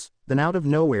 escorts. Then out of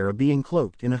nowhere a being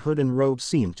cloaked in a hood and robe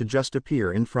seemed to just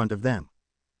appear in front of them.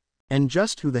 And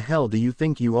just who the hell do you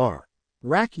think you are?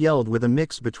 Rack yelled with a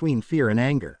mix between fear and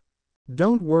anger.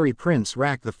 Don't worry, Prince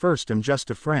Rack the First, I'm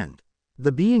just a friend,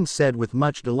 the being said with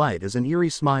much delight as an eerie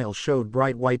smile showed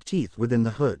bright white teeth within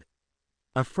the hood.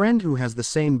 A friend who has the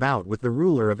same bout with the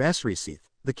ruler of Esrisith,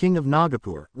 the king of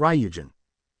Nagapur, Ryujin.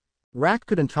 Rack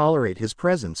couldn't tolerate his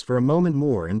presence for a moment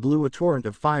more and blew a torrent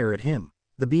of fire at him.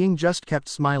 The being just kept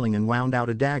smiling and wound out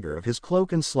a dagger of his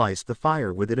cloak and sliced the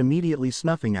fire with it, immediately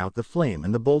snuffing out the flame,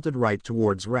 and the bolted right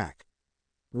towards Rack.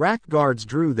 Rack guards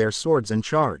drew their swords and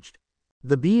charged.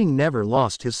 The being never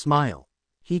lost his smile.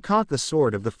 He caught the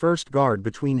sword of the first guard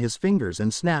between his fingers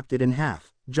and snapped it in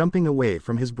half, jumping away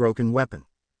from his broken weapon.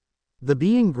 The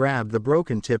being grabbed the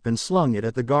broken tip and slung it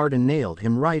at the guard and nailed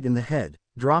him right in the head,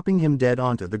 dropping him dead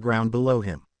onto the ground below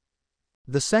him.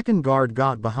 The second guard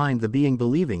got behind the being,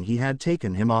 believing he had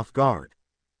taken him off guard,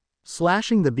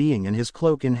 slashing the being and his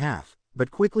cloak in half,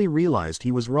 but quickly realized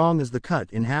he was wrong as the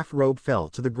cut in half robe fell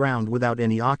to the ground without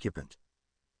any occupant.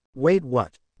 Wait,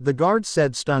 what? The guard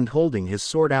said, stunned, holding his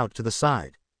sword out to the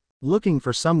side. Looking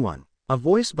for someone? A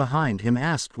voice behind him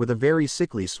asked with a very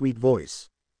sickly sweet voice.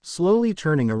 Slowly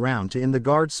turning around the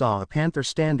guard saw a panther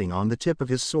standing on the tip of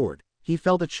his sword. He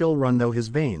felt a chill run through his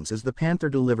veins as the panther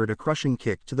delivered a crushing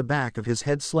kick to the back of his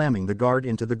head, slamming the guard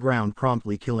into the ground,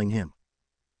 promptly killing him.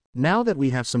 Now that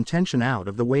we have some tension out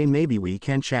of the way, maybe we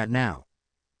can chat now.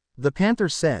 The panther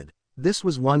said. This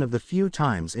was one of the few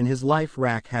times in his life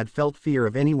Rack had felt fear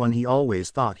of anyone. He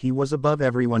always thought he was above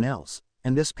everyone else,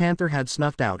 and this panther had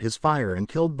snuffed out his fire and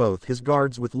killed both his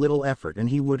guards with little effort, and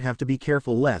he would have to be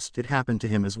careful lest it happen to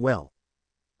him as well.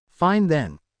 Fine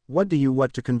then, what do you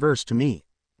want to converse to me?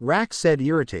 Rack said,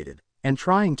 irritated, and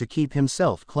trying to keep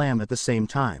himself calm at the same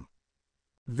time.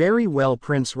 Very well,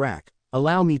 Prince Rack,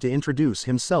 allow me to introduce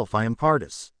himself. I am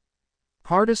Pardus.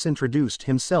 Pardus introduced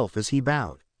himself as he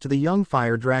bowed to the young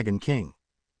Fire Dragon King.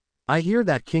 I hear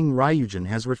that King Ryujin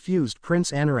has refused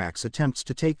Prince Anorak's attempts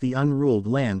to take the unruled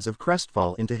lands of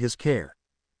Crestfall into his care.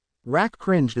 Rack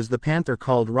cringed as the panther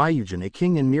called Ryujin a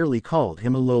king and merely called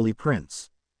him a lowly prince.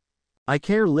 I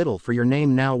care little for your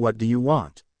name now. What do you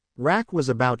want? Rack was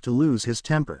about to lose his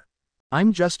temper.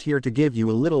 I'm just here to give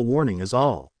you a little warning is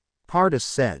all. Pardus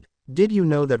said. Did you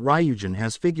know that Ryujin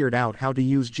has figured out how to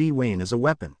use G-Wayne as a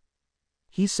weapon?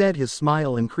 He said, his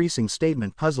smile increasing.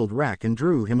 Statement puzzled Rack and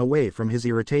drew him away from his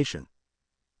irritation.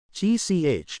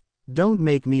 TCH, don't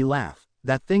make me laugh.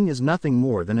 That thing is nothing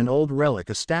more than an old relic,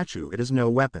 a statue. It is no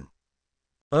weapon.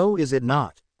 Oh, is it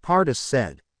not? Pardus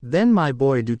said. Then my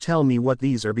boy, do tell me what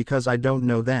these are, because I don't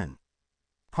know then.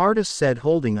 Pardus said,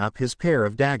 holding up his pair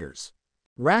of daggers.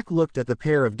 Rack looked at the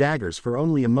pair of daggers for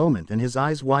only a moment and his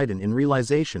eyes widened in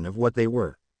realization of what they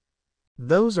were.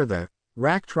 Those are the...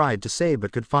 Rack tried to say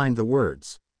but could find the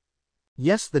words.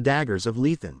 Yes, the daggers of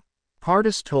Lethan.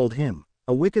 Pardus told him,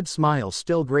 a wicked smile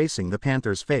still gracing the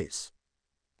panther's face.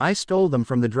 I stole them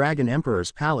from the Dragon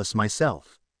Emperor's palace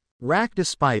myself. Rack,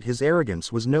 despite his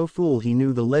arrogance, was no fool. He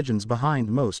knew the legends behind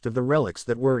most of the relics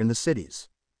that were in the cities.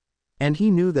 And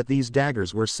he knew that these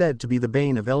daggers were said to be the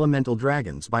bane of elemental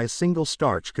dragons. By a single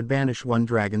starch could banish one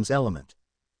dragon's element.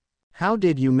 How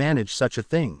did you manage such a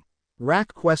thing?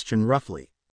 Rack questioned roughly.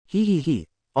 He,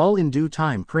 all in due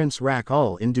time, Prince Rack,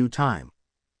 all in due time.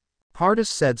 Pardus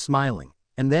said, smiling,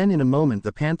 and then in a moment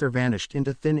the panther vanished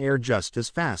into thin air just as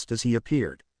fast as he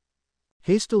appeared.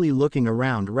 Hastily looking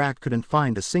around, Rack couldn't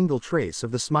find a single trace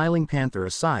of the smiling panther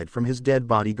aside from his dead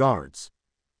bodyguards.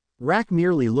 Rack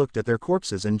merely looked at their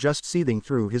corpses and just seething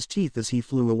through his teeth as he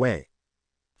flew away.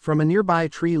 From a nearby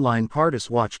tree line, Pardus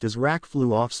watched as Rack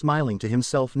flew off, smiling to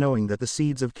himself, knowing that the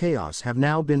seeds of chaos have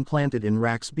now been planted in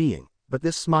Rack's being. But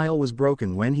this smile was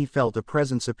broken when he felt a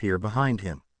presence appear behind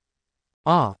him.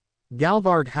 Ah,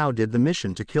 Galvarg, how did the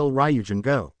mission to kill Ryujin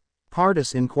go?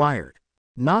 Pardus inquired.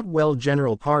 Not well,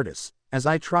 General Pardus. As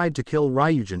I tried to kill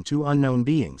Ryujin, 2 unknown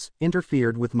beings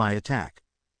interfered with my attack.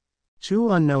 2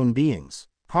 unknown beings?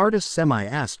 Pardus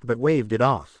semi-asked but waved it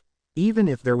off. Even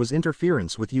if there was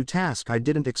interference with you task, I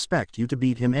didn't expect you to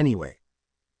beat him anyway.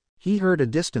 He heard a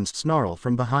distanced snarl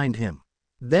from behind him.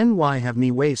 Then why have me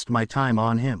waste my time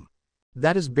on him?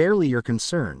 That is barely your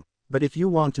concern, but if you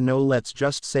want to know, let's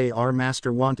just say our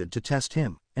master wanted to test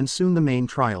him, and soon the main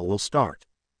trial will start.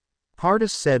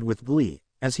 Pardus said with glee,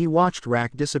 as he watched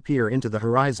Rack disappear into the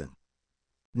horizon.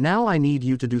 Now I need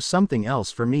you to do something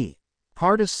else for me,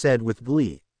 Pardus said with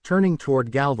glee, turning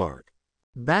toward Galvarg.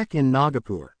 Back in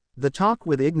Nagapur, the talk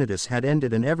with Ignitus had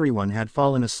ended and everyone had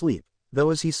fallen asleep, though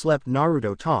as he slept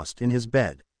Naruto tossed in his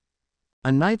bed.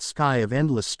 A night sky of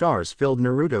endless stars filled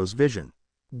Naruto's vision.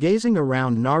 Gazing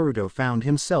around, Naruto found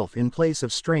himself in place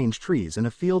of strange trees and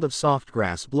a field of soft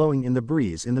grass blowing in the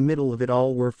breeze. In the middle of it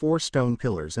all were 4 stone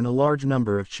pillars and a large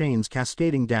number of chains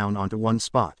cascading down onto one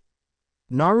spot.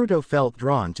 Naruto felt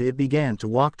drawn to it, began to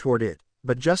walk toward it,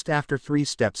 but just after 3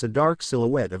 steps a dark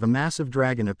silhouette of a massive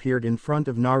dragon appeared in front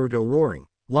of Naruto, roaring,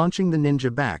 launching the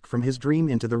ninja back from his dream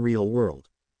into the real world.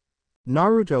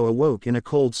 Naruto awoke in a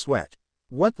cold sweat.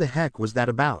 What the heck was that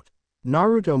about?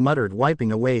 Naruto muttered,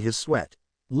 wiping away his sweat.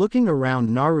 Looking around,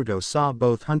 Naruto saw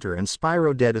both Hunter and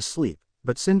Spyro dead asleep,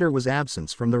 but Cinder was absent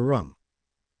from the room.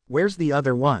 Where's the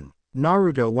other one?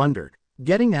 Naruto wondered.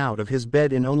 Getting out of his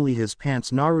bed in only his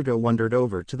pants, Naruto wandered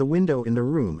over to the window in the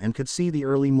room and could see the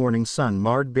early morning sun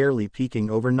barely peeking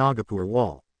over Nagapur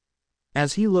wall.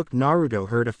 As he looked, Naruto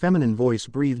heard a feminine voice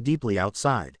breathe deeply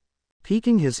outside.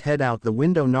 Peeking his head out the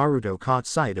window, Naruto caught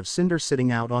sight of Cinder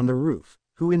sitting out on the roof,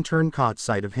 who in turn caught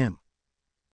sight of him.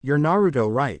 You're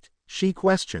Naruto, right? She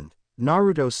questioned.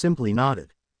 Naruto simply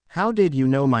nodded. How did you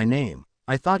know my name?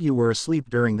 I thought you were asleep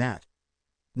during that.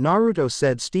 Naruto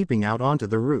said, stepping out onto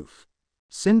the roof.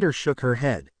 Cinder shook her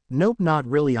head. Nope, not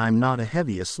really, I'm not a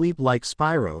heavy asleep like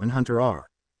Spyro and Hunter are.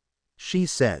 She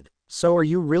said. So are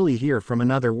you really here from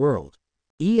another world?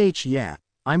 Yeah,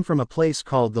 I'm from a place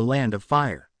called the Land of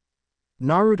Fire.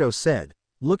 Naruto said,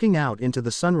 looking out into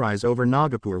the sunrise over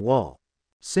Nagapur Wall.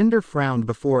 Cinder frowned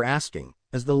before asking,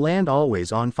 is the land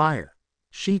always on fire?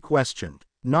 She questioned.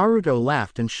 Naruto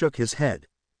laughed and shook his head.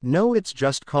 No, it's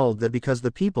just called that because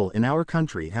the people in our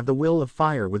country have the will of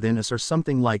fire within us or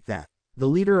something like that. The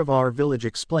leader of our village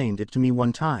explained it to me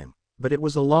one time, but it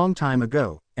was a long time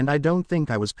ago, and I don't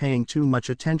think I was paying too much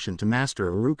attention to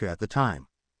Master Iruka at the time.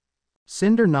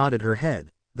 Cinder nodded her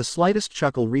head, the slightest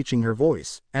chuckle reaching her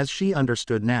voice, as she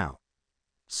understood now.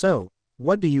 So,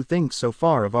 what do you think so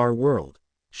far of our world?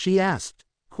 She asked,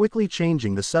 quickly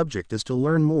changing the subject as to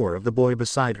learn more of the boy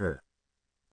beside her.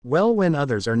 Well, when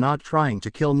others are not trying to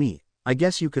kill me, I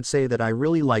guess you could say that I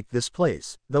really like this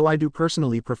place, though I do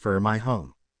personally prefer my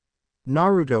home.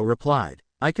 Naruto replied.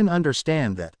 I can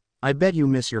understand that. I bet you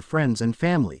miss your friends and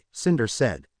family, Cinder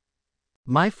said.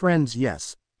 My friends,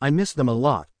 yes, I miss them a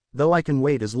lot, though I can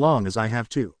wait as long as I have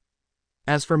to.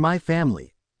 As for my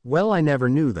family, well, I never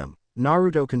knew them,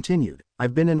 Naruto continued.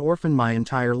 I've been an orphan my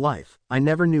entire life, I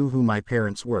never knew who my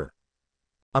parents were.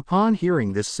 Upon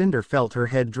hearing this, Cinder felt her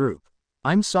head droop.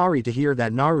 I'm sorry to hear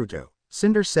that, Naruto,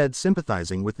 Cinder said,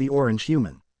 sympathizing with the orange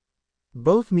human.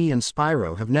 Both me and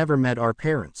Spyro have never met our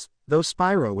parents, though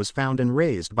Spyro was found and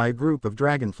raised by a group of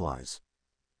dragonflies.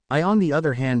 I on the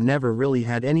other hand never really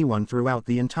had anyone throughout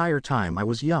the entire time I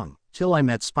was young, till I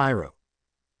met Spyro.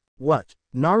 What?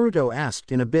 Naruto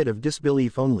asked in a bit of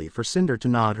disbelief, only for Cinder to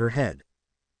nod her head.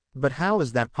 But how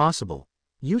is that possible?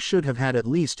 You should have had at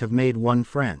least have made one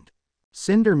friend.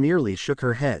 Cinder merely shook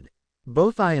her head.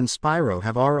 Both I and Spyro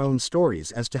have our own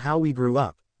stories as to how we grew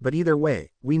up, but either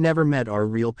way, we never met our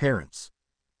real parents.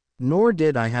 Nor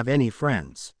did I have any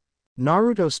friends.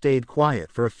 Naruto stayed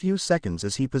quiet for a few seconds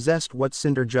as he possessed what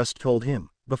Cinder just told him,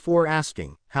 before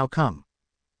asking, how come?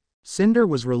 Cinder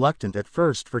was reluctant at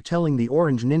first for telling the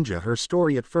orange ninja her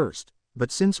story at first,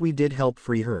 but since we did help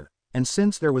free her, and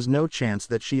since there was no chance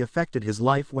that she affected his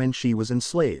life when she was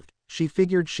enslaved, she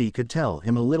figured she could tell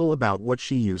him a little about what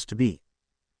she used to be.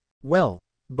 Well,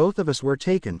 both of us were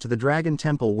taken to the Dragon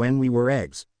Temple when we were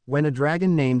eggs, when a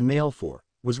dragon named Malfor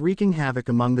was wreaking havoc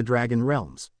among the dragon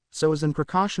realms, so as an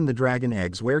precaution the dragon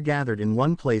eggs were gathered in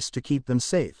one place to keep them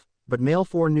safe, but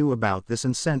Malfor knew about this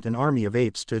and sent an army of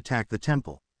apes to attack the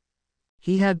temple.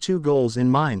 He had two goals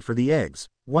in mind for the eggs,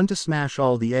 one to smash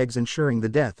all the eggs ensuring the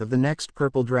death of the next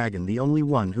purple dragon, the only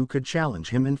one who could challenge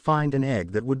him and find an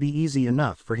egg that would be easy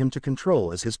enough for him to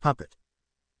control as his puppet.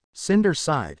 Cinder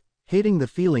sighed, hating the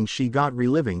feeling she got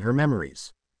reliving her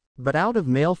memories. But out of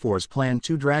Malfor's plan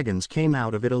 2 dragons came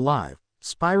out of it alive,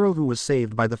 Spyro, who was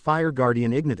saved by the fire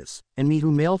guardian Ignitus, and me,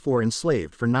 who Malfor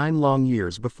enslaved for 9 long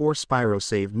years before Spyro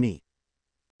saved me.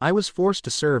 I was forced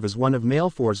to serve as one of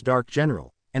Malfor's dark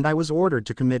general, and I was ordered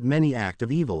to commit many acts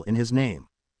of evil in his name.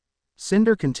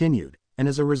 Cinder continued, and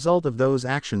as a result of those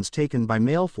actions taken by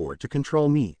Malfor to control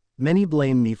me, many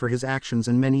blame me for his actions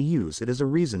and many use it as a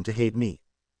reason to hate me.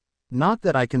 Not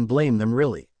that I can blame them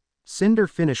really. Cinder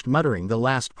finished muttering the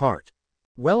last part.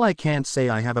 Well, I can't say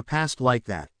I have a past like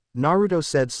that, Naruto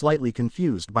said, slightly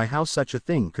confused by how such a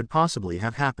thing could possibly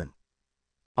have happened.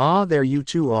 Ah, there you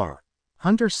two are,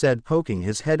 Hunter said, poking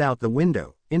his head out the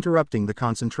window, interrupting the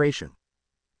concentration.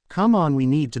 Come on, we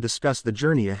need to discuss the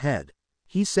journey ahead,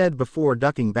 he said before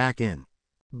ducking back in.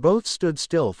 Both stood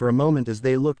still for a moment as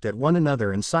they looked at one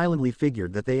another and silently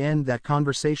figured that they end that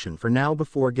conversation for now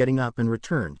before getting up and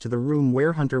return to the room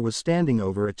where Hunter was standing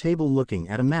over a table looking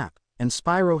at a map, and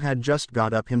Spyro had just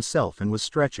got up himself and was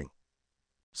stretching.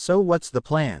 So what's the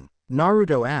plan?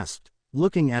 Naruto asked,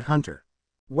 looking at Hunter.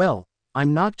 Well,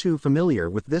 I'm not too familiar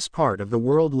with this part of the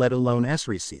world, let alone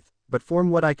Esrisith, but from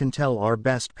what I can tell our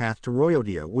best path to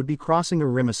Royodia would be crossing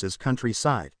Arimus's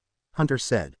countryside, Hunter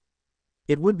said.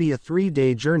 It would be a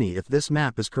 3-day journey if this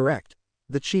map is correct,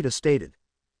 the cheetah stated.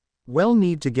 We'll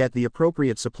need to get the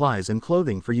appropriate supplies and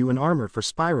clothing for you and armor for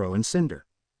Spyro and Cinder.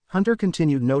 Hunter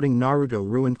continued, noting Naruto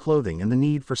ruined clothing and the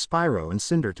need for Spyro and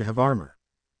Cinder to have armor.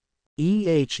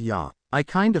 Yeah, I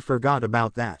kinda forgot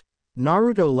about that.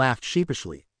 Naruto laughed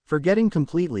sheepishly, forgetting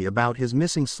completely about his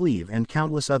missing sleeve and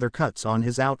countless other cuts on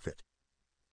his outfit.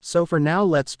 So for now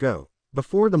let's go,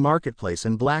 before the marketplace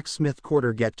and blacksmith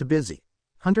quarter get too busy,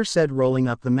 Hunter said, rolling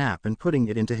up the map and putting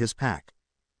it into his pack.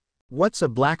 What's a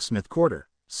blacksmith quarter?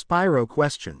 Spyro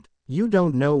questioned. You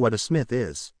don't know what a smith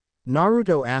is?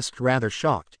 Naruto asked, rather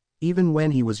shocked. Even when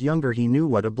he was younger he knew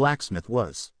what a blacksmith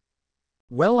was.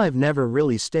 Well, I've never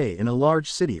really stayed in a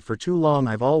large city for too long,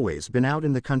 I've always been out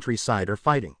in the countryside or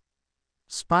fighting.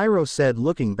 Spyro said,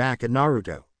 looking back at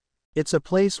Naruto. It's a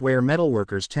place where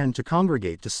metalworkers tend to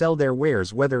congregate to sell their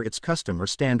wares, whether it's custom or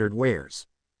standard wares.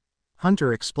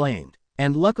 Hunter explained.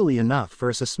 And luckily enough for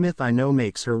us, a smith I know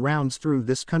makes her rounds through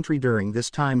this country during this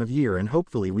time of year, and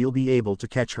hopefully we'll be able to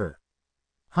catch her.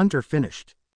 Hunter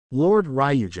finished. Lord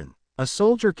Ryujin. A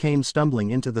soldier came stumbling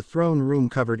into the throne room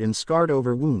covered in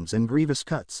scarred-over wounds and grievous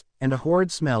cuts, and a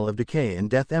horrid smell of decay and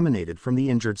death emanated from the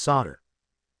injured soldier.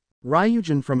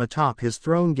 Ryujin from atop his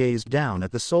throne gazed down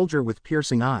at the soldier with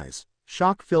piercing eyes.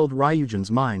 Shock filled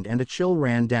Ryujin's mind and a chill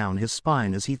ran down his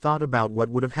spine as he thought about what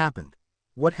would have happened.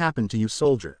 What happened to you,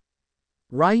 soldier?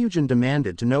 Ryujin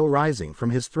demanded to know, rising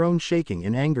from his throne shaking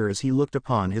in anger as he looked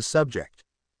upon his subject.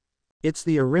 It's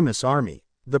the Arimis army,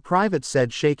 the private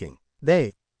said, shaking.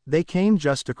 They came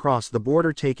just across the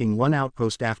border, taking one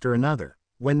outpost after another.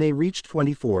 When they reached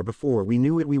 24 before we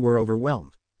knew it, we were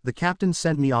overwhelmed. The captain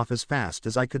sent me off as fast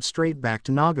as I could straight back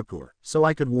to Nagapur, so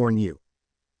I could warn you.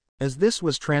 As this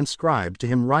was transcribed to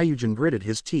him, Ryujin gritted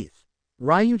his teeth.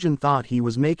 Ryujin thought he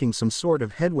was making some sort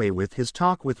of headway with his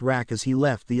talk with Rak as he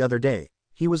left the other day.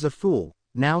 He was a fool.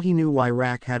 Now he knew why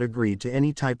Rak had agreed to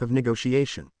any type of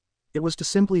negotiation. It was to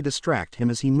simply distract him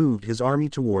as he moved his army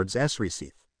towards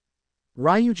Esrisith.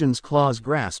 Ryujin's claws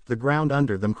grasped the ground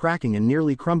under them, cracking and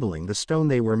nearly crumbling the stone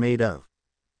they were made of.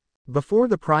 Before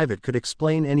the private could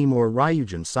explain any more,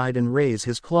 Ryujin sighed and raised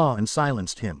his claw and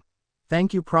silenced him.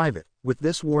 Thank you, private. With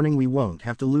this warning we won't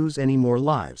have to lose any more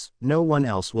lives. No one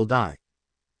else will die.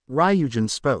 Ryujin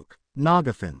spoke.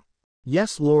 Nagafin.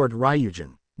 Yes, Lord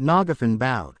Ryujin. Nagafin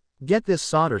bowed. Get this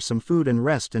soldier some food and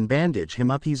rest and bandage him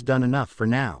up. He's done enough for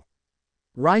now.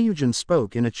 Ryujin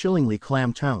spoke in a chillingly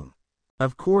calm tone.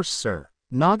 Of course, sir.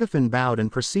 Nagafin bowed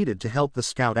and proceeded to help the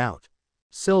scout out.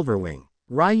 Silverwing.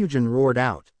 Ryujin roared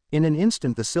out. In an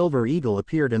instant the silver eagle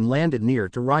appeared and landed near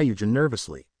to Ryujin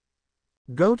nervously.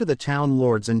 Go to the town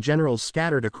lords and generals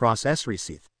scattered across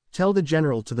Esrisith. Tell the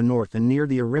general to the north and near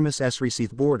the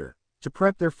Arimis-Esrisith border to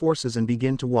prep their forces and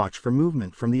begin to watch for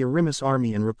movement from the Arimis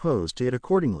army and repose to it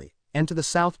accordingly, and to the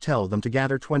south tell them to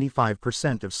gather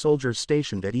 25% of soldiers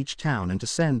stationed at each town and to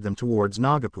send them towards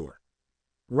Nagapur.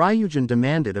 Ryujin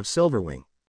demanded of Silverwing.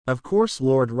 Of course,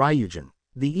 Lord Ryujin.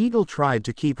 The eagle tried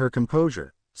to keep her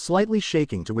composure, slightly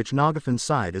shaking, to which Nagafin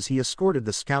sighed as he escorted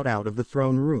the scout out of the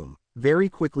throne room, very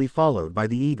quickly followed by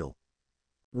the eagle.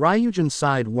 Ryujin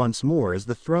sighed once more as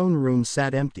the throne room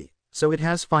sat empty. So it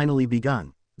has finally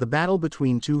begun. The battle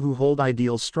between two who hold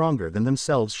ideals stronger than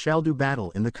themselves shall do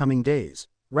battle in the coming days.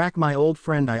 Rak, my old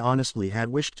friend, I honestly had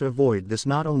wished to avoid this,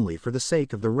 not only for the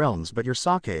sake of the realms but your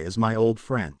sake is my old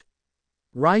friend.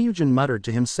 Ryujin muttered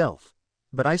to himself.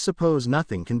 But I suppose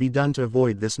nothing can be done to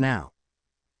avoid this now.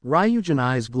 Ryujin's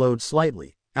eyes glowed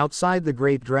slightly. Outside the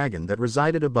great dragon that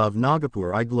resided above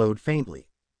Nagapur I glowed faintly.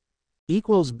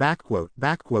 Equals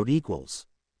equals.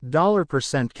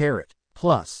 $% carat.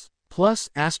 Plus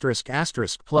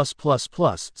asterisk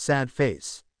plus sad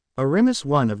face. Arimis,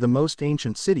 one of the most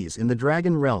ancient cities in the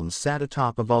Dragon Realms, sat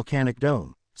atop a volcanic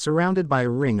dome, surrounded by a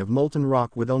ring of molten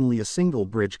rock with only a single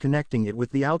bridge connecting it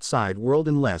with the outside world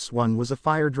unless one was a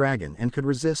fire dragon and could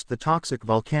resist the toxic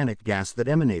volcanic gas that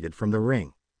emanated from the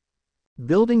ring.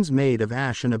 Buildings made of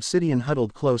ash and obsidian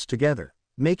huddled close together,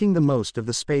 making the most of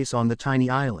the space on the tiny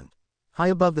island. High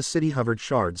above the city hovered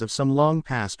shards of some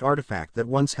long-past artifact that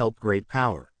once held great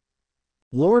power.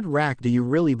 Lord Rak, do you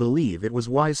really believe it was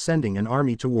wise sending an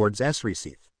army towards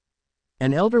Esrisith?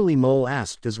 An elderly mole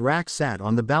asked as Rak sat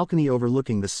on the balcony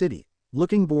overlooking the city,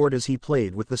 looking bored as he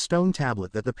played with the stone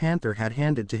tablet that the panther had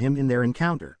handed to him in their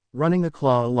encounter, running a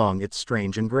claw along its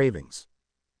strange engravings.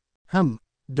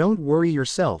 Don't worry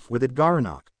yourself with it,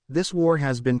 Garanok. This war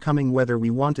has been coming whether we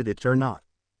wanted it or not.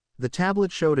 The tablet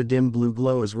showed a dim blue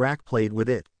glow as Rak played with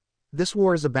it. This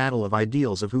war is a battle of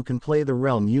ideals of who can play the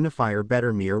realm unifier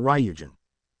better, me or Ryujin.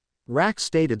 Rak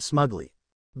stated smugly.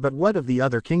 But what of the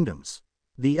other kingdoms?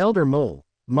 The elder mole,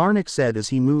 Marnik said as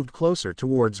he moved closer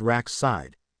towards Rak's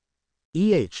side.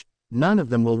 None of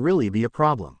them will really be a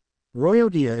problem.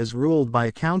 Royodia is ruled by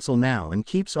a council now and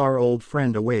keeps our old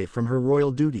friend away from her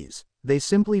royal duties. They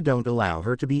simply don't allow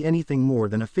her to be anything more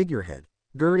than a figurehead.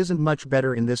 Gur isn't much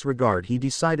better in this regard. He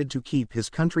decided to keep his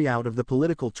country out of the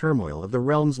political turmoil of the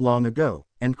realms long ago,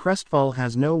 and Crestfall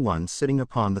has no one sitting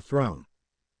upon the throne.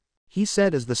 He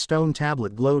said as the stone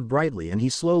tablet glowed brightly and he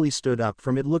slowly stood up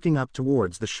from it, looking up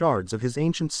towards the shards of his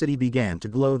ancient city began to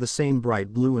glow the same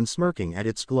bright blue and smirking at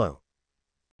its glow.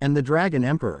 And the Dragon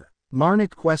Emperor?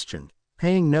 Marnik questioned,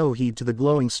 paying no heed to the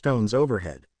glowing stones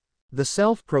overhead. The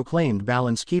self-proclaimed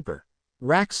balance keeper.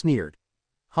 Rak sneered.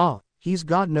 He's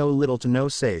got no little to no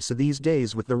say so these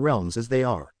days with the realms as they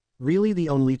are. Really the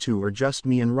only two are just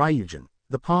me and Ryujin.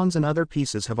 The pawns and other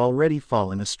pieces have already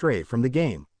fallen astray from the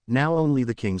game. now only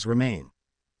the kings remain.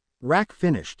 Rack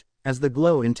finished, as the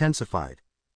glow intensified.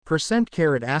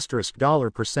 $carat asterisk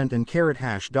 $% and carat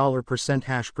hash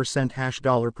 $% hash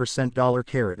 $dollar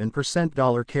carat and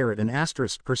 $dollar carat and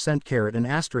asterisk carat and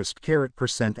asterisk carat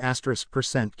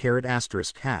asterisk carat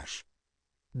asterisk hash.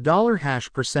 Dollar hash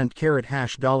carat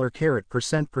hash dollar carat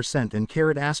and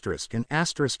carat asterisk and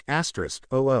asterisk asterisk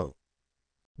 00.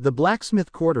 The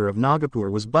blacksmith quarter of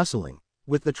Nagapur was bustling,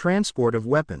 with the transport of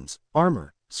weapons,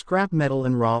 armor, scrap metal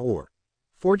and raw ore.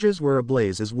 Forges were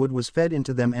ablaze as wood was fed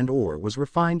into them and ore was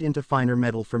refined into finer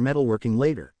metal for metalworking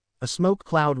later. A smoke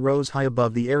cloud rose high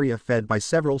above the area fed by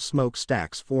several smoke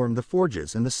stacks formed the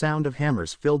forges and the sound of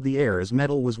hammers filled the air as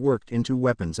metal was worked into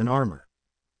weapons and armor.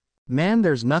 Man,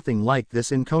 there's nothing like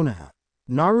this in Konoha,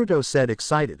 Naruto said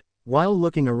excited, while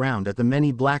looking around at the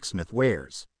many blacksmith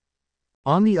wares.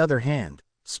 On the other hand,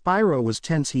 Spyro was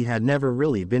tense. He had never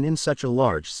really been in such a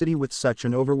large city with such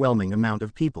an overwhelming amount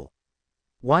of people.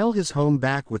 While his home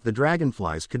back with the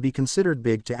dragonflies could be considered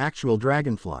big to actual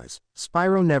dragonflies,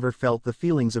 Spyro never felt the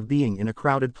feelings of being in a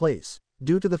crowded place,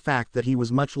 due to the fact that he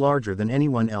was much larger than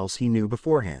anyone else he knew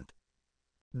beforehand.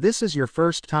 This is your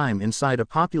first time inside a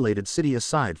populated city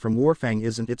aside from Warfang,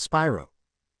 isn't it, Spyro?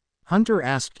 Hunter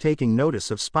asked, taking notice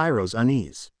of Spyro's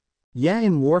unease. Yeah,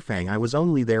 in Warfang I was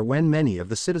only there when many of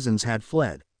the citizens had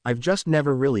fled. I've just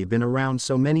never really been around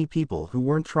so many people who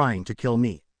weren't trying to kill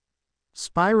me,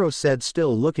 Spyro said,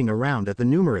 still looking around at the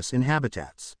numerous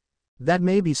inhabitants. That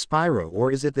may be, Spyro,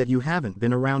 or is it that you haven't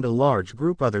been around a large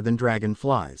group other than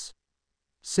dragonflies?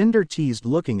 Cinder teased,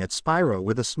 looking at Spyro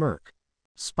with a smirk.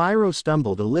 Spyro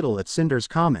stumbled a little at Cinder's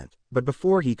comment, but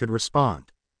before he could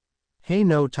respond, "Hey,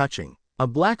 no touching," a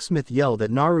blacksmith yelled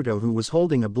at Naruto, who was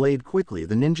holding a blade. Quickly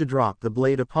the ninja dropped the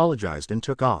blade, apologized and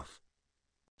took off.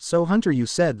 So Hunter, you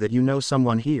said that you know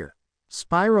someone here?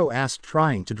 Spyro asked,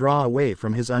 trying to draw away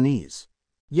from his unease.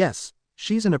 Yes,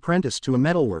 she's an apprentice to a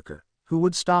metalworker, who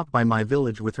would stop by my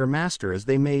village with her master as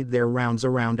they made their rounds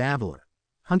around Avalar,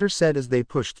 Hunter said as they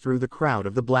pushed through the crowd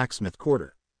of the blacksmith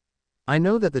quarter. I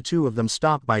know that the two of them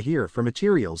stop by here for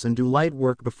materials and do light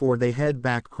work before they head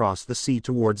back across the sea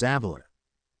towards Avalar.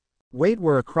 Wait,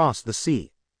 we're across the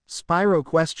sea? Spyro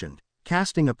questioned,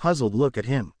 casting a puzzled look at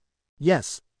him.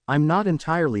 Yes, I'm not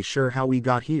entirely sure how we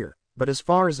got here, but as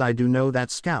far as I do know, that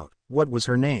scout, what was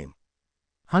her name?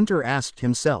 Hunter asked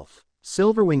himself.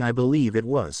 Silverwing, I believe it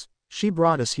was. She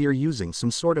brought us here using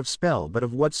some sort of spell, but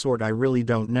of what sort I really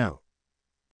don't know.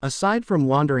 Aside from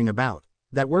wandering about,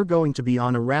 that we're going to be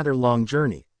on a rather long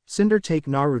journey. Cinder, take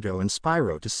Naruto and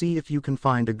Spyro to see if you can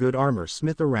find a good armor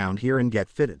smith around here and get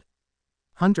fitted,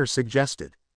 Hunter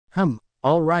suggested.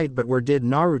 All right, but where did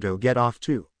Naruto get off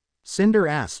to? Cinder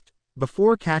asked,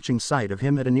 before catching sight of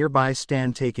him at a nearby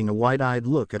stand, taking a wide-eyed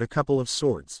look at a couple of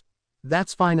swords.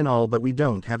 That's fine and all, but we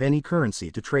don't have any currency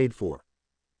to trade for.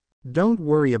 Don't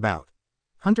worry about,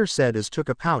 Hunter said as took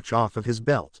a pouch off of his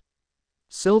belt.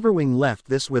 Silverwing left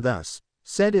this with us,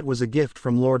 said it was a gift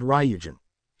from Lord Ryujin,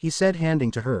 he said,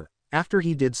 handing to her. After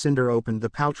he did, Cinder opened the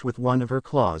pouch with one of her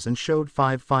claws and showed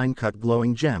 5 fine-cut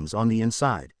glowing gems on the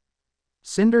inside.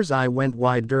 Cinder's eye went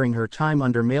wide. During her time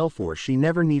under Maleforce she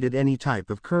never needed any type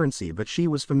of currency, but she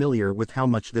was familiar with how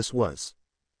much this was.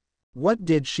 What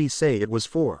did she say it was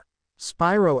for?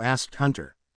 Spyro asked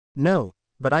Hunter. No,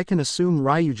 but I can assume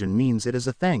Ryujin means it as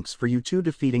a thanks for you two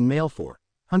defeating Maleforce,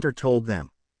 Hunter told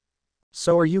them.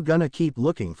 So are you gonna keep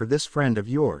looking for this friend of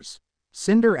yours?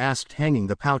 Cinder asked, hanging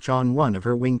the pouch on one of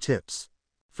her wingtips.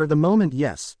 For the moment,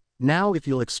 yes. Now if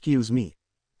you'll excuse me.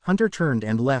 Hunter turned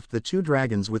and left the 2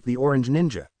 dragons with the orange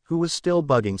ninja, who was still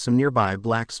bugging some nearby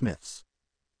blacksmiths.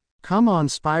 Come on,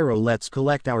 Spyro, let's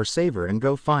collect our saver and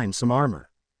go find some armor,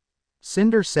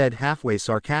 Cinder said, halfway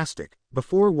sarcastic,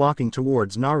 before walking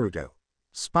towards Naruto.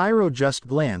 Spyro just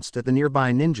glanced at the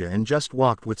nearby ninja and just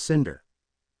walked with Cinder.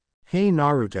 Hey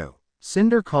Naruto,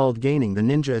 Cinder called, gaining the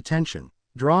ninja attention,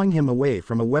 drawing him away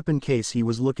from a weapon case he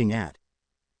was looking at.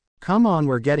 Come on,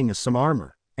 we're getting us some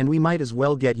armor, and we might as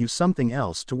well get you something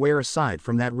else to wear aside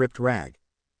from that ripped rag,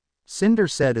 Cinder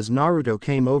said as Naruto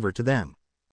came over to them.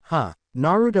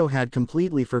 Naruto had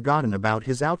completely forgotten about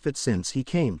his outfit since he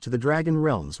came to the Dragon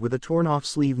Realms with a torn-off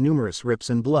sleeve, numerous rips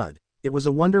and blood. It was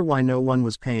a wonder why no one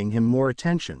was paying him more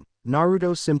attention.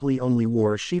 Naruto simply only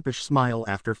wore a sheepish smile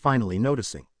after finally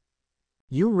noticing.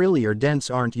 You really are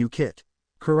dense, aren't you, Kit?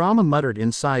 Kurama muttered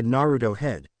inside Naruto's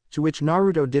head, to which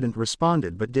Naruto didn't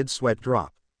responded but did sweat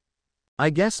drop. I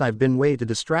guess I've been way too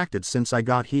distracted since I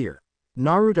got here,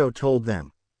 Naruto told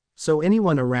them. So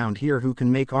anyone around here who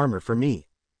can make armor for me?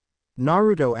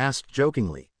 Naruto asked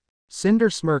jokingly. Cinder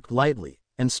smirked lightly,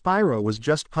 and Spyro was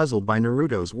just puzzled by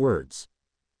Naruto's words.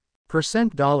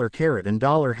 Percent dollar carat and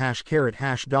dollar hash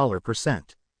dollar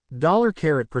percent. Dollar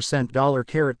carat percent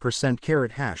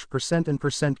carat hash percent and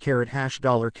percent carat hash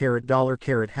dollar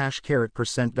carat hash carat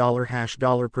percent dollar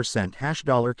percent hash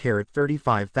dollar carat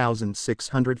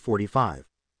 35,645.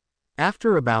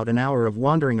 After about an hour of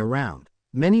wandering around,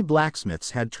 many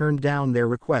blacksmiths had turned down their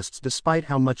requests despite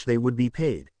how much they would be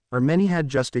paid, or many had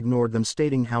just ignored them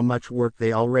stating how much work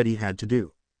they already had to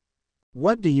do.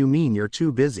 What do you mean you're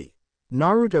too busy?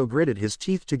 Naruto gritted his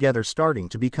teeth together, starting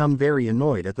to become very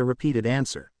annoyed at the repeated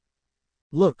answer.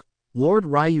 Look, Lord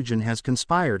Ryujin has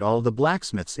conspired all the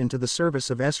blacksmiths into the service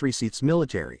of Esriseith's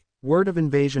military. Word of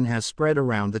invasion has spread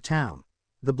around the town,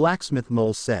 the blacksmith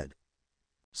mole said.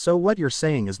 So what you're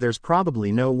saying is there's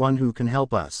probably no one who can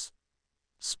help us?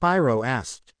 Spyro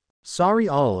asked. Sorry,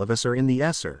 all of us are in the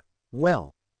Esser.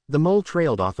 Well, the mole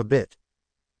trailed off a bit.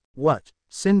 What?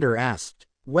 Cinder asked.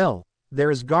 Well, there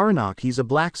is Garanok, he's a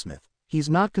blacksmith. He's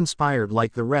not conspired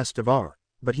like the rest of our.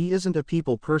 But he isn't a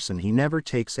people person, he never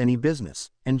takes any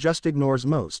business, and just ignores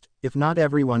most, if not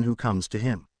everyone who comes to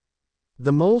him.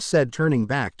 The mole said, turning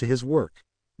back to his work.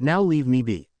 Now leave me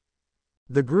be.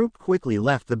 The group quickly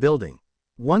left the building.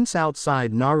 Once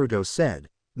outside, Naruto said,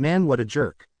 Man, what a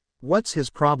jerk. What's his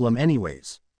problem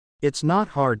anyways? It's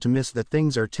not hard to miss that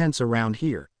things are tense around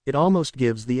here, it almost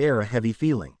gives the air a heavy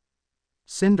feeling.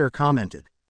 Cinder commented.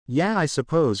 Yeah, I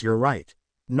suppose you're right.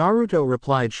 Naruto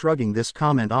replied, shrugging this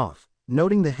comment off,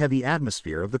 noting the heavy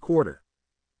atmosphere of the quarter.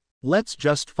 Let's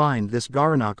just find this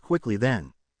Garanok quickly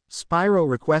then, Spyro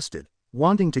requested,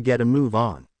 wanting to get a move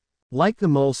on. Like the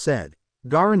mole said,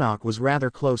 Garanok was rather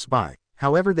close by,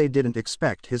 however they didn't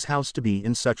expect his house to be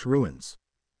in such ruins.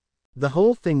 The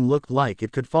whole thing looked like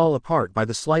it could fall apart by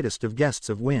the slightest of gusts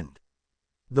of wind.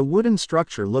 The wooden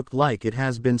structure looked like it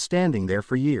has been standing there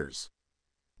for years.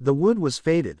 The wood was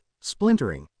faded,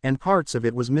 splintering, and parts of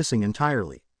it was missing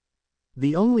entirely.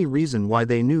 The only reason why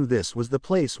they knew this was the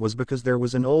place was because there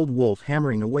was an old wolf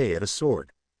hammering away at a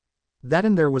sword. That,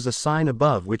 and there was a sign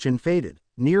above which in faded,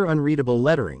 near unreadable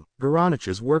lettering,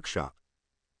 Garanich's workshop.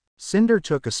 Cinder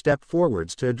took a step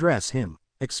forwards to address him.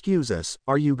 Excuse us,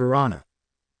 are you Garana?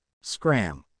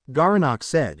 Scram. Garanok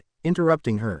said,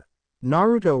 interrupting her.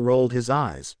 Naruto rolled his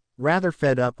eyes, rather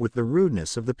fed up with the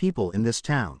rudeness of the people in this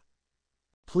town.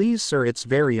 Please sir, it's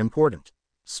very important.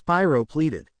 Spyro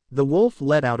pleaded. The wolf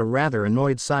let out a rather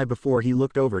annoyed sigh before he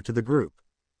looked over to the group.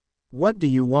 What do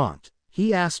you want?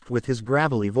 He asked with his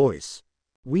gravelly voice.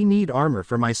 We need armor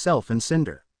for myself and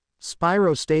Cinder,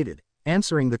 Spyro stated,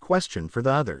 answering the question for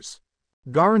the others.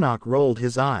 Garanok rolled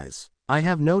his eyes. I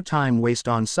have no time waste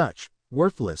on such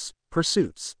worthless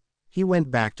pursuits. He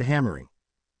went back to hammering.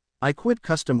 I quit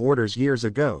custom orders years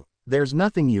ago, there's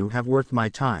nothing you have worth my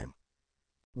time.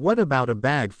 What about a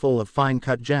bag full of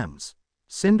fine-cut gems?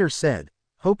 Cinder said,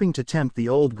 hoping to tempt the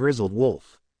old grizzled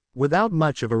wolf. Without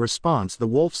much of a response, the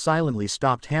wolf silently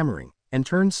stopped hammering, and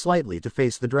turned slightly to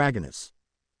face the dragoness.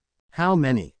 How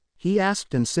many? He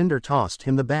asked, and Cinder tossed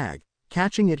him the bag.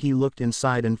 Catching it, he looked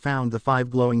inside and found the 5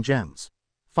 glowing gems.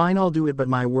 Fine, I'll do it, but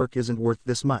my work isn't worth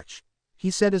this much, he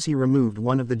said as he removed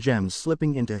one of the gems,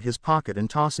 slipping into his pocket and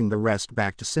tossing the rest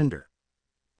back to Cinder.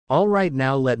 All right,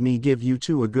 now let me give you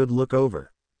two a good look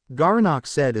over, Garanok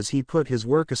said as he put his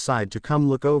work aside to come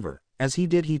look over. As he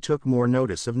did, he took more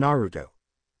notice of Naruto.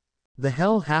 The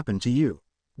hell happened to you?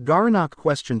 Garanok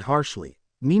questioned harshly,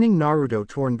 meaning Naruto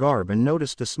torn garb, and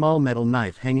noticed a small metal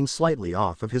knife hanging slightly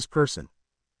off of his person.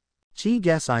 Gee,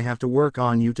 guess I have to work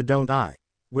on you too, don't I?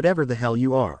 Whatever the hell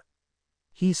you are,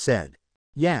 he said.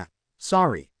 Yeah,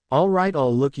 sorry. All right,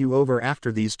 I'll look you over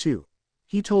after these two,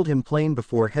 he told him plain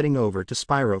before heading over to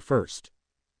Spyro first.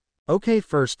 Okay,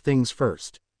 first things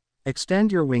first.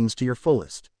 Extend your wings to your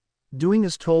fullest. Doing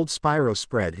as told, Spyro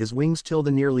spread his wings till they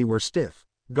nearly were stiff.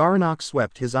 Garanok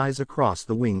swept his eyes across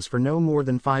the wings for no more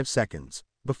than 5 seconds,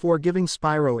 before giving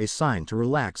Spyro a sign to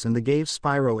relax, and they gave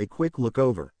Spyro a quick look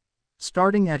over,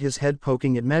 starting at his head,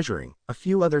 poking it, measuring a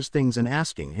few other things, and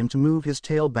asking him to move his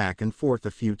tail back and forth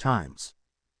a few times.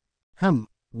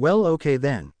 Well okay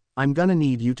then, I'm gonna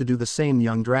need you to do the same,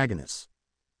 young dragoness,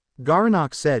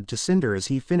 Garanok said to Cinder as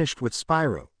he finished with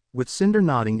Spyro, with Cinder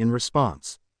nodding in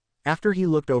response. After he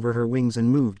looked over her wings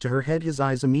and moved to her head, his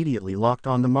eyes immediately locked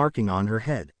on the marking on her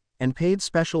head, and paid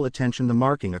special attention the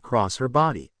marking across her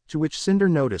body, to which Cinder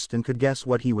noticed and could guess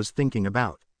what he was thinking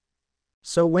about.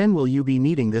 So when will you be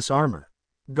needing this armor?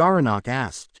 Garanok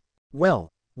asked. Well,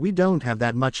 we don't have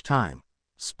that much time,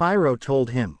 Spyro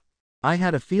told him. I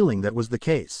had a feeling that was the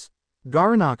case,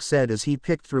 Garanok said as he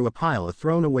picked through a pile of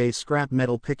thrown-away scrap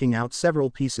metal, picking out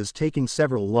several pieces, taking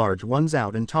several large ones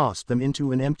out and tossed them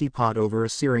into an empty pot over a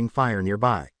searing fire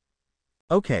nearby.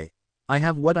 Okay, I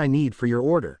have what I need for your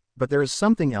order, but there is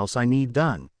something else I need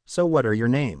done, so what are your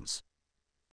names?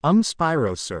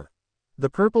 Spyro, sir. The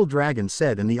purple dragon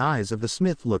said, and the eyes of the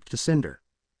smith looked to Cinder.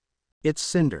 It's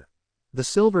Cinder. The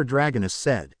silver dragoness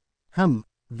said.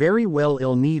 Very well,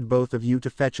 I'll need both of you to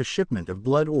fetch a shipment of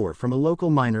blood ore from a local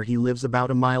miner. He lives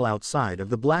about a mile outside of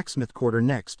the blacksmith quarter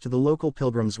next to the local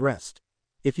Pilgrim's Rest.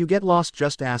 If you get lost,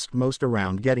 just ask most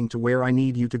around. Getting to where I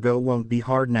need you to go won't be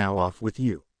hard. Now off with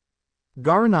you.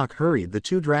 Garanok hurried the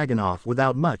two dragon off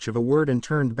without much of a word and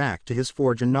turned back to his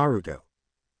forge and Naruto.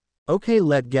 Okay,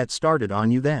 let's get started on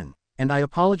you then, and I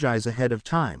apologize ahead of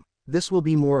time. This will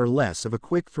be more or less of a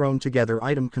quick thrown together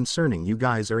item concerning you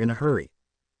guys are in a hurry.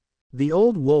 The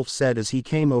old wolf said as he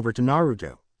came over to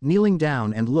Naruto, kneeling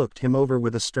down and looked him over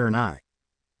with a stern eye.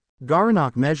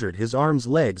 Garanok measured his arms,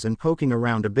 legs and poking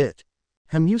around a bit.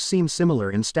 You seem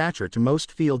similar in stature to most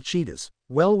field cheetahs.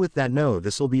 Well, with that, no,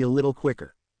 this'll be a little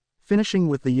quicker. Finishing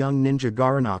with the young ninja,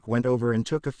 Garanok went over and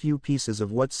took a few pieces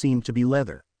of what seemed to be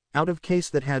leather, out of case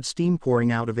that had steam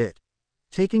pouring out of it.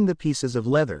 Taking the pieces of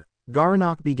leather,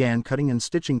 Garanok began cutting and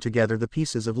stitching together the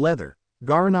pieces of leather.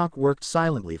 Garanok worked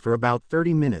silently for about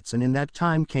 30 minutes and in that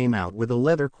time came out with a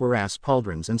leather cuirass,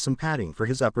 pauldrons and some padding for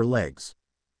his upper legs.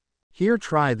 Here,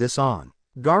 try this on.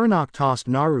 Garanok tossed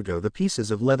Naruto the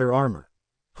pieces of leather armor.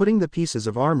 Putting the pieces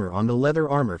of armor on, the leather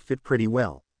armor fit pretty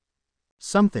well.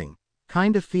 Something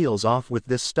kinda feels off with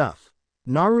this stuff,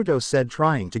 Naruto said,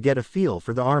 trying to get a feel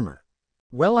for the armor.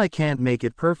 Well, I can't make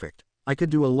it perfect. I could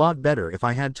do a lot better if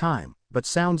I had time, but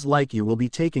sounds like you will be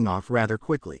taking off rather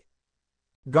quickly,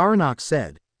 Garanok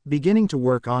said, beginning to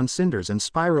work on Cinder's and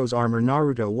Spyro's armor.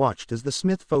 Naruto watched as the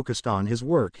smith focused on his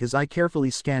work, his eye carefully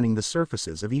scanning the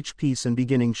surfaces of each piece and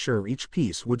beginning sure each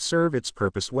piece would serve its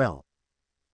purpose well.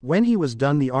 When he was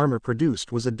done, the armor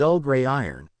produced was a dull gray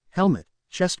iron helmet,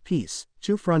 chest piece,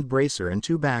 2 front bracer and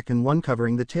 2 back, and 1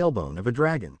 covering the tailbone of a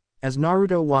dragon. As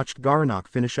Naruto watched Garanok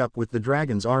finish up with the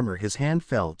dragon's armor, his hand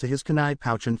fell to his kunai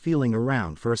pouch and feeling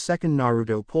around for a second,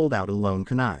 Naruto pulled out a lone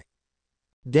kunai.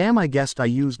 Damn, I guessed I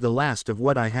used the last of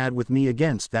what I had with me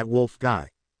against that wolf guy.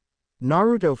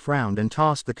 Naruto frowned and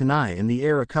tossed the kunai in the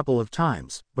air a couple of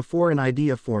times, before an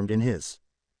idea formed in his.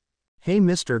 Hey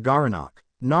Mr. Garanok,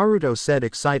 Naruto said,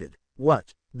 excited.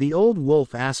 What? The old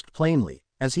wolf asked plainly,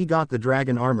 as he got the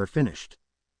dragon armor finished.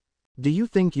 Do you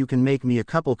think you can make me a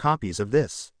couple copies of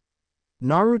this?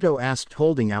 Naruto asked,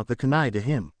 holding out the kunai to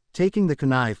him. Taking the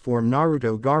kunai form,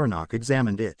 Naruto Garanok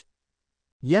examined it.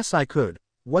 Yes, I could.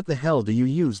 What the hell do you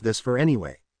use this for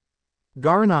anyway?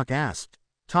 Garanok asked.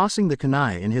 Tossing the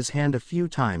kunai in his hand a few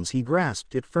times, he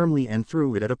grasped it firmly and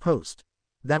threw it at a post.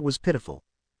 That was pitiful,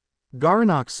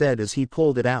 Garanok said as he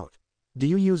pulled it out. Do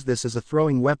you use this as a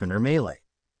throwing weapon or melee?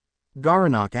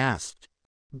 Garanok asked.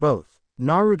 Both,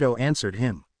 Naruto answered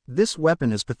him. This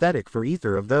weapon is pathetic for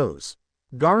either of those,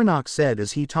 Garanok said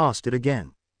as he tossed it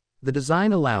again. The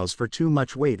design allows for too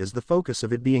much weight as the focus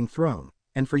of it being thrown,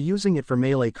 and for using it for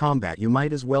melee combat you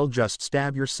might as well just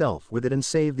stab yourself with it and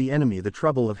save the enemy the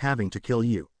trouble of having to kill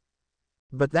you.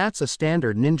 But that's a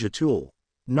standard ninja tool,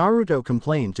 Naruto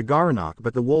complained to Garanok,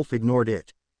 but the wolf ignored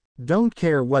it. Don't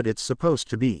care what it's supposed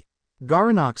to be,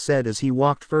 Garanok said as he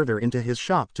walked further into his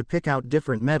shop to pick out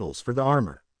different metals for the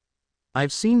armor.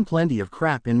 I've seen plenty of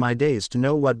crap in my days to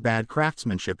know what bad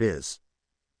craftsmanship is.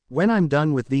 When I'm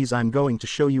done with these, I'm going to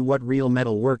show you what real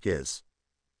metal work is.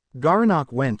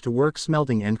 Garanok went to work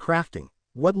smelting and crafting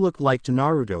what looked like to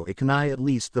Naruto a kunai, at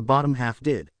least the bottom half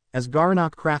did. As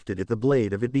Garanok crafted it, the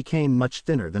blade of it became much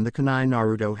thinner than the kunai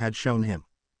Naruto had shown him.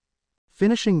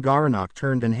 Finishing, Garanok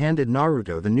turned and handed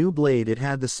Naruto the new blade. It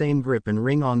had the same grip and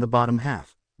ring on the bottom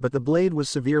half, but the blade was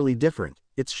severely different.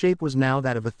 Its shape was now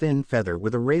that of a thin feather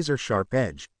with a razor-sharp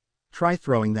edge. Try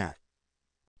throwing that.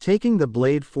 Taking the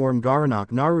blade form,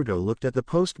 Naruto looked at the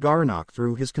post. Garanok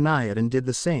threw his kunai at and did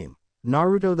the same.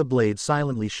 Naruto, the blade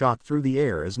silently shot through the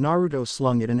air as Naruto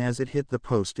slung it, and as it hit the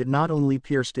post it not only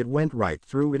pierced, it went right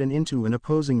through it and into an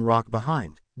opposing rock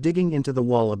behind, digging into the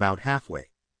wall about halfway.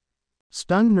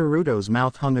 Stunned, Naruto's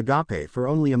mouth hung agape for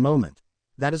only a moment.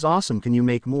 That is awesome, can you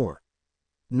make more?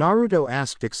 Naruto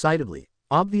asked excitedly,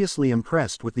 obviously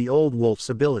impressed with the old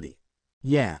wolf's ability.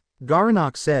 Yeah,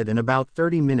 Garanok said, and about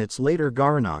 30 minutes later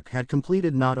Garanok had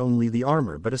completed not only the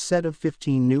armor but a set of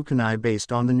 15 new kunai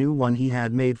based on the new one he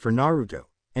had made for Naruto,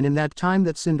 and in that time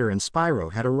that Cinder and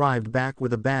Spyro had arrived back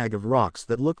with a bag of rocks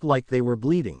that looked like they were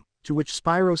bleeding, to which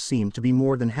Spyro seemed to be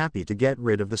more than happy to get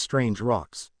rid of the strange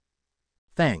rocks.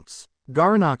 Thanks,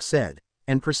 Garanok said,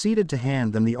 and proceeded to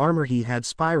hand them the armor he had.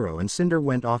 Spyro and Cinder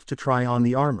went off to try on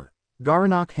the armor.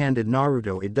 Garanok handed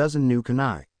Naruto a dozen new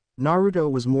kunai. Naruto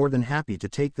was more than happy to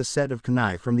take the set of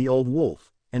kunai from the old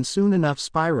wolf, and soon enough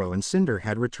Spyro and Cinder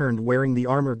had returned wearing the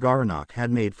armor Garanok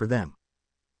had made for them.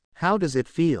 "How does it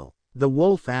feel?" the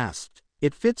wolf asked.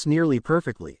 "It fits nearly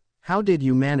perfectly. How did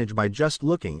you manage by just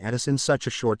looking at us in such a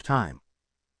short time?"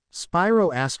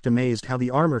 Spyro asked, amazed how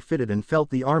the armor fitted, and felt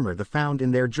the armor they found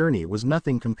in their journey was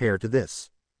nothing compared to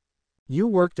this. "You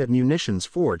worked at Munitions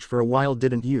Forge for a while,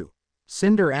 didn't you?"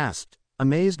 Cinder asked,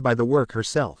 amazed by the work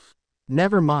herself.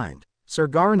 "Never mind, Sir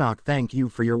Garanok, thank you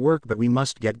for your work, but we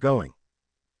must get going."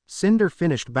 Cinder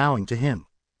finished bowing to him.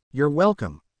 "You're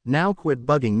welcome, now quit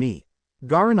bugging me,"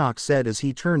 Garanok said as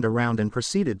he turned around and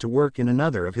proceeded to work in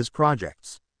another of his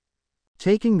projects.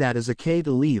 Taking that as a key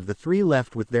to leave, the three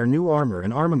left with their new armor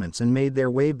and armaments and made their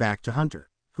way back to Hunter,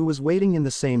 who was waiting in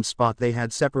the same spot they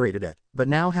had separated at, but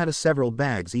now had several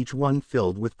bags, each one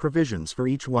filled with provisions for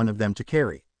each one of them to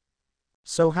carry.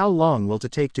 "So how long will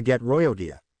it take to get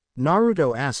Royodia?"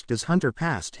 Naruto asked as Hunter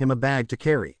passed him a bag to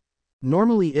carry.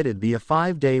 "Normally it'd be a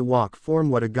 5-day walk from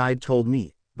what a guide told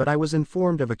me, but I was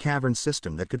informed of a cavern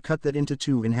system that could cut that into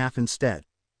 2 in half instead,"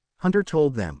 Hunter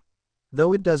told them.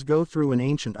 "Though it does go through an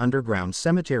ancient underground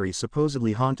cemetery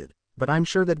supposedly haunted, but I'm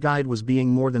sure that guide was being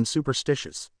more than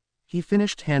superstitious." He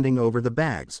finished handing over the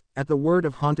bags. At the word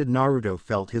of haunted, Naruto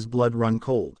felt his blood run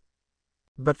cold.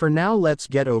 "But for now let's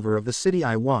get over of the city.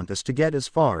 I want us to get as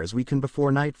far as we can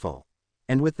before nightfall."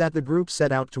 And with that the group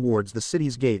set out towards the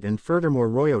city's gate, and furthermore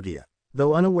Royodia,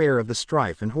 though unaware of the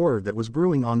strife and horror that was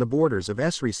brewing on the borders of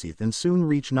Esrisith, and soon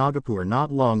reached Nagapur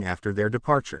not long after their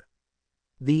departure.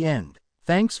 The end.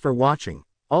 Thanks for watching.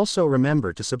 Also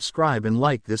remember to subscribe and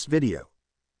like this video.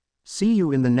 See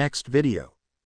you in the next video.